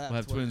kids will have. We'll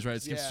have twins, right?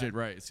 It skips Yeah. shit,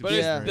 right? It skips But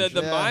shit, Yeah. it's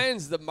the right. Yeah.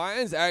 the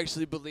minds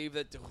actually believe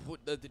that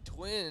the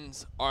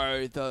twins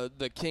are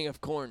the king of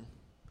corn.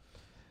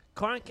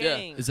 Corn Yeah.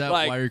 King. Is that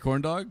Like- why you're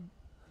corn dog?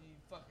 You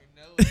fucking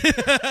know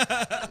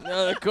it.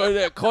 No,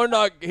 the corn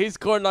dog. He's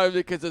corn dog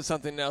because of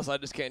something else. I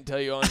just can't tell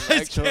you on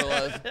actual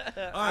life.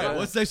 All right,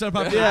 what's next on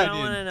popular Yeah. I don't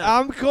want to opinion? know.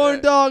 I'm corn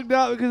dog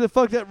not because of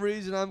fucked up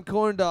reason. I'm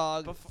corn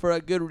dog for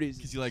a good reason.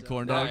 Because you like So-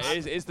 corn No,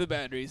 dogs. it's the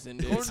bad reason,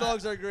 dude. Corn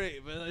dogs are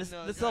great, but This, no,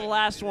 this is it's the not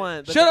last good.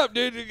 one. but Shut up,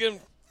 dude. You can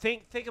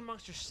Think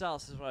amongst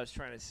yourselves is what I was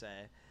trying to say.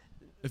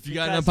 If you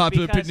got an Because-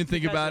 unpopular because- opinion,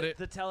 think because about the- it.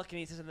 The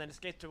telekinesis and then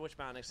Escape to Witch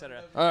Mountain,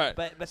 etc. All right.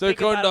 But So think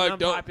corn about dog, an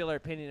don't- unpopular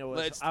opinion. Was,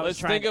 let's I was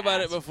trying think to about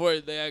it ask. before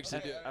they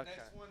actually do. Okay, Okay.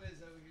 next one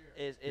is over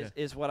here.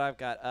 Is what I've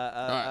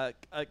got.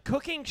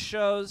 Cooking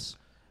shows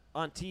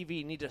on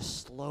TV need to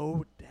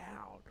slow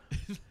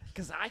down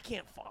because I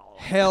can't follow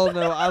Hell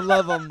no, I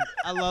love them.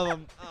 I love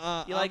them.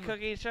 You like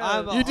cooking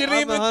shows? You didn't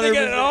even think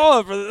it at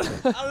all. For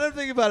I never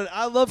think about it.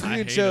 I love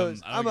cooking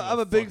shows. I don't I'm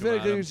a give big fuck fan of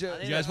about cooking 'em.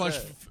 shows. You guys watch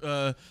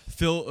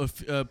Phil?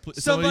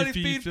 Somebody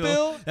Feed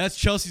Phil? That's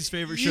Chelsea's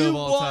favorite show of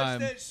all time.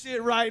 You watch that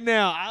shit right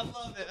now. I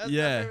love it. That's my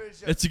Yeah, favorite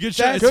show. it's a good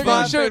show. That's It's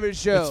my fun. favorite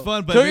show. It's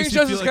fun, but it cooking makes me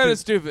shows feel is like kind a- of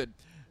stupid.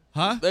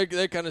 Huh? They're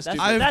kind of stupid.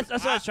 That's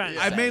what I was trying to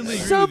say. I mainly agree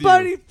with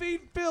Somebody you.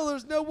 Feed Phil.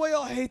 There's no way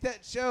I'll hate that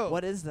show.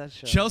 What is that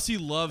show? Chelsea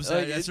loves that.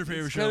 Like, That's her it's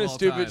favorite show kinda of all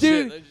stupid time. shit.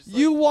 Dude, They're just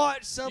you like-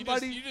 watch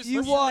somebody. you just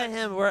You listen to watch.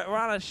 him. We're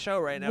on a show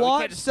right now. We Watch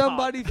can't just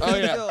somebody talk. feed Oh,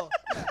 yeah. Phil.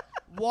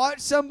 Watch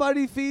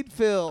somebody feed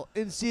Phil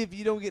and see if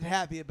you don't get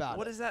happy about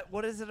What it. is that?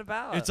 What is it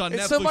about? It's on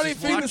It's Netflix. somebody just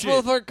feeding watch this it.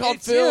 motherfucker called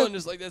It's Phil him. and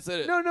just like that's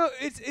it. No,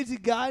 it's a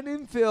guy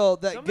named Phil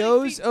that Somebody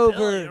goes feed over.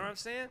 Bill, you know what I'm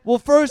saying? Well,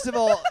 first of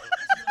all,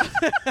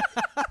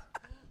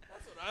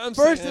 I'm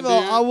first saying, of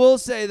all, dude. I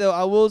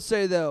will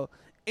say though,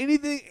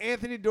 anything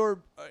Anthony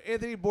Bourdain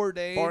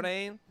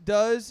Bourdain?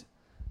 does,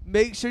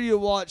 make sure you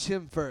watch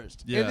him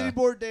first. Yeah. Anthony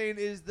Bourdain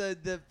is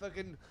the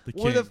fucking The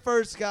one of the king.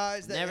 first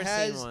guys that Never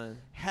has seen one.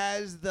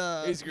 has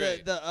the He's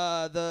great.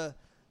 the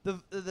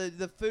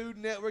Food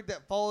Network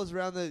that follows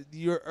around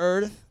your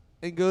Earth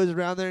and goes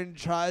around there and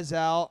tries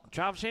out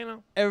Drop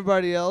Channel?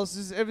 everybody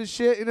else's every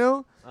shit, you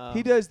know? Oh.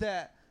 He does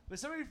that. But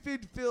somebody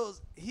feed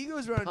Phil's, he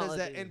goes around and does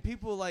that, Apology. and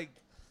people like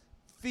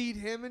feed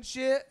him and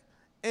shit,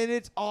 and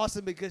it's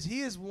awesome because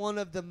he is one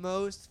of the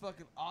most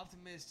fucking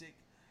optimistic,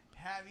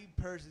 happy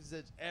persons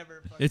that's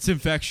ever. Fucking It's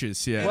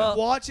infectious. Yeah. Well,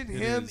 watching it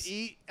him is.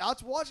 eat, I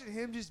was watching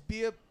him just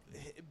be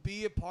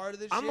a part of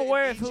this. I'm shit and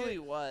aware of eat who shit. he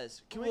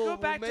was. Can will- we go will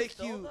back to make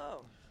Phil, you-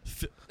 though?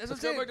 That's what I'm Let's go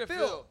saying. back to Phil.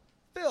 Phil.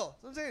 Phil.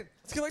 That's what I'm saying.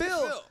 Let's go back to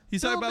Phil.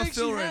 He's talking about makes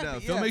Phil you right now.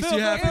 happy. Phil Yeah. makes Phil,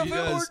 you happy. Phil, He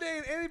Phil does.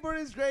 Bourdain, Andy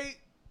Bourdain's great.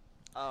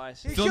 Oh, I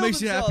see. He Phil killed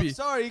makes you himself. happy.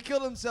 Sorry, he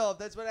killed himself.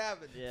 That's what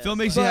happened. Yeah, Phil that's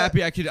makes But you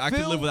happy. I could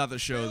Phil- live without the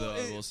show Phil, though.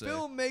 I will say.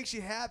 Phil makes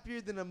you happier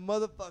than a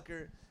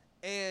motherfucker,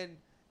 and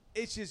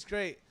it's just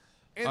great.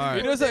 All right.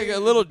 He does like Bourdain a is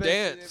little the best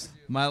thing dance. ever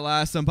do. My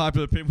last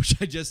unpopular opinion, which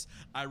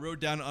I wrote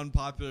down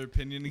unpopular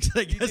opinion because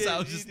I guess did, I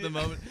was you just in did.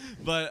 the moment.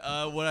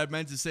 But what I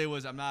meant to say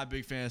was I'm not a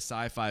big fan of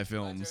sci-fi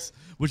films,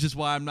 which is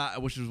why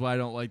which is why I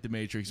don't like The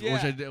Matrix, Yeah.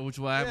 which is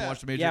why I haven't Yeah.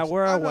 watched The Matrix. Yeah,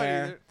 we're I'm not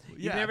aware. either. You've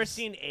Yeah. never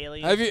seen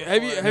Aliens? Have you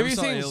Never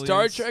seen saw Star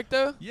Aliens. Trek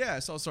though? Yeah, I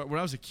saw Star when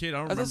I was a kid. I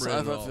don't That's a remember it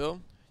at sci-fi all.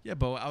 film. Yeah,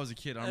 but I was a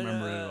kid. I don't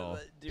remember it at all.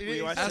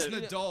 As an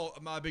adult,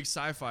 I'm not a big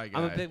sci-fi guy.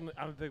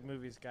 I'm a big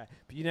movies guy.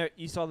 But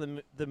you saw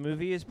the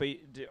movies,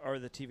 or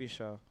the TV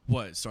show,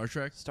 What, Star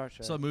Trek? Star I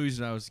Trek. saw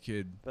movies when I was a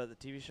kid. But the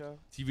TV show.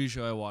 TV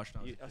show I watched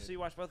when I was a So kid. you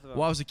watched both of them.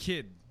 Well, I was a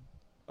kid,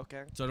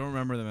 Okay. so I don't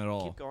remember them at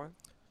all. Keep going.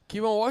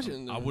 Keep on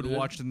watching. I wouldn't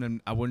watch them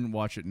then. I wouldn't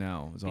watch it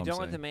now. Is all You I'm don't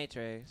saying. like the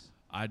Matrix.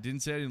 I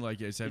didn't say I didn't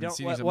like it. I said I You haven't don't.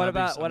 seen What, it. what I'm not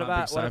a about big, what I'm not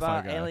a big about what sci-fi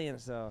about guy.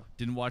 Aliens though?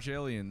 Didn't watch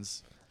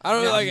Aliens. I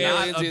don't really like I'm not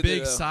Aliens a either. big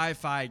though.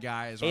 sci-fi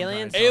guy. Is what I'm trying to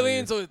Aliens? tell you.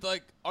 Aliens with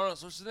like Arnold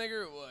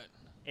Schwarzenegger or what?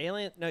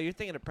 Alien? No, you're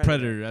thinking of Predator.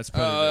 Predator. That's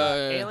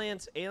Predator. Yeah.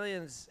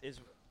 Aliens is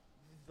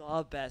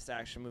the best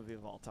action movie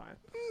of all time.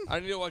 I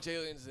need to watch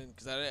Aliens then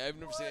because I've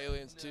never seen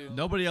Aliens 2.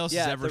 Nobody else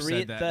Yeah, has ever the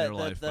said that in their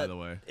life, the- by the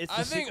way. It's I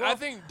the think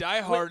sequel.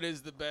 Die Hard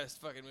is the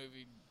best fucking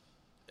movie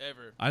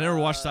ever. I never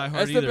watched Die Hard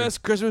That's either. the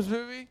best Christmas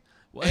movie.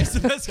 Well, it's the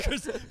best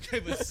Christmas.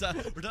 Okay,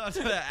 but we're not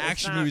talking about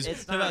action not- movies.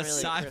 it's We're talking not about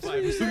really sci-fi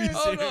Christmas. movies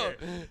Oh here.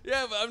 no,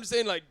 yeah, but I'm just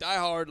saying like Die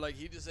Hard. Like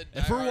he just said. Die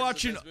If we're Hard's the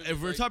watching, best movie.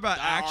 if we're Like, talking about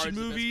Die Hard's action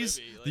the best movies,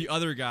 movie. Like, The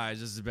Other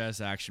Guys is the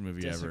best action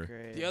movie ever.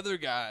 Disagree. the other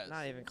guys.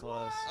 Not even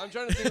close. I'm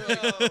trying to think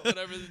of like,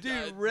 whatever the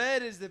Dude,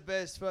 Red is the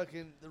best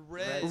fucking. The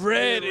Red.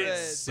 Red Red.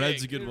 is sick.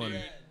 Red's a good one.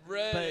 Dude,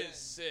 Red But is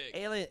sick.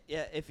 Alien.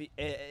 Yeah. If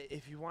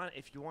you want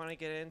to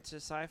get into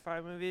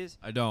sci-fi movies,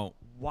 I don't.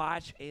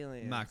 watch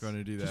Aliens. I'm not going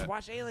to do that. Just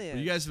watch Aliens.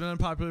 You guys have an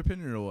unpopular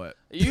opinion or what?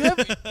 You have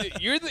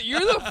you're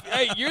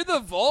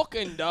the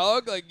Vulcan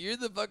dog. Like you're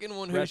the fucking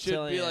one who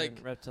should be like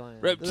reptilian.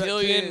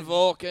 reptilian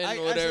Vulcan, I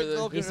whatever. said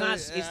Vulcan. He's not.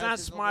 Yeah, He's I not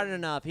said smart Vulcan.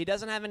 enough. He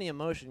doesn't have any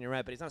emotion. You're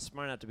right, but he's not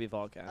smart enough to be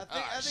Vulcan. I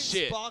Ah, think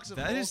shit. Spock's a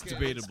That is Vulcan.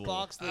 debatable.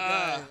 Spock's the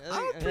Ah. guy.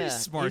 I'm a pretty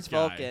smart he's guy.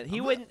 Vulcan. He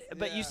I'm wouldn't.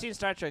 But yeah. you've seen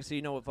Star Trek, so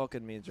you know what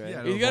Vulcan means, right?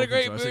 Yeah, I He's know got a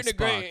great Vulcan, so I beard and said a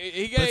Spock. great.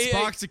 He But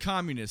got. Spock's a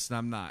communist, and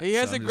I'm not. He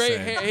has so a I'm just great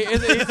saying. hair.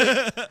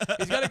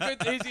 He's got a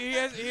good.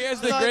 He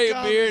has the not great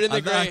commie. beard and the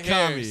I'm not great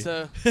hair. commie.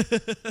 So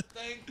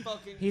Thank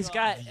fucking He's God.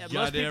 got. Goddamn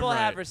Most people right.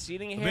 have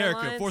receding America,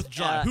 hairlines. 4th of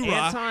July, hoorah.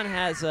 Anton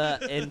has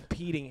an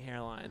impeding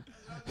hairline.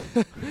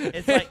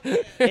 It's like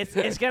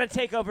it's gonna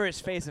take over his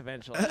face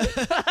eventually.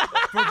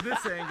 From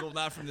this angle,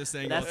 not from this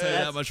angle. I'll tell you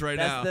that much right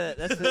now.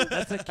 That's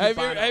the key have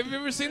final. you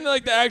ever seen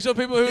like the actual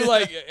people who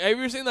like? Have you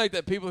ever seen like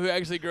the people who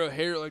actually grow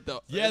hair like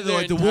the? Yeah, in they're their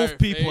like the wolf entire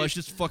people. face? It's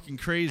just fucking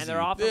crazy. And they're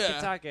all from Yeah.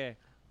 Kentucky.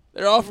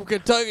 They're all from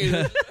Kentucky.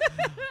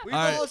 We've All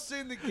right. all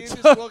seen the Guinness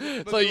Book.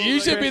 So you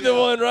should be the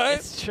one, right?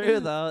 It's true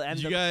though, and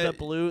You the, guys-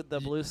 the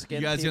blue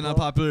skin. You guys got an people.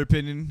 unpopular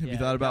opinion? Have Yeah, you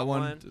thought about got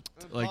one? one.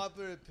 Like,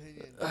 Unpopular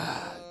opinion. Let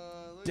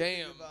me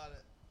Damn. think about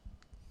it.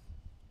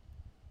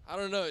 I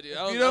don't know, dude.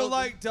 You don't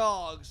like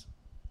dogs.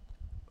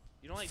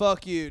 You don't like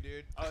Fuck you,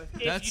 dude. if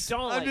you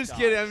don't I'm like just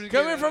dogs. kidding. I'm just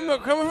Coming from the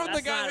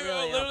That's guy not who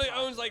really literally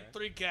unpopular. owns like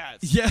 3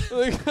 cats. Yeah,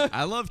 Like,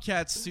 I love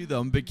cats too, though.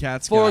 I'm a big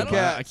cats guy. 4 I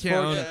cats. can't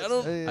 4 own.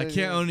 cats. I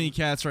can't own any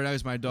cats right now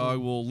because my dog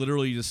will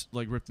literally just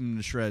like rip them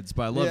into shreds.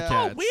 But I love Yeah.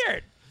 cats. Oh,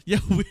 weird. Yeah,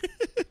 weird.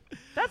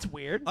 That's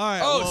weird. All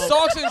right. oh, well,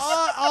 socks and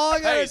All I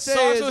gotta Hey, say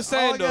socks is, with all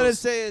I gotta sandals.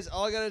 say is,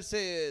 all I gotta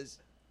say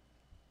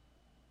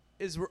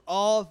is we're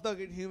all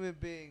fucking human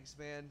beings,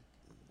 man.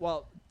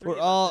 Well, We're 3 of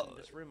us all- in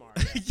this room are.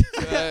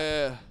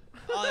 yeah.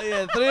 Oh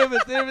yeah, 3 of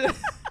us. 3 of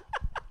us.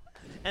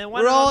 And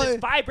one We're of all- them is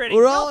vibrating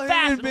We're real all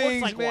fast human and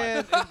beings, looks like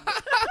man.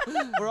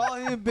 one. We're all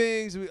human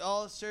beings. We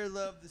all share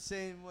love the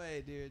same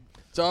way, dude.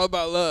 It's all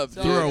about love.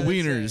 So- through our Yeah, that's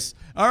wieners.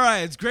 All right,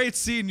 it's great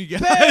seeing you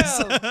guys.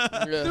 Bam!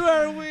 Yeah. Through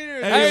our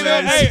wieners. Hey,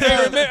 man,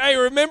 Anyways. hey,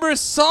 remember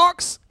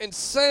socks and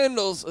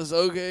sandals is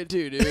okay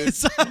too, dude.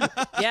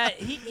 Yeah,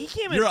 he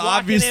came in You're walking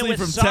obviously in with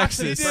from socks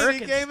and Texas. He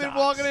did. He came in Birkenstocks.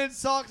 walking in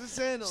socks and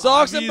sandals.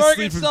 Socks and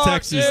Obviously Birkenstocks, from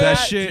Texas. dude. That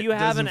shit Do you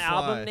have an doesn't fly.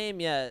 album name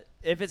yet?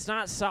 If it's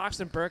not Socks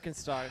and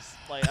Birkenstocks,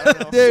 like I don't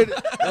know. Dude,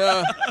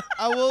 Yeah.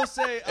 I will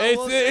say,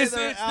 It's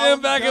their them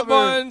album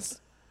Vagabonds. cover-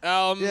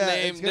 Album Yeah,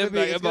 name, it's gonna them be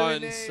it's gonna be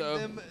Vagabonds. named So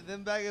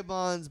them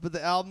Vagabonds, but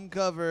the album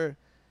cover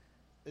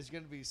is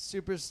gonna be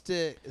super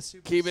sick.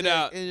 Keep it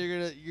out. and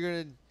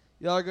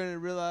y'all are gonna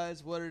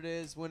realize what it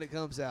is when it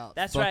comes out.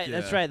 That's Fuck right.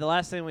 That's yeah. right. The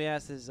last thing we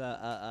asked is, what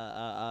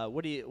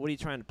are you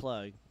trying to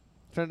plug?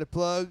 Trying to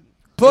plug.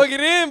 plug it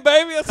in,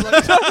 baby. That's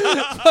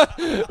what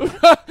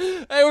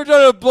hey, we're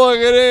trying to plug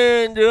it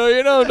in, girl.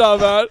 You know what I'm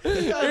talking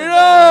about. You know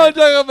what I'm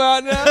talking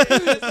about now.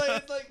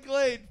 it's like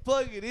Glade.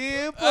 Plug it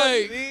in. Plug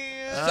Hey. it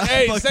in.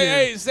 Hey,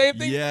 Fucking same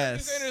thing.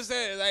 yes. Bernie Sanders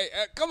said. Like,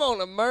 come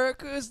on,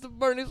 America, it's the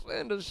Bernie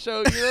Sanders show.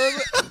 You know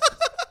what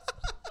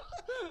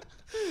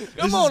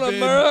Come This on, has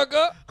been-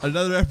 America.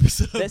 Another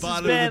episode of This has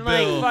Bottom been of the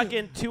like Bill.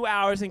 fucking 2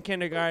 hours in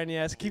kindergarten.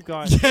 Yes, keep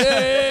going.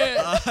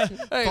 Yeah.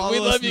 Hey, Follow we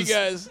us love in you the-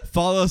 guys.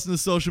 Follow us in the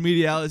social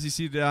media outlets you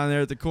see down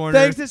there at the corner.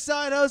 Thanks to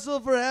Side Hustle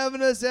for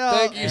having us out.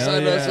 Thank you, Hell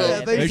Side yeah. Hustle. Yeah,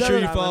 thanks Make for sure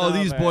you having follow us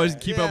these over. boys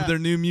and keep up with Yeah. their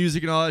new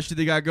music and all that shit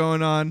they got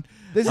going on.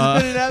 This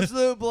has been an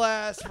absolute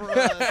blast for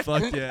us.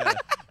 Fuck yeah.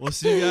 We'll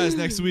see you guys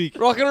next week.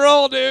 Rock and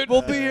roll, dude.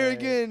 We'll be here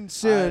again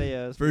soon.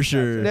 Adios. For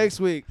sure. Next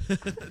week.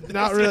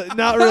 Not really.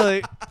 Not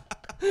really.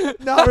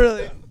 Not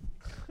really.